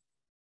points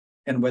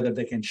and whether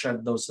they can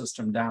shut those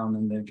systems down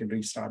and then can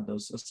restart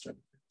those systems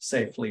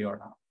safely or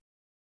not.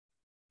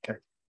 Okay,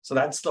 so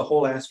that's the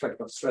whole aspect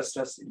of stress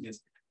testing,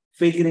 is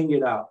figuring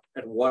it out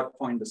at what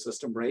point the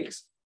system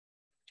breaks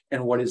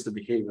and what is the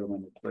behavior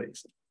when it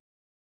breaks.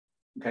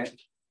 Okay,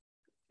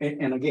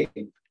 and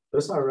again,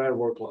 those are rare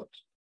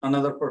workloads.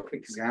 Another perfect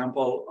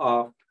example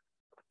of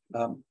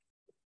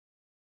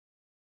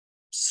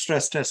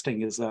stress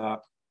testing is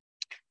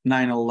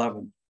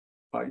 9/11,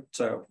 right?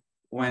 So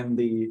when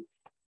the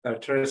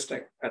terrorist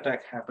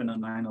attack happened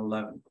on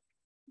 9/11,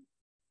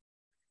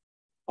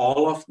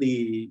 all of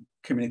the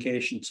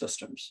communication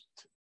systems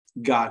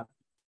got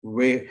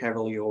way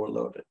heavily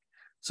overloaded.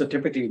 So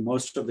typically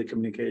most of the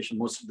communication,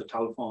 most of the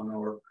telephone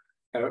or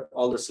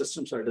all the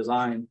systems are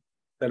designed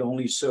that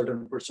only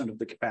certain % of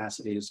the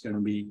capacity is going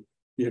to be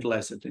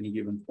utilized at any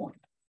given point,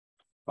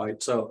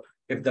 right? So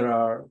if there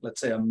are,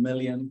 let's say, 1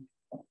 million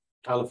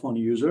telephone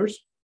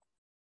users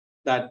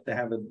that they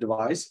have a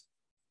device,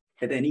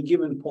 at any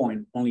given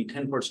point, only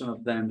 10%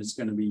 of them is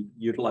going to be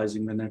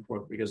utilizing the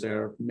network because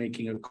they're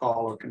making a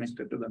call or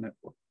connected to the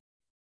network.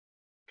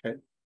 Okay.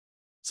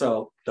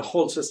 So the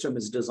whole system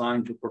is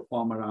designed to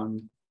perform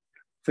around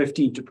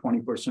 15 to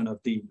 20% of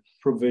the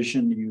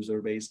provisioned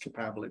user-based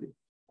capability.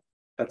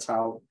 That's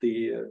how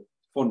the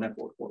phone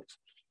network works.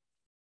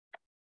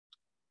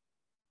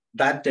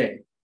 That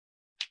day,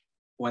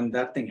 when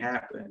that thing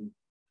happened,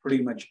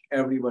 pretty much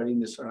everybody in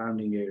the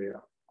surrounding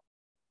area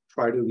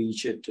tried to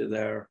reach it to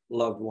their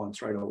loved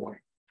ones right away.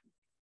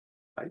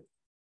 Right?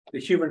 The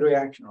human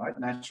reaction, right?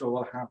 Natural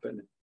what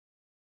happened.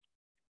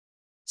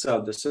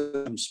 So the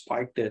system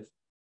spiked it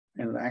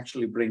and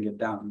actually bring it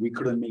down. We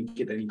couldn't make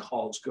it any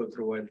calls go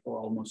through it for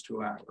almost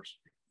 2 hours.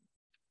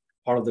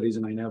 Part of the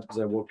reason I know because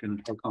I worked in a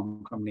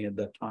telecom company at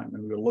that time,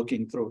 and we were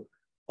looking through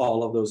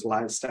all of those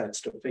live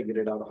stats to figure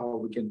it out how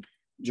we can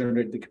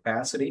generate the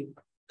capacity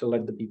to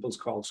let the people's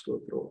calls go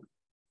through.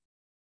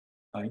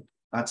 Right?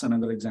 That's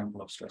another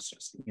example of stress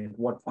testing. At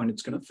what point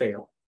it's going to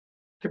fail.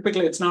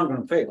 Typically, it's not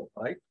going to fail,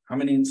 right? How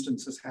many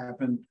instances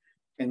happened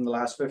in the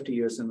last 50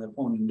 years in the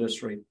phone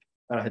industry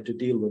that I had to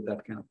deal with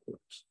that kind of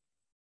collapse?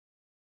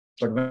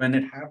 But when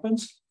it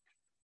happens,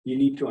 you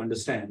need to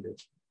understand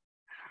it.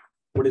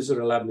 What is the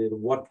reliability? At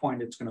what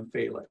point it's going to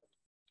fail at,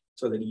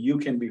 so that you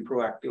can be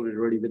proactively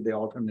ready with the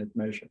alternate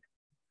measure.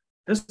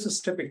 This is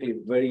typically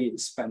very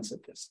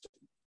expensive testing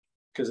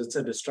because it's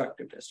a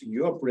destructive testing.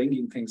 You are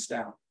bringing things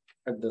down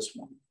at this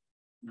one,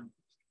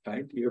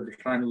 right? You're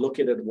trying to look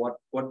at it,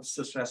 what's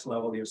the stress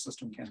level your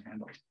system can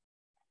handle.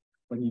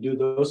 When you do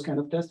those kind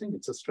of testing,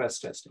 it's a stress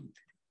testing.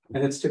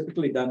 And it's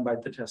typically done by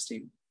the test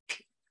team,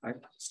 right?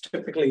 It's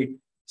typically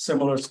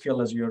similar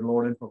skill as your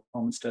load and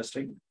performance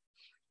testing.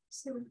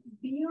 So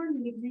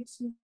beyond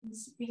limits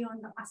means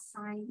beyond the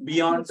assigned.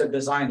 Beyond the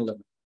design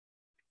limit.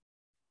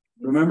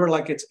 Remember,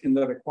 like it's in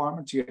the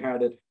requirements, you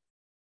had it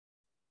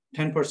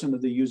 10%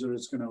 of the user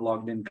is going to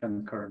log in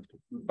concurrently,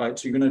 right?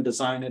 So you're going to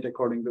design it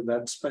according to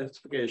that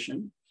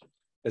specification.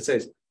 It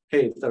says,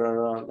 hey, if there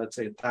are, let's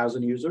say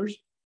 1,000 users,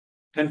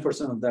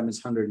 10% of them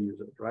is 100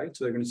 users, right?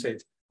 So they're going to say,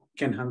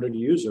 can 100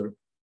 user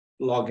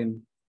log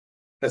in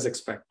as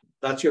expected?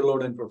 That's your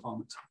load and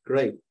performance.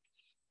 Great.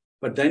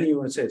 But then you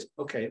would say,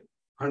 okay,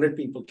 100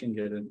 people can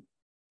get in.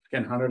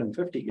 Can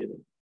 150 get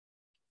in?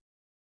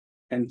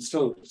 And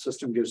still the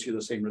system gives you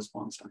the same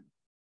response time.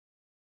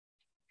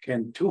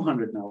 Can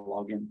 200 now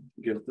log in,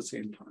 give the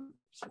same time?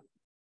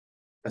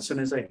 As soon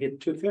as I hit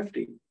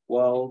 250,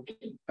 well,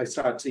 I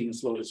start seeing a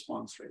slow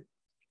response rate.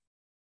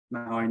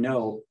 Now I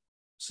know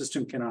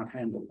system cannot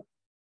handle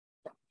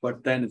that.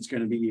 But then it's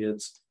going to be,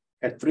 it's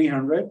at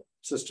 300,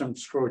 system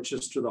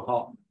scorches to the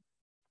halt,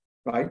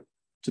 right?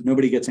 So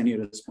nobody gets any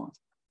response.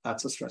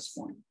 That's a stress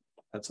point.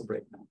 That's a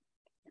breakdown.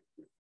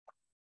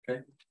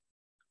 Okay.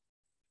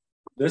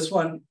 This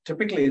one,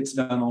 typically it's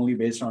done only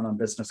based on a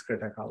business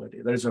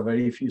criticality. There's a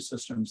very few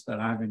systems that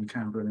I've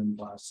encountered in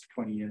the last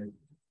 20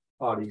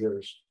 odd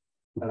years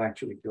that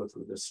actually go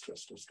through this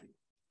stress testing.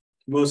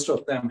 Most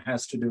of them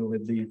has to do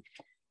with the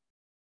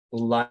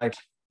life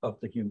of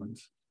the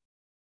humans.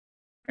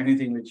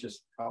 Anything which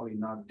is probably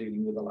not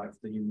dealing with the life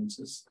of the humans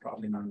is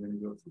probably not going to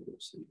go through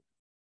this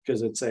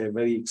because it's a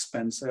very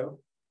expensive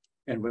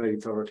and very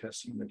thorough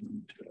testing that you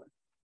need to do.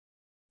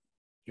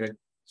 Okay,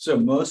 so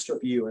most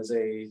of you as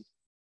a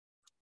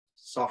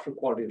software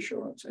quality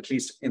assurance, at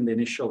least in the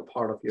initial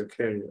part of your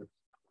career,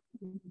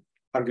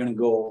 are going to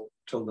go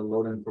till the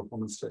load and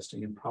performance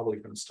testing and probably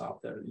going to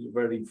stop there. You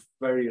very,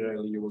 very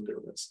rarely you will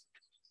do this.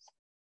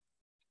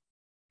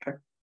 Okay.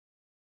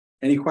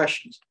 Any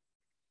questions?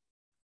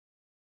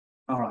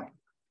 All right.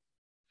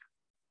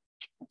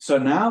 So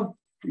now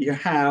you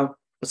have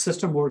a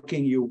system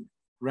working, you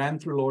ran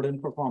through load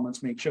and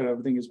performance, make sure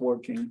everything is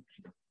working.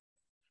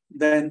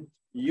 Then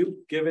you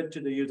give it to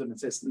the user and it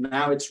says,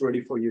 now it's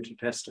ready for you to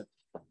test it.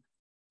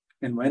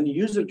 And when the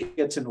user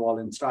gets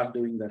involved and start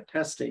doing that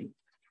testing,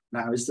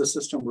 now is the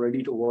system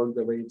ready to work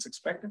the way it's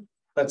expected?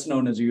 That's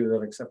known as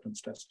user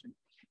acceptance testing.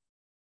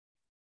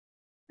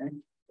 Okay.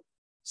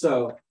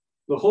 So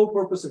the whole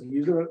purpose of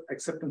user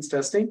acceptance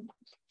testing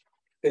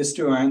is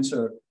to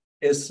answer,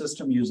 is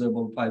system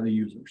usable by the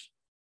users?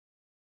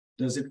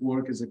 Does it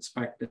work as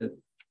expected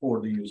for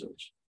the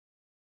users?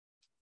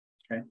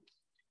 Okay.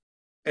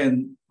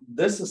 And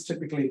this is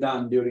typically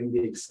done during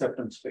the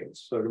acceptance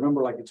phase. So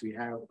remember, like we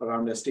have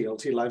around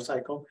STLC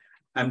lifecycle,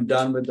 I'm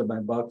done with my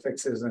bug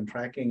fixes and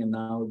tracking and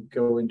now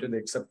go into the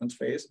acceptance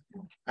phase.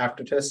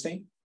 After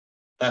testing,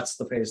 that's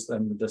the phase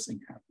then this thing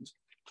happens.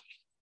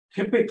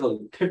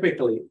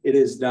 Typically, it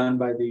is done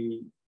by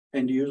the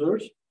end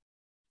users,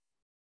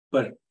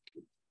 but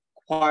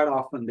quite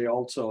often they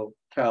also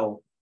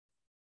tell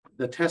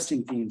the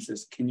testing teams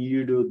is, can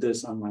you do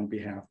this on my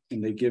behalf?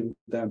 And they give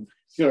them,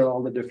 here are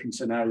all the different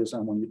scenarios I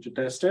want you to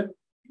test it.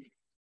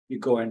 You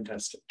go and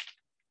test it.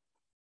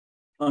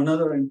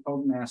 Another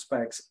important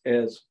aspect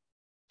is,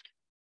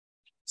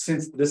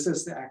 since this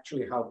is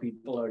actually how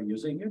people are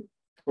using it,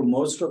 for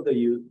most of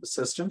the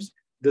systems,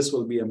 this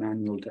will be a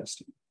manual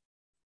testing.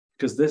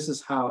 Because this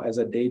is how, as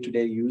a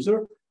day-to-day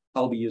user,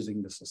 I'll be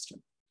using the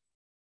system,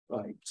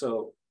 right?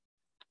 So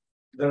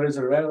there is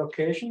a rare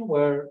occasion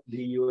where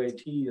the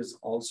UAT is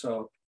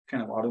also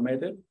kind of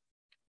automated,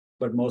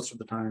 but most of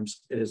the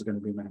times it is going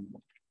to be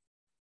manual.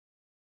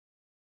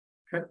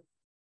 Okay.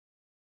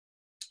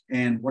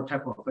 And what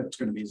type of it's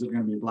going to be? Is it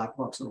going to be a black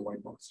box or a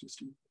white box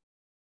system?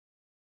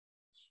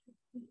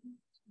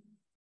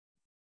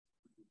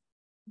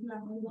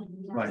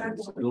 Right,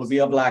 so it'll be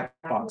a black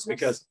box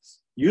because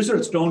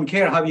users don't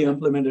care how you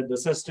implemented the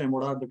system,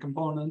 what are the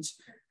components,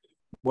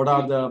 what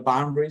are the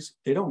boundaries,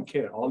 they don't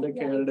care. All they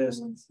care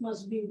is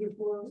must be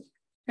before.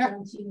 Yeah.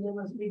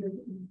 Must be the,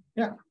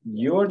 yeah,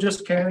 you're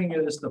just caring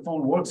if the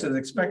phone works as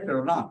expected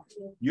or not.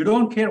 You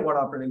don't care what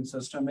operating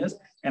system is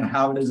and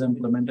how it is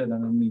implemented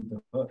underneath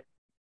the hood,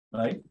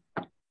 right?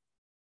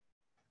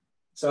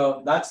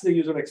 So that's the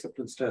user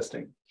acceptance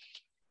testing.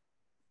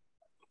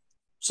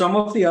 Some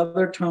of the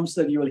other terms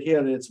that you will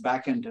hear is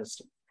back-end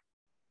testing.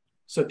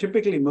 So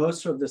typically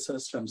most of the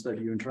systems that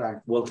you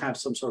interact will have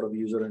some sort of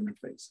user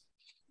interface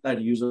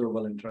that user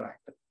will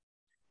interact with.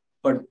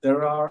 But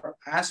there are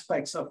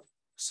aspects of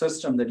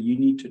system that you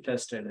need to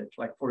test it.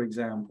 Like for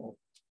example,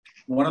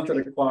 one of the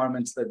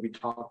requirements that we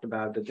talked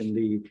about in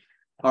the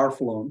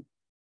RFlow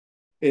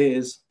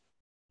is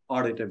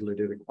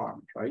auditability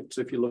requirement, right?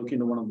 So if you look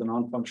into one of the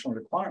non-functional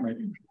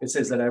requirements, it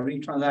says that every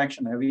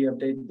transaction, every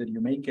update that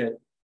you make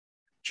it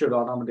should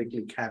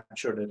automatically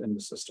capture it in the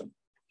system,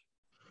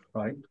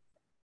 right?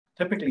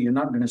 Typically, you're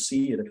not going to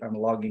see it if I'm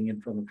logging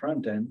in from the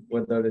front end,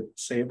 whether it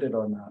saved it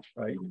or not,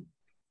 right?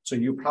 So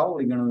you're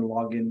probably going to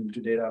log into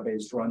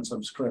database, run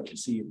some script to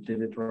see if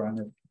did it run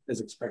it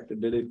as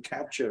expected, did it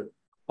capture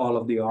all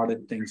of the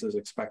audit things as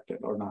expected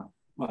or not,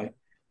 right?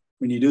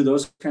 When you do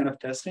those kind of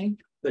testing,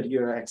 that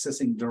you're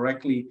accessing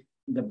directly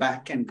the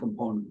backend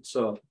component.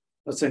 So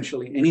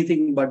essentially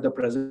anything but the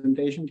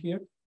presentation here,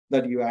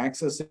 that you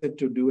access it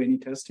to do any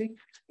testing,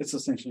 it's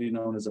essentially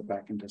known as a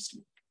backend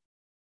testing.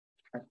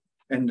 Okay.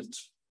 And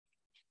it's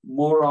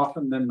more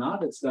often than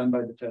not, it's done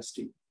by the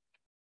testee.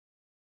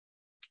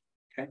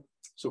 Okay.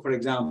 So for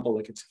example,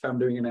 like if I'm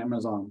doing an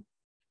Amazon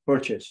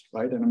purchase,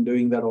 right, and I'm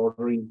doing that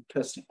ordering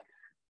testing,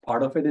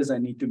 part of it is I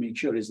need to make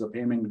sure is the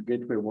payment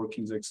gateway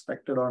working as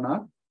expected or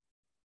not,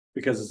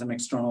 because it's an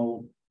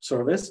external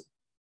service.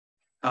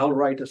 I'll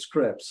write a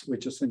script,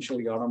 which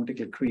essentially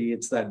automatically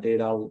creates that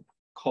data,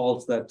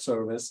 calls that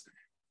service,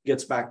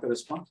 gets back the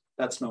response.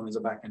 That's known as a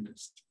backend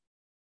test.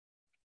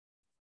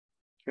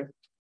 Okay.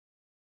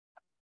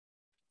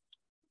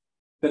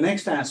 The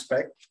next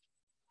aspect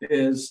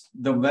is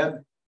the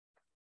web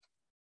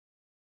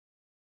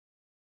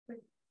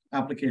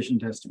application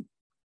testing.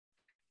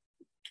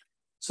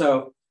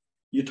 So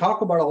you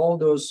talk about all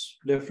those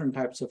different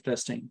types of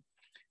testing.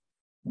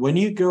 When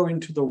you go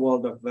into the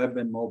world of web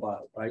and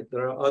mobile, right,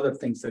 there are other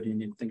things that you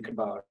need to think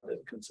about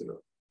and consider.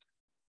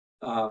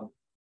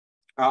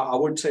 I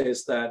would say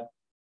is that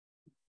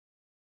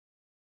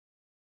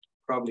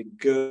probably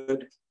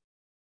good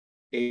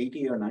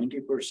 80 or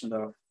 90%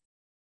 of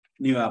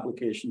new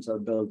applications are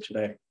built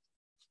today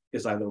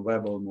is either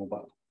web or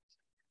mobile.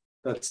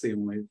 That's the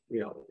only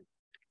reality.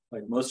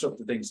 Like most of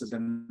the things is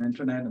in the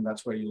internet, and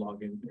that's where you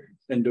log in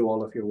and do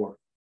all of your work.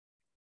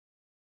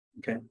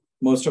 Okay.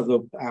 Most of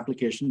the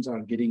applications are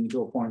getting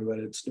to a point where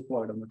it's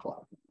deployed on the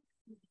cloud.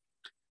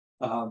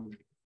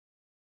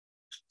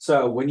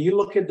 So when you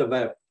look at the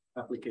web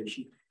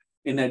application,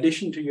 in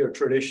addition to your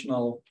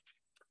traditional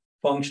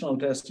functional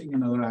testing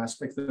and other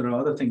aspects, there are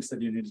other things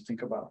that you need to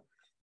think about.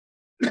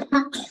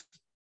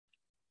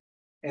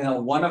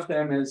 And one of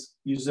them is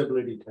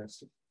usability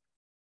testing.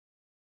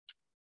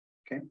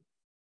 Okay.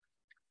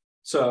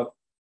 So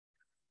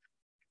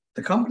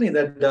the company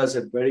that does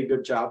a very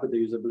good job with the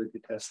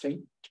usability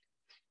testing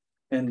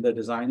in the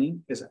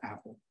designing is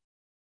Apple.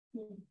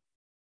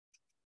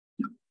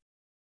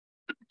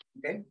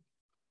 Okay.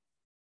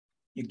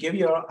 You give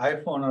your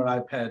iPhone or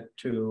iPad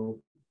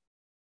to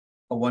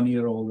a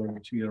 1-year-old or a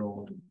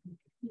 2-year-old,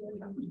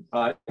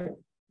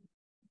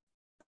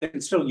 they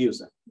can still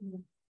use it.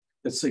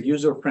 It's a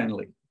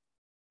user-friendly,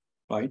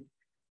 right?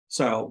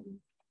 So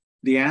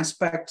the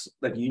aspects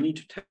that you need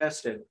to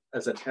test it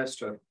as a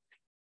tester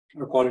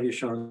or quality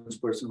assurance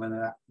person when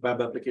a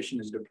web application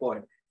is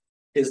deployed,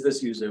 is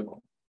this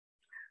usable?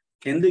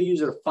 Can the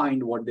user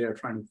find what they're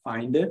trying to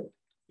find it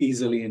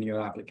easily in your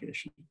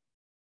application?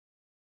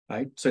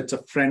 Right? So it's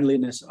a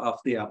friendliness of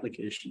the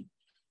application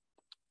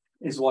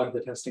is what the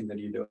testing that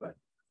you do it,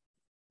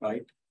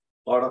 right?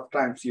 A lot of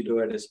times you do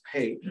it is,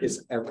 hey,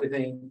 is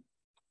everything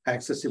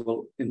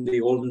accessible in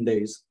the olden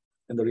days?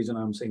 And the reason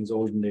I'm saying is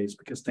olden days,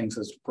 because things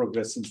has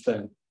progressed since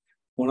then.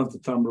 One of the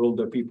thumb rule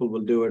that people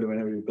will do it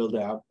whenever you build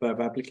a web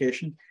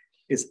application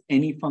is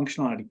any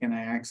functionality, can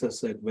I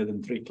access it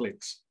within 3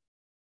 clicks?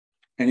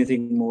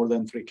 Anything more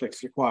than 3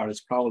 clicks required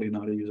is probably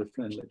not a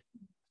user-friendly.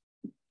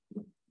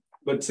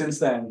 But since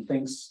then,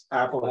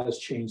 Apple has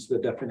changed the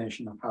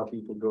definition of how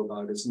people go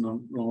about it. It's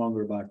no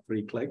longer about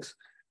 3 clicks.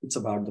 It's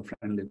about the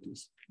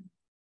friendliness.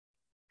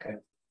 Okay.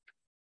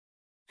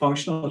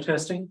 Functional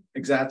testing,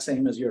 exact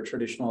same as your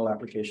traditional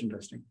application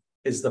testing.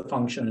 Is the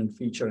function and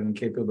feature and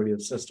capability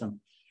of system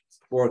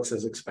works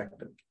as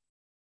expected?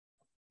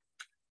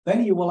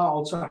 Then you will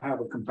also have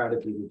a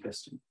compatibility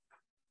testing.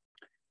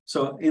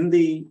 So in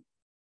the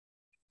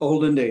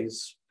olden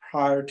days,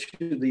 prior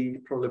to the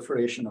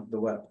proliferation of the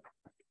web,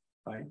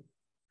 right?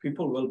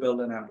 People will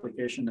build an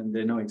application and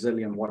they know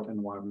exactly on what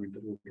environment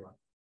it will run,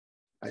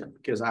 right?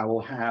 Because I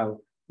will have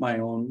my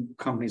own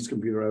company's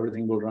computer,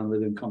 everything will run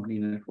within company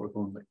network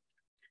only.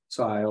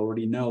 So I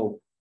already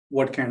know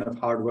what kind of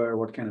hardware,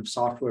 what kind of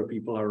software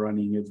people are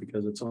running it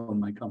because it's on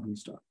my company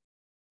stuff.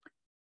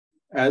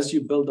 As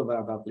you build the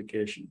web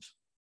applications,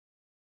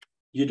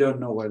 you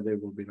don't know where they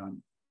will be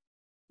running.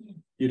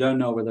 You don't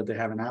know whether they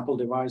have an Apple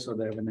device or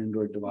they have an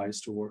Android device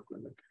to work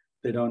with it.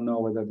 They don't know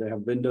whether they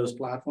have Windows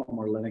platform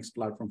or Linux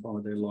platform from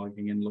where they're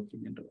logging in,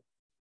 looking into it.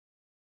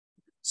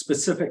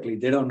 Specifically,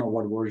 they don't know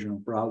what version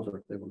of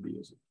browser they will be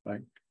using,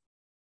 right?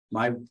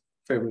 My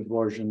favorite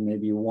version may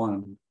be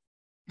one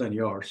than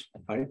yours,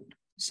 right?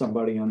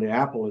 Somebody on the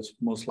Apple is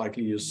most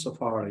likely use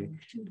Safari.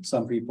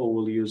 Some people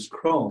will use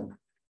Chrome,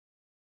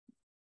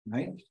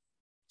 right?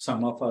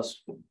 Some of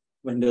us,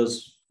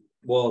 Windows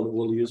world,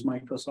 will use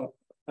Microsoft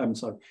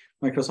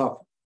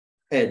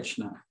Edge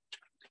now,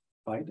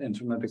 right?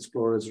 Internet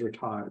Explorer is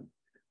retired.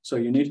 So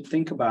you need to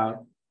think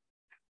about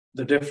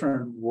the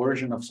different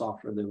version of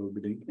software they will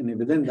be doing. And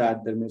within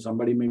that,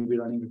 somebody may be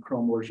running a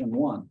Chrome version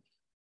 1.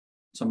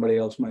 Somebody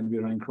else might be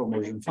running Chrome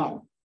version 5.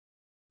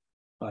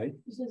 Right?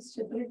 So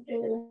separate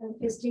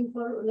testing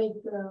for like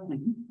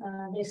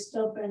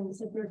desktop and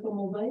separate for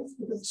mobiles?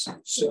 Because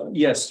so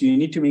yes, you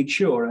need to make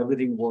sure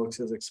everything works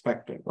as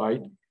expected,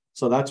 right?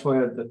 So that's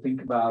where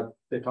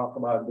they talk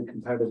about the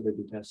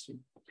compatibility testing.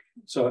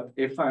 So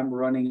if I'm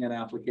running an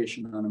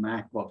application on a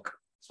MacBook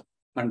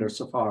under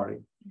Safari,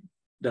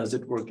 does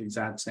it work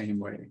exact same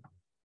way?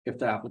 If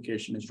the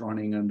application is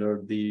running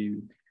under the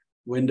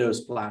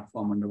Windows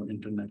platform under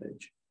Internet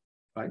Edge,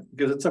 right?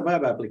 Because it's a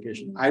web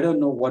application. I don't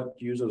know what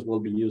users will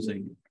be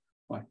using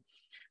it, right?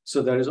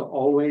 So there is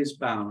always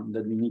bound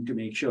that we need to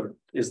make sure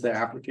is the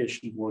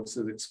application works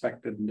as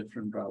expected in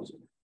different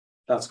browsers.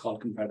 That's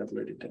called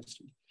compatibility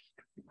testing.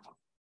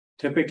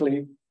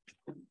 Typically,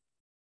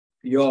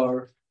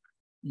 your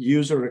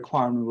user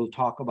requirement will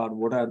talk about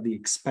what are the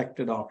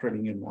expected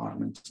operating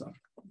environments are.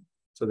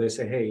 So they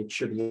say, hey, it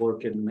should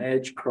work in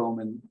Edge, Chrome,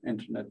 and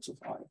Internet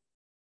Safari.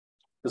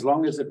 As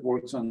long as it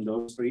works on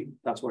those 3,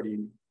 that's what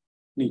you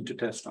need to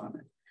test on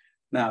it.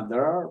 Now,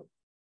 there are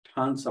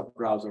tons of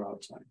browsers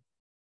outside,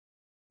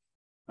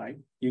 right?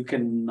 You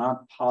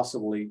cannot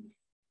possibly,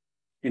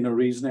 in a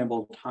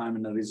reasonable time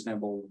and a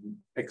reasonable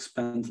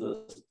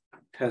expenses,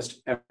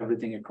 test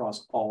everything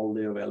across all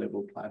the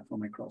available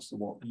platforms across the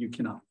world. You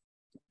cannot.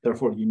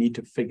 Therefore, you need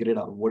to figure it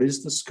out. What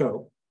is the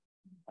scope?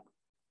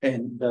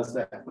 And does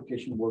the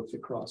application work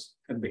across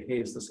and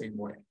behaves the same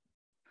way?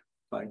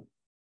 Right.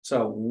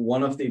 So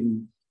one of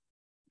the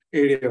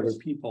areas where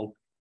people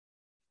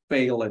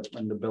fail at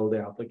when they build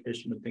the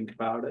application to think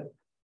about it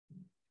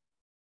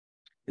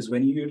is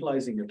when you're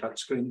utilizing your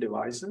touchscreen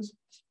devices,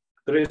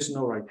 there is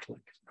no right click.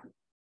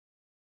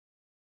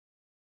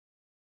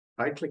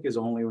 Right click is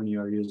only when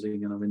you are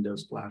using a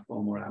Windows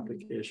platform or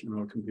application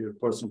or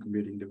personal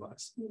computing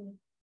device.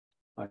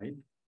 Right.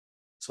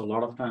 So a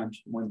lot of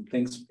times when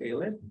things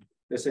fail it,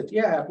 they said,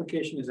 yeah,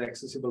 application is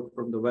accessible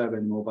from the web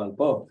and mobile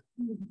both,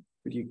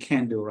 but you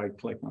can't do a right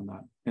click on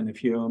that. And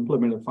if you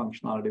implement a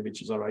functionality,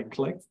 which is a right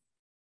click,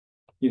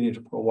 you need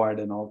to provide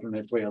an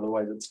alternate way,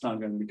 otherwise it's not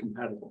going to be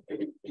compatible.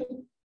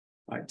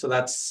 Right. So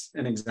that's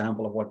an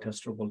example of what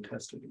tester will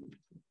test it.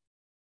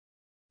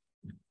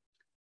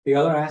 The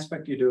other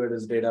aspect you do it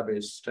is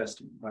database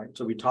testing, right?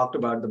 So we talked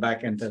about the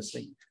backend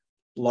testing,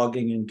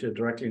 logging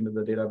directly into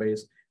the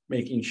database,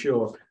 making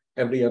sure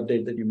every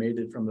update that you made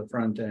it from the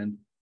front end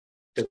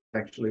it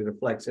actually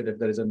reflects it. If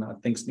there is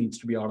things needs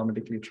to be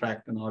automatically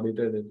tracked and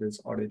audited, it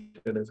is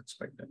audited as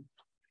expected.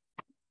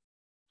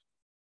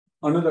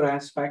 Another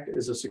aspect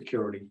is the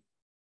security.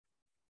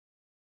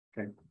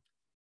 Okay.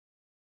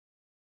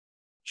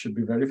 Should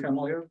be very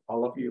familiar.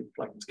 All of you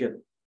like to get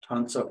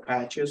tons of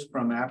patches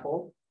from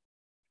Apple,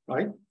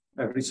 right?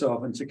 Every so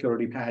often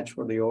security patch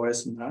for the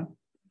OS and that.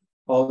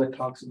 All that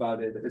talks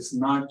about it. It's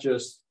not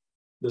just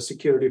the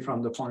security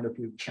from the point of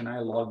view, can I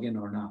log in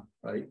or not,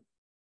 right?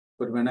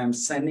 But when I'm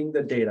sending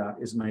the data,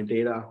 is my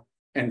data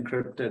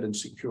encrypted and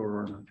secure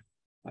or not,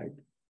 right?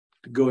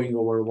 Going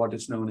over what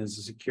is known as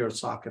a secure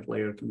socket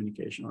layer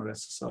communication or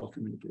SSL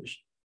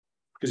communication.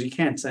 Because you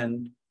can't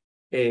send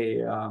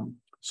a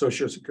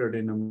social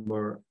security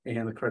number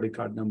and a credit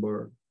card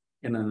number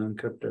in an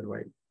encrypted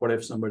way. What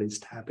if somebody's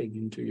tapping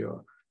into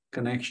your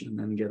connection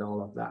and get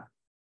all of that,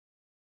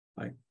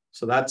 right?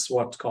 So that's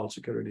what's called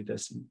security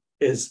testing,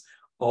 is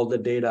all the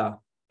data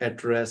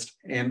at rest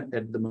and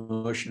at the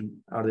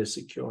motion, are they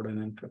secured and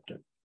encrypted?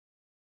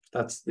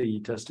 That's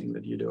the testing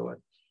that you do it.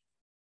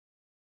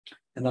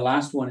 And the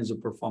last one is a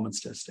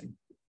performance testing.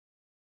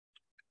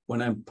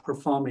 When I'm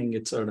performing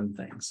it certain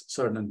things,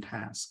 certain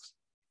tasks,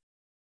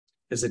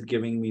 is it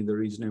giving me the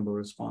reasonable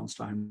response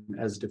time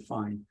as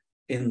defined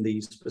in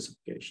these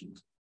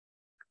specifications?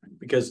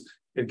 Because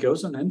it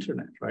goes on the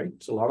internet, right?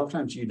 So a lot of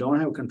times you don't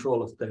have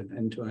control of that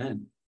end to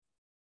end.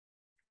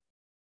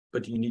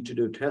 But you need to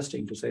do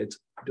testing to say,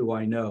 do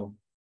I know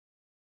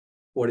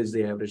what is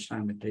the average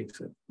time it takes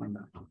it on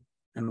that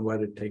and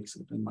where it takes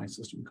it in my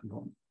system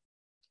component?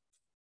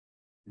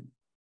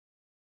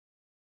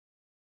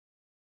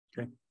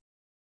 Okay.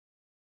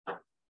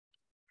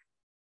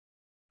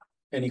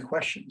 Any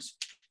questions?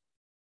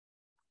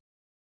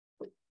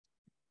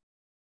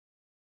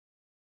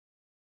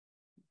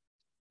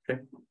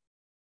 Okay.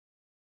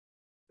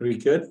 Very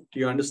good. Do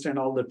you understand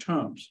all the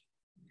terms?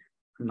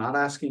 I'm not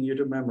asking you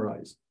to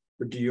memorize,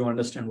 but do you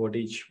understand what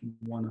each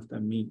one of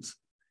them means?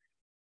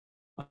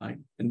 Right?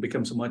 And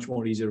becomes much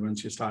more easier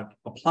once you start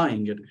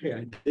applying it. Hey,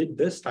 I did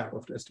this type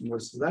of testing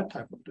versus that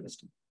type of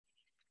testing.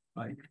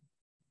 Right?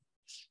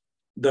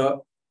 The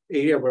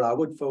area where I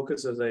would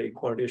focus as a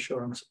quality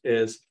assurance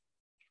is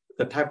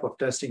the type of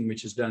testing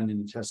which is done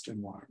in the test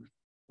environment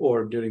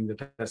or during the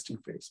testing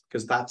phase,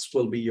 because that's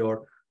will be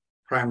your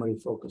primary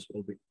focus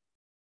will be.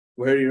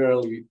 Very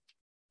rarely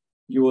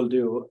you will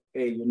do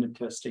a unit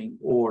testing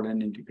or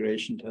an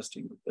integration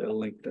testing with the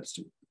link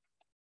testing.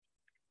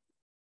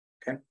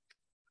 Okay.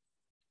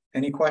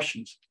 Any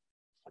questions?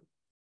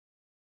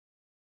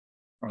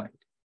 All right.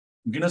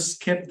 I'm going to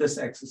skip this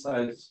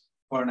exercise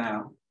for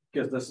now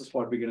because this is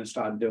what we're going to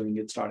start doing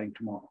it starting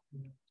tomorrow.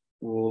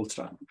 We'll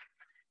start.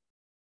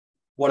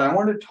 What I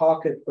want to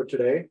talk it for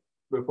today,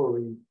 before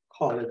we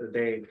call it a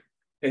day,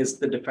 is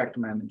the defect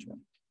management.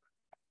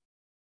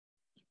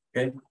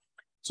 Okay.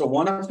 So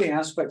one of the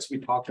aspects we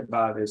talked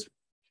about is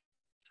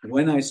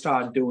when I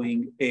start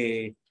doing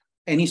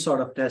any sort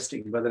of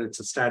testing, whether it's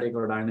a static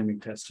or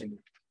dynamic testing,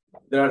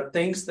 there are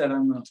things that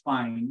I'm going to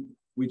find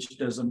which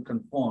doesn't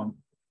conform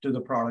to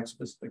the product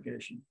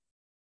specification,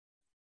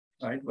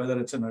 right? Whether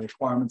it's in a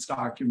requirements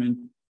document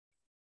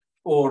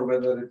or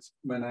whether it's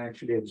when I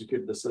actually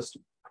execute the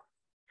system,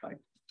 right?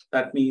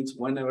 That means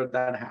whenever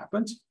that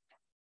happens,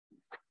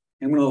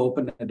 I'm going to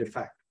open a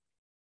defect.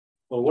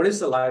 Well, what is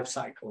the life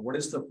cycle? What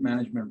is the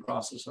management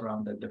process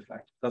around that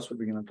defect? That's what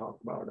we're going to talk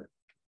about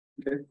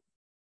it. Okay.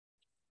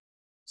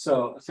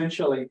 So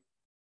essentially,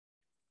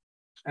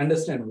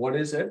 understand what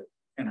is it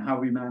and how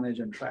we manage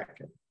and track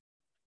it.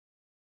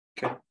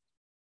 Okay.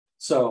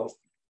 So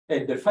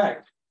a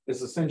defect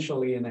is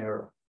essentially an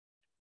error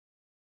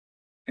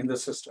in the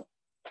system.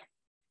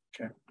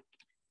 Okay.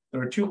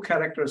 There are two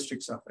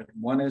characteristics of it.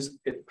 One is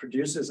it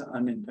produces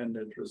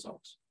unintended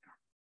results.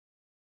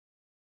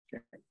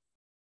 Okay.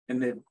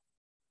 And it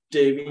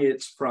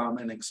deviates from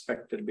an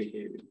expected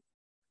behavior.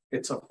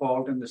 It's a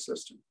fault in the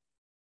system.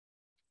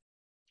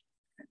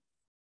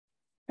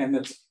 And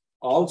it's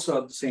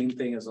also the same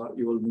thing as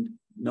you will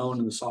know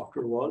in the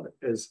software world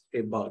as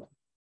a bug.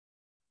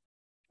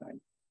 Right?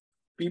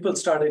 People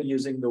started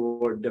using the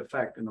word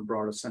defect in a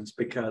broader sense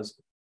because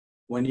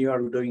when you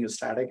are doing a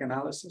static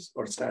analysis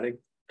or static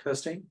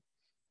testing,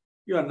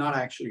 you are not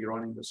actually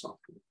running the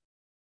software.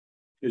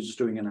 You're just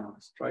doing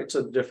analysis, right?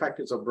 So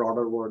defect is a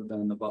broader word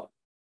than the bug.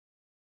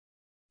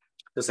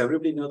 Does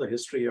everybody know the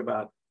history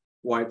about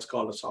why it's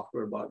called a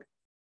software bug?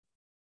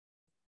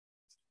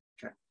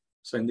 Okay.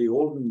 So in the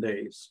olden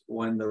days,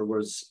 when there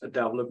was a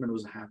development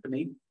was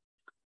happening,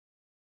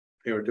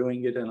 they were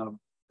doing it in a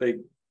big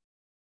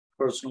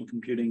personal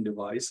computing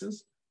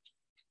devices,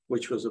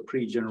 which was a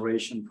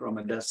pre-generation from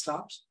a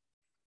desktops.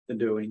 They're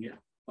doing it,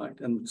 right?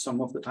 And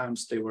some of the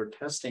times they were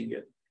testing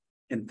it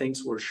and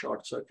things were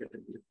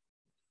short-circuited.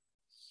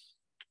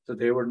 So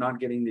they were not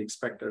getting the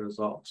expected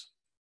results.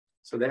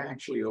 So they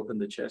actually opened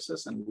the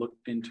chassis and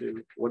looked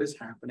into what is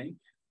happening.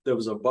 There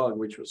was a bug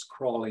which was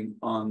crawling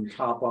on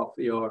top of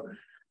your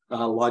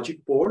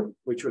logic board,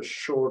 which was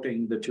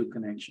shorting the two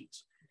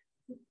connections.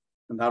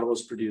 And that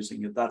was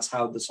producing it. That's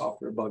how the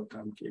software bug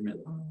term came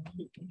in.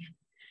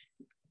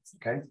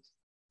 Okay.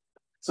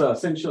 So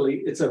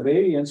essentially, it's a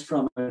variance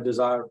from a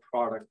desired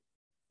product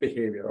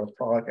behavior or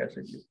product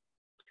attribute.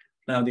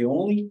 Now, the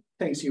only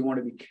things you want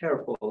to be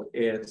careful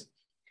is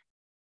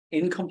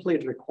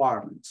incomplete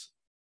requirements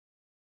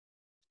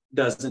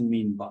doesn't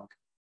mean bug.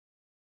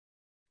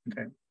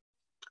 Okay.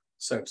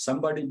 So if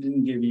somebody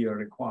didn't give you a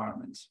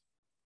requirements,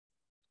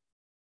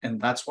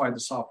 and that's why the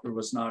software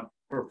was not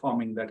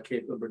performing that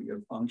capability or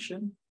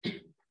function,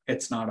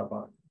 it's not a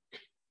bug.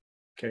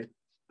 Okay.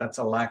 That's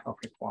a lack of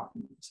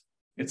requirements.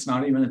 It's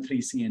not even a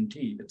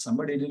 3CNT. If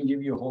somebody didn't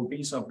give you a whole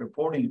piece of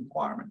reporting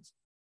requirements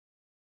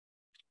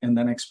and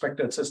then expect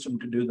that system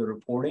to do the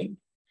reporting,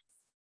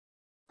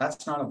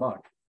 that's not a bug.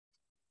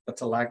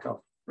 That's a lack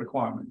of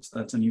requirements.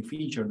 That's a new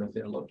feature that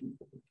they're looking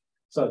for.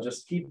 So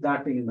just keep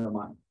that thing in their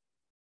mind.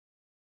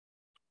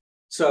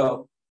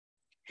 So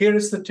here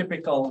is the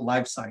typical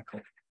life cycle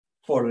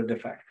for a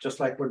defect. Just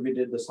like when we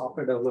did the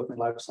software development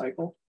life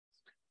cycle,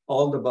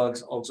 all the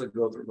bugs also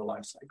go through the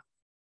life cycle.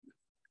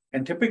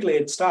 And typically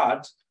it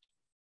starts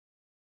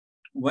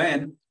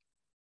when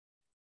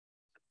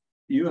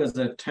you as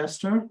a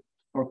tester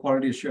or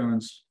quality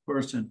assurance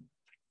person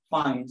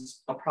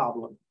finds a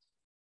problem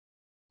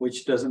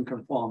which doesn't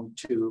conform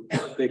to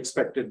the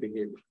expected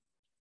behavior.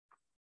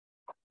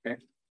 Okay.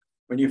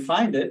 When you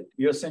find it,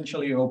 you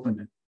essentially open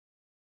it.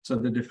 So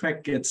the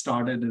defect gets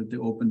started at the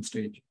open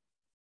stage.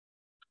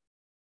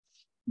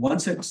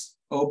 Once it's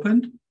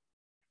opened,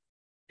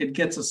 it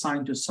gets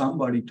assigned to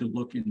somebody to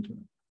look into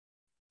it.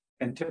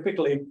 And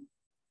typically,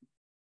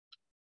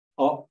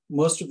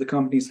 most of the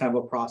companies have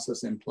a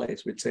process in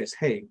place which says,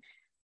 hey,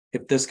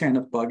 if this kind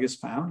of bug is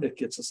found, it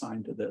gets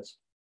assigned to this.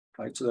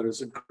 Right? So there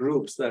is a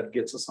groups that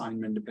gets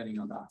assignment depending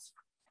on that.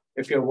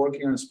 If you're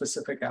working on a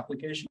specific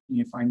application and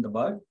you find the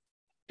bug,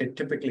 it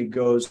typically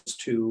goes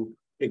to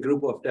a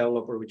group of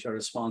developers which are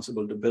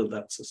responsible to build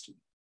that system.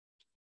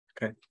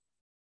 Okay.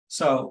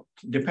 So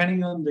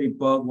depending on the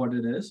bug, what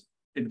it is,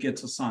 it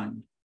gets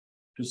assigned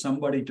to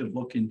somebody to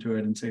look into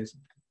it and says,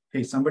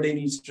 hey, somebody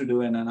needs to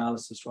do an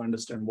analysis to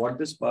understand what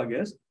this bug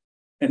is.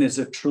 And is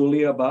it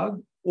truly a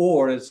bug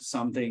or is it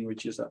something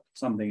which is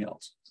something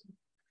else,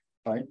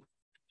 right?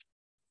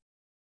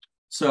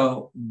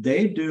 So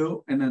they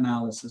do an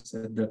analysis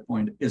at that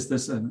point. Is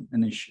this an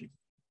issue,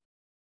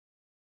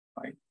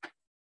 right?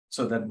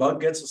 So that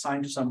bug gets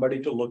assigned to somebody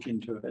to look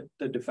into it.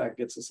 The defect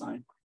gets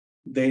assigned.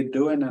 They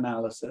do an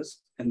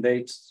analysis and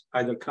they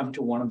either come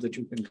to one of the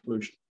two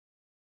conclusions.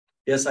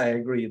 Yes, I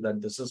agree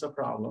that this is a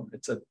problem.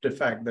 It's a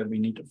defect that we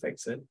need to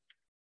fix it.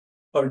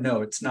 Or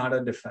no, it's not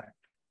a defect.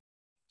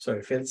 So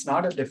if it's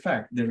not a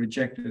defect, they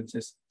reject it and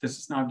says, this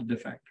is not a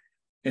defect.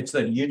 It's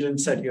that you didn't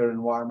set your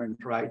environment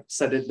right,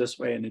 set it this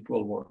way and it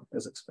will work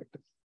as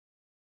expected.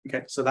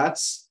 Okay, so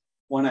that's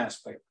one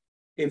aspect.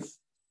 If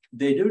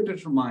they do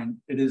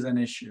determine it is an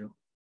issue,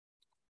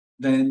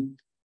 then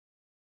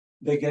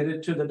they get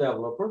it to the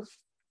developer,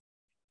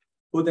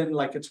 who then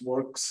like it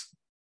works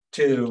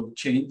to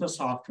change the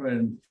software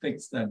and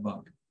fix that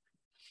bug.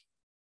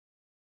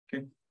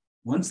 Okay,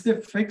 once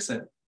they fix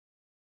it,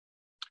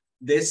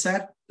 they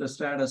set the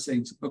status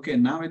saying, okay,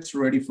 now it's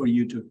ready for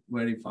you to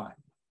verify.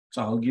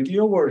 So I'll give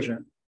you a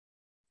version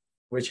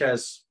which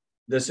has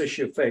this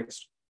issue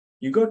fixed.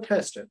 You go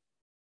test it.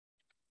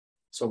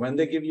 So when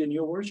they give you a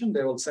new version,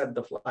 they will set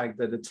the flag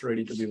that it's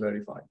ready to be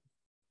verified.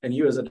 And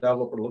you as a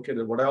developer look at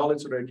it, what all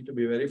is ready to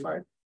be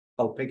verified,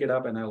 I'll pick it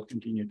up and I'll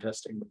continue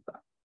testing with that.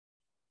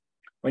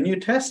 When you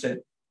test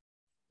it,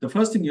 the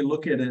first thing you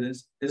look at it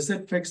is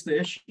it fix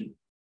the issue?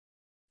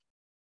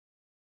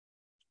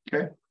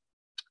 Okay.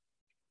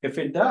 If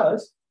it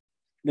does,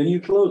 then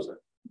you close it.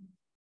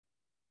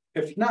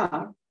 If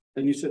not,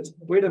 then you said,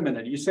 wait a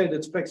minute, you said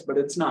it's fixed, but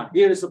it's not.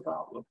 Here's the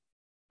problem,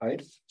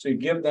 right? So you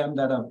give them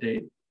that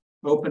update,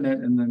 open it,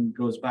 and then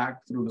goes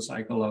back through the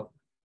cycle of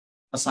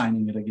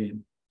assigning it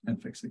again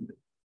and fixing it.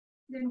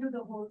 Then do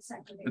the whole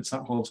cycle. It's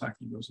a whole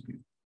cycle goes again.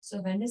 So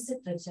when is it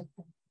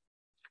rejected?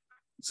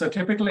 So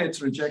typically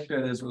it's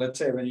rejected as, let's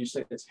say when you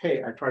say, it's,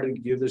 hey, I tried to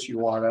give this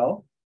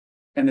URL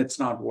and it's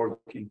not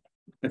working.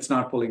 It's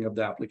not pulling up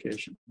the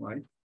application,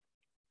 right?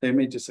 They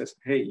may just say,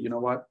 hey, you know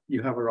what?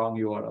 You have a wrong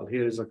URL.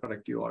 Here is a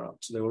correct URL.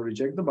 So they will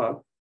reject the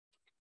bug.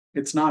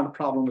 It's not a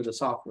problem with the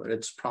software.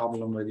 It's a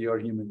problem with your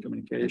human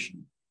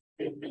communication.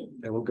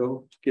 They will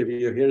go give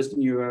you, here's the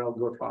new URL,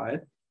 go try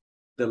it.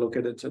 They look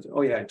at it and say,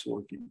 oh yeah, it's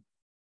working.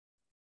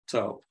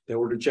 So they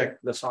will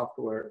reject the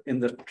software in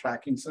the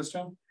tracking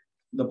system,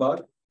 the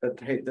bug, that,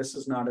 hey, this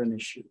is not an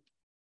issue.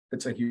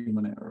 It's a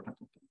human error.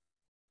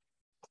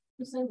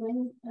 So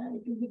when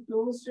it will be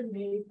closed and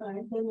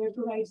verified, then you have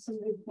to write some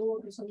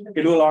report or something.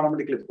 It will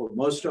automatically pull.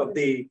 Most of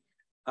the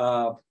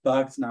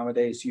bugs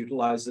nowadays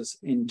utilizes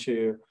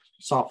into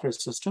software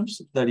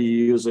systems that you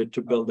use it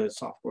to build a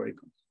software,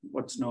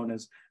 what's known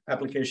as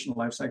application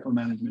lifecycle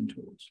management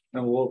tools.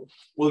 And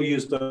we'll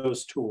use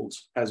those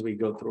tools as we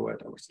go through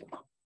it ourselves.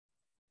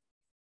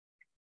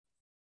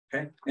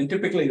 Okay, and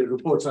typically the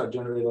reports are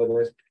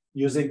generated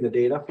using the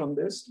data from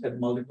this at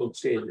multiple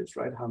stages,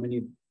 right? How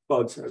many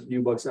bugs are,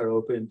 new bugs are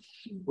open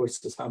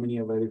versus how many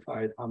are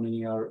verified, how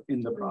many are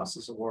in the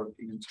process of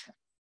working and so on.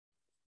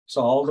 So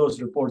all those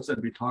reports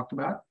that we talked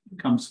about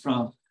comes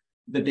from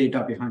the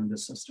data behind the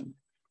system.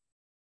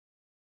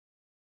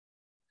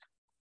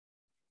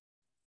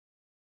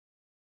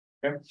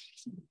 Okay,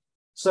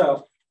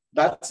 so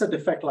that's a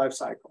defect life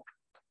cycle.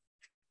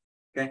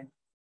 Okay,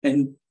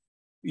 and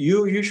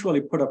you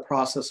usually put a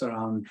process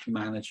around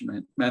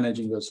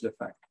managing those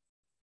defects.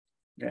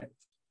 Okay,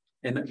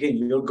 and again,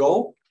 your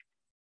goal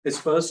is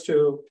first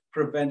to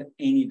prevent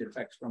any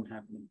defects from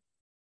happening.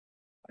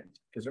 Right?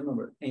 Because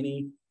remember,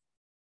 any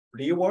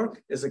rework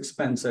is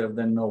expensive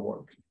than no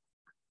work.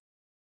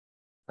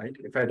 Right?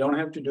 If I don't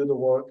have to do the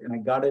work and I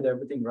got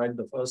everything right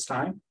the first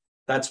time,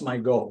 that's my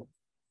goal.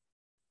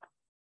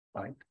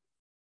 Right?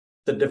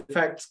 The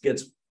defects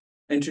gets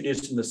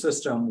introduced in the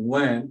system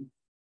when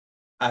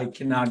I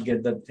cannot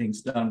get the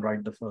things done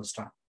right the first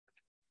time.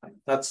 Right?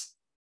 That's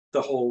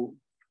the whole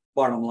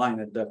bottom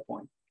line at that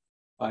point.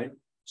 Right?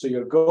 So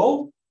your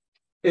goal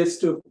is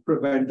to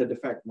prevent the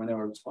defect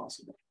whenever it's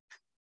possible.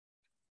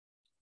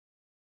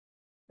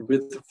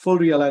 With full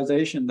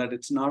realization that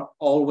it's not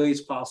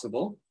always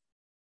possible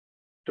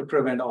to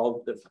prevent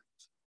all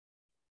defects.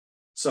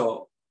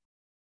 So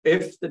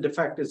if the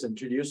defect is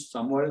introduced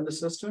somewhere in the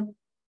system,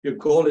 your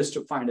goal is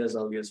to find as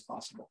early as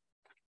possible.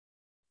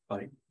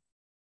 Right?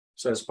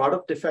 So as part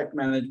of defect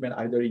management,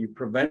 either you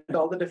prevent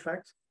all the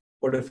defects,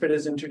 or if it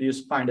is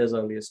introduced, find as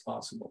early as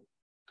possible.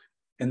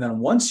 And then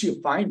once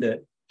you find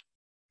it,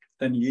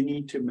 then you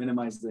need to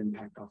minimize the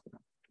impact of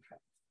that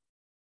defect.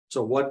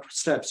 So what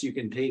steps you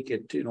can take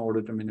it in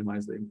order to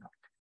minimize the impact?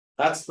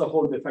 That's the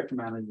whole defect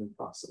management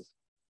process.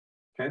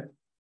 Okay.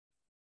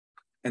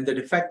 And the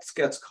defects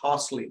gets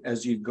costly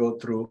as you go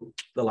through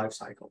the life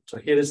cycle. So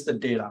here is the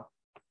data.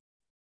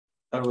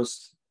 That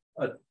was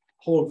a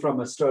pulled from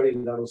a study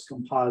that was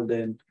compiled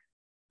in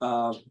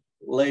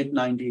late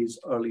 90s,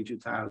 early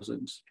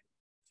 2000s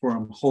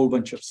from a whole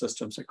bunch of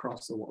systems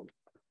across the world.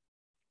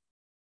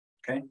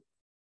 Okay.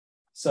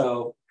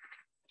 So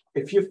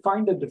if you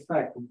find a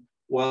defect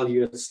while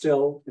you're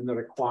still in the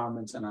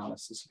requirements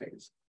analysis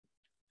phase,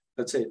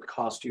 let's say it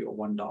cost you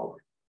 $1.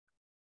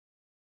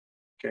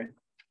 Okay.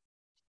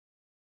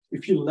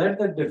 If you let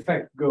the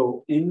defect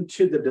go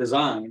into the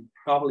design,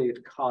 probably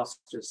it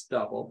costs just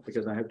double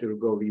because I have to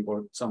go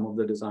rework some of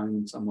the design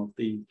and some of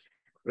the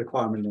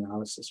requirement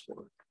analysis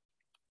work.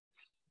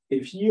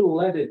 If you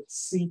let it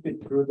seep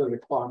it through the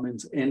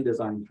requirements and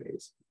design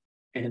phase,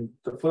 and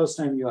the first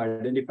time you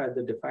identify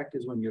the defect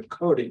is when you're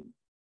coding,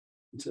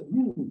 you say,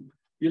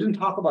 you didn't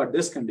talk about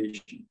this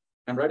condition.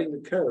 I'm writing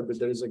the code, but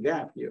there is a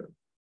gap here,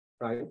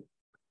 right?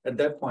 At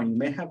that point, you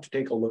may have to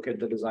take a look at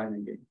the design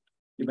again.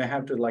 You may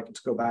have to let's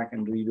go back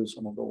and redo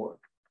some of the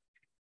work.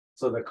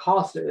 So the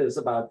cost is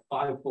about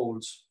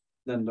 5-fold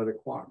than the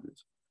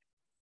requirement.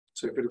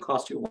 So if it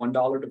cost you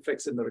 $1 to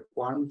fix in the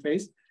requirement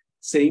phase,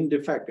 same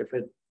defect, if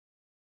it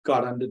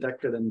got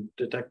undetected and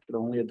detected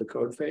only at the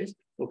code phase,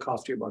 will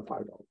cost you about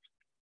 $5.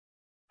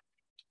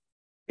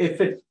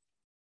 If it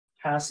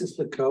passes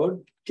the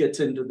code,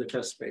 gets into the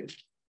test phase,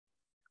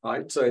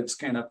 right? So it's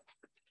kind of,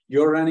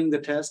 you're running the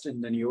test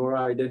and then you're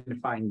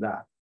identifying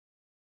that,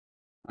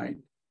 right?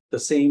 The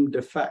same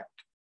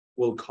defect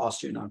will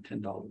cost you now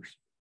 $10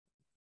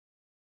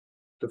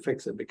 to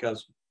fix it.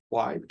 Because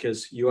why?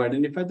 Because you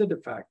identified the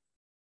defect,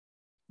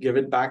 give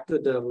it back to the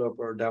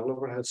developer.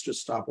 Developer has to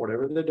stop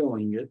whatever they're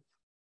doing it.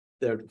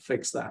 They have to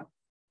fix that,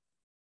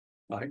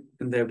 right?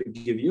 And they have to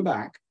give you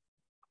back.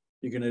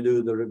 You're going to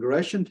do the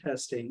regression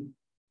testing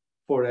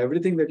for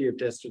everything that you've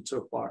tested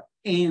so far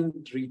and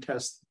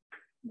retest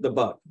the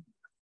bug,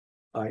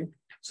 right?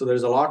 So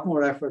there's a lot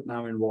more effort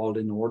now involved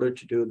in order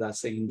to do that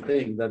same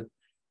thing that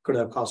could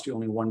have cost you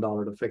only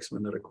 $1 to fix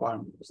when the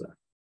requirement was there.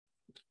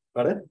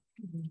 Got it?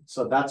 Mm-hmm.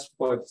 So that's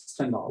what's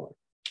 $10.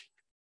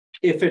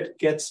 If it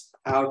gets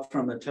out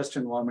from the test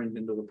environment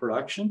into the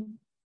production,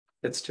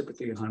 it's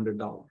typically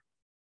 $100.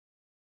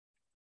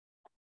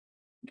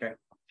 Okay.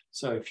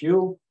 So if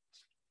you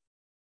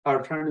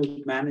are trying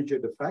to manage a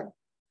defect,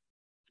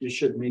 you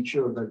should make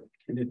sure that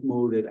it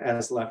moved it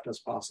as left as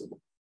possible,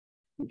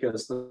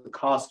 because the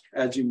cost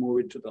as you move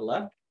it to the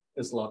left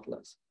is a lot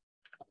less.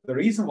 The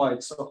reason why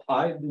it's so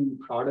high in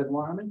the cloud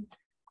environment,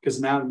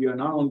 because now you're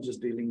not only just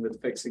dealing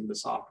with fixing the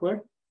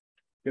software,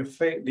 you're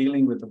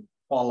dealing with the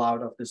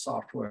fallout of the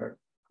software.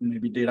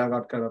 Maybe data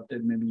got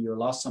corrupted, maybe you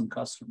lost some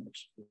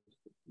customers,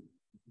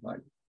 right?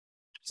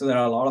 So there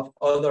are a lot of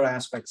other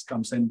aspects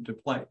comes into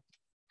play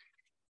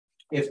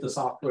if the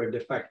software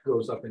defect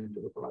goes up into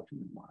the production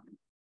environment.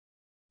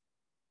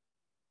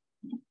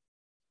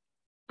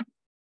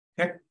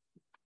 Okay.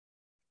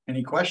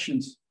 Any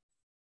questions?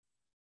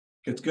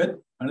 It's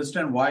good.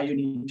 Understand why you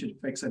need to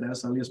fix it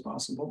as early as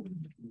possible.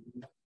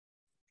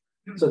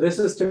 So this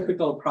is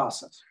typical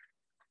process.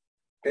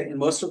 Okay. In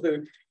most of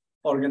the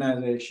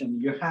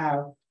organization, you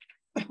have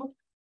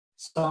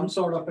some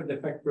sort of a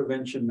defect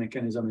prevention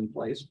mechanism in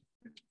place.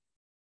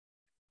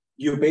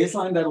 You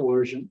baseline that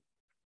version.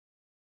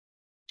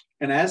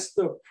 And as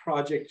the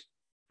project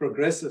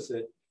progresses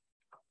it,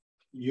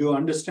 you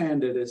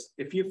understand it is,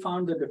 if you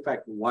found the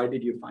defect, why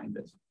did you find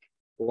it?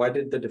 Why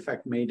did the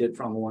defect made it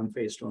from one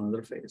phase to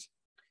another phase?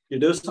 You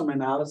do some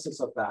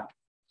analysis of that.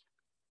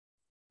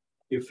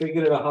 You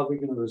figure out how we're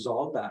going to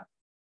resolve that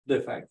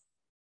defect,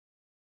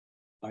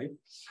 right?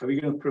 How are we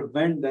going to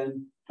prevent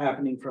them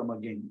happening from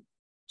again?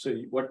 So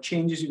what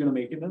changes you're going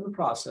to make it in the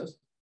process,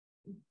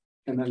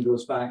 and then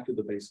goes back to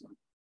the baseline.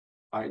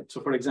 All right.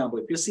 So for example,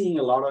 if you're seeing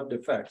a lot of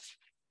defects,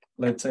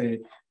 let's say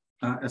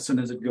as soon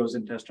as it goes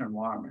in test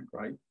environment,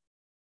 right?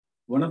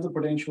 One of the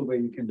potential way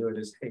you can do it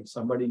is, hey,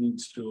 somebody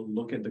needs to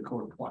look at the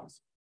code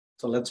twice.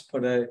 So let's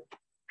put a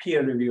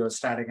peer review or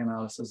static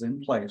analysis in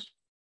place.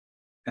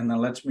 And then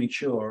let's make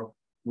sure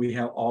we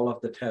have all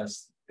of the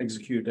tests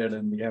executed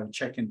and we have a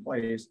check in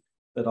place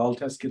that all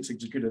tests gets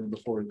executed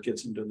before it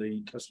gets into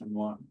the test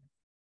environment.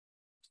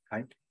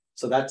 Right?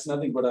 So that's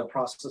nothing but a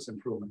process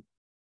improvement.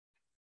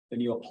 Then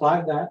you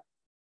apply that,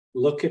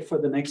 look at for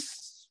the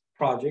next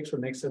projects or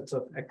next sets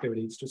of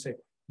activities to say,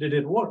 did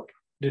it work?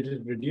 Did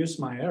it reduce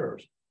my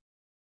errors?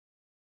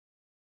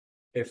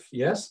 If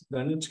yes,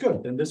 then it's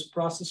good. Then this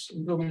process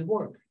improvement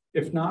work.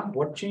 If not,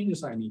 what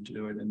changes I need to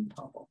do it in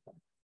top of that?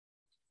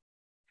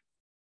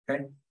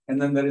 Okay.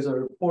 And then there is a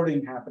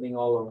reporting happening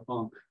all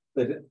along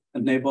that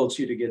enables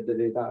you to get the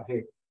data.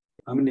 Hey,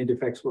 how many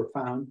defects were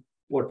found?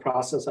 What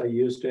process I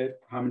used it?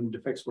 How many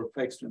defects were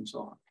fixed and so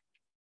on.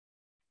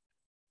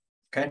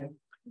 Okay.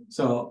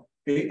 So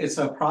it's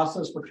a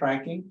process for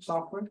tracking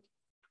software.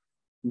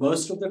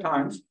 Most of the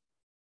times,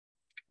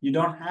 you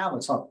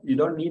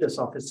don't need a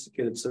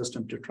sophisticated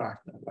system to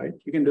track that, right?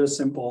 You can do a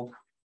simple,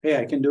 hey,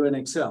 I can do an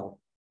Excel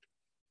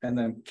and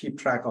then keep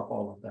track of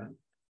all of that.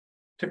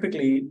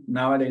 Typically,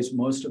 nowadays,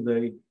 most of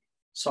the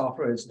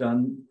software is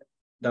done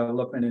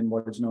development in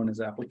what is known as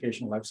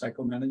application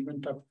lifecycle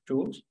management type of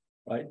tools,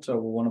 right? So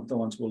one of the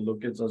ones we'll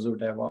look at Azure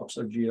DevOps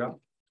or Jira,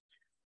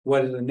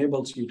 where it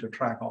enables you to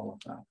track all of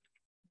that.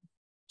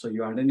 So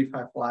you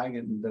identify flag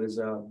and there is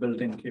a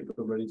built-in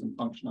capabilities and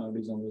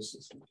functionalities on those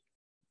systems.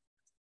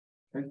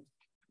 Okay.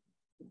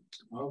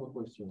 I have a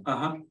question.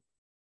 Uh-huh.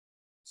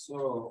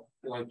 So,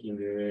 like in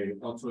the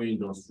auto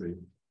industry,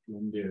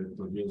 when they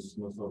produce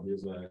most of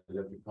these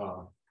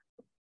electrical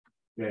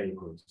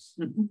vehicles,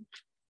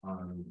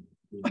 and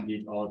they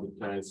did all the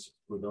test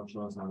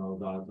productions and all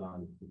that,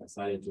 and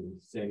decided to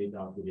send it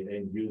out to the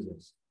end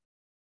users.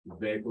 The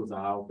vehicles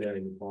are out there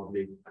in the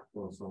public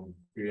for some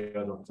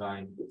period of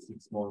time,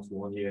 6 months,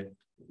 1 year,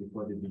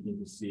 before they begin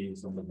to see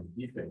some of the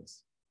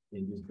defects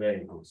in these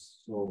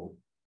vehicles. So,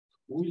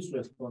 who is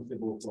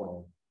responsible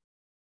for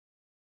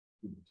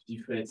the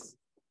defects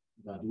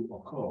that do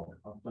occur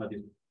after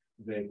the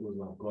vehicles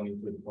have gone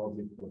into the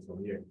public for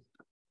some years?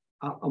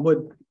 I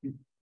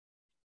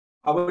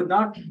would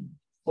not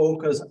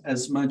focus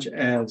as much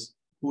as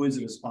who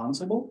is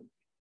responsible,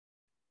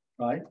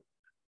 right?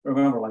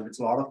 Remember, like it's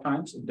a lot of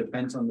times, it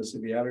depends on the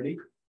severity.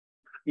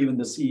 Even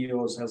the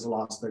CEOs has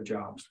lost their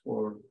jobs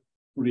for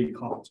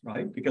recalls,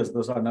 right? Because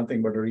those are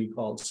nothing but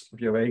recalls of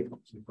your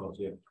vehicles,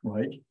 yeah.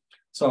 Right?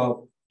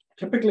 So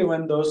typically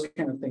when those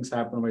kind of things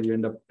happen, where you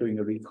end up doing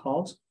a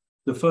recalls,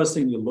 the first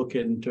thing you look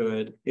into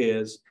it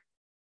is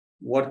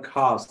what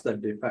caused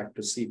that defect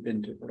to seep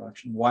into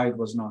production, why it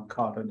was not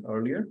caught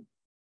earlier.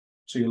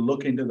 So you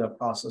look into the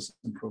process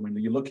improvement,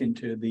 you look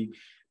into the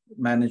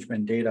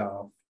management data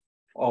of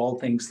all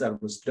things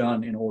that was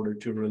done in order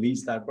to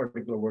release that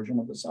particular version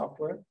of the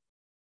software.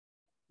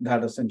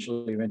 That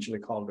essentially eventually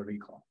called a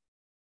recall.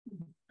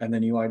 And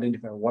then you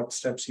identify what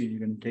steps you're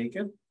going to take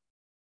it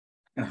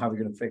and how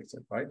you're going to fix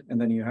it, right? And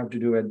then you have to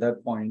do at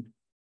that point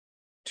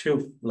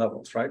 2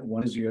 levels, right?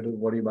 One is you have to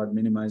worry about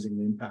minimizing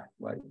the impact,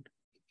 right?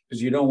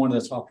 Because you don't want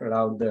the software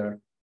out there,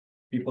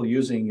 people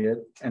using it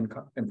and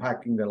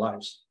impacting their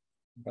lives,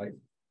 right?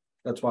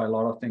 That's why a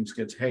lot of things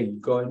gets, hey,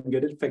 go ahead and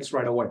get it fixed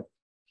right away.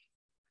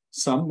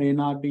 Some may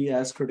not be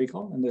as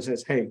critical, and they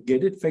says, hey,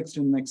 get it fixed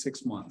in the next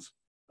 6 months,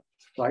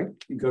 right?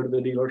 You go to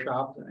the dealer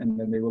shop and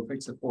then they will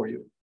fix it for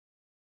you.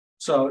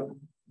 So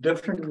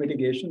different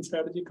mitigation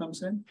strategy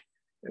comes in,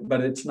 but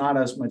it's not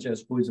as much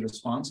as who is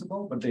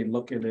responsible, but they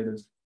look at it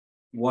as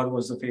what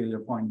was the failure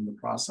point in the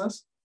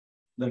process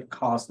that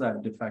caused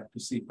that defect to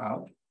seep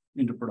out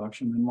into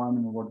production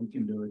environment, and what we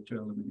can do to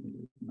eliminate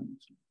it.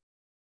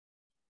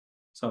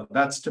 So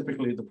that's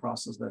typically the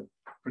process that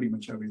pretty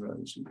much everywhere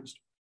is used.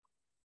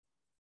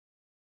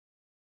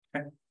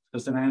 Okay,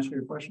 does that answer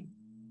your question?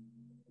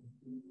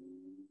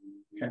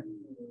 Okay,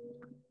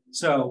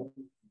 so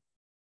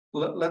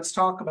let's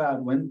talk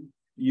about when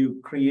you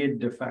create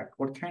defect,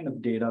 what kind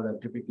of data that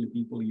typically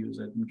people use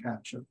it and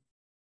capture,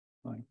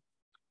 right?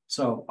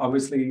 So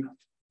obviously,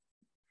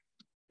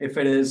 if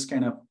it is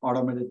kind of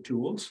automated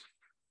tools,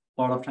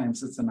 a lot of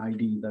times it's an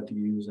ID that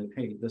you use it.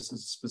 Hey, this is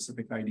a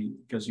specific ID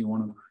because you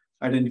want to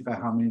identify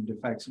how many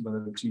defects,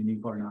 whether it's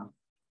unique or not,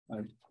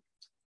 right?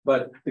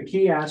 But the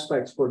key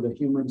aspects for the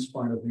human's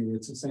point of view,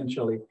 it's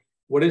essentially,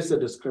 what is the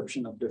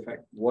description of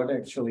defect, what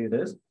actually it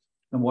is,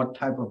 and what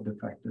type of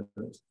defect it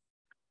is.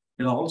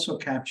 It'll also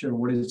capture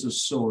what is the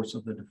source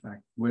of the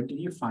defect. Where did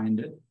you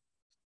find it?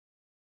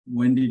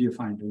 When did you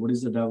find it? What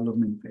is the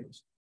development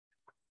phase?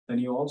 Then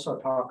you also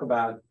talk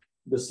about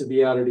the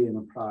severity and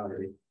the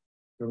priority.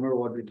 Remember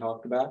what we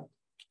talked about?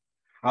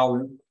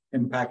 How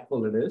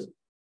impactful it is.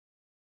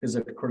 Is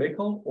it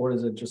critical or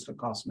is it just a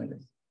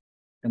cosmetic?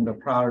 And the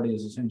priority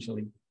is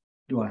essentially,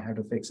 do I have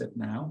to fix it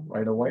now,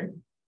 right away?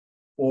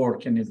 Or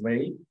can it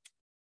wait?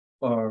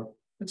 Or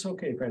it's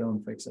okay if I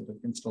don't fix it, I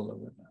can still live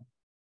with that.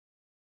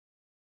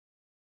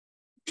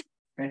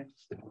 Okay.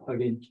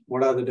 Again,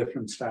 what are the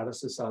different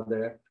statuses out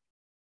there?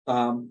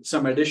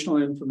 Some additional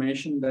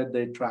information that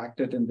they tracked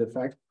it in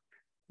defect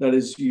that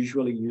is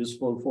usually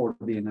useful for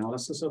the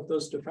analysis of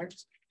those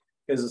defects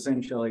is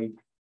essentially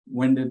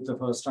when did the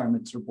first time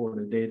it's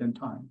reported, date and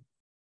time.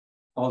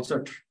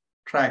 Also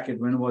track it,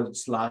 when was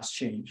its last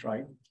change,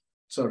 right?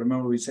 So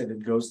remember we said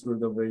it goes through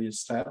the various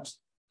steps.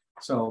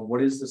 So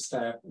what is the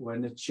step,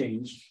 when it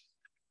changed,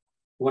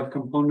 what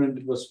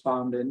component was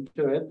found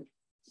into it?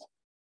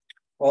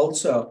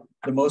 Also,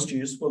 the most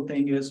useful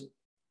thing is,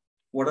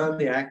 what are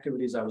the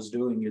activities I was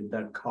doing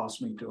that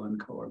caused me to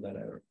uncover that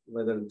error?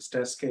 Whether it's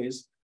test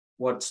case,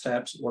 what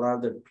steps, what are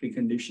the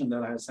preconditions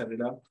that I set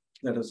it up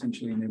that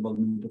essentially enabled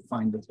me to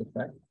find this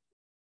defect,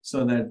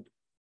 so that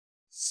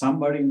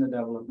somebody in the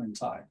development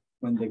side,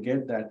 when they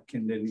get that,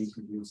 can they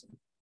reproduce it?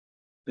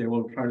 They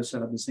will try to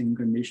set up the same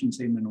condition,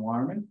 same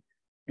environment,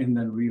 and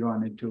then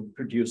rerun it to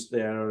produce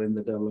the error in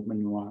the development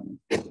environment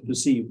to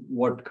see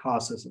what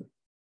causes it,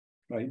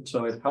 right?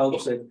 So it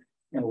helps it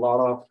in a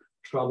lot of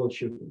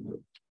troubleshooting.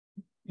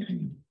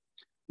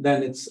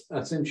 Then it's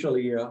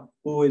essentially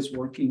who is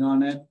working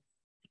on it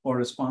or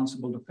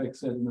responsible to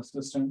fix it in the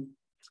system.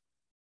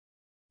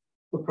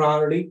 The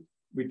priority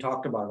we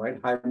talked about, right?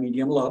 High,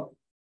 medium, low,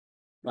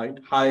 right?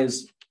 High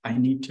is I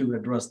need to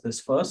address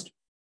this first,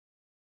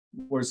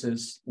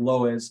 versus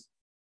low is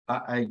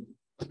I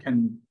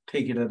can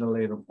take it at a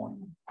later point,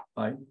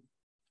 right?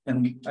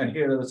 And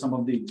here are some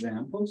of the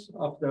examples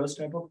of those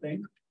type of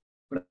things.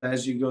 But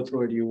as you go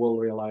through it, you will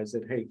realize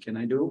that, hey, can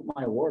I do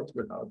my work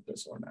without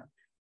this or not?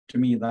 To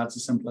me, that's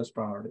the simplest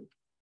priority.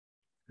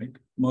 Right?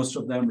 Most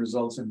of them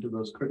results into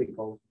those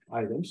critical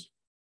items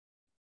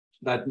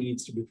that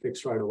needs to be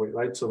fixed right away,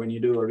 right? So when you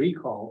do a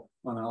recall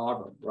on an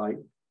auto, right,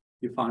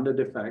 you found a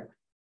defect.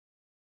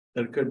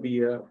 There could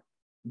be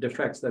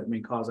defects that may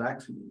cause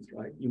accidents,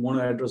 right? You want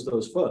to address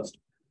those first,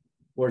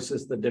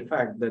 versus the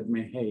defect that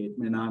may, hey, it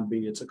may not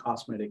be, it's a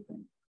cosmetic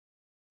thing.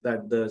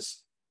 That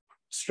this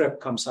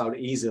strip comes out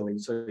easily.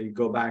 So you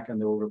go back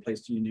and they will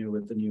replace you new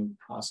with the new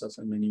process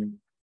and the new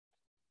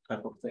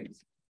type of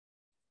things.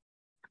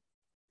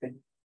 Okay.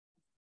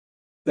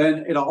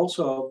 Then it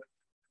also,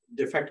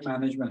 defect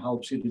management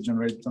helps you to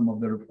generate some of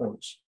the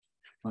reports,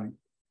 right?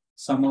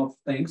 Some of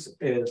things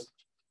is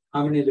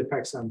how many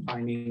defects I'm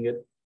finding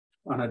it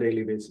on a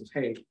daily basis.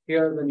 Hey,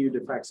 here are the new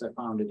defects I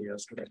found it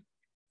yesterday.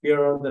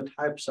 Here are the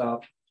types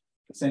of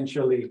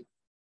essentially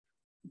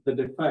the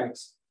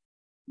defects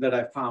that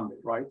I found it,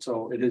 right?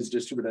 So it is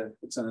distributed,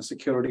 it's in a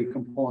security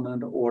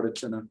component, or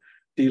it's in a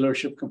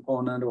dealership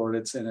component, or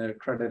it's in a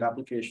credit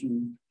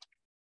application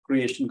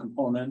creation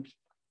component,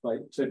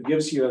 right? So it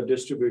gives you a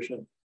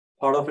distribution.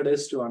 Part of it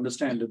is to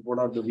understand what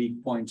are the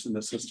weak points in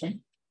the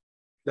system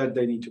that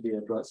they need to be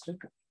addressed.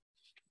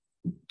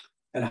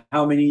 And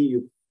how many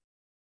you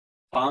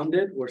found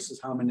it versus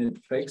how many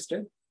fixed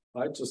it,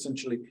 right? So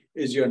essentially,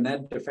 is your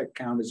net defect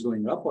count is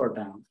going up or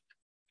down?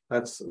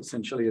 That's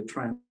essentially a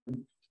trend.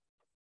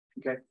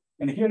 Okay,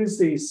 and here is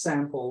the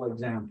sample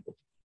example.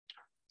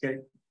 Okay,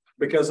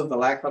 because of the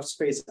lack of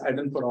space, I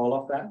didn't put all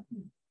of that,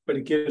 but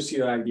it gives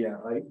you an idea,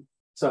 right?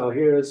 So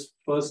here's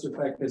first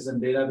defect is in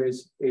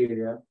database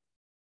area.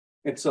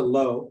 It's a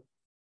low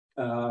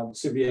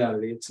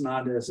severity. It's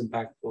not as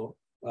impactful,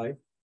 right?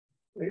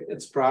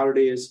 Its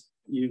priority is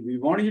we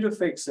want you to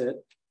fix it,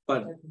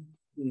 but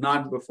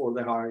not before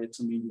the high.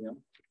 It's a medium,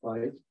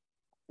 right?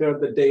 Here are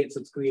the dates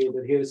it's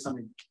created. Here's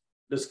some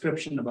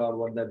description about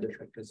what that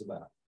defect is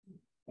about.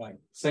 Right.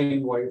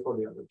 Same way for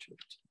the other two.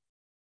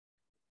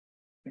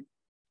 Okay.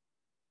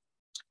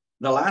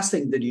 The last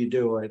thing that you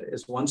do it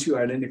is once you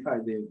identify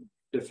the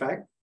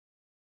defect,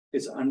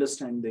 is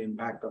understand the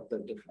impact of the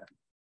defect.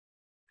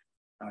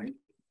 Right.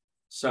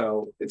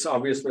 So it's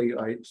obviously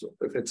right. So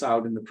if it's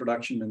out in the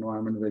production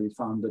environment where you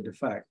found the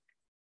defect,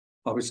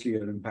 obviously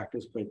your impact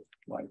is big.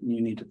 Right. And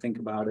you need to think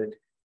about it.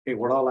 Hey,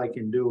 what all I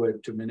can do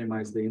it to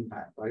minimize the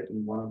impact, right?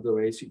 And one of the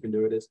ways you can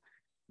do it is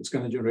it's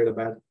going to generate a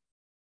bad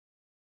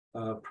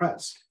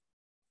press,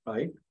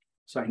 right?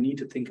 So I need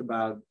to think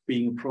about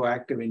being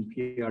proactive in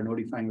PR,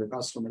 notifying the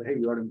customer, hey,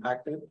 you are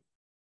impacted.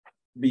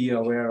 Be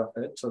aware of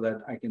it so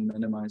that I can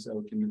minimize it.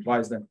 I can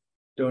advise them,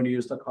 don't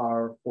use the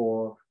car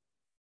for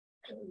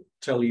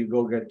till you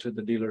go get to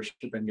the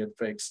dealership and get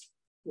fixed,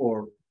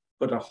 or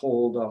put a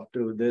hold of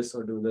do this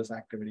or do this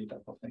activity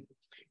type of thing.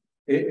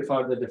 If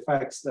are the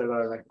defects that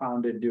are I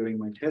found it during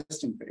my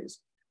testing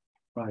phase,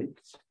 right?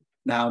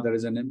 Now there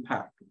is an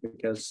impact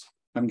because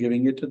I'm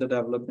giving it to the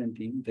development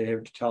team. They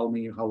have to tell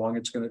me how long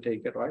it's going to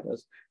take it, right?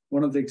 As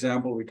one of the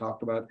example we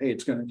talked about, hey,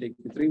 it's going to take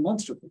you 3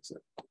 months to fix it.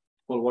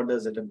 Well, what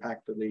does it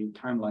impact to the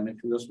timeline? If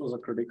this was a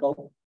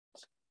critical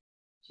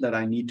that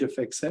I need to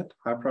fix it,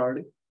 high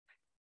priority,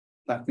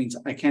 that means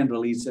I can't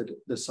release it,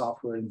 the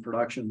software in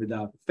production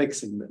without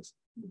fixing this.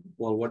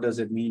 Well, what does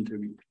it mean to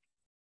me?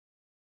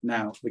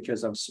 now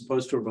because I'm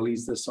supposed to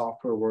release the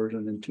software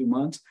version in 2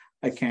 months.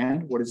 I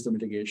can't. What is the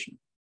mitigation?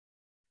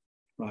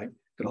 Right.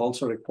 It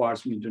also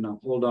requires me to now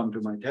hold on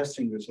to my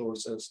testing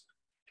resources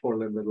for a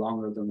little bit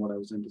longer than what I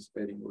was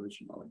anticipating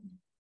originally.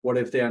 What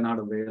if they are not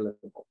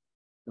available?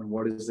 Then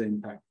what is the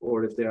impact?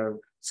 Or if they are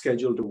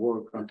scheduled to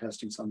work on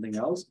testing something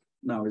else,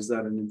 now is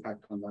that an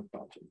impact on that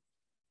project?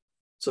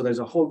 So there's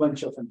a whole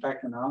bunch of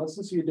impact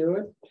analysis, you do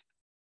it,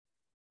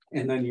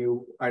 and then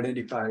you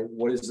identify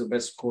what is the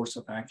best course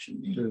of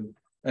action to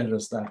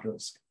address that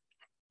risk.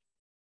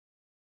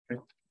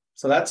 Okay.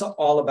 So that's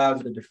all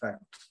about the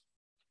defect.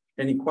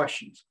 Any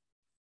questions?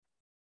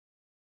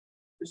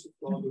 This is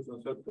always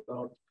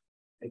about,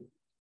 like,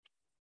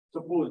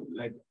 suppose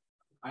like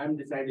I'm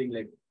deciding,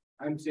 like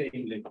I'm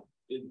saying like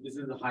this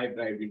is a high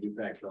priority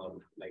defect or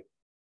like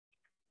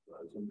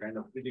some kind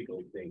of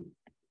critical thing,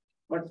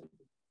 but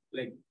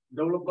like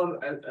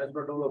developer as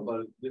per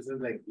developer, this is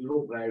like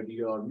low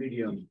priority or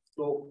medium.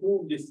 So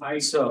who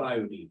decides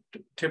priority?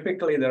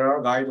 Typically, there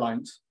are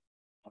guidelines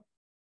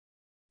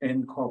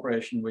in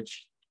corporation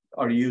which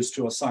are used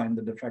to assign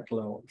the defect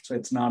level. So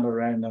it's not a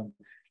random.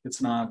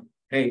 It's not,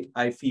 hey,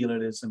 I feel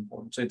it is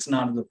important. So it's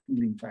not the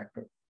feeling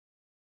factor.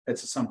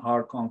 It's some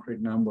hard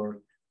concrete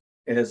number.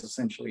 It is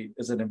essentially,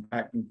 is it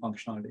impacting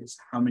functionalities?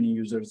 How many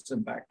users it's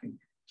impacting?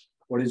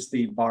 What is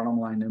the bottom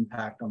line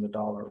impact on the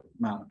dollar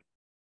amount?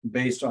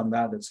 Based on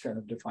that, it's kind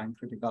of defined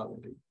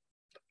criticality,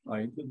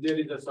 right? So there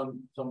is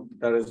some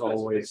that is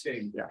always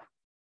thing. Yeah.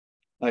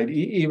 Like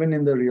even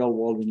in the real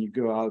world, when you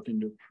go out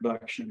into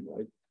production,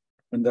 right?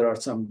 When there are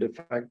some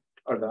defect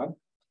are done,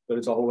 there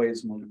is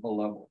always multiple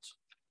levels.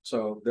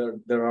 So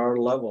there are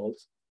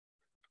levels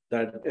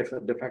that if a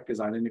defect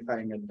is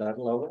identifying at that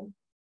level,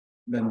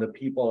 then the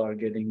people are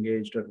getting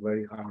engaged at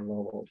very high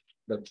level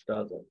that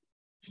does it.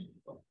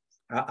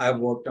 I've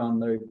worked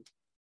on the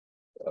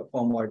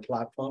firm-wide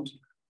platforms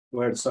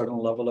where at a certain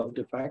level of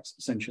defects,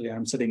 essentially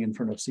I'm sitting in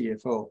front of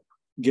CFO,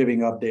 giving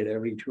update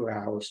every 2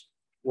 hours,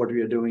 what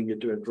we are doing it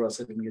to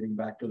address it and getting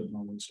back to the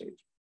normal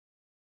stage,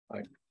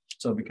 right?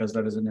 So because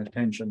there is an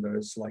attention, there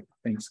is like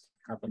things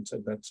happens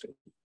at that stage.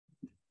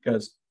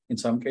 Because in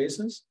some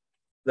cases,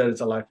 there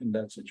is a life and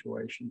death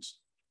situations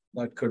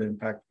that could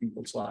impact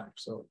people's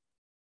lives.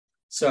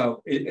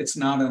 So it's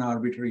not an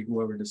arbitrary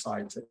whoever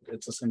decides it.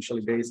 It's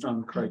essentially based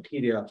on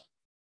criteria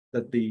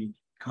that the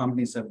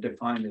companies have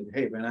defined it.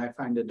 Hey, when I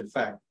find a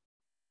defect,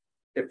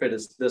 if it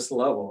is this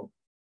level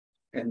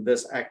and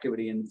this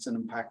activity and it's an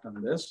impact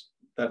on this,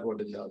 that's what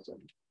it does,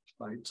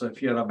 right? So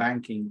if you're a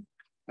banking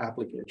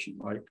application,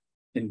 right,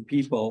 and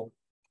people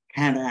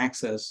can't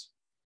access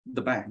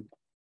the bank,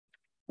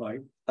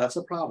 right, that's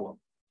a problem,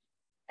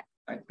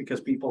 right?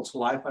 Because people's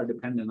life are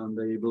dependent on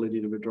the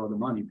ability to withdraw the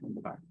money from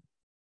the bank.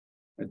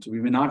 And so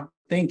we may not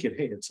think it,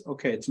 hey, it's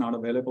okay, it's not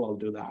available, I'll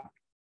do that.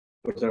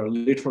 But there are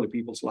literally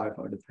people's life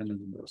are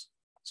dependent on those.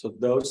 So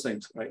those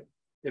things, right?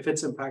 If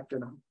it's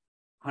impacted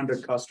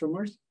 100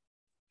 customers,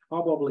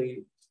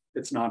 probably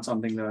it's not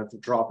something that I have to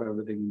drop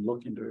everything and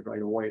look into it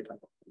right away.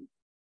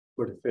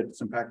 But if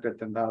it's impacted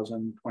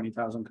 10,000,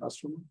 20,000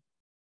 customers,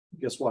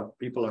 guess what?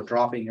 People are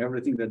dropping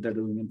everything that they're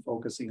doing and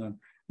focusing on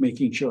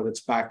making sure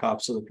it's back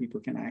up so that people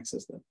can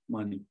access the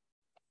money,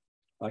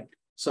 right?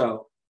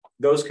 So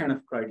those kind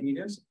of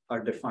criteria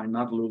are defined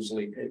not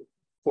loosely.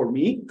 For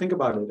me, think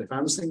about it. If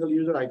I'm a single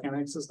user, I can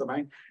access the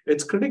bank.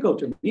 It's critical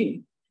to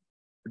me.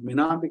 It may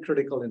not be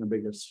critical in a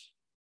bigger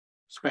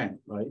span,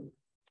 right?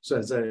 So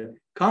as a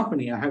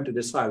company, I have to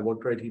decide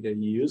what criteria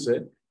you use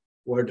it,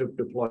 where to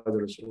deploy the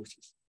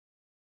resources.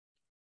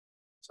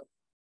 So,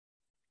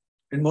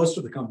 and most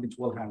of the companies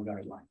will have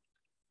guidelines.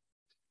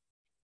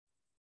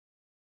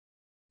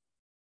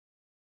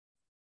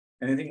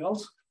 Anything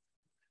else?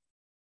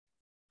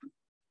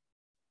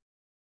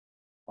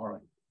 All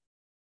right.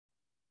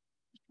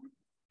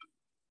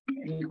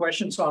 Any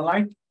questions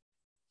online?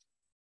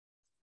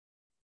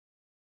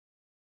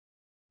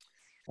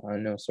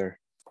 No, sir.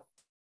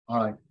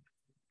 All right.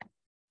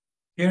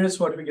 Here is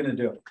what we're going to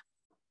do.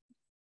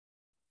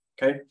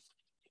 Okay.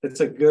 It's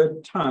a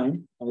good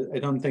time. I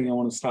don't think I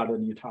want to start a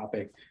new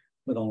topic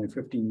with only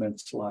 15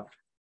 minutes left.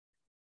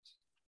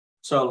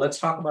 So let's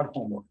talk about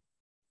homework.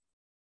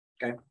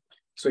 Okay.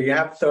 So you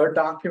have third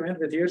document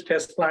with you,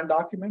 test plan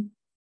document.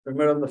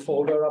 Remember the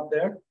folder up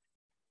there?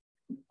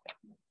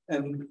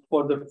 And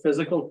for the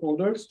physical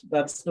folders,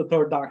 that's the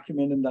third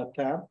document in that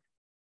tab.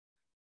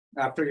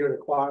 After your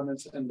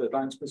requirements and the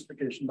design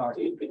specification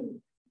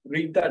document,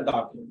 read that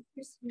document.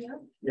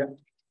 Yeah.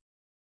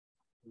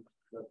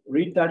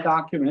 Read that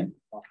document,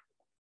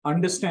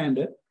 understand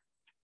it.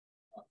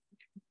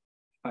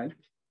 Right.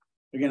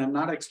 Again, I'm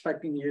not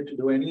expecting you to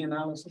do any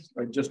analysis,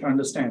 but just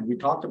understand. We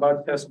talked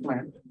about test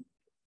plan,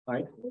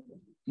 right?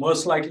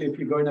 Most likely, if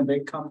you go in a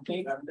big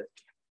company,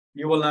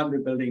 you will not be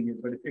building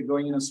it. But if you're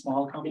going in a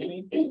small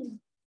company,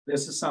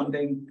 this is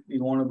something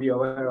you want to be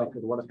aware of,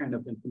 what kind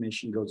of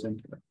information goes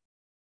into it.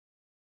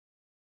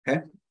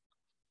 Okay.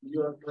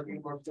 You are talking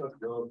about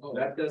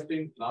that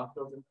testing last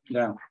of it.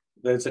 Yeah,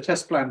 there's a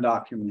test plan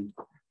document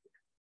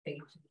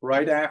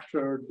right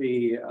after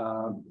the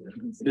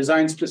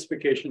design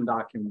specification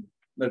document.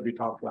 that we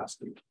talked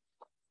last week.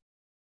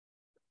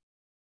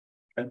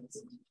 Okay.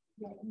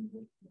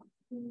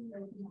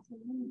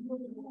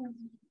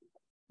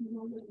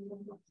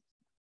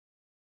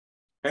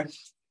 Okay.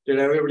 Did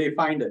everybody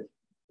find it?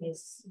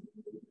 Yes.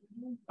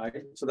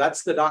 Right. So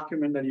that's the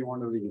document that you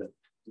want to read it.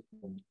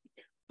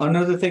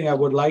 Another thing, I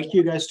would like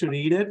you guys to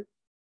read it.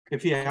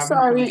 If you haven't.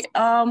 Sorry,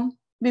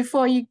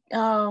 before you,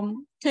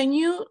 can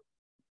you,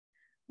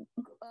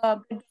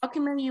 the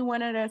document you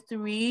wanted us to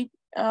read,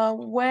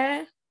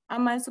 where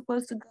am I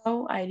supposed to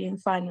go? I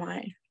didn't find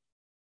mine.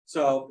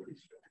 So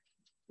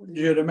do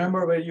you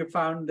remember where you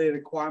found the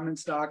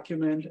requirements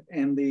document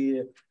and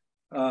the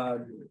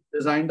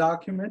design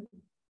document?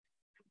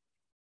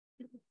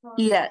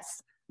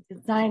 Yes,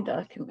 design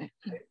document.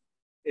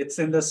 It's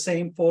in the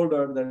same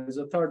folder. There is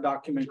a third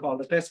document called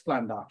the test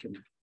plan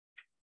document.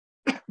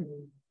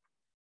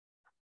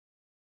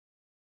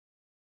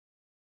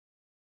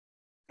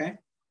 Okay.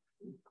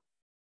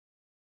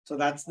 So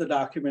that's the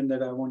document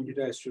that I want you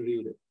guys to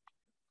read it.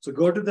 So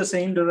go to the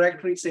same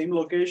directory, same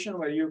location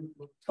where you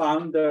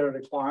found the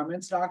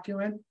requirements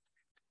document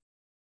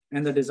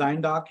and the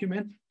design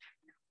document.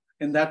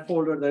 In that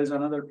folder, there is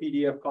another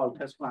PDF called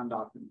test plan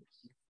document.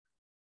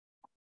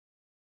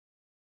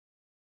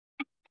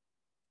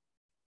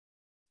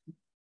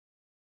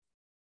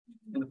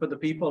 And for the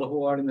people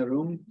who are in the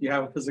room, you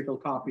have a physical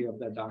copy of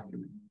that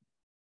document.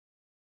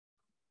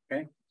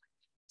 Okay.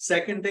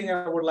 Second thing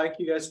I would like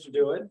you guys to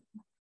do it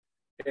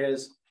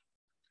is,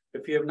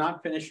 if you have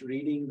not finished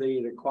reading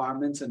the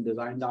requirements and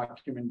design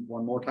document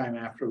one more time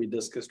after we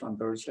discussed on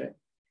Thursday,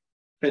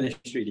 finish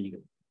reading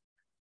it.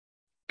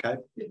 Okay.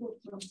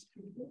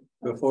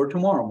 Before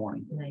tomorrow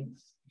morning.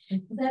 Nice.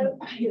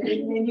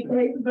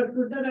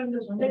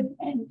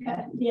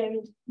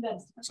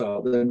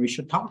 So then we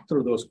should talk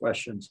through those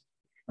questions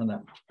on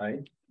that,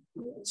 right?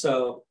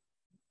 So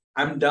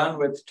I'm done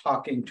with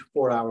talking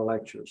 4-hour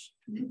lectures.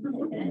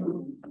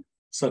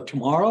 So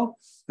tomorrow,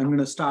 I'm going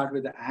to start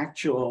with the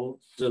actual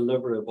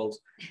deliverables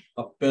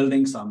of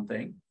building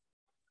something.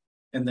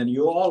 And then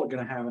you all are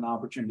going to have an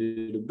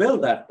opportunity to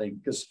build that thing,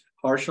 because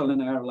Harshal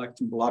and I are like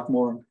a lot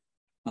more,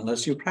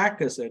 unless you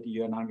practice it,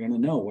 you're not going to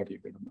know what you're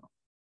going to know.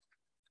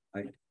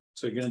 Right?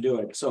 So you're going to do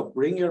it. So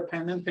bring your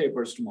pen and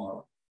papers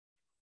tomorrow.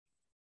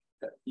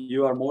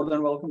 You are more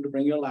than welcome to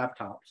bring your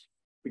laptops,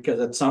 because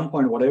at some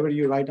point, whatever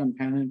you write on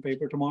pen and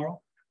paper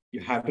tomorrow, you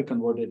have to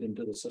convert it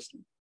into the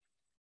system.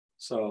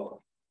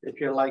 So if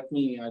you're like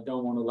me, I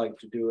don't want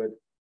to do it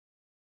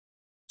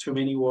too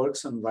many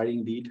works and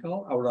writing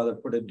detail. I would rather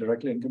put it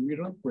directly in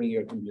computer, bring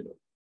your computer.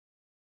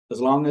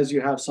 As long as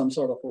you have some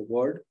sort of a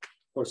Word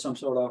or some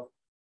sort of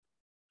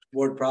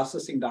word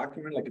processing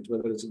document, like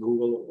whether it's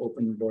Google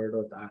Open Word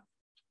or that,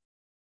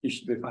 you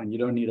should be fine. You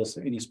don't need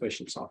any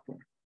special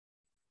software.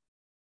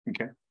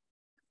 Okay.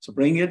 So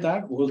bring it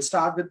that. We'll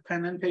start with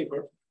pen and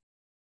paper,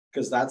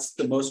 because that's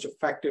the most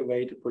effective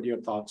way to put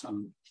your thoughts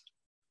on.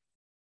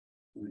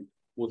 Right.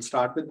 We'll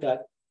start with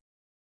that.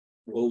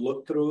 We'll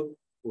look through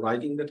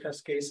writing the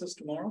test cases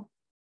tomorrow.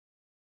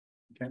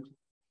 Okay.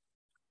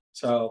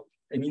 So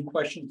any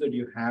questions that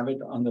you have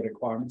it on the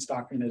requirements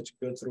document as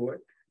you go through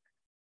it,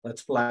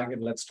 let's flag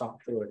it. Let's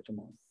talk through it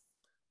tomorrow.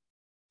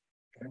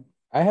 Okay.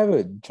 I have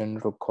a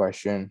general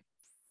question.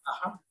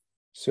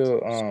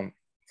 So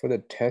for the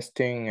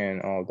testing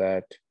and all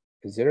that,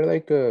 is there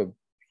like a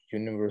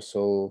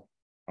universal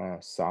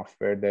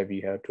software that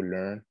we have to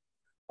learn,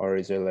 or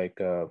is there like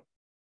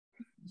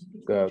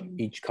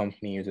each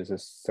company uses a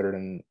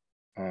certain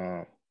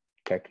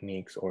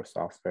techniques or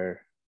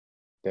software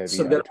that we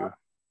have to?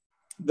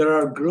 There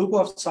are a group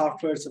of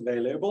softwares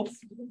available.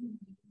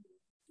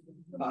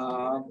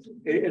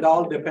 It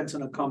all depends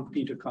on a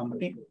company to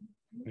company.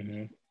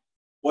 Mm-hmm.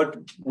 What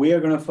we are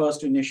going to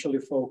first initially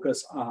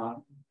focus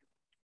on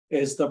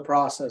is the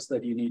process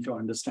that you need to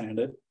understand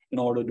it in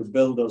order to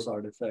build those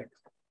artifacts.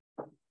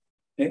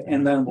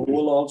 And then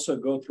we'll also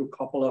go through a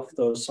couple of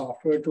those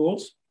software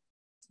tools.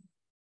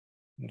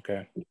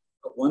 Okay.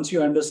 Once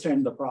you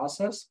understand the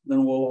process,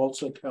 then we'll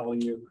also tell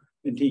you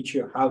and teach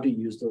you how to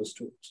use those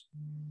tools.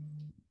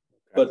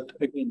 Okay. But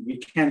again, we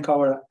can't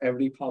cover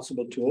every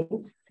possible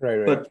tool.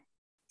 Right. But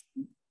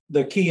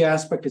the key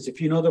aspect is,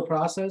 if you know the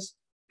process,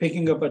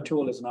 picking up a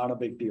tool is not a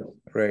big deal.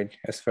 Right.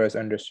 As far as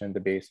understand the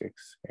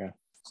basics. Yeah.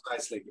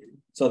 Precisely.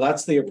 So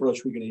that's the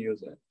approach we're going to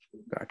use it.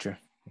 Gotcha.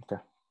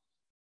 Okay.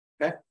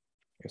 Okay.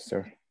 Yes,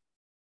 sir.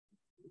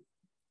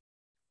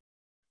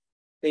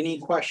 Any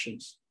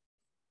questions?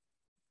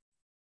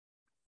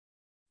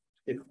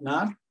 If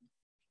not,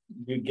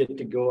 you get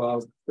to go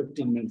out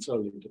 15 minutes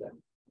early today.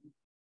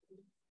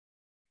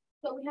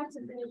 So we have to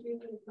finish reading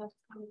the first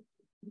time.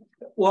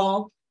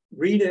 Well,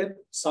 read it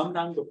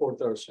sometime before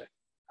Thursday.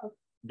 Okay.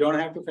 Don't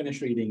have to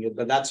finish reading it,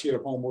 but that's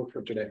your homework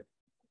for today,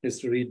 is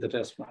to read the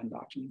test plan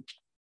document.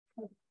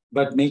 Okay.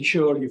 But make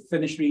sure you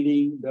finish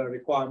reading the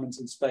requirements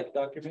and spec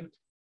document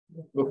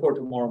before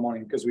tomorrow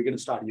morning, because we're going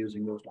to start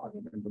using those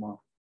documents tomorrow.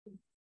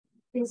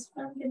 Test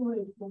plan can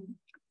wait.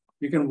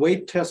 You can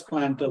wait test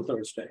plan till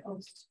Thursday.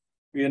 Okay.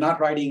 You're not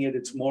writing it,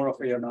 it's more of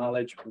your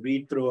knowledge.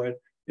 Read through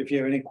it. if you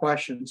have any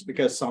questions,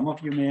 because some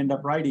of you may end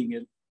up writing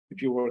it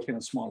if you work in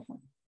a small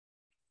firm.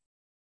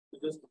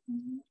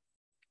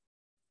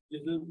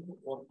 This is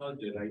for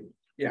Thursday, right?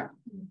 Yeah.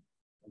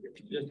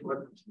 Okay. Just what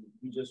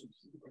you just.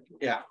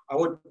 Yeah, I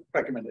would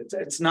recommend it.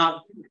 It's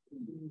not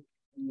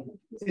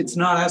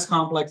as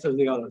complex as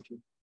the other two.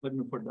 Let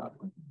me put that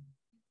one.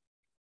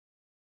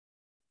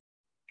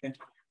 Okay.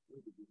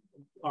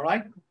 All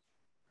right.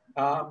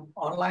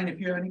 Online, if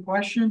you have any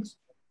questions.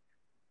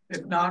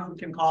 If not, we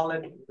can call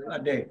it a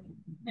day.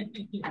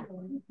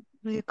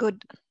 Very good.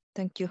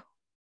 Thank you.